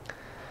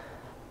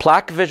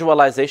 Plaque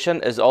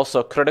visualization is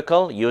also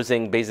critical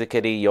using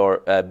basically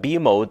your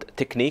B-mode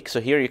technique.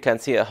 So here you can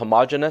see a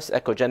homogeneous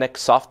echogenic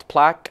soft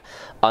plaque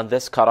on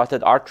this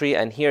carotid artery,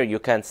 and here you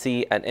can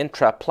see an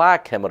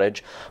intraplaque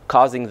hemorrhage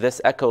causing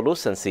this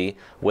echolucency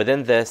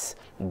within this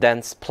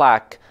dense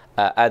plaque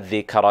at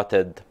the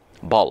carotid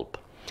bulb.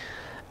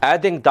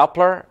 Adding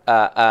Doppler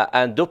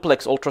and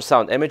duplex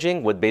ultrasound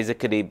imaging would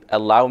basically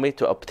allow me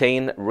to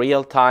obtain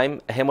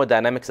real-time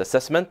hemodynamics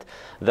assessment.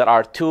 There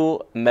are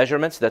two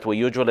measurements that we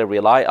usually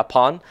rely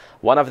upon.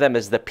 One of them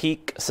is the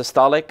peak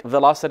systolic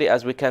velocity,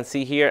 as we can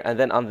see here, and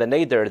then on the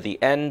nadir,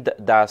 the end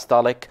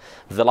diastolic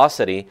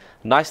velocity.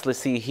 Nicely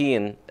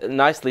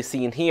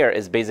seen here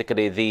is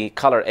basically the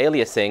color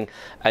aliasing,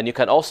 and you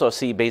can also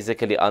see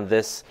basically on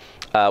this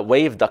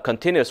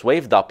continuous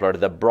wave Doppler,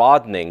 the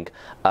broadening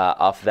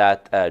of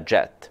that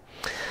jet.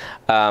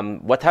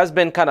 What has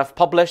been kind of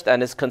published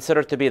and is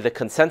considered to be the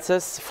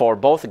consensus for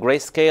both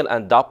grayscale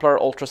and Doppler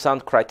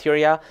ultrasound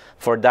criteria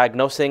for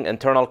diagnosing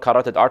internal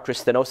carotid artery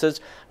stenosis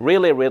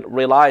really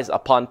relies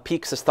upon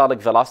peak systolic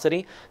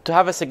velocity. To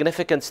have a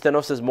significant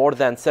stenosis more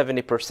than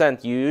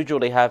 70%, you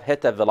usually have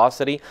hit a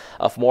velocity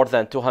of more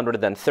than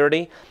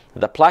 230.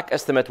 The plaque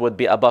estimate would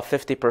be above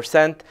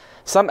 50%.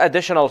 Some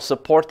additional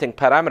supporting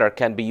parameter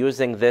can be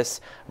using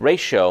this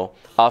ratio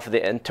of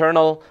the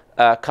internal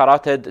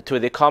carotid to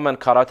the common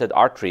carotid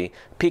artery.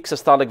 Peak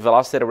systolic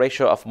velocity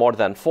ratio of more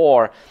than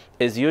 4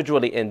 is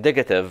usually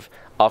indicative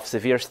of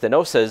severe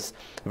stenosis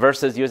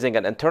versus using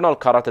an internal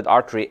carotid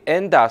artery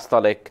end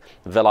diastolic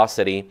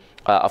velocity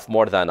of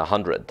more than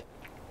 100.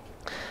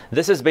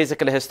 This is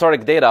basically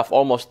historic data of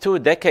almost 2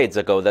 decades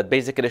ago that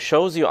basically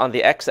shows you on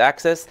the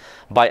x-axis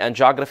by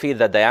angiography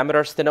the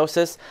diameter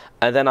stenosis,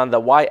 and then on the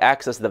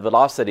y-axis the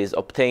velocities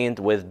obtained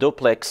with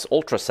duplex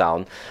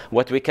ultrasound.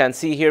 What we can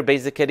see here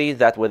basically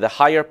that with a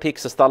higher peak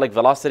systolic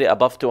velocity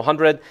above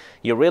 200,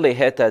 you really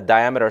hit a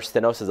diameter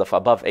stenosis of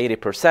above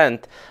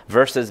 80%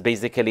 versus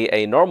basically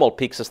a normal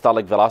peak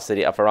systolic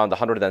velocity of around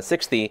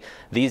 160.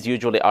 These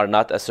usually are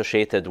not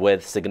associated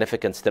with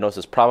significant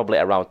stenosis, probably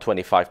around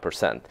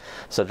 25%.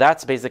 So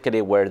that's basically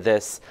where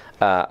this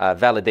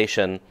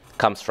validation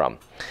comes from.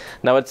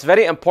 Now it's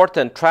very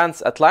important,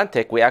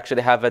 transatlantic, we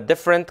actually have a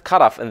different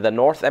cutoff in the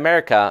North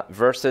America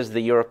versus the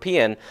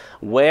European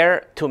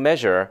where to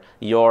measure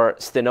your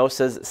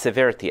stenosis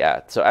severity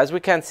at. So as we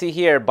can see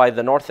here by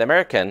the North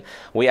American,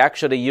 we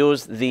actually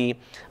use the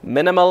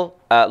minimal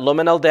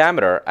luminal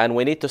diameter, and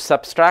we need to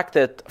subtract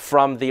it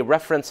from the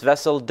reference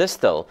vessel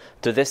distal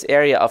to this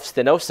area of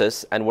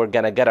stenosis, and we're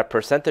going to get a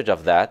percentage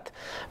of that.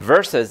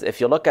 Versus if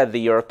you look at the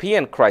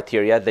European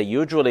criteria, they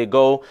usually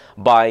go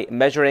by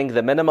measuring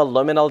the minimal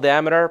luminal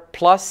diameter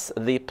plus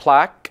the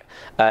plaque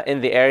in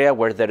the area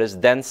where there is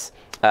dense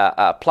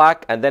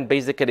plaque, and then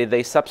basically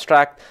they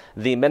subtract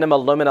the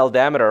minimal luminal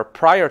diameter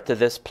prior to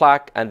this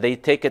plaque, and they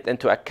take it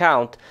into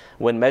account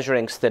when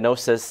measuring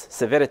stenosis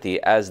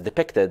severity as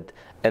depicted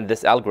in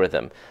this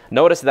algorithm.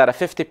 Notice that a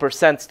 50%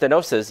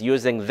 stenosis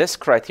using this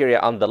criteria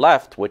on the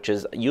left, which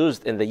is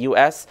used in the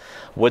US,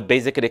 would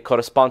basically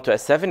correspond to a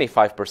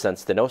 75%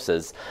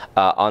 stenosis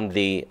on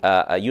the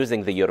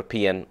using the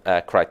European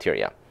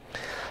criteria.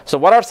 So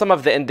what are some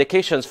of the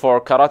indications for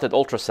carotid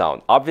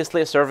ultrasound?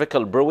 Obviously,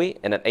 cervical bruit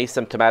in an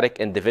asymptomatic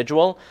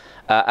individual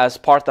as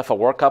part of a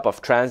workup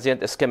of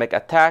transient ischemic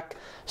attack,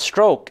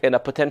 stroke in a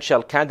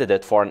potential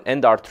candidate for an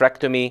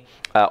endarterectomy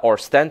or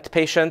stent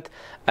patient,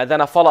 and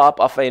then a follow-up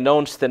of a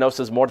known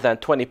stenosis more than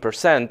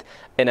 20%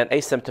 in an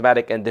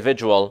asymptomatic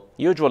individual,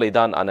 usually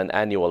done on an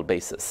annual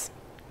basis.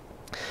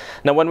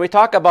 Now, when we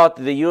talk about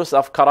the use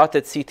of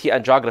carotid CT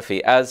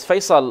angiography, as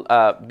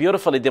Faisal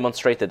beautifully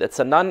demonstrated, it's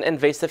a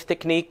non-invasive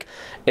technique.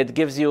 It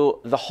gives you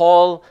the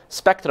whole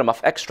spectrum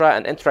of extra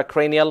and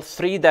intracranial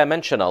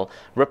three-dimensional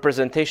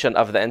representation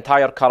of the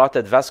entire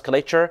carotid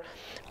vasculature,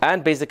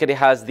 and basically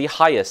has the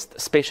highest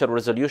spatial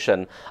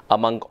resolution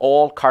among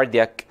all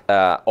cardiac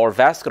or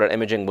vascular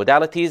imaging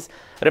modalities.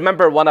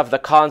 Remember, one of the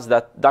cons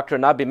that Dr.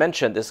 Nabi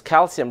mentioned is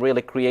calcium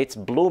really creates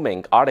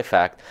blooming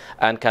artifact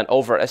and can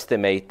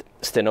overestimate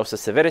stenosis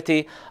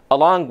severity,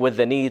 along with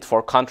the need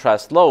for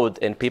contrast load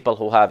in people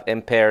who have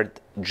impaired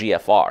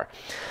GFR.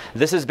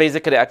 This is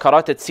basically a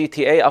carotid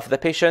CTA of the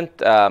patient.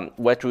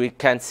 What we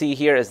can see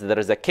here is there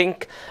is a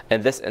kink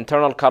in this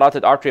internal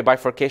carotid artery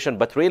bifurcation,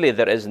 but really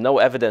there is no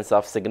evidence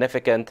of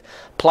significant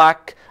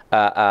plaque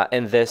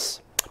in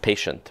this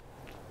patient.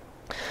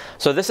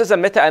 So this is a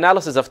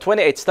meta-analysis of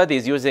 28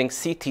 studies using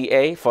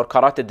CTA for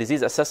carotid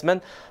disease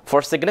assessment.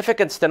 For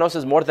significant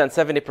stenosis more than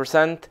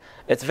 70%,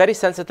 it's very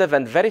sensitive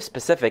and very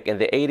specific in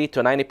the 80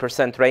 to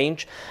 90%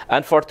 range.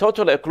 And for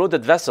totally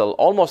occluded vessel,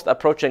 almost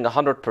approaching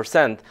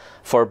 100%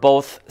 for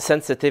both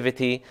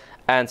sensitivity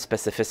and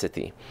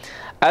specificity.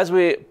 As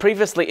we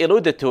previously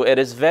alluded to, it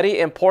is very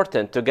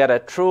important to get a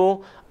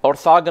true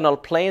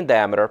orthogonal plane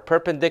diameter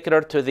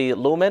perpendicular to the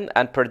lumen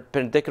and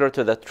perpendicular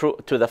to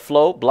the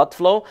flow, blood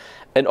flow,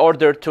 in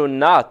order to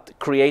not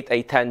create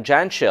a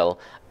tangential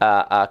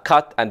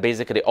cut and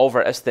basically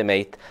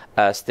overestimate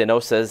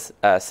stenosis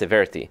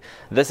severity.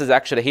 This is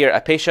actually here a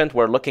patient.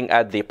 We're looking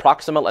at the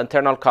proximal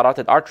internal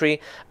carotid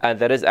artery, and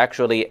there is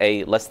actually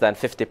a less than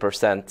 50%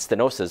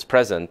 stenosis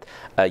present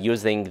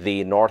using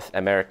the North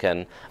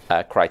American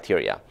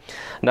criteria.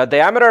 Now,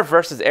 diameter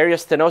versus area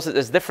stenosis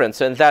is different.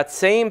 So in that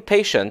same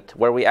patient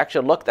where we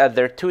actually looked at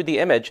their 2D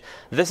image,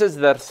 this is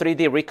the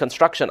 3D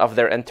reconstruction of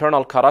their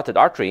internal carotid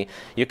artery.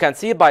 You can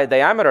see by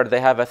diameter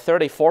they have a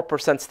 34%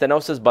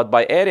 stenosis, but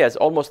by area is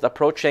almost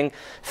approaching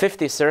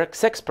 56%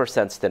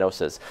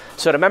 stenosis.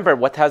 So remember,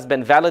 what has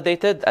been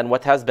validated and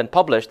what has been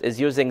published is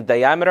using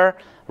diameter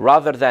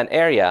rather than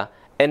area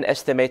in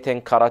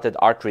estimating carotid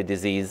artery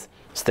disease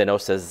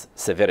stenosis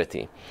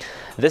severity.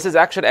 This is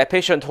actually a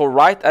patient who,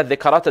 right at the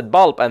carotid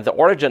bulb and the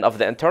origin of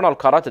the internal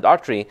carotid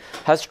artery,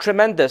 has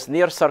tremendous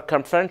near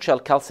circumferential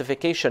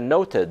calcification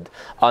noted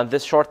on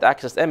this short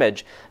axis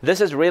image.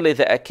 This is really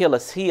the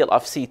Achilles heel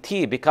of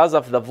CT. Because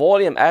of the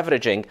volume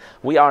averaging,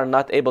 we are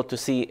not able to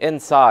see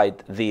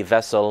inside the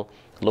vessel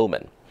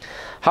lumen.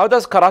 How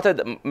does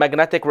carotid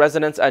magnetic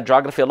resonance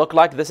angiography look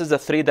like? This is a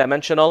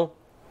three-dimensional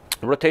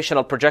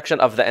rotational projection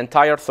of the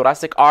entire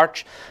thoracic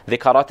arch, the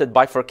carotid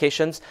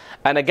bifurcations.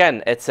 And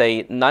again, it's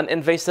a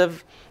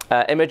non-invasive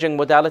imaging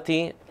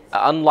modality.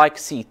 Unlike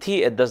CT,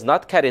 it does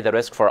not carry the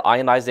risk for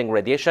ionizing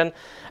radiation.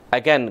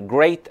 Again,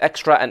 great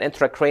extra and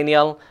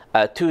intracranial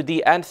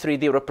 2D and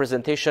 3D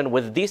representation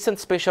with decent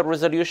spatial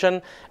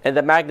resolution in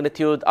the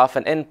magnitude of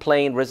an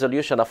in-plane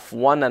resolution of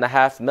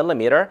 1.5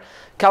 millimeter.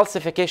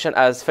 Calcification,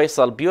 as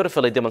Faisal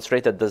beautifully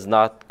demonstrated, does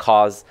not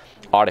cause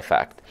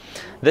artifact.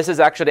 This is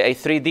actually a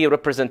 3D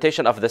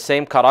representation of the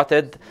same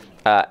carotid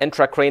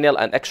intracranial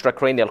and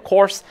extracranial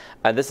course,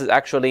 and this is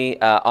actually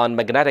on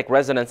magnetic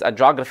resonance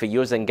angiography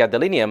using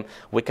gadolinium.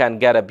 We can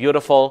get a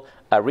beautiful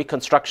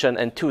reconstruction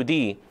in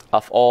 2D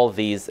of all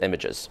these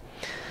images.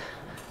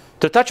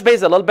 To touch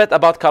base a little bit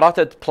about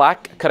carotid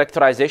plaque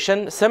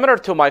characterization, similar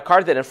to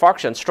myocardial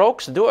infarction,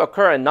 strokes do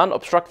occur in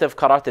non-obstructive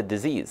carotid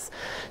disease.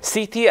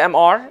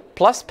 CT-MR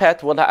plus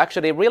PET will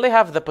actually really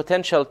have the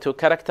potential to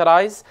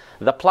characterize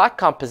the plaque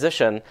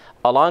composition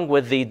along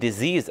with the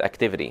disease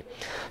activity.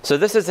 So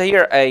this is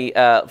here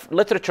a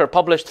literature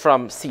published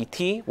from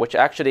CT, which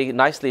actually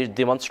nicely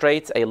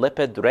demonstrates a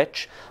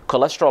lipid-rich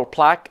cholesterol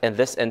plaque in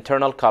this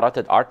internal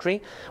carotid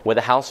artery with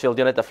a Hounsfield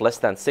unit of less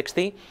than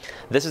 60.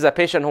 This is a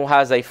patient who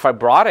has a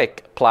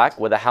fibrotic plaque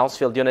with a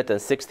Hounsfield unit in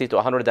 60 to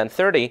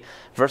 130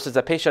 versus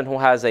a patient who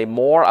has a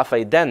more of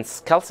a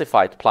dense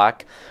calcified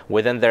plaque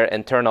within their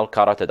internal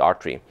carotid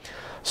artery.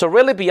 So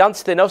really, beyond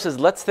stenosis,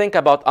 let's think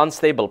about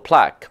unstable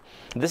plaque.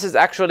 This is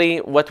actually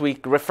what we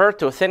refer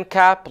to thin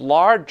cap,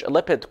 large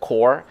lipid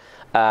core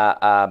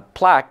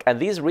plaque, and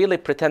these really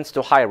pretends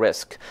to high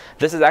risk.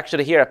 This is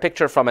actually here a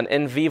picture from an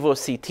in vivo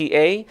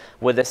CTA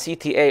with a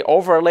CTA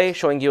overlay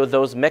showing you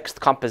those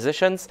mixed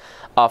compositions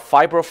of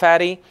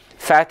fibrofatty,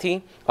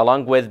 fatty,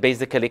 along with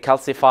basically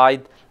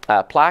calcified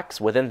plaques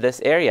within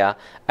this area,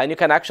 and you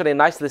can actually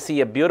nicely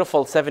see a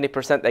beautiful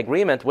 70%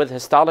 agreement with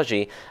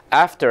histology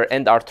after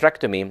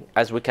endarterectomy,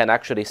 as we can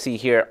actually see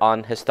here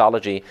on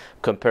histology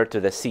compared to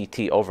the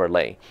CT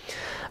overlay.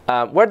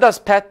 Where does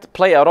PET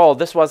play a role?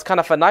 This was kind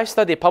of a nice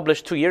study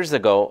published 2 years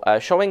ago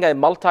showing a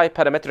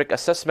multi-parametric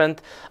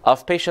assessment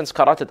of patients'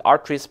 carotid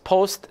arteries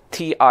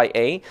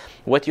post-TIA.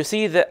 What you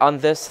see on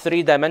this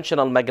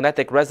three-dimensional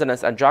magnetic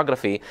resonance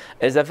angiography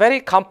is a very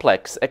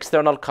complex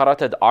external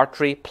carotid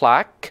artery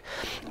plaque.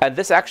 And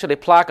this actually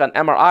plaque on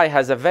MRI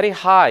has a very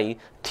high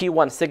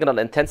T1 signal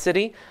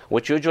intensity,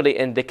 which usually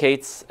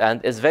indicates and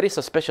is very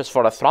suspicious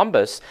for a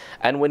thrombus.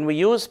 And when we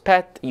use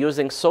PET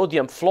using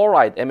sodium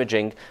fluoride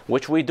imaging,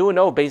 which we do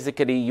know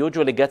basically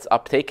usually gets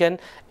uptaken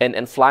in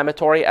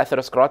inflammatory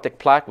atherosclerotic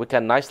plaque, we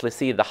can nicely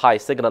see the high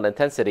signal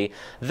intensity.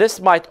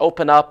 This might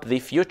open up the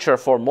future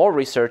for more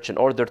research in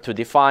order to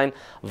define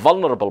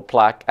vulnerable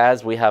plaque,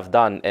 as we have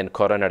done in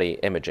coronary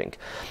imaging.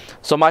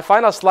 So my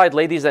final slide,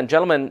 ladies and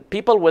gentlemen,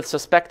 people with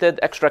suspected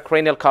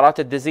extracranial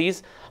carotid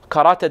disease,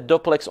 carotid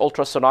duplex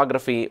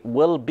ultrasonography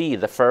will be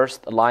the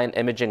first line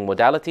imaging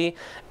modality.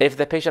 If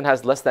the patient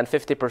has less than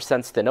 50%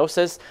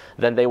 stenosis,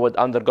 then they would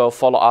undergo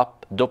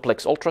follow-up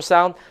duplex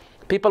ultrasound.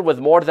 People with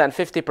more than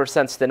 50%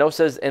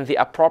 stenosis in the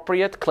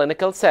appropriate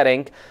clinical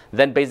setting,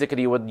 then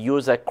basically you would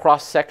use a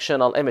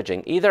cross-sectional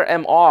imaging, either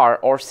MR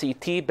or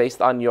CT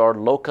based on your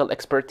local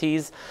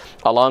expertise,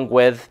 along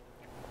with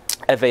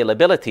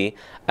availability.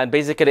 And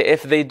basically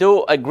if they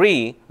do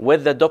agree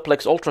with the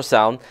duplex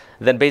ultrasound,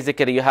 then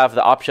basically you have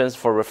the options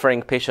for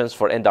referring patients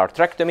for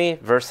endarterectomy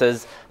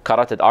versus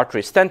carotid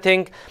artery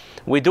stenting.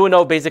 We do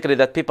know basically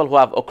that people who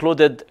have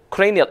occluded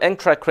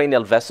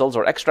intracranial vessels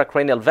or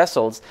extracranial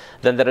vessels,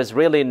 then there is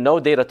really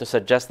no data to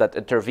suggest that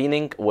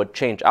intervening would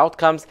change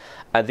outcomes,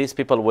 and these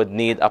people would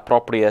need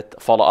appropriate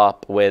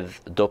follow-up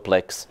with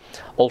duplex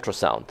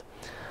ultrasound.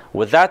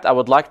 With that, I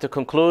would like to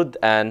conclude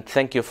and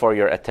thank you for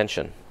your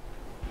attention.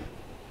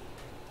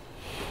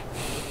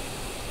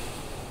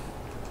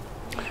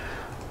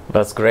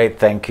 That's great.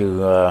 Thank you,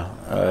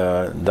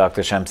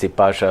 Dr. Shamsi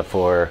Pasha,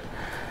 for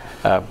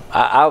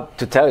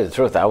to tell you the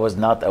truth, I was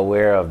not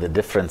aware of the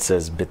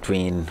differences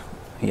between,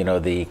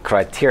 the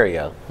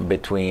criteria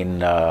between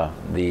the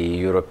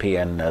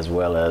European as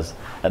well as,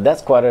 and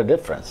that's quite a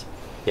difference.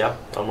 Yeah,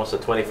 almost a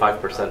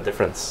 25%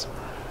 difference.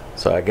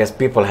 So I guess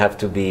people have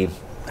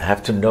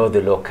to know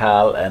the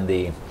locale and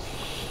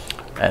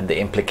the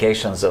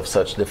implications of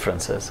such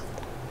differences.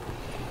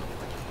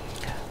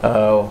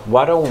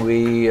 Why don't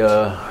we?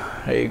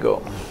 There you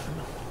go.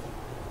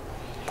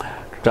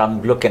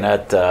 I'm looking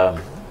at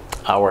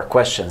our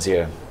questions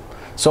here.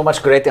 So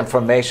much great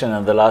information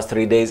in the last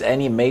 3 days.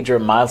 Any major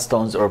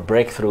milestones or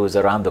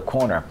breakthroughs around the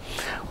corner?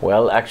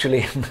 Well,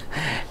 actually,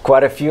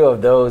 quite a few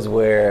of those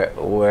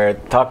were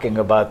talking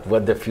about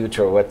what the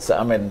future,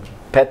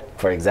 PET,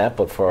 for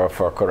example, for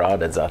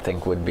carotids, I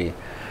think would be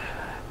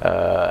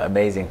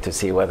amazing to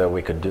see whether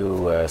we could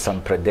do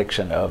some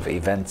prediction of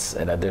events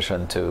in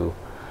addition to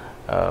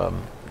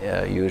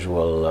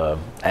usual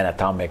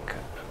anatomic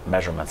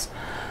measurements.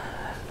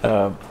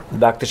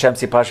 Dr.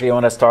 Shamsi Pasha, you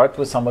want to start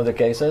with some of the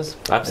cases?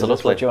 Absolutely. Is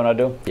this what you want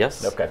to do?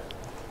 Yes. Okay.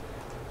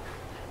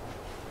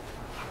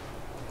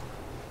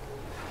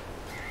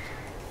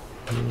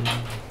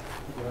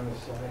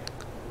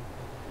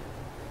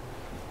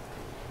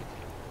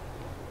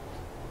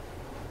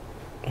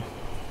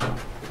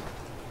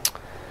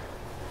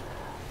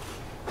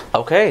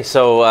 Okay,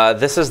 so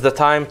this is the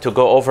time to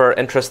go over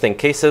interesting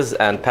cases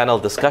and panel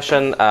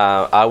discussion.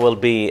 I will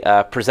be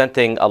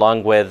presenting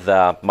along with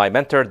my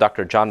mentor,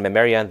 Dr. John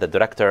Mahmarian, the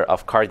Director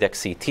of Cardiac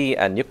CT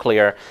and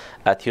Nuclear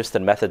at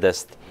Houston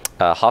Methodist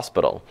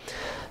Hospital.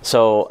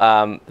 So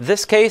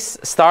this case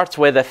starts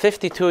with a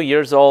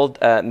 52-year-old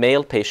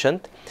male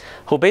patient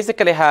who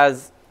basically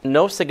has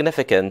no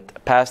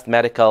significant past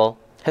medical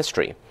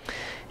history.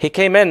 He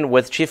came in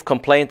with chief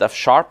complaint of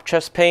sharp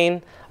chest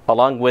pain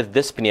along with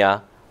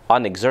dyspnea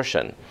on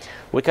exertion.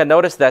 We can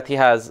notice that he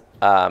has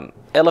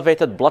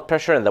elevated blood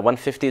pressure in the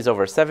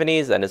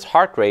 150s/70s, and his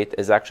heart rate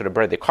is actually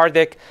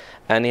bradycardic,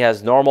 and he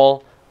has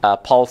normal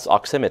pulse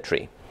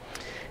oximetry.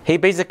 He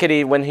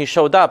basically, when he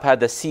showed up,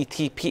 had a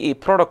CTPE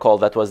protocol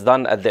that was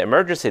done at the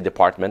emergency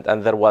department,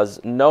 and there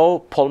was no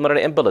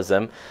pulmonary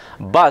embolism,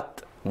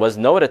 but was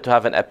noted to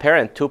have an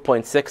apparent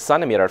 2.6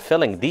 centimeter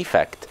filling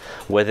defect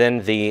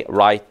within the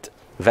right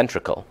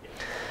ventricle.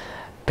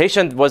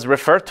 Patient was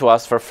referred to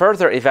us for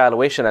further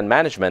evaluation and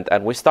management,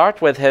 and we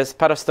start with his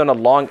parasternal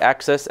long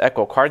axis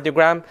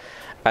echocardiogram,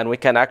 and we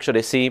can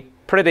actually see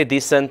pretty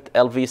decent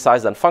LV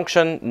size and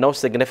function, no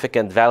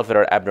significant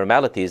valvular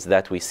abnormalities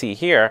that we see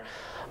here.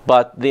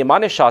 But the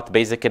money shot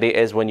basically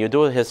is when you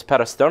do his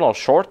parasternal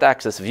short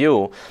axis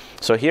view.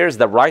 So here's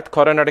the right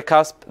coronary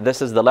cusp,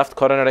 this is the left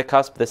coronary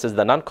cusp, this is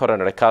the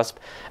non-coronary cusp,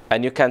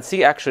 and you can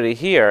see actually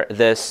here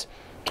this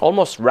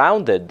almost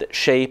rounded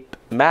shape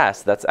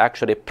mass that's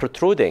actually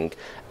protruding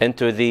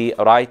into the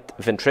right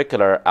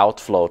ventricular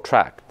outflow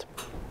tract.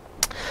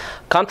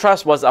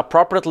 Contrast was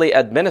appropriately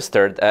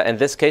administered. In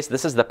this case,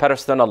 this is the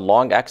parasternal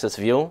long axis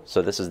view.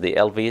 So this is the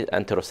LV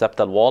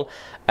anteroseptal wall.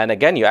 And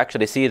again, you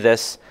actually see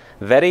this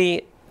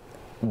very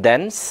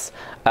dense,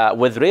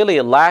 with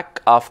really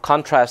lack of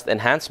contrast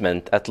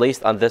enhancement, at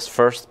least on this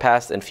first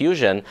pass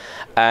infusion,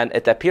 and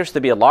it appears to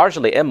be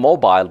largely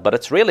immobile, but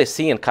it's really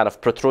seen kind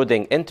of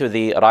protruding into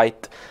the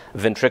right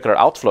ventricular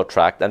outflow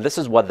tract, and this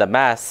is what the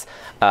mass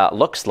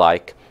looks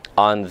like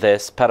on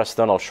this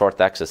parasternal short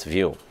axis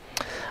view.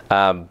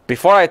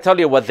 Before I tell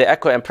you what the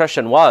echo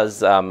impression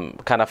was,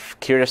 kind of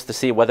curious to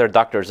see whether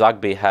Dr.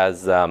 Zoghbi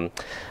has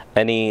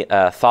any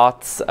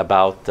thoughts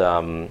about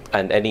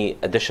and any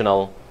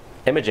additional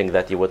imaging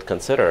that you would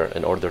consider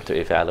in order to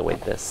evaluate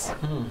this.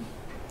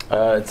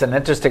 It's an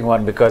interesting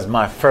one because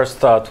my first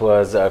thought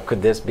was,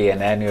 could this be an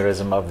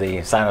aneurysm of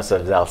the sinus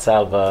of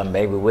Valsalva,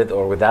 maybe with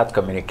or without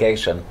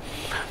communication?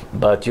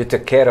 But you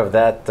took care of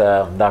that,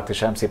 Dr.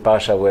 Shamsi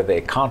Pasha, with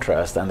a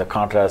contrast, and the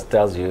contrast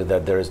tells you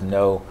that there is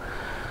no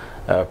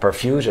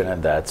perfusion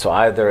in that. So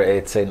either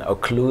it's an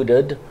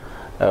occluded,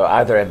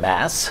 either a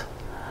mass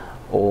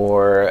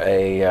or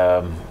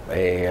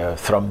a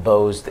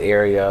thrombosed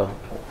area,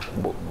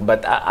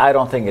 but I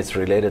don't think it's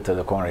related to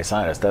the coronary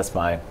sinus. That's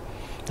my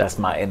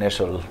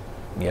initial,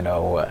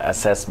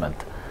 assessment,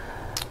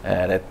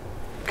 and it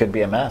could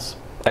be a mass.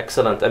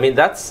 Excellent. I mean,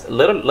 that's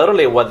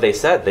literally what they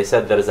said. They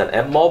said there is an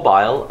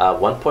immobile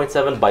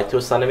 1.7 by 2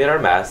 centimeter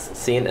mass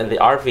seen in the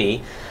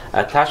RV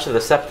attached to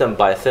the septum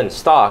by a thin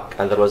stalk,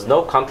 and there was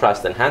no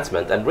contrast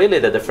enhancement. And really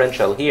the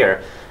differential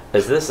here,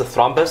 is this a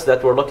thrombus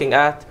that we're looking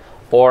at,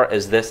 or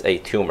is this a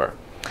tumor?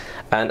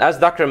 And as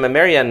Dr.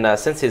 Mahmarian,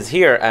 since he's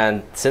here,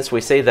 and since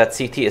we say that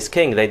CT is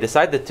king, they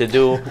decided to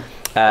do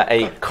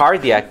a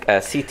cardiac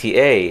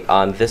CTA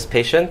on this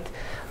patient.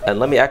 And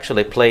let me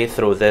actually play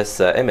through this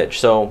image.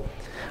 So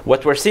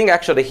what we're seeing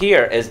actually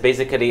here is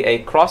basically a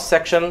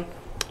cross-section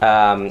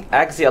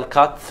axial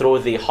cut through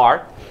the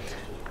heart.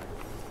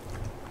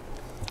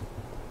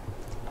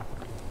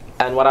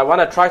 And what I want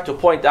to try to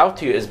point out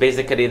to you is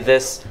basically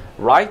this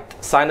right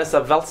sinus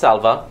of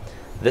Valsalva.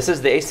 This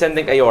is the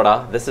ascending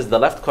aorta. This is the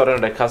left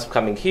coronary cusp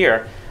coming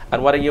here.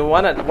 And what I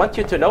want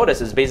you to notice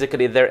is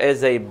basically there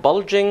is a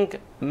bulging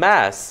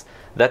mass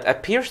that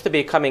appears to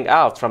be coming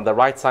out from the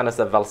right sinus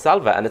of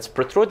Valsalva, and it's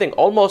protruding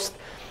almost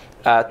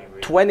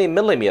 20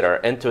 millimeter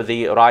into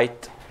the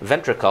right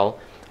ventricle.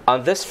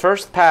 On this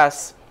first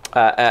pass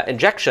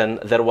injection,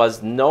 there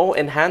was no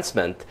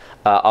enhancement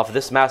of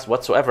this mass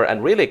whatsoever,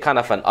 and really kind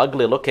of an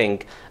ugly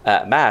looking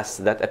mass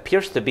that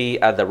appears to be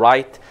at the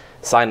right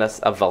sinus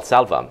of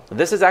Valsalva.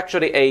 This is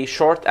actually a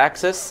short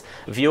axis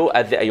view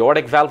at the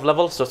aortic valve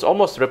level, so it's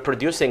almost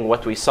reproducing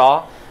what we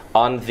saw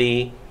on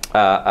the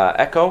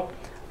echo.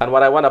 And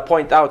what I want to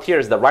point out here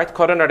is the right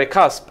coronary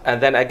cusp,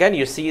 and then again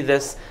you see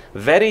this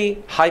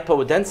very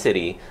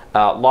hypodensity,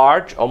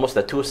 large, almost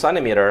a 2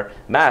 centimeter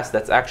mass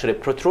that's actually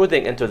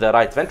protruding into the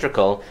right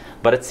ventricle,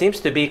 but it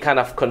seems to be kind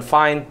of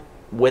confined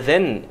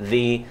within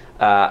the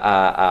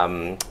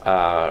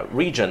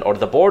region or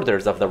the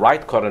borders of the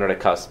right coronary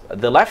cusp.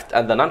 The left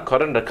and the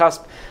non-coronary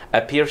cusp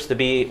appears to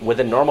be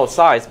within normal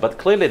size, but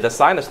clearly the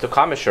sinus to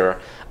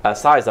commissure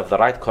size of the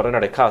right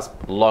coronary cusp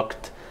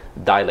looked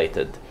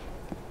dilated.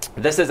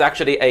 This is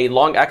actually a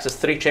long axis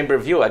 3-chamber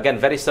view, again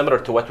very similar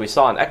to what we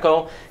saw in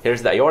echo.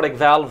 Here's the aortic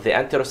valve, the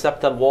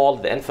anteroseptal wall,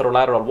 the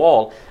inferolateral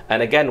wall,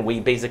 and again we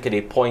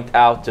basically point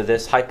out to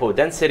this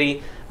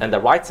hypodensity and the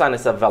right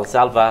sinus of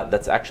Valsalva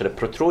that's actually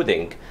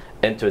protruding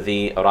into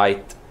the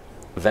right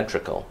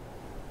ventricle.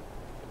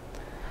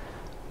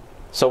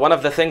 So one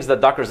of the things that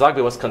Dr.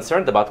 Zoghbi was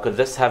concerned about, could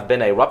this have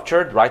been a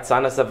ruptured right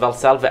sinus of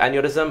Valsalva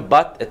aneurysm,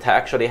 but it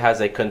actually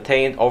has a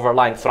contained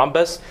overlying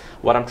thrombus.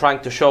 What I'm trying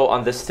to show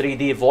on this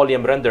 3D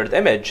volume rendered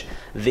image,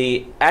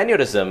 the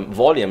aneurysm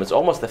volume is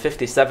almost a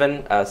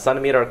 57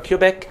 centimeter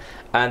cubic,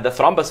 and the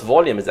thrombus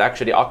volume is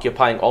actually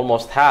occupying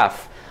almost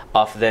half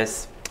of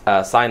this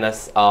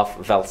sinus of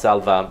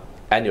Valsalva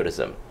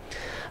aneurysm.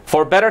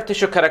 For better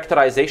tissue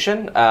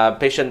characterization,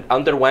 patient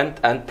underwent,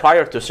 and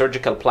prior to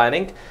surgical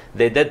planning,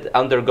 they did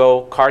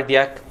undergo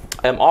cardiac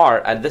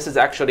MR, and this is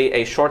actually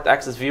a short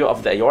axis view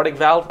of the aortic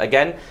valve,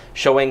 again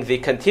showing the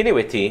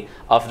continuity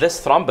of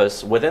this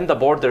thrombus within the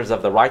borders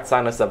of the right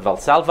sinus of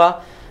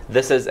Valsalva.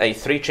 This is a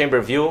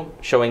 3-chamber view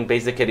showing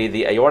basically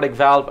the aortic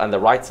valve and the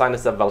right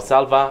sinus of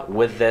Valsalva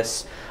with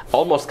this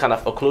almost kind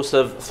of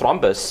occlusive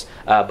thrombus,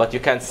 but you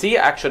can see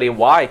actually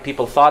why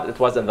people thought it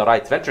was in the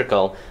right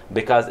ventricle,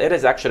 because it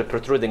is actually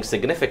protruding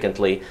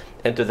significantly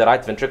into the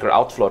right ventricular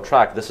outflow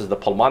tract. This is the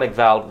pulmonic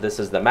valve, this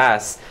is the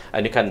mass,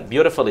 and you can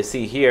beautifully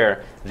see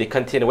here the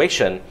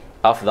continuation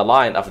of the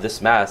line of this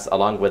mass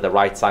along with the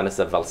right sinus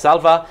of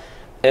Valsalva.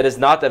 It is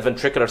not a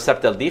ventricular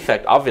septal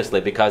defect,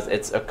 obviously, because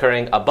it's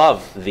occurring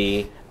above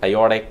the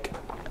aortic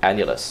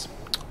annulus.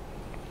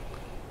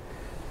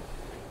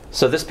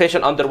 So this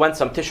patient underwent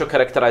some tissue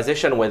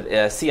characterization with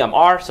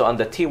CMR. So on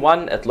the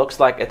T1, it looks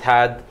like it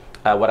had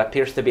what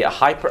appears to be a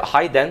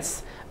high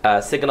dense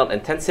signal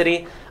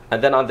intensity.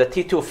 And then on the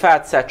T2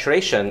 fat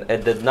saturation,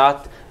 it did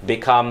not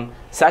become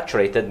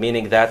saturated,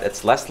 meaning that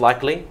it's less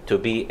likely to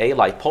be a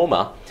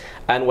lipoma.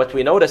 And what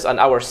we notice on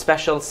our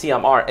special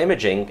CMR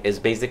imaging is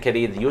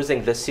basically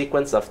using this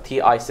sequence of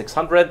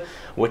TI600,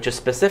 which is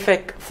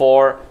specific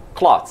for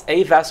clots.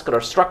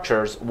 Avascular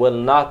structures will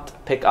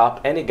not pick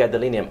up any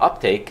gadolinium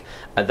uptake,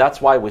 and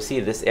that's why we see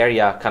this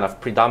area kind of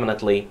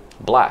predominantly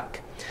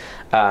black.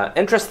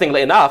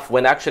 Interestingly enough,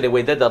 when actually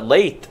we did a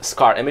late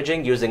scar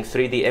imaging using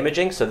 3D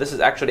imaging, so this is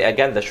actually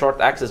again the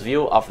short axis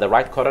view of the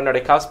right coronary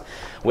cusp,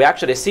 we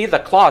actually see the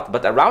clot,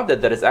 but around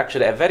it there is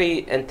actually a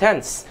very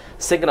intense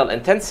signal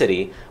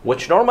intensity,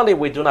 which normally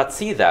we do not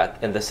see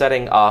that in the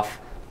setting of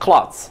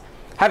clots.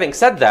 Having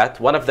said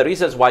that, one of the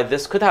reasons why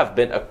this could have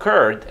been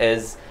occurred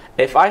is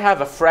if I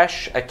have a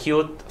fresh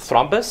acute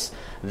thrombus,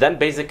 then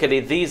basically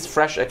these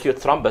fresh acute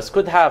thrombus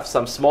could have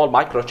some small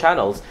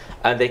microchannels,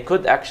 and they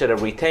could actually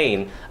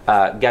retain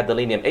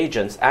gadolinium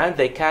agents, and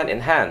they can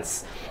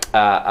enhance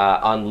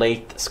on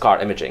late scar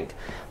imaging.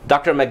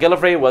 Dr.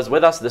 McGillivray was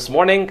with us this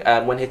morning,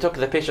 and when he took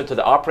the patient to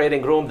the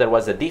operating room, there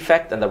was a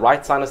defect in the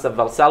right sinus of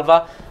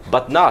Valsalva,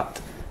 but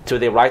not to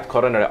the right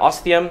coronary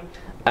ostium,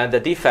 and the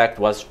defect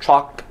was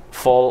chock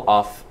full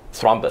of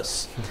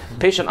thrombus.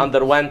 Patient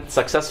underwent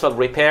successful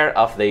repair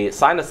of the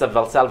sinus of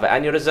Valsalva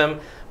aneurysm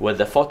with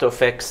the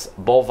photofix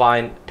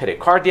bovine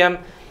pericardium.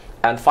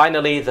 And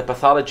finally, the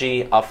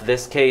pathology of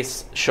this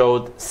case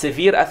showed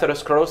severe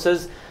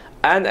atherosclerosis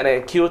and an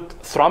acute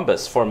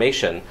thrombus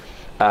formation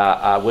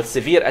with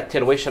severe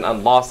attenuation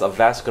and loss of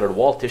vascular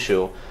wall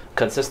tissue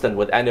consistent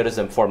with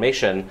aneurysm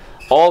formation.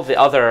 All the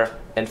other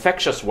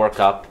infectious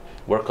workup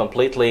were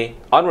completely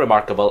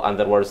unremarkable, and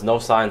there was no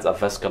signs of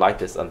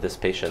vasculitis on this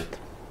patient.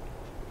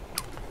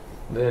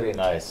 Very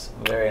nice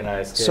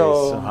case.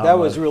 So that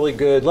was really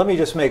good. Let me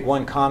just make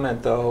one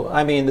comment though.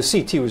 I mean, the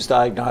CT was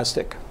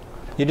diagnostic.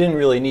 You didn't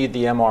really need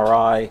the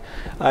MRI.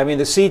 I mean,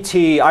 the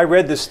CT, I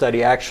read this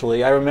study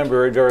actually, I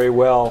remember it very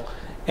well,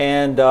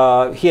 and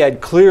he had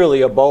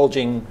clearly a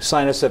bulging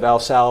sinus of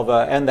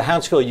Valsalva, and the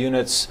Hounsfield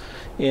units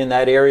in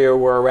that area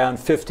were around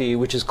 50,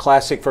 which is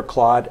classic for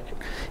clot.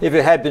 If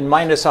it had been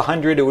minus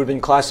 100, it would have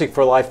been classic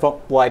for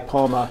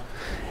lipoma.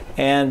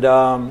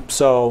 And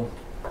so,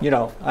 you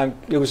know,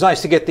 it was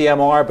nice to get the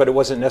MR, but it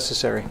wasn't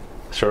necessary.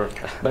 Sure.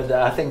 But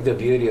I think the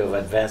beauty of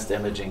advanced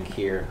imaging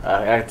here,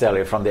 I tell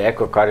you, from the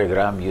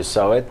echocardiogram you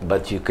saw it,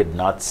 but you could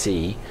not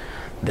see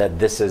that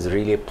this is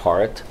really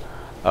part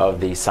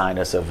of the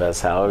sinus of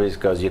Valsalva,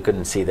 because you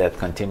couldn't see that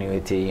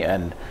continuity.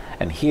 And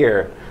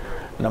here,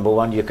 number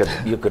one, you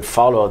could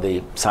follow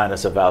the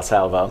sinus of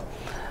Valsalva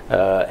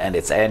and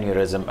its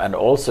aneurysm, and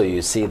also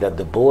you see that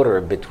the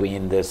border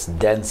between this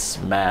dense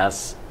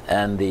mass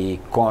and the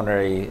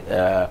coronary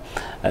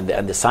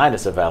and the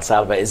sinus of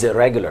Valsalva is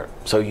irregular.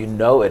 So you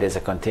know it is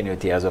a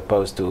continuity as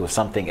opposed to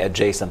something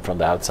adjacent from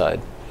the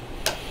outside.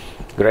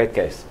 Great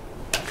case.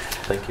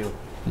 Thank you.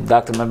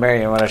 Dr.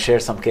 Mahmarian, you want to share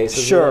some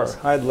cases? Sure,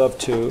 I'd love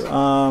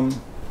to.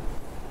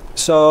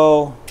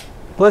 So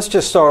let's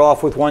just start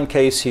off with one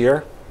case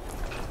here.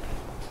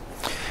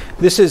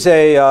 This is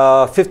a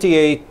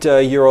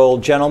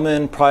 58-year-old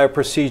gentleman, prior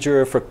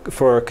procedure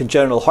for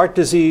congenital heart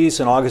disease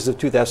in August of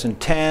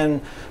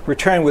 2010,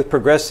 returned with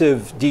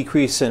progressive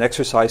decrease in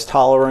exercise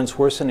tolerance,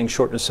 worsening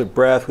shortness of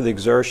breath with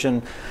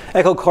exertion.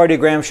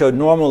 Echocardiogram showed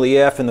normal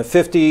EF in the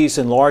 50s,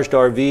 enlarged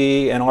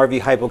RV, and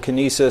RV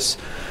hypokinesis.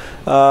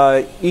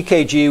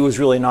 EKG was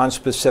really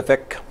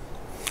nonspecific.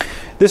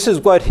 This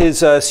is what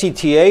his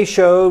CTA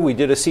showed. We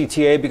did a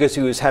CTA because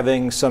he was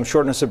having some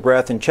shortness of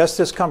breath and chest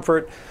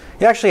discomfort.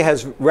 He actually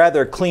has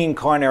rather clean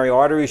coronary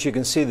arteries. You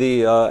can see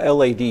the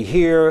LAD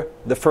here,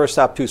 the first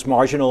obtuse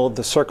marginal,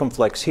 the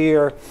circumflex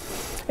here,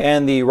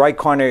 and the right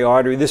coronary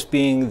artery, this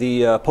being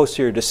the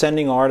posterior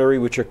descending artery,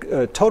 which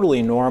are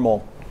totally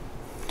normal.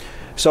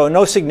 So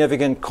no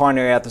significant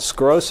coronary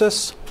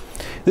atherosclerosis.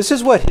 This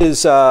is what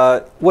his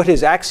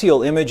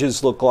axial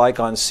images look like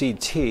on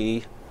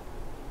CT.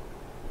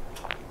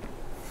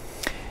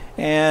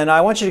 And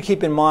I want you to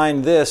keep in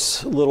mind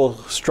this little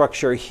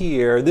structure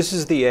here. This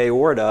is the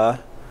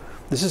aorta.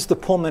 This is the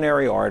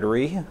pulmonary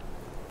artery.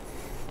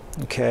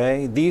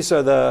 Okay, this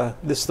is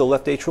the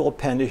left atrial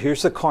appendage.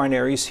 Here's the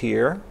coronaries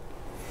here.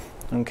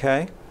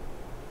 Okay,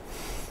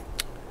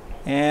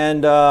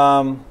 and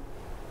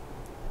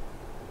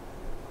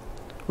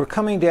we're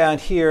coming down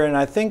here, and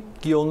I think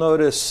you'll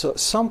notice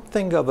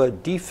something of a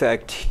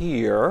defect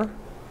here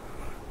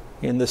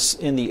in the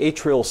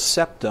atrial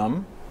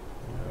septum.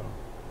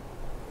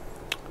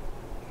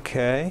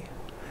 Okay,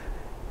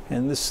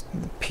 and this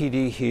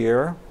PD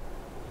here.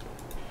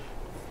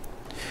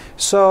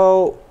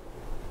 So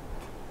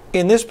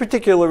in this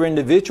particular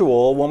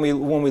individual, when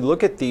we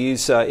look at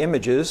these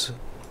images,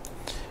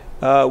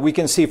 we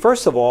can see,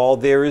 first of all,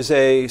 there is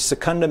a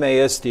secundum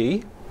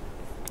ASD.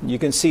 You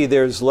can see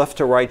there's left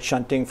to right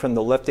shunting from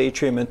the left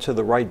atrium into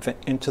the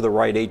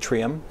right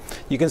atrium.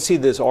 You can see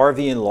there's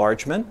RV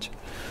enlargement.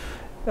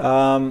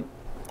 And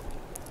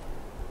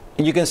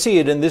you can see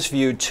it in this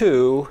view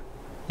too.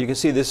 You can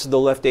see this is the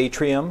left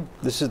atrium,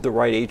 this is the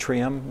right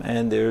atrium,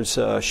 and there's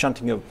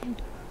shunting of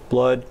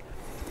blood.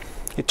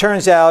 It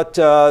turns out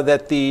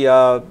that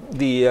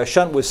the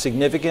shunt was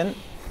significant.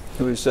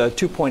 It was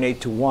 2.8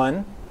 to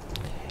 1.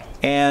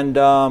 And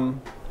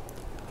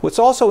what's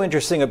also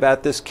interesting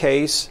about this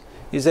case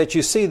is that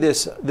you see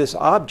this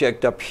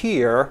object up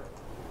here,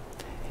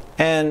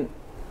 and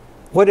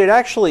what it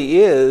actually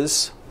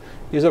is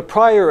a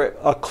prior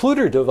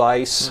occluder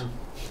device,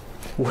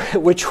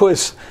 which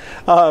was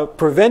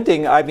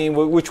preventing,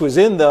 which was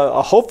in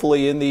the,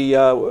 hopefully in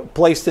the,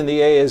 placed in the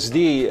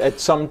ASD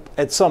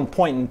at some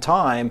point in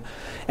time,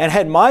 and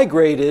had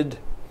migrated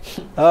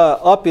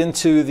up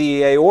into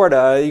the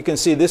aorta. You can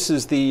see this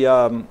is the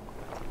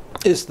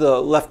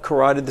left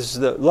carotid. This is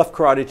the left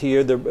carotid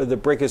here, the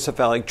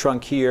brachiocephalic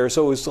trunk here.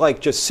 So it was like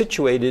just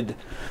situated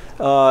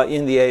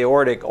in the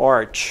aortic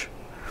arch.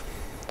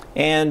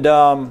 And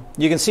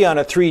you can see on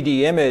a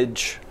 3D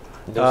image.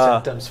 No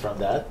symptoms from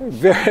that?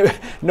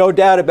 No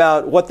doubt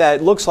about what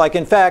that looks like.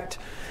 In fact,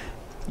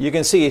 you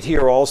can see it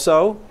here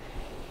also.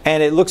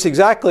 And it looks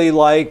exactly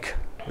like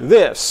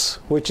this,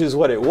 which is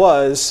what it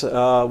was,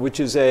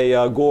 which is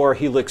a Gore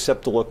helix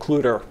septal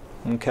occluder.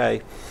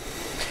 Okay.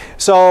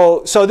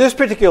 So this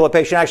particular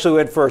patient actually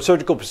went for a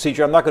surgical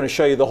procedure. I'm not going to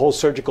show you the whole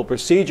surgical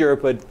procedure,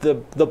 but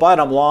the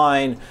bottom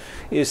line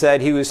is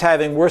that he was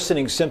having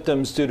worsening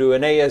symptoms due to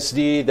an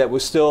ASD that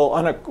was still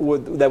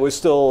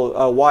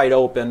wide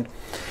open.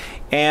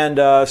 And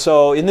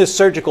so in this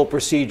surgical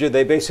procedure,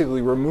 they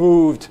basically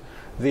removed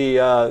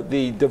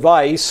the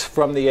device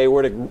from the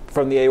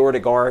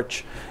aortic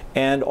arch,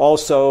 and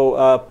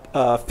also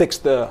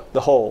fixed the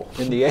hole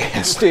in the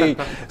ASD.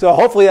 So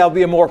hopefully that'll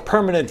be a more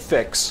permanent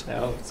fix. I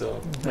hope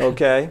so.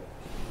 Okay.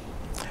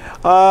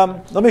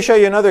 Let me show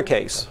you another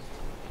case.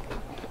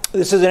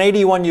 This is an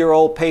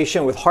 81-year-old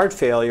patient with heart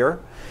failure.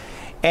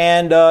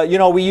 And you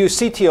know, we use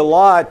CT a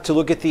lot to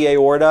look at the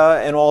aorta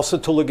and also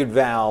to look at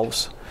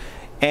valves.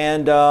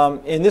 And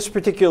in this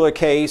particular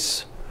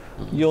case,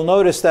 you'll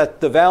notice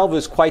that the valve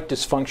is quite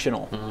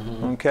dysfunctional.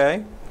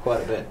 Okay?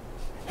 Quite a bit.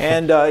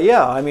 And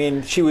yeah, I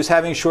mean, she was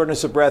having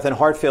shortness of breath and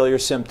heart failure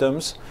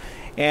symptoms.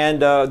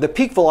 And the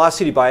peak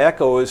velocity by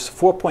echo is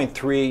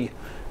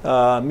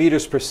 4.3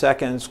 meters per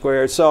second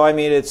squared. So I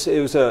mean, it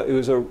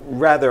was a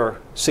rather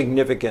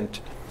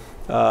significant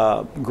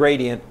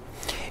gradient.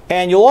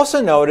 And you'll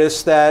also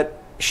notice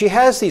that she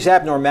has these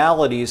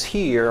abnormalities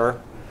here,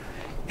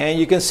 and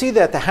you can see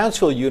that the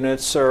Hounsfield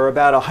units are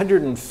about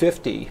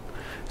 150.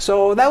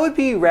 So that would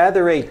be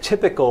rather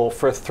atypical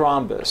for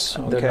thrombus.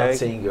 Okay? They're not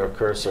seeing your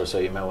cursor, so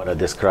you might want to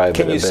describe it a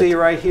bit. Can you see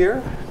right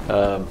here?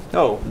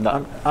 No,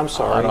 I'm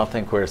sorry. I don't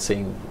think we're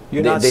seeing.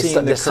 You're not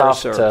seeing the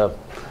cursor.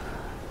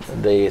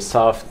 The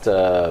soft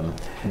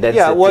density.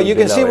 Yeah, well, you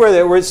can see it.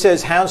 where it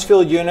says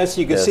Hounsfield units.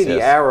 You can see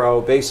the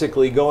arrow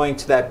basically going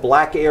to that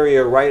black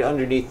area right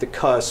underneath the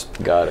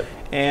cusp. Got it.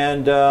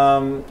 And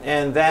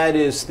that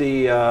is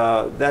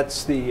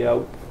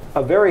a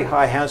very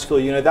high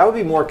Hounsfield unit. That would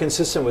be more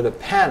consistent with a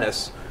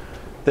pannus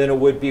than it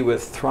would be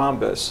with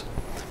thrombus.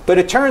 But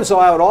it turns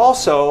out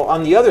also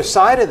on the other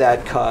side of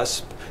that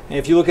cusp, and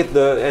if you look at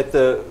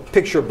the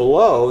picture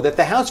below, that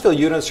the Hounsfield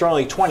units are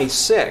only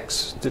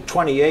 26 to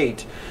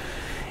 28.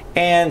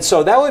 And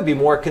so that would be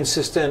more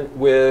consistent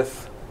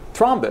with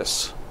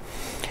thrombus.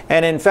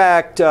 And in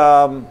fact,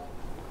 at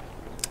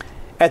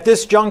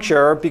this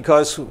juncture,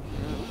 because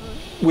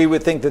we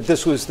would think that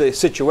this was the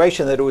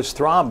situation, that it was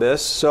thrombus,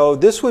 so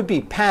this would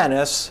be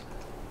pannus,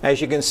 as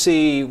you can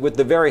see, with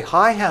the very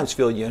high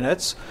Hounsfield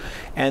units,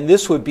 and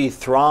this would be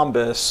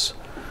thrombus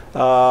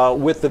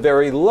with the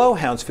very low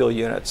Hounsfield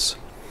units.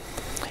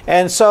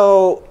 And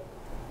so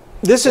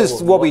this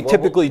is what we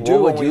typically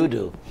do. What would you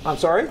do? I'm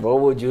sorry? What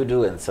would you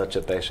do in such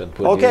a patient?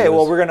 Okay,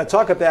 well, we're going to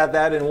talk about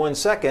that in 1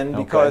 second,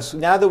 because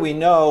now that we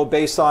know,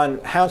 based on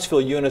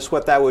Hounsfield units,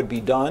 what that would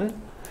be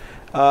done,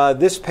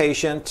 this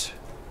patient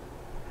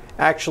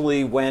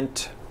actually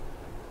went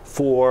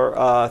for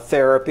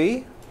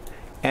therapy.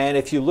 And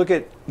if you look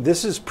at,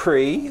 this is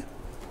pre,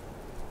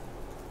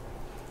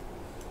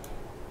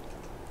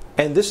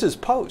 and this is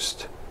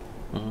post.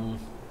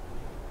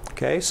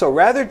 Okay, so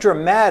rather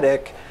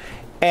dramatic.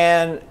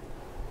 And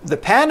the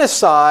pannus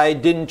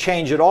side didn't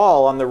change at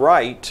all on the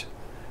right,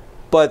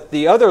 but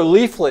the other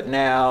leaflet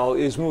now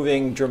is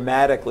moving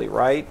dramatically,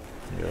 right?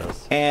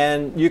 Yes.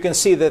 And you can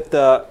see that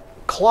the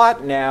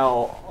clot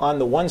now on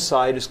the one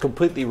side is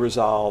completely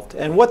resolved.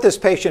 And what this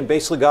patient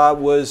basically got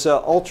was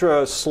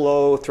ultra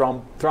slow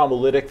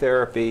thrombolytic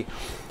therapy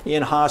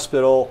in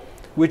hospital,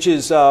 which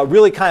is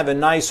really kind of a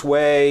nice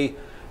way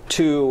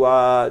to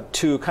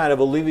kind of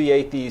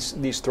alleviate these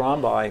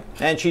thrombi.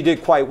 And she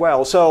did quite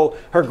well. So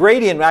her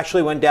gradient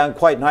actually went down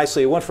quite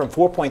nicely. It went from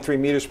 4.3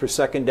 meters per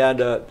second down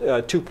to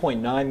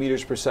 2.9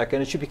 meters per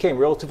second, and she became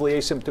relatively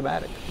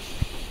asymptomatic.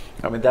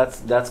 I mean,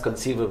 that's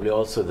conceivably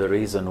also the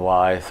reason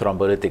why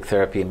thrombolytic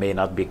therapy may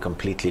not be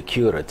completely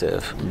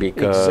curative,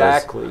 because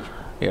exactly.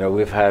 You know,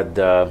 we've had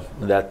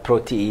that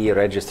ProTE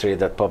registry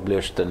that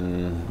published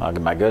in,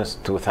 I guess,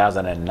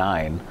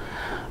 2009,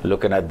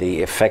 looking at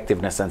the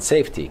effectiveness and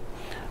safety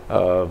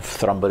of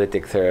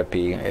thrombolytic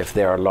therapy. If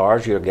they are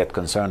large, you get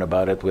concerned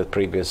about it with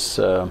previous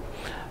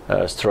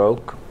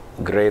stroke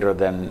greater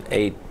than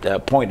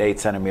 0.8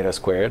 centimeters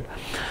squared.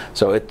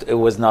 So it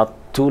was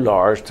not too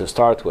large to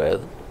start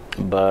with,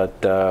 but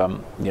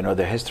you know,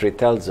 the history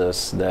tells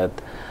us that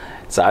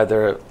it's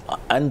either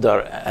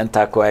under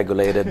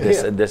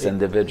anticoagulated this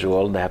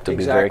individual. They have to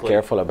be very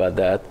careful about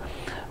that.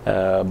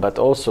 but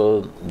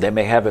also they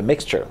may have a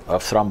mixture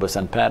of thrombus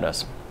and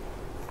panis.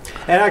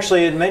 And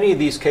actually, in many of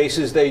these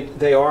cases,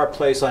 they are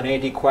placed on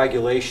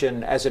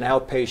anticoagulation as an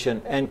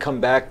outpatient and come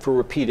back for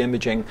repeat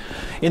imaging.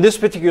 In this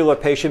particular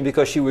patient,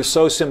 because she was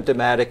so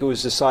symptomatic, it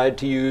was decided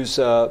to use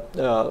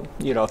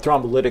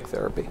thrombolytic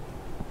therapy.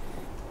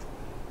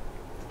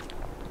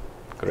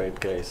 Great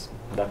case.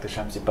 Dr.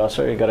 Shamsi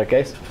Pasha, you got a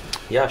case?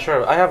 Yeah,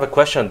 sure. I have a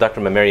question,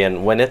 Dr.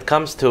 Mahmarian. When it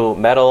comes to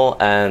metal,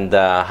 and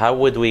how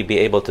would we be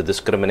able to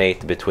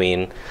discriminate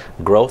between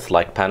growth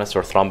like panis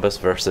or thrombus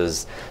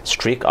versus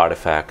streak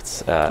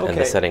artifacts in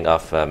the setting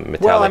of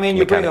metallic? Well, I mean,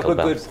 you bring up a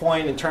valves? good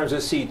point in terms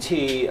of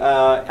CT.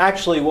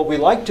 Actually, what we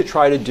like to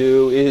try to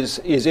do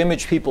is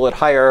image people at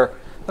higher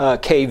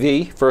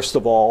KV, first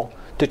of all,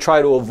 to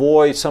try to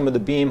avoid some of the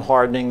beam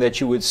hardening that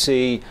you would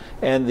see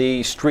and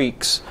the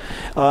streaks.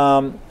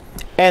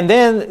 And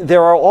then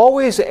there are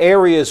always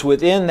areas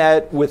within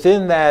that,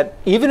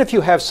 even if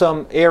you have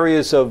some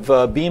areas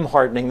of beam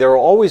hardening, there are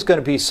always going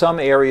to be some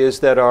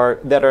areas that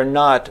are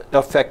not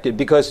affected,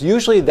 because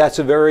usually that's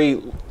a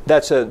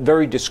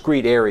very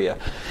discrete area.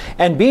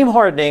 And beam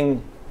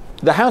hardening,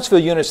 the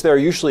Hounsfield units there are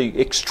usually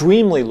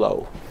extremely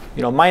low,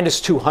 minus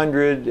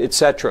 200,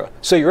 etc.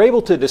 So you're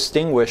able to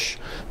distinguish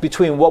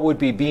between what would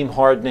be beam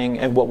hardening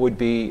and what would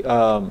be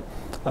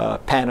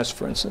panis,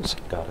 for instance.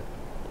 Got it.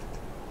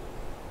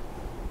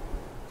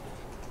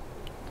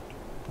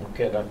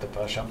 Okay, Dr.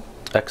 Pasha.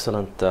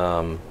 Excellent.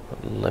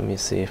 Let me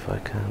see if I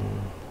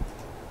can.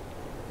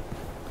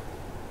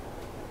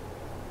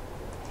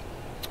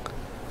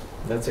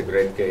 That's a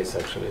great case,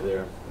 actually.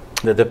 There.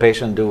 Did the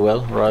patient do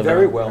well?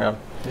 Very well.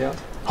 Yeah.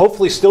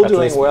 Hopefully, still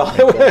doing well.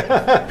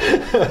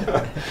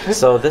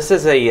 So this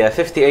is a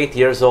 58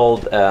 years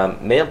old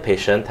male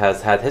patient,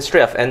 has had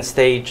history of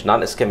end-stage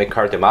non-ischemic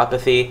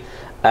cardiomyopathy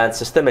and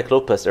systemic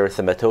lupus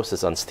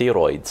erythematosus on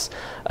steroids.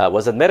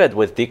 Was admitted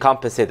with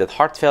decompensated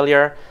heart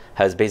failure,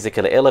 has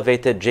basically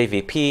elevated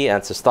JVP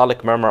and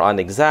systolic murmur on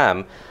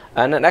exam,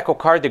 and an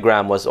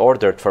echocardiogram was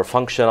ordered for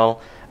functional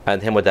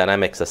and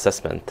hemodynamics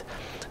assessment.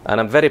 And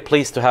I'm very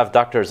pleased to have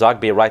Dr.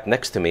 Zoghbi right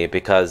next to me,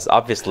 because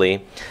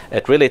obviously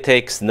it really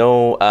takes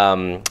no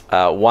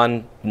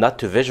one not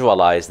to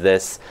visualize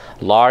this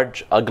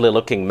large,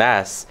 ugly-looking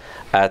mass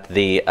at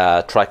the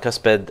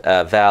tricuspid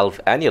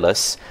valve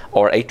annulus,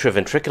 or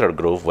atrioventricular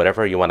groove,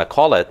 whatever you want to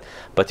call it.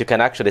 But you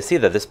can actually see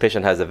that this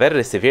patient has a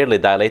very severely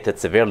dilated,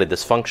 severely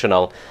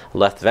dysfunctional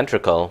left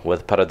ventricle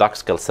with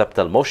paradoxical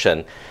septal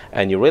motion.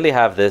 And you really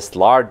have this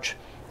large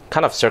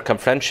kind of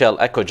circumferential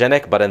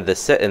echogenic, but in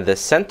the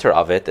center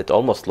of it, it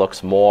almost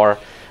looks more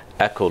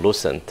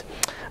echolucent.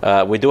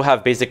 We do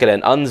have basically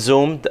an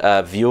unzoomed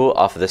view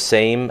of the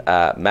same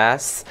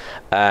mass,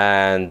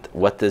 and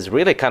what is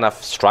really kind of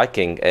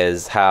striking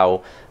is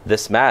how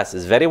this mass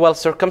is very well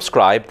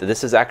circumscribed.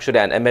 This is actually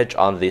an image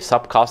on the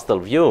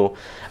subcostal view,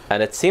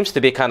 and it seems to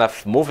be kind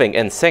of moving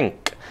in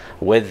sync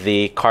with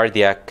the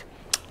cardiac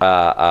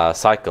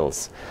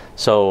cycles.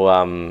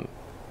 So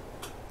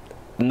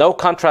no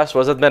contrast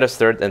was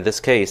administered in this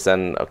case,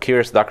 and I'm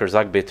curious, Dr.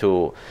 Zoghbi,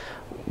 to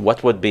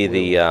what would be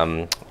the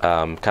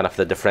kind of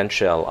the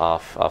differential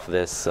of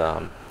this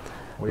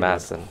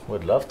mass?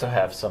 Would love to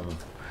have some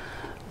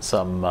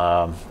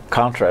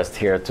contrast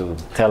here to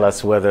tell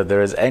us whether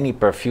there is any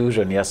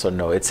perfusion, yes or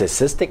no. It's a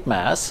cystic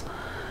mass,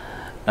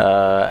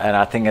 and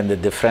I think in the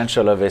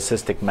differential of a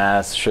cystic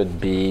mass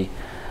should be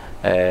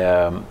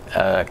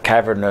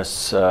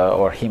cavernous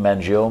or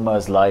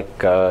hemangiomas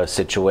like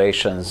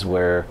situations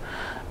where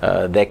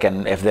they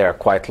can, if they're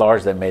quite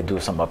large, they may do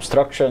some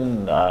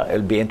obstruction.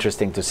 It'll be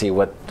interesting to see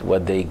what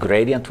the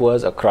gradient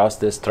was across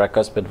this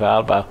tricuspid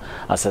valve.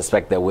 I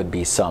suspect there would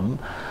be some.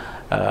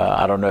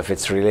 I don't know if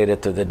it's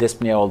related to the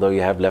dyspnea, although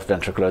you have left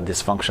ventricular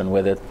dysfunction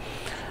with it.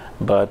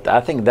 But I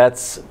think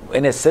that's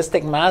in a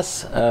cystic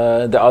mass.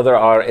 The other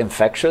are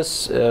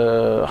infectious,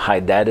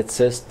 hydatid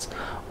cysts,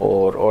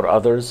 or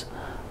others.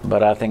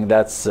 But I think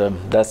that's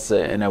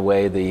in a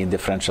way the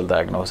differential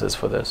diagnosis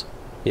for this.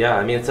 Yeah,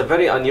 I mean, it's a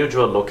very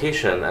unusual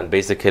location, and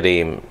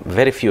basically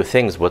very few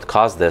things would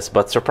cause this.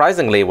 But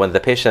surprisingly, when the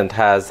patient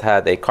has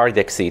had a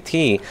cardiac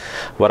CT,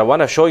 what I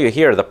want to show you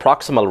here, the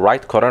proximal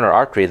right coronary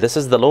artery, this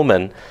is the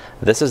lumen,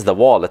 this is the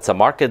wall. It's a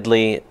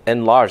markedly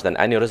enlarged and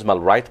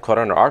aneurysmal right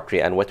coronary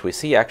artery, and what we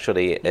see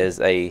actually is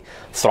a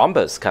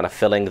thrombus kind of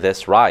filling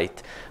this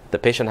right. The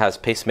patient has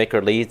pacemaker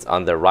leads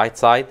on the right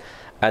side.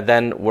 And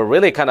then we're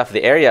really kind of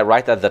the area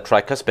right at the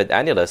tricuspid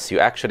annulus. You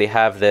actually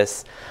have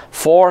this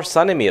 4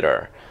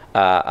 centimeter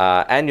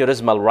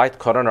aneurysmal right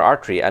coronary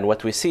artery, and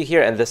what we see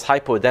here in this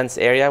hypodense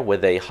area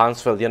with a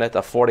Hounsfield unit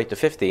of 40 to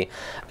 50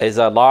 is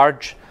a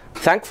large,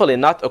 thankfully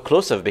not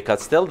occlusive,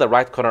 because still the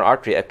right coronary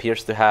artery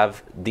appears to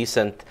have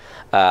decent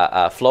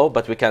flow,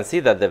 but we can see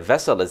that the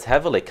vessel is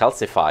heavily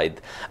calcified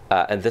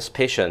in this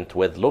patient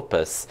with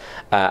lupus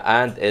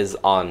and is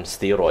on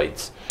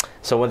steroids.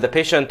 So when the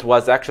patient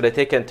was actually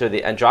taken to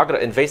the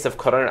invasive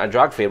coronary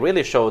angiography,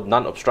 really showed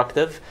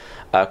non-obstructive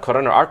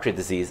coronary artery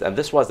disease, and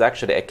this was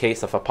actually a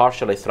case of a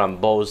partially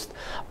thrombosed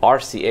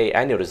RCA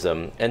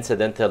aneurysm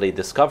incidentally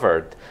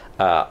discovered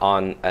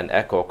on an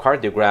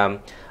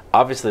echocardiogram.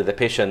 obviously the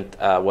patient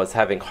was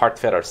having heart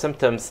failure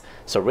symptoms,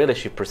 so really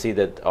he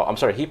proceeded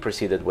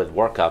with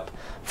workup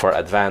for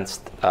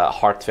advanced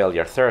heart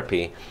failure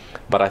therapy.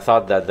 But I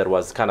thought that there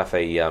was kind of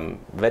a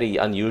very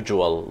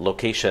unusual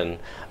location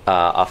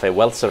of a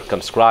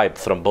well-circumscribed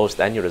thrombosed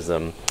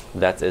aneurysm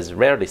that is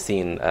rarely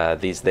seen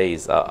these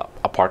days,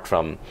 apart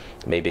from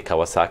maybe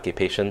Kawasaki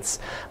patients.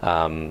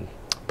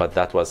 But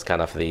that was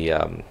kind of the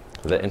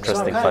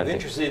interesting finding.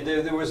 Interesting.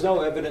 There was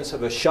no evidence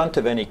of a shunt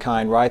of any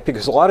kind, right?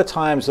 Because a lot of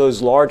times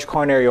those large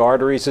coronary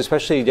arteries,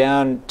 especially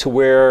down to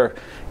where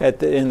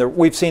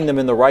we've seen them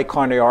in the right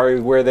coronary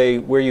artery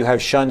where you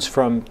have shunts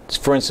from,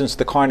 for instance,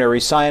 the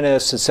coronary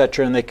sinus,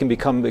 etc., and they can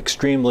become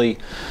extremely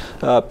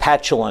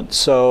petulant.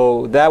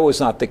 So that was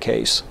not the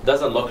case.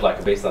 Doesn't look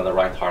like based on the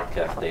right heart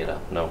cath data.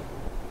 No.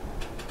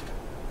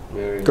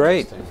 Very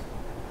great.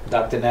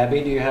 Dr.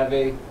 Nabi, do you have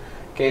a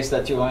case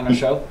that you want to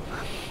show?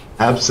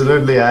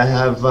 Absolutely. I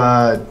have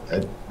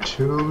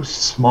two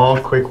small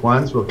quick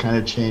ones. We'll kind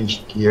of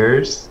change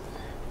gears.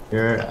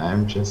 Here,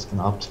 I'm just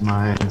going to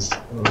optimize.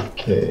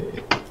 Okay.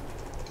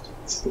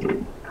 Let's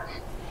see.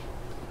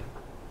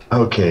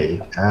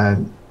 Okay.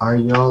 And are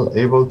y'all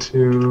able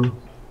to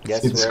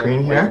see the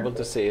screen here? We're able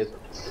to see it.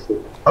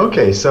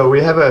 Okay. So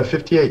we have a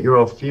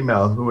 58-year-old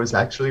female who was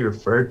actually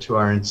referred to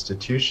our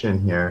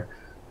institution here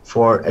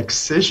for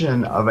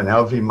excision of an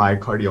LV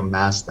myocardial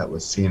mass that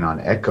was seen on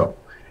echo.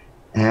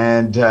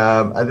 And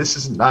this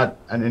is not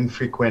an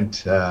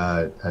infrequent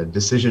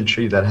decision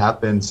tree that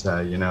happens.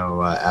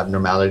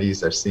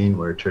 Abnormalities are seen.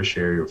 We're a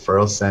tertiary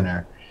referral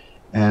center.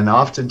 And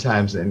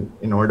oftentimes,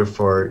 in order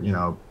for,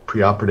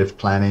 preoperative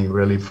planning,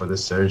 really for the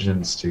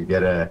surgeons to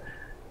get a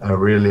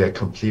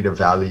complete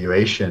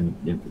evaluation,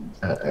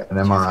 an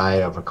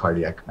MRI of a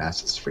cardiac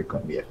mass is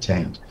frequently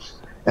obtained.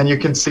 And you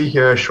can see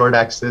here a short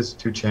axis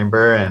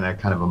 2-chamber and a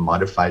kind of a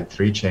modified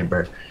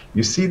 3-chamber.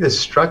 You see this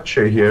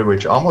structure here,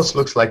 which almost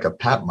looks like a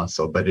pap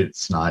muscle, but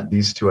it's not.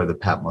 These two are the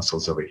pap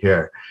muscles over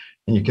here.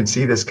 And you can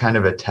see this kind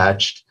of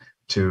attached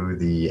to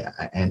the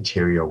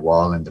anterior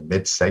wall in the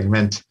mid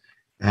segment.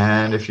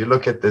 And if you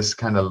look at this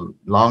kind of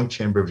long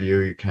chamber view,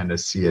 you kind of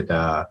see it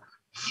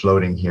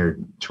floating here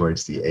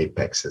towards the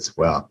apex as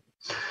well.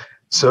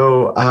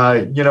 So,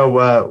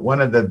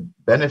 one of the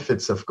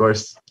benefits, of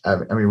course,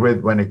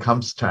 when it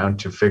comes down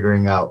to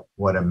figuring out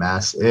what a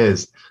mass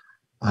is,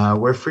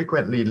 we're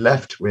frequently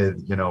left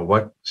with,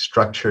 what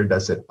structure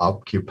does it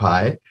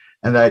occupy?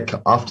 And that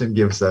often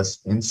gives us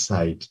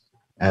insight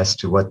as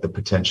to what the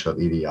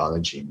potential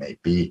etiology may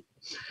be.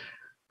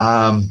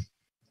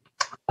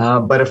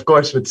 But of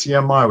course, with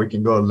CMR, we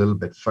can go a little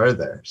bit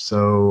further.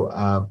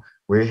 So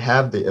we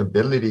have the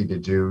ability to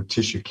do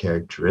tissue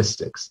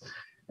characteristics.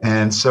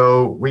 And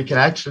so we can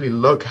actually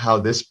look how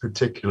this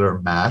particular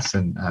mass,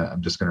 and I'm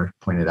just going to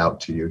point it out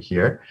to you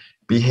here,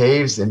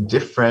 behaves in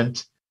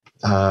different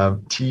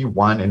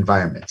T1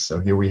 environments. So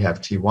here we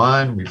have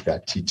T1, we've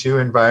got T2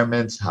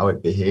 environments, how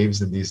it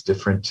behaves in these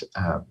different,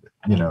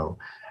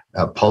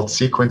 pulse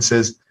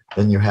sequences.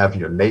 Then you have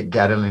your late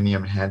gadolinium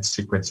enhanced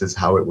sequences,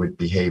 how it would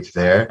behave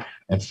there.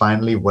 And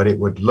finally, what it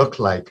would look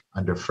like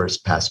under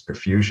first pass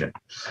perfusion.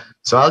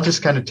 So I'll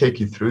just kind of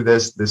take you through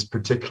this. This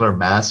particular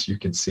mass you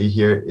can see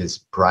here is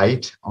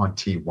bright on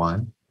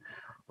T1.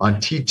 On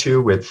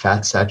T2 with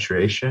fat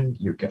saturation,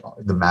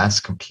 the mass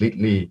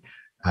completely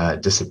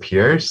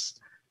disappears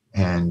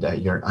and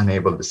you're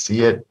unable to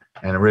see it.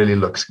 And it really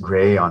looks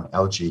gray on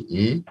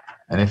LGE.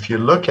 And if you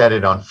look at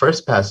it on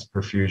first pass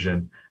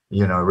perfusion,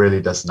 it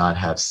really does not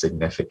have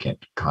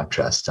significant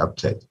contrast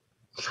uptake.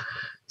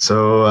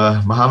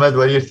 So, Mohammed,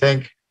 what do you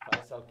think?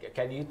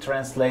 Can you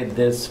translate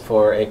this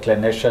for a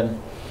clinician?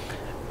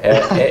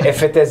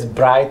 If it is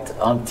bright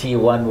on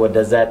T1, what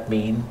does that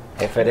mean?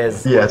 If it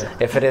is, yes.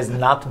 If it is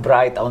not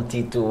bright on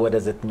T2, what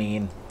does it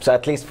mean? So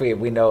at least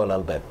we know a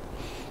little bit.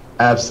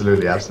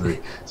 Absolutely,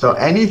 absolutely. So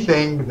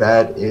anything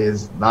that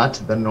is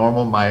not the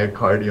normal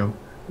myocardium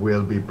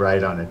will be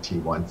bright on a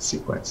T1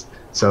 sequence.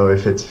 So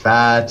if it's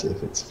fat,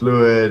 if it's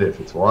fluid, if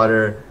it's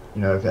water,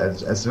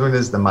 as soon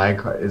as the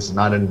myocardium is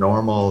not a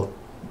normal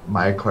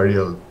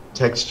myocardial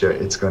texture,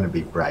 it's going to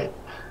be bright.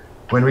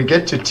 When we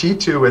get to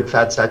T2 with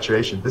fat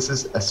saturation, this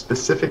is a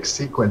specific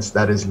sequence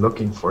that is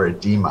looking for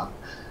edema.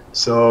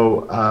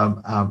 So,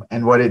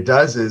 and what it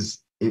does is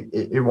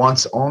it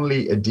wants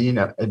only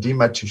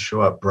edema to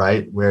show up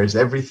bright, whereas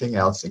everything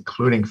else,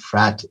 including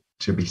fat,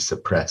 to be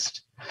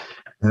suppressed.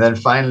 And then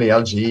finally,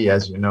 LGE,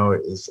 as you know,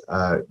 is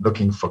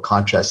looking for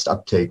contrast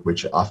uptake,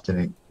 which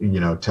often,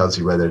 tells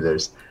you whether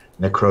there's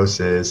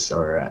necrosis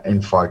or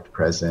infarct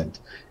present.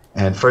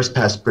 And first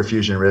pass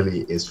perfusion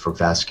really is for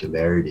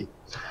vascularity.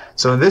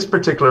 So in this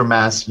particular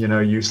mass,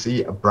 you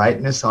see a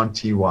brightness on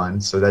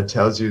T1. So that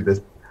tells you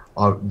that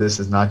this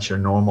is not your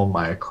normal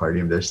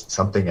myocardium. There's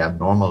something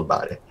abnormal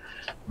about it.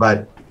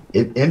 But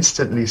it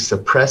instantly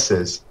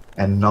suppresses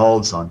and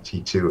nulls on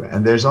T2.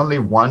 And there's only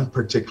one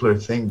particular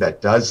thing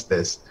that does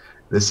this.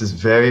 This is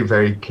very,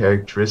 very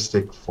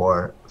characteristic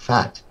for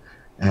fat.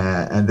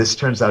 And this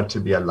turns out to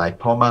be a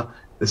lipoma.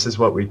 This is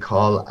what we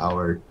call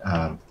our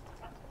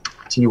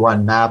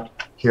T1 map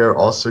here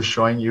also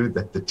showing you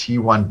that the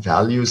T1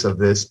 values of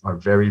this are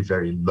very,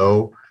 very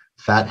low.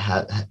 Fat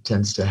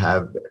tends to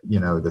have,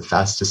 the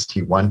fastest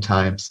T1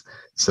 times.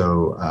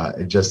 So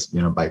it just,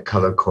 by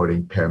color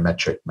coding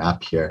parametric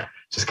map here,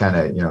 just kind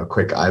of,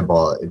 quick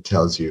eyeball, it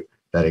tells you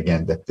that,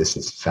 again, that this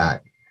is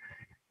fat.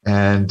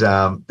 And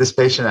this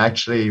patient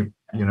actually,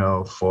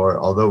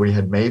 although we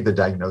had made the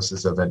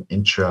diagnosis of an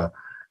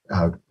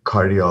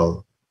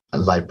intracardial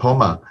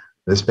lipoma,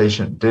 this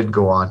patient did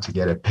go on to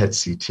get a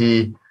PET-CT.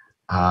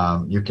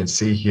 You can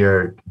see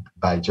here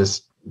by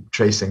just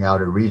tracing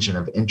out a region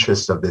of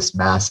interest of this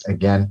mass,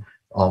 again,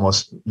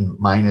 almost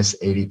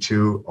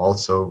 -82,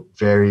 also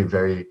very,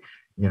 very,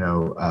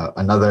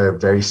 another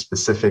very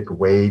specific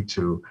way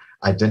to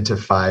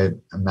identify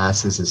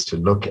masses is to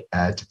look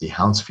at the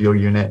Hounsfield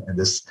unit, and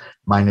this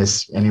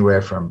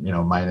anywhere from,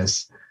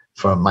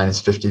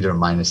 -50 to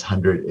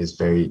 -100 is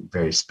very,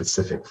 very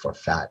specific for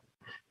fat.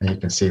 And you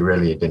can see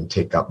really it didn't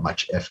take up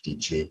much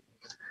FDG.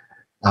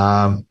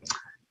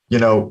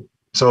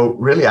 So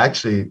really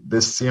actually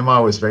this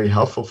CMR was very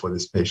helpful for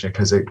this patient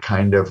because it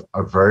kind of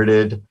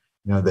averted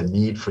the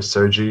need for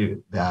surgery.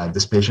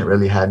 This patient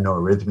really had no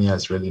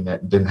arrhythmias, really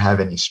didn't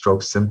have any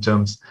stroke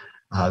symptoms.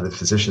 The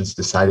physicians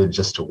decided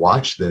just to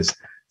watch this.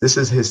 This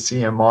is his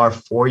CMR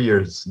 4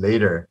 years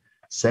later,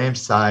 same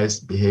size,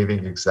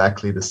 behaving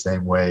exactly the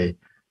same way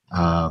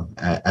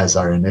as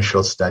our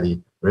initial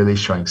study, really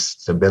showing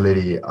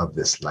stability of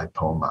this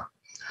lipoma.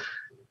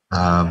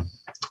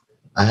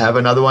 I have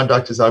another one,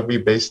 Dr. Zoghbi,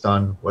 based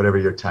on whatever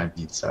your time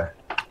needs are.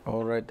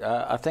 All right.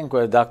 I think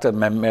Dr.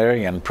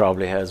 Mahmarian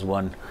probably has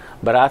one.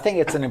 But I think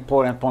it's an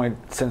important point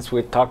since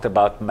we talked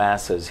about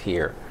masses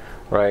here,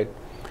 right?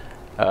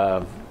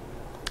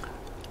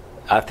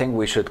 I think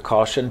we should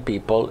caution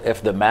people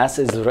if the mass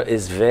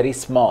is very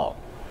small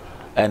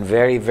and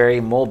very,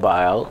 very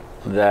mobile,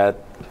 that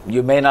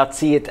you may not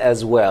see it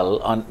as well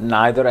on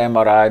neither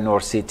MRI nor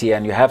CT,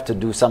 and you have to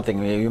do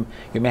something.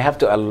 You may have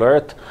to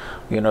alert,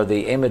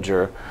 the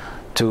imager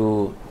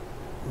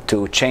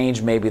to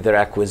change maybe their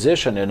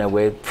acquisition in a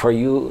way for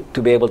you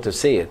to be able to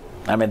see it.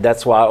 I mean,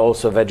 that's why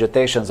also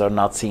vegetations are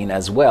not seen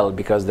as well,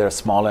 because they're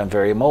small and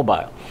very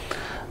mobile.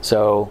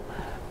 So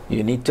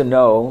you need to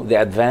know the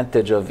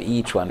advantage of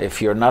each one.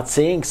 If you're not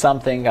seeing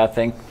something, I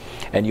think,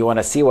 and you want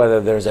to see whether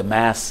there's a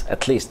mass,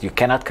 at least you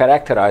cannot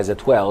characterize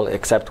it well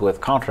except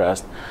with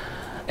contrast.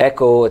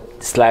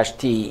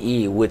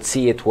 Echo/TE would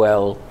see it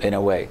well in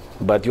a way,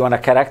 but you want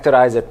to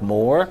characterize it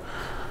more.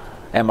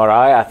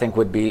 MRI, I think,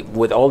 would be,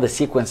 with all the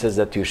sequences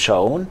that you've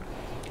shown,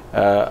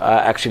 I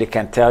actually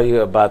can tell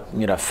you about,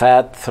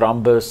 fat,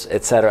 thrombus,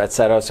 et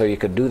cetera, so you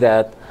could do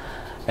that.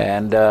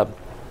 And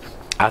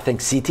I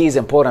think CT is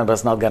important, but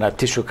it's not going to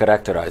tissue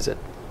characterize it.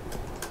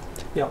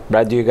 Yeah.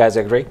 Right, do you guys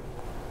agree?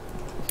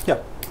 Yeah.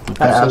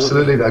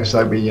 Absolutely, Dr.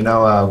 Zoghbi.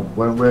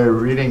 When we're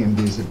reading in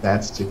these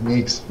advanced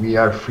techniques, we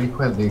are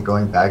frequently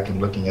going back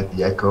and looking at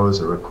the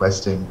echoes or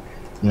requesting,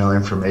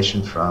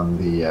 information from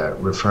the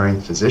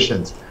referring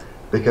physicians,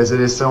 because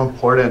it is so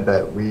important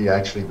that we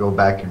actually go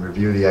back and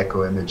review the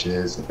echo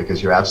images,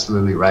 because you're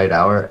absolutely right.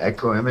 Our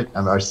echo image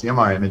and our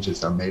CMR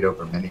images are made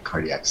over many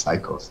cardiac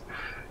cycles.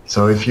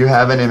 So if you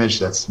have an image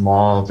that's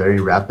small,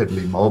 very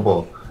rapidly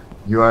mobile,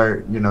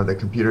 the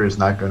computer is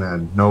not going to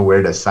know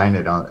where to assign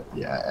it on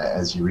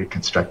as you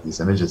reconstruct these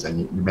images, and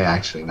you may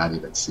actually not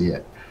even see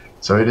it.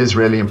 So it is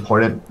really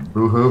important,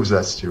 behooves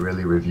us to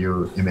really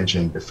review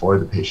imaging before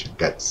the patient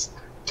gets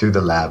to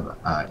the lab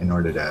in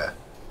order to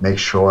make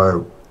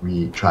sure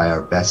we try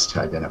our best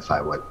to identify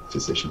what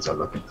physicians are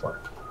looking for.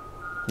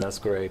 That's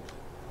great.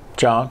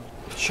 John?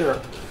 Sure.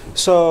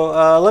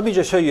 So let me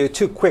just show you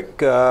two quick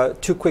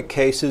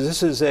cases.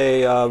 This is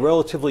a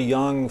relatively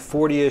young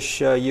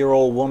 40-ish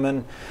year-old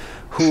woman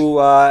who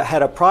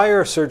had a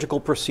prior surgical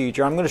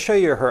procedure. I'm going to show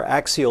you her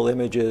axial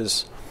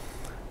images.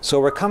 So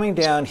we're coming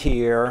down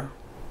here,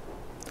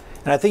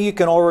 and I think you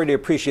can already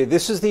appreciate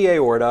this is the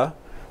aorta.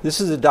 This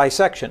is a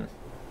dissection.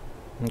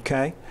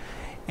 Okay.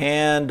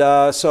 And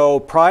so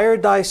prior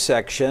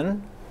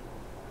dissection,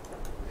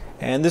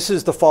 and this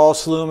is the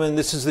false lumen,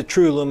 this is the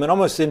true lumen.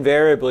 Almost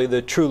invariably,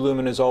 the true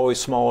lumen is always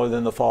smaller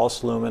than the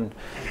false lumen.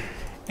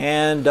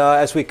 And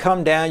as we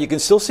come down, you can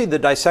still see the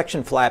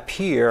dissection flap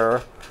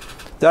here.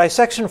 The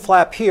dissection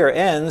flap here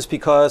ends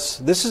because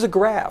this is a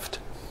graft.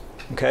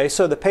 Okay,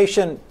 so the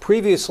patient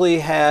previously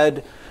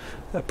had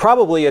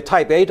probably a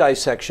type A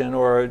dissection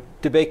or a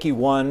DeBakey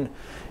 1,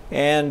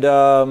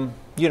 and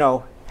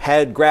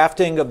had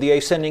grafting of the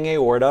ascending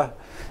aorta,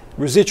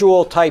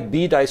 residual type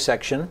B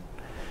dissection,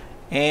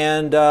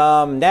 and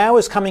now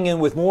is coming in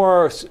with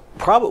more,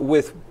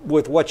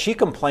 with what she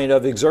complained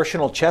of,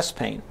 exertional chest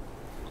pain.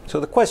 So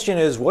the question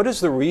is, what is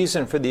the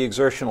reason for the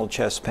exertional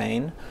chest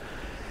pain?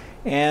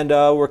 And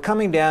we're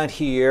coming down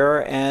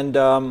here,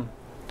 and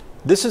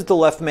this is the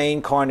left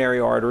main coronary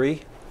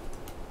artery.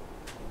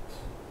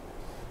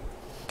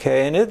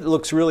 Okay, and it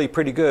looks really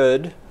pretty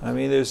good. I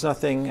mean, there's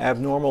nothing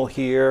abnormal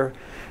here.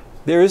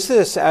 There is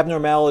this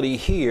abnormality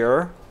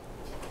here,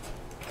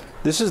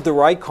 This is the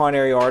right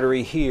coronary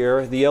artery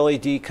here, the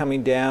LAD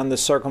coming down, the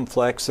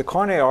circumflex. The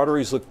coronary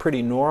arteries look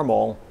pretty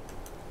normal.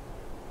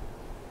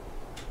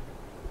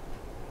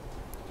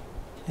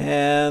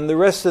 And the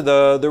rest of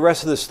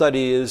the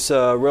study is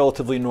a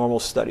relatively normal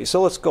study.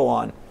 So let's go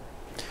on.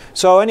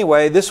 So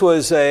anyway, this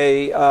was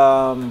a,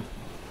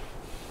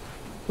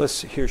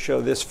 let's here show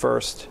this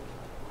first.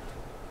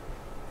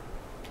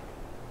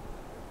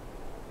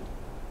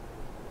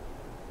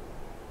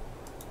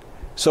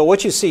 So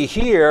what you see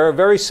here,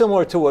 very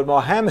similar to what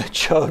Mohammed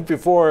showed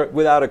before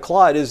without a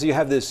clot, is you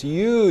have this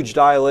huge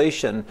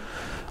dilation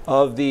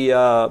of the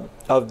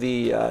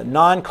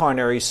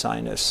non-coronary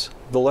sinus,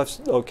 the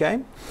left,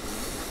 okay?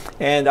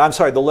 And I'm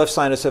sorry, the left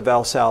sinus of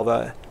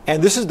Valsalva.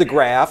 And this is the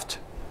graft.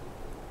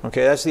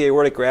 Okay, that's the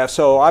aortic graft.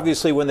 So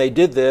obviously when they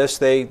did this,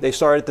 they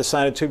started at the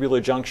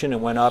sinotubular junction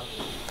and went up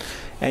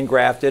and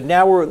grafted.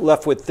 Now we're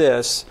left with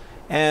this.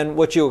 And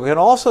what you can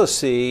also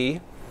see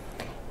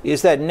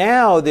is that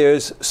now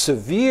there's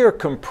severe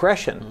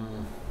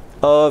compression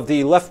of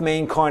the left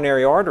main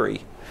coronary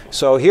artery.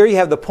 So here you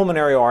have the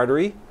pulmonary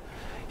artery.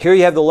 Here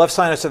you have the left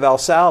sinus of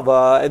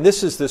Valsalva, and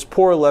this is this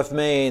poor left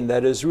main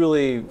that is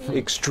really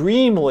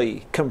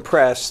extremely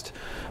compressed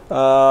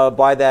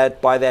by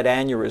that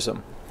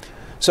aneurysm.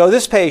 So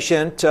this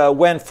patient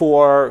went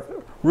for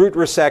root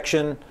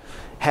resection,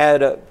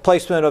 had a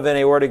placement of an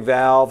aortic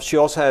valve. She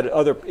also had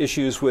other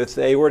issues with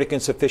aortic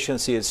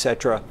insufficiency,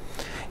 etc.,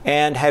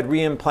 and had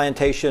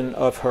reimplantation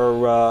of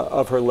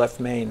her left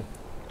main.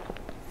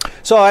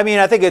 So I mean,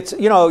 I think it's,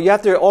 you know, you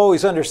have to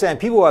always understand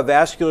people who have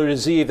vascular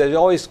disease, they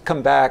always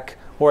come back,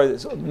 or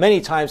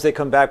many times they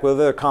come back with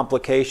other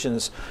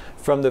complications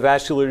from the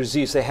vascular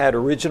disease they had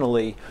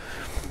originally.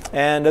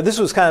 And this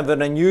was kind of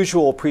an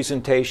unusual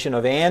presentation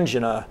of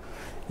angina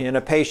in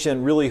a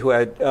patient really who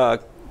had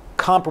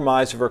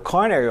compromise of her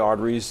coronary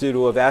arteries due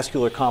to a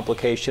vascular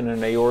complication in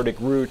an aortic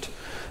root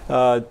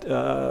and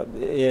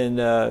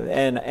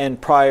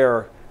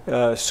prior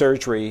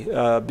surgery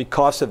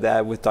because of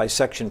that with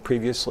dissection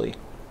previously.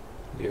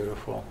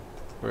 Beautiful.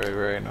 Very,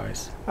 very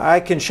nice. I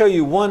can show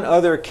you one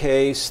other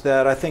case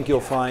that I think you'll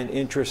find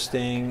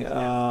interesting.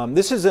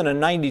 This is in a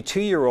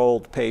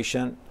 92-year-old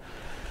patient.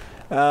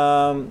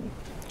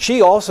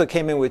 She also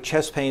came in with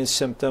chest pain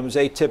symptoms,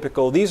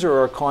 atypical. These are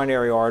her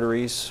coronary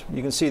arteries.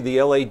 You can see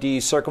the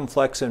LAD,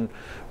 circumflex, and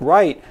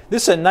right.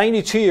 This is a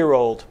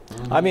 92-year-old.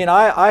 Mm-hmm. I mean,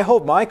 I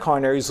hope my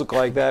coronaries look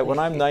like that when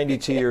I'm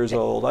 92 years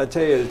old. I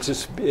tell you,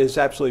 it's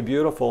absolutely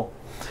beautiful.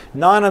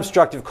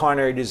 Non-obstructive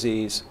coronary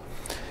disease.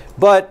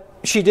 But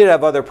she did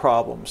have other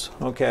problems,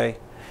 okay?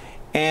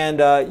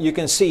 And you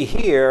can see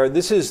here,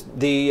 this is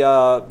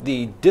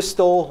the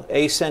distal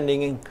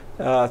ascending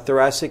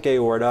thoracic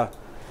aorta.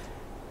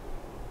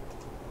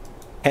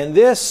 And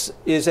this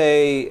is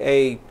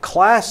a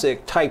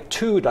classic type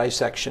 2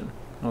 dissection,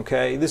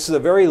 okay? This is a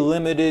very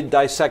limited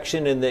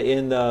dissection in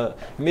the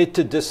mid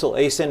to distal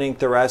ascending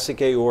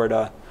thoracic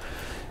aorta.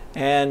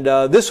 And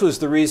this was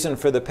the reason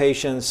for the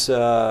patient's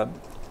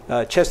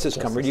chest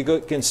discomfort.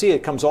 You can see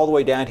it comes all the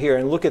way down here,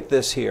 and look at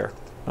this here,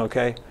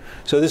 okay?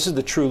 So this is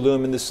the true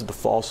lumen, this is the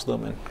false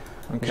lumen,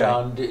 okay?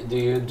 John, do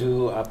you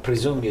do, I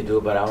presume you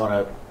do, but I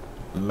want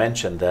to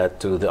mention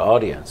that to the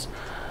audience.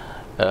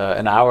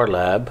 In our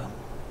lab,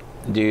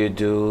 do you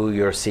do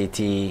your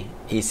CT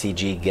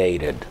ECG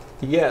gated?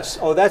 Yes.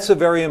 Oh, that's a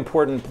very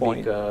important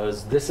point.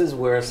 Because this is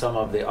where some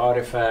of the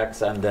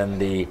artifacts and then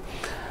the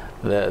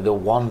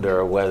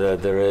wonder whether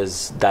there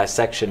is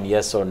dissection,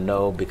 yes or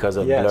no, because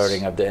of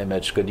blurring of the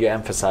image. Could you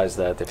emphasize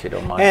that, if you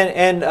don't mind?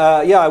 And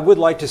yeah, I would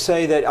like to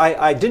say that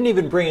I didn't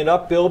even bring it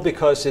up, Bill,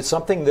 because it's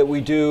something that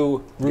we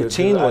do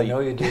routinely. I know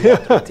you do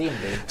that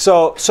routinely.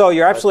 So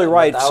you're absolutely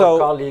right. But our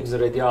colleagues, the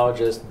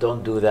radiologists,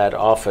 don't do that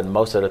often.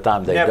 Most of the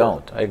time, they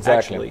don't.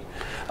 Exactly.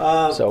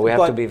 So we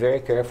have to be very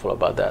careful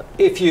about that.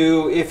 If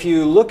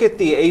you look at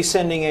the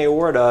ascending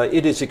aorta,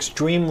 it is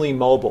extremely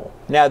mobile.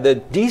 Now, the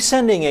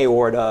descending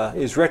aorta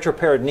is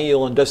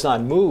retroperitoneal and does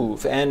not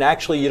move, and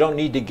actually you don't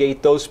need to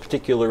gate those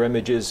particular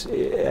images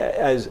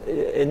as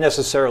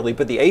necessarily,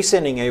 but the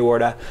ascending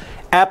aorta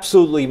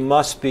absolutely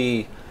must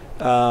be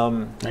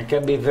it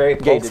can be very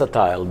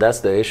pulsatile. That's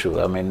the issue.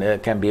 I mean,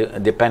 it can be,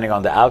 depending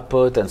on the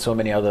output and so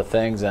many other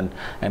things and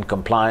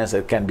compliance,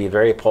 it can be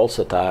very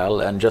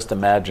pulsatile. And just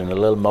imagine a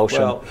little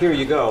motion. Well, here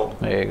you go.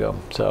 There you go.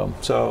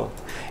 So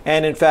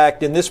and in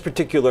fact, in this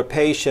particular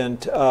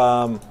patient,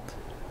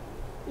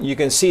 you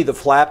can see the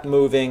flap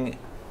moving.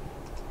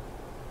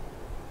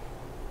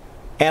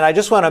 And I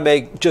just want to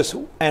make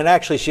and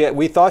actually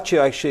we thought she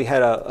actually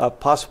had a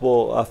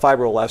possible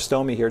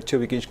fibrillation here too,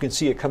 because you can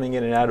see it coming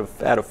in and out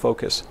of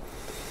focus.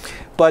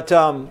 But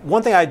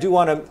one thing I do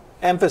want to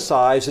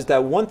emphasize is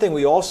that one thing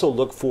we also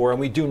look for, and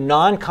we do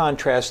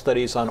non-contrast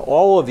studies on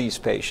all of these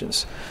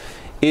patients,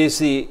 is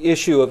the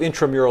issue of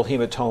intramural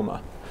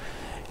hematoma.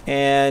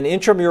 And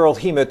intramural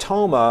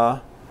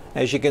hematoma,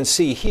 as you can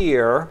see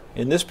here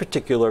in this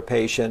particular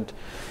patient,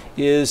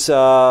 is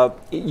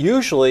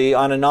usually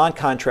on a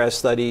non-contrast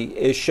study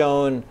is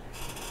shown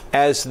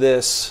as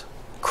this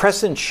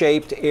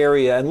crescent-shaped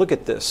area. And look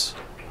at this.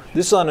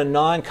 This is on a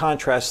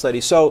non-contrast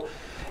study. So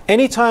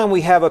Anytime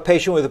we have a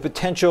patient with a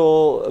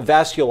potential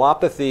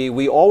vasculopathy,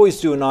 we always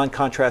do a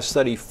non-contrast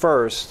study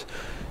first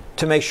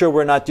to make sure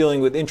we're not dealing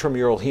with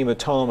intramural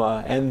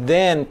hematoma, and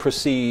then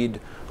proceed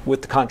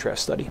with the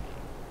contrast study.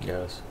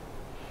 Yes.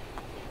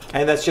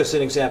 And that's just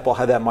an example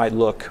how that might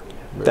look.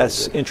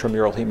 That's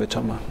intramural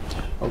hematoma.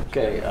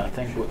 Okay, I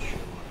think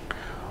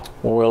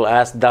we'll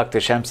ask Dr.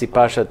 Shamsi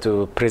Pasha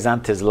to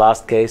present his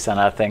last case, and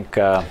I think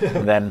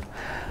then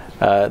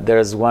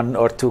there's one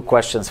or two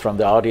questions from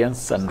the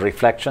audience and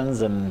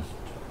reflections, and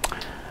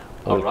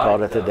we'll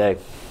call it a day.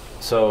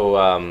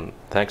 So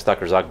thanks,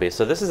 Dr. Zoghbi.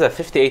 So this is a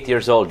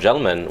 58-year-old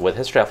gentleman with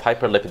history of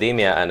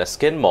hyperlipidemia and a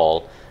skin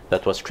mole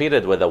that was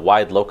treated with a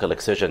wide local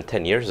excision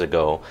 10 years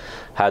ago,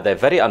 had a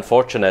very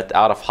unfortunate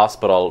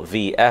out-of-hospital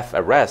VF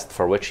arrest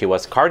for which he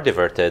was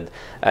cardioverted,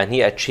 and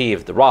he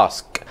achieved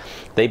ROSC.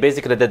 They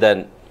basically did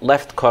a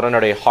left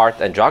coronary heart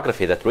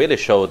angiography that really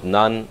showed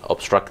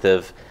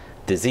non-obstructive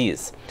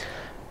disease.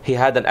 He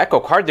had an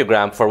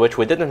echocardiogram for which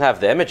we didn't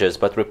have the images,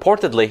 but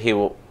reportedly he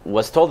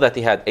was told that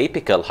he had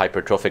apical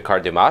hypertrophic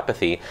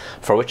cardiomyopathy,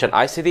 for which an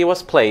ICD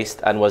was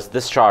placed and was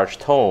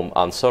discharged home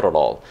on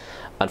Sotalol.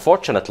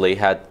 Unfortunately,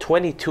 had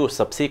 22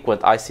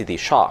 subsequent ICD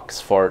shocks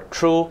for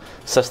true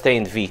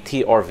sustained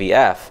VT or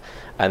VF,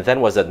 and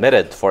then was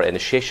admitted for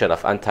initiation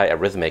of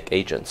antiarrhythmic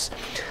agents.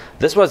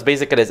 This was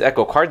basically his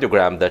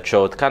echocardiogram that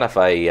showed kind of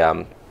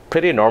a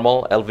pretty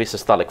normal LV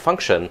systolic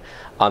function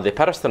on the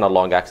peristernal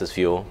long axis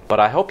view, but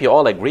I hope you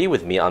all agree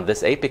with me on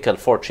this apical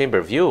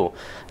 4-chamber view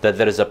that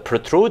there is a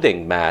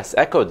protruding mass,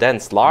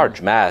 echo-dense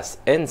large mass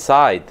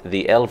inside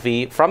the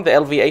LV, from the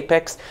LV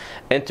apex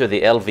into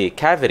the LV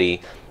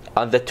cavity.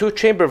 On the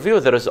 2-chamber view,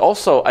 there is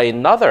also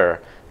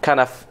another kind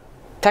of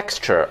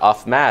texture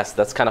of mass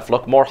that's kind of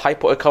look more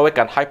hypoechoic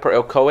and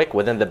hyperechoic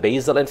within the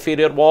basal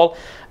inferior wall.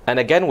 And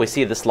again, we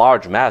see this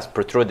large mass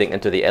protruding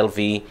into the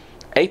LV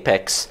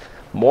apex,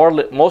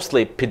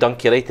 mostly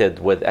pedunculated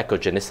with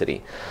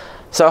echogenicity.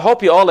 So I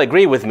hope you all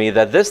agree with me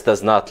that this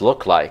does not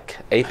look like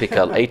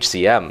apical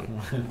HCM.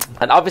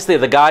 And obviously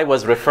the guy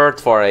was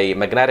referred for a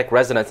magnetic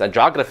resonance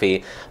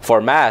angiography for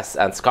mass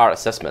and scar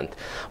assessment.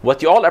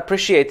 What you all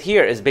appreciate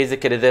here is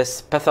basically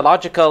this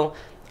pathological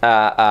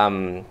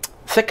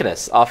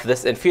thickness of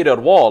this inferior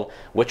wall,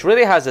 which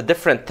really has a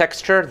different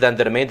texture than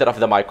the remainder of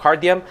the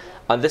myocardium.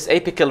 On this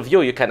apical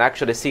view, you can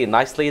actually see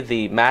nicely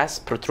the mass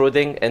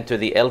protruding into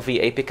the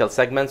LV apical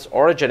segments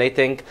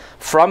originating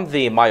from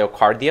the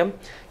myocardium.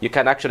 You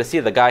can actually see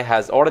the guy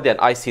has already an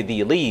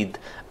ICD lead,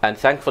 and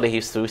thankfully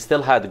he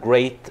still had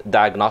great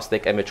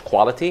diagnostic image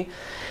quality.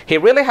 He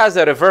really has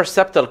a reverse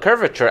septal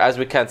curvature, as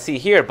we can see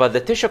here, but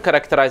the tissue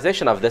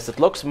characterization of this, it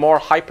looks more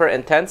hyper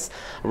intense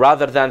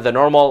rather than the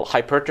normal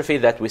hypertrophy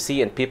that we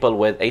see in people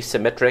with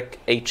asymmetric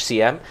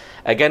HCM.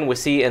 Again, we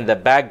see in the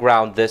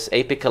background this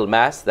apical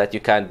mass that you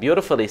can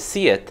beautifully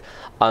see it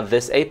on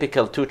this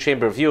apical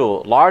 2-chamber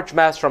view, large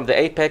mass from the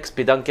apex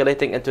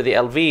pedunculating into the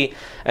LV.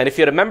 And if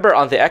you remember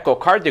on the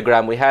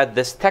echocardiogram, we had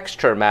this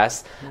texture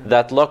mass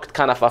that looked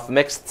kind of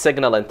mixed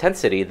signal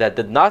intensity that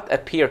did not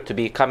appear to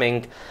be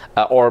coming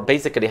or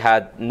basically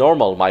had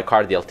normal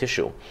myocardial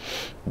tissue.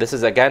 This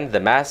is again the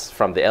mass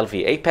from the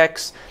LV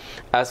apex.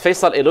 As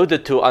Faisal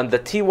alluded to, on the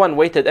T1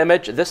 weighted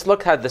image, this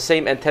look had the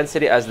same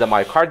intensity as the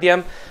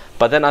myocardium.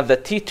 But then on the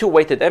T2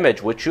 weighted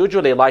image, which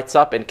usually lights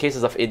up in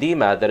cases of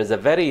edema, there is a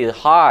very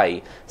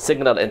high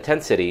signal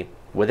intensity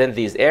within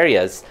these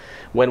areas.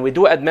 When we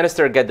do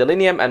administer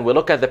gadolinium and we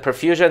look at the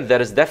perfusion,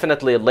 there is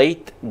definitely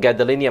late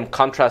gadolinium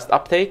contrast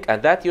uptake,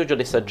 and that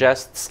usually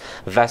suggests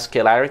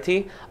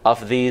vascularity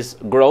of these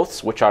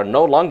growths, which are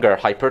no longer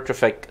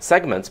hypertrophic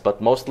segments, but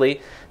mostly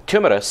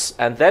tumorous.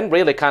 And then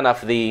really kind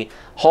of the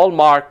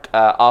hallmark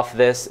of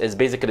this is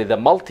basically the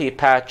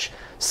multi-patch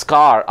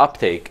scar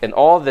uptake in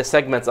all the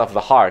segments of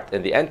the heart,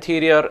 in the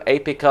anterior,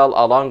 apical,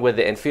 along with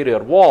the inferior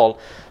wall.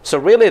 So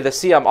really the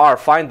CMR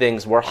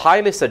findings were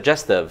highly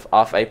suggestive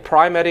of a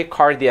primary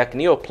cardiac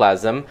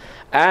neoplasm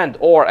and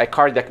or a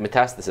cardiac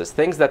metastasis.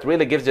 Things that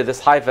really gives you this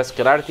high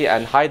vascularity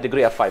and high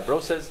degree of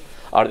fibrosis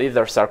are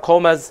either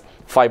sarcomas,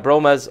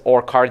 fibromas,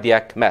 or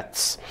cardiac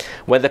mets.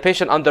 When the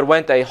patient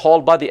underwent a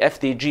whole body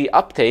FDG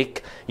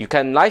uptake, you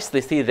can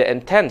nicely see the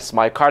intense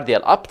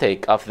myocardial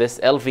uptake of this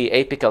LV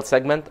apical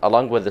segment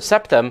along with the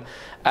septum,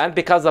 and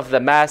because of the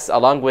mass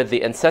along with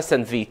the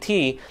incessant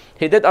VT,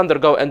 he did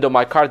undergo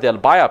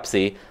endomyocardial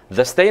biopsy,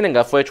 the staining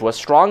of which was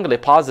strongly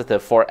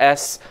positive for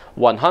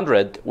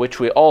S100, which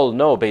we all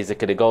know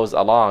basically goes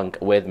along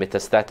with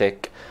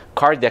metastatic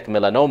cardiac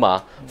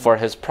melanoma for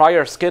his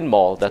prior skin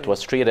mole that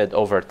was treated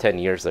over 10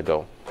 years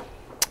ago.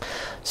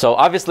 So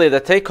obviously the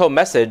take-home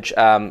message,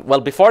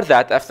 well, before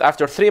that,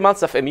 after 3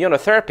 months of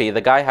immunotherapy,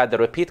 the guy had the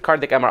repeat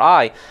cardiac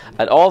MRI,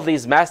 and all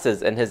these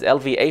masses in his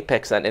LV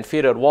apex and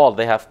inferior wall,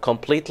 they have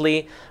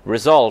completely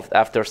resolved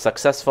after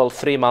successful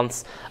 3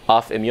 months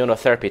of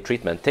immunotherapy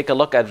treatment. Take a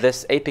look at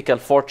this apical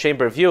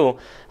 4-chamber view.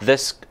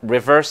 This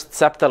reversed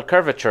septal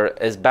curvature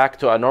is back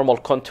to a normal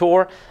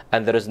contour,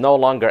 and there is no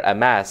longer a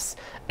mass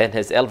in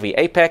his LV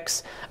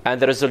apex,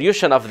 and the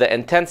resolution of the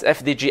intense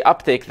FDG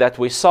uptake that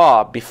we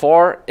saw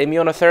before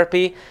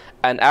immunotherapy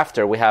and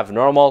after we have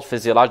normal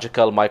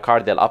physiological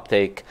myocardial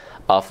uptake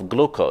of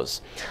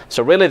glucose.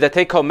 So really the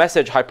take-home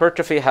message,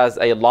 hypertrophy has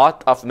a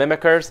lot of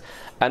mimickers,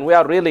 and we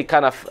are really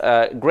kind of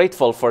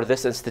grateful for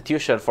this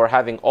institution for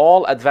having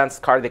all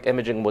advanced cardiac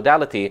imaging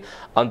modality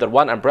under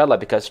one umbrella,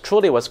 because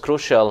truly was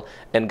crucial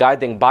in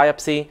guiding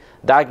biopsy,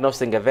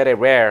 diagnosing a very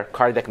rare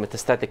cardiac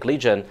metastatic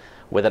lesion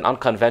with an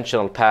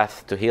unconventional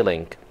path to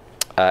healing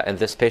in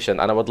this patient.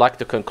 And I would like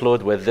to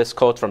conclude with this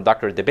quote from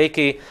Dr.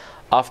 DeBakey: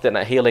 often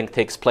a healing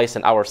takes place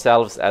in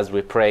ourselves as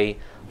we pray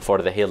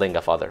for the healing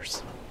of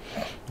others.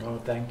 Oh,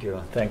 thank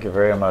you. Thank you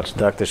very much,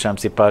 Dr.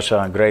 Shamsi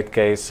Pasha. A great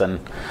case, and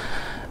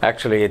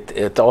actually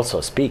it also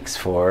speaks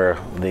for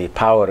the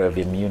power of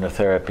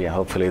immunotherapy, and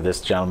hopefully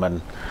this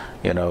gentleman,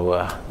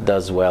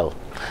 does well.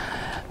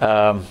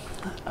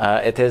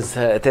 It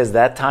is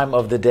that time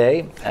of the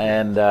day,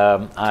 and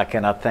I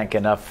cannot thank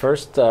enough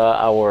first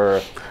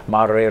our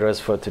moderators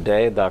for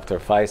today, Dr.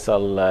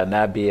 Faisal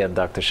Nabi and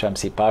Dr.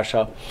 Shamsi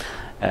Pasha,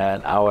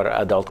 and our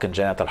adult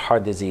congenital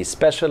heart disease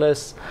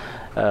specialists,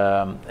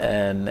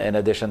 and in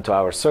addition to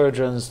our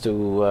surgeons,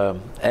 to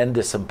end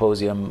the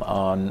symposium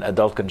on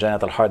adult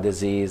congenital heart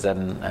disease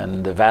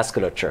and the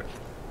vasculature.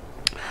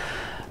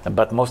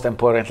 But most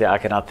importantly, I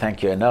cannot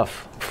thank you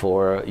enough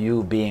for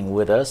you being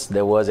with us.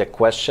 There was a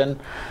question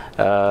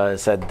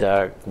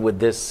said, would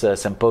this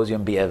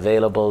symposium be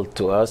available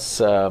to us,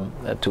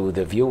 to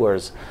the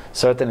viewers?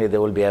 Certainly they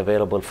will be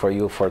available for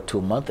you for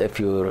 2 months if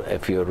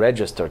you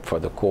registered for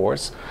the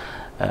course.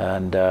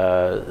 And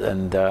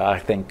I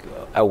think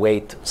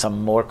await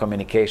some more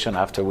communication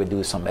after we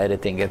do some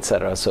editing,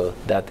 etc., so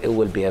that it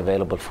will be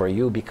available for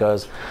you,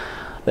 because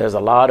there's a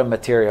lot of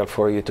material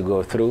for you to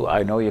go through.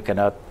 I know you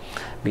cannot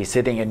be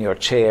sitting in your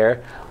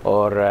chair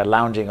or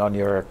lounging on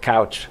your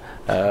couch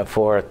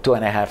for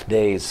 2.5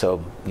 days.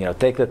 So,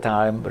 take the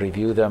time,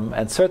 review them,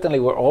 and certainly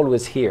we're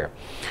always here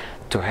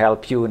to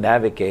help you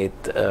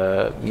navigate,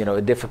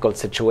 a difficult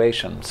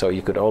situation. So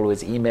you could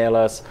always email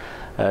us,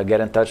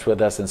 get in touch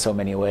with us in so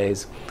many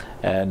ways,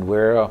 and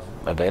we're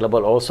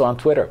available also on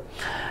Twitter.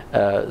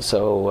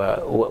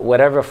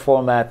 Whatever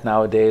format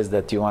nowadays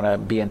that you want to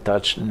be in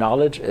touch,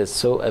 knowledge is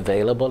so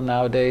available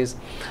nowadays,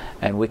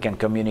 and we can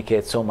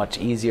communicate so much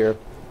easier,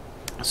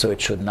 so it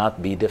should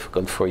not be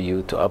difficult for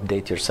you to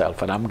update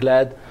yourself. And I'm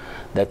glad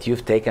that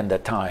you've taken the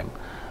time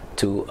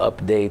to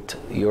update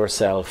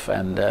yourself,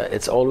 and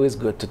it's always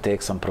good to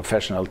take some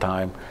professional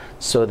time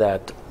so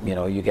that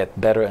you get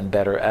better and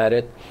better at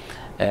it.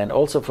 And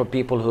also for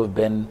people who've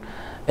been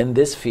in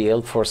this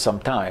field for some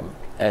time,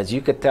 as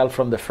you could tell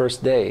from the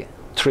first day,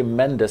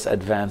 tremendous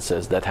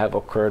advances that have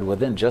occurred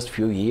within just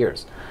few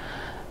years.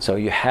 So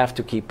you have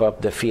to keep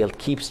up. The field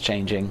keeps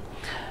changing,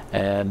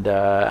 and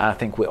I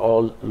think we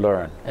all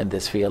learn in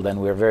this field,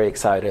 and we're very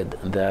excited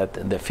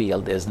that the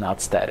field is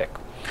not static.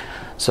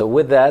 So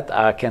with that,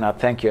 I cannot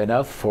thank you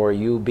enough for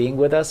you being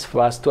with us for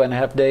the last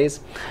 2.5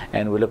 days,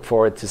 and we look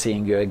forward to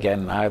seeing you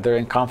again either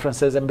in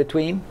conferences in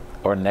between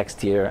or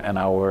next year in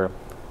our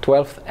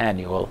 12th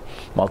annual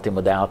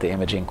multimodality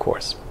imaging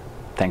course.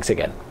 Thanks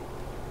again.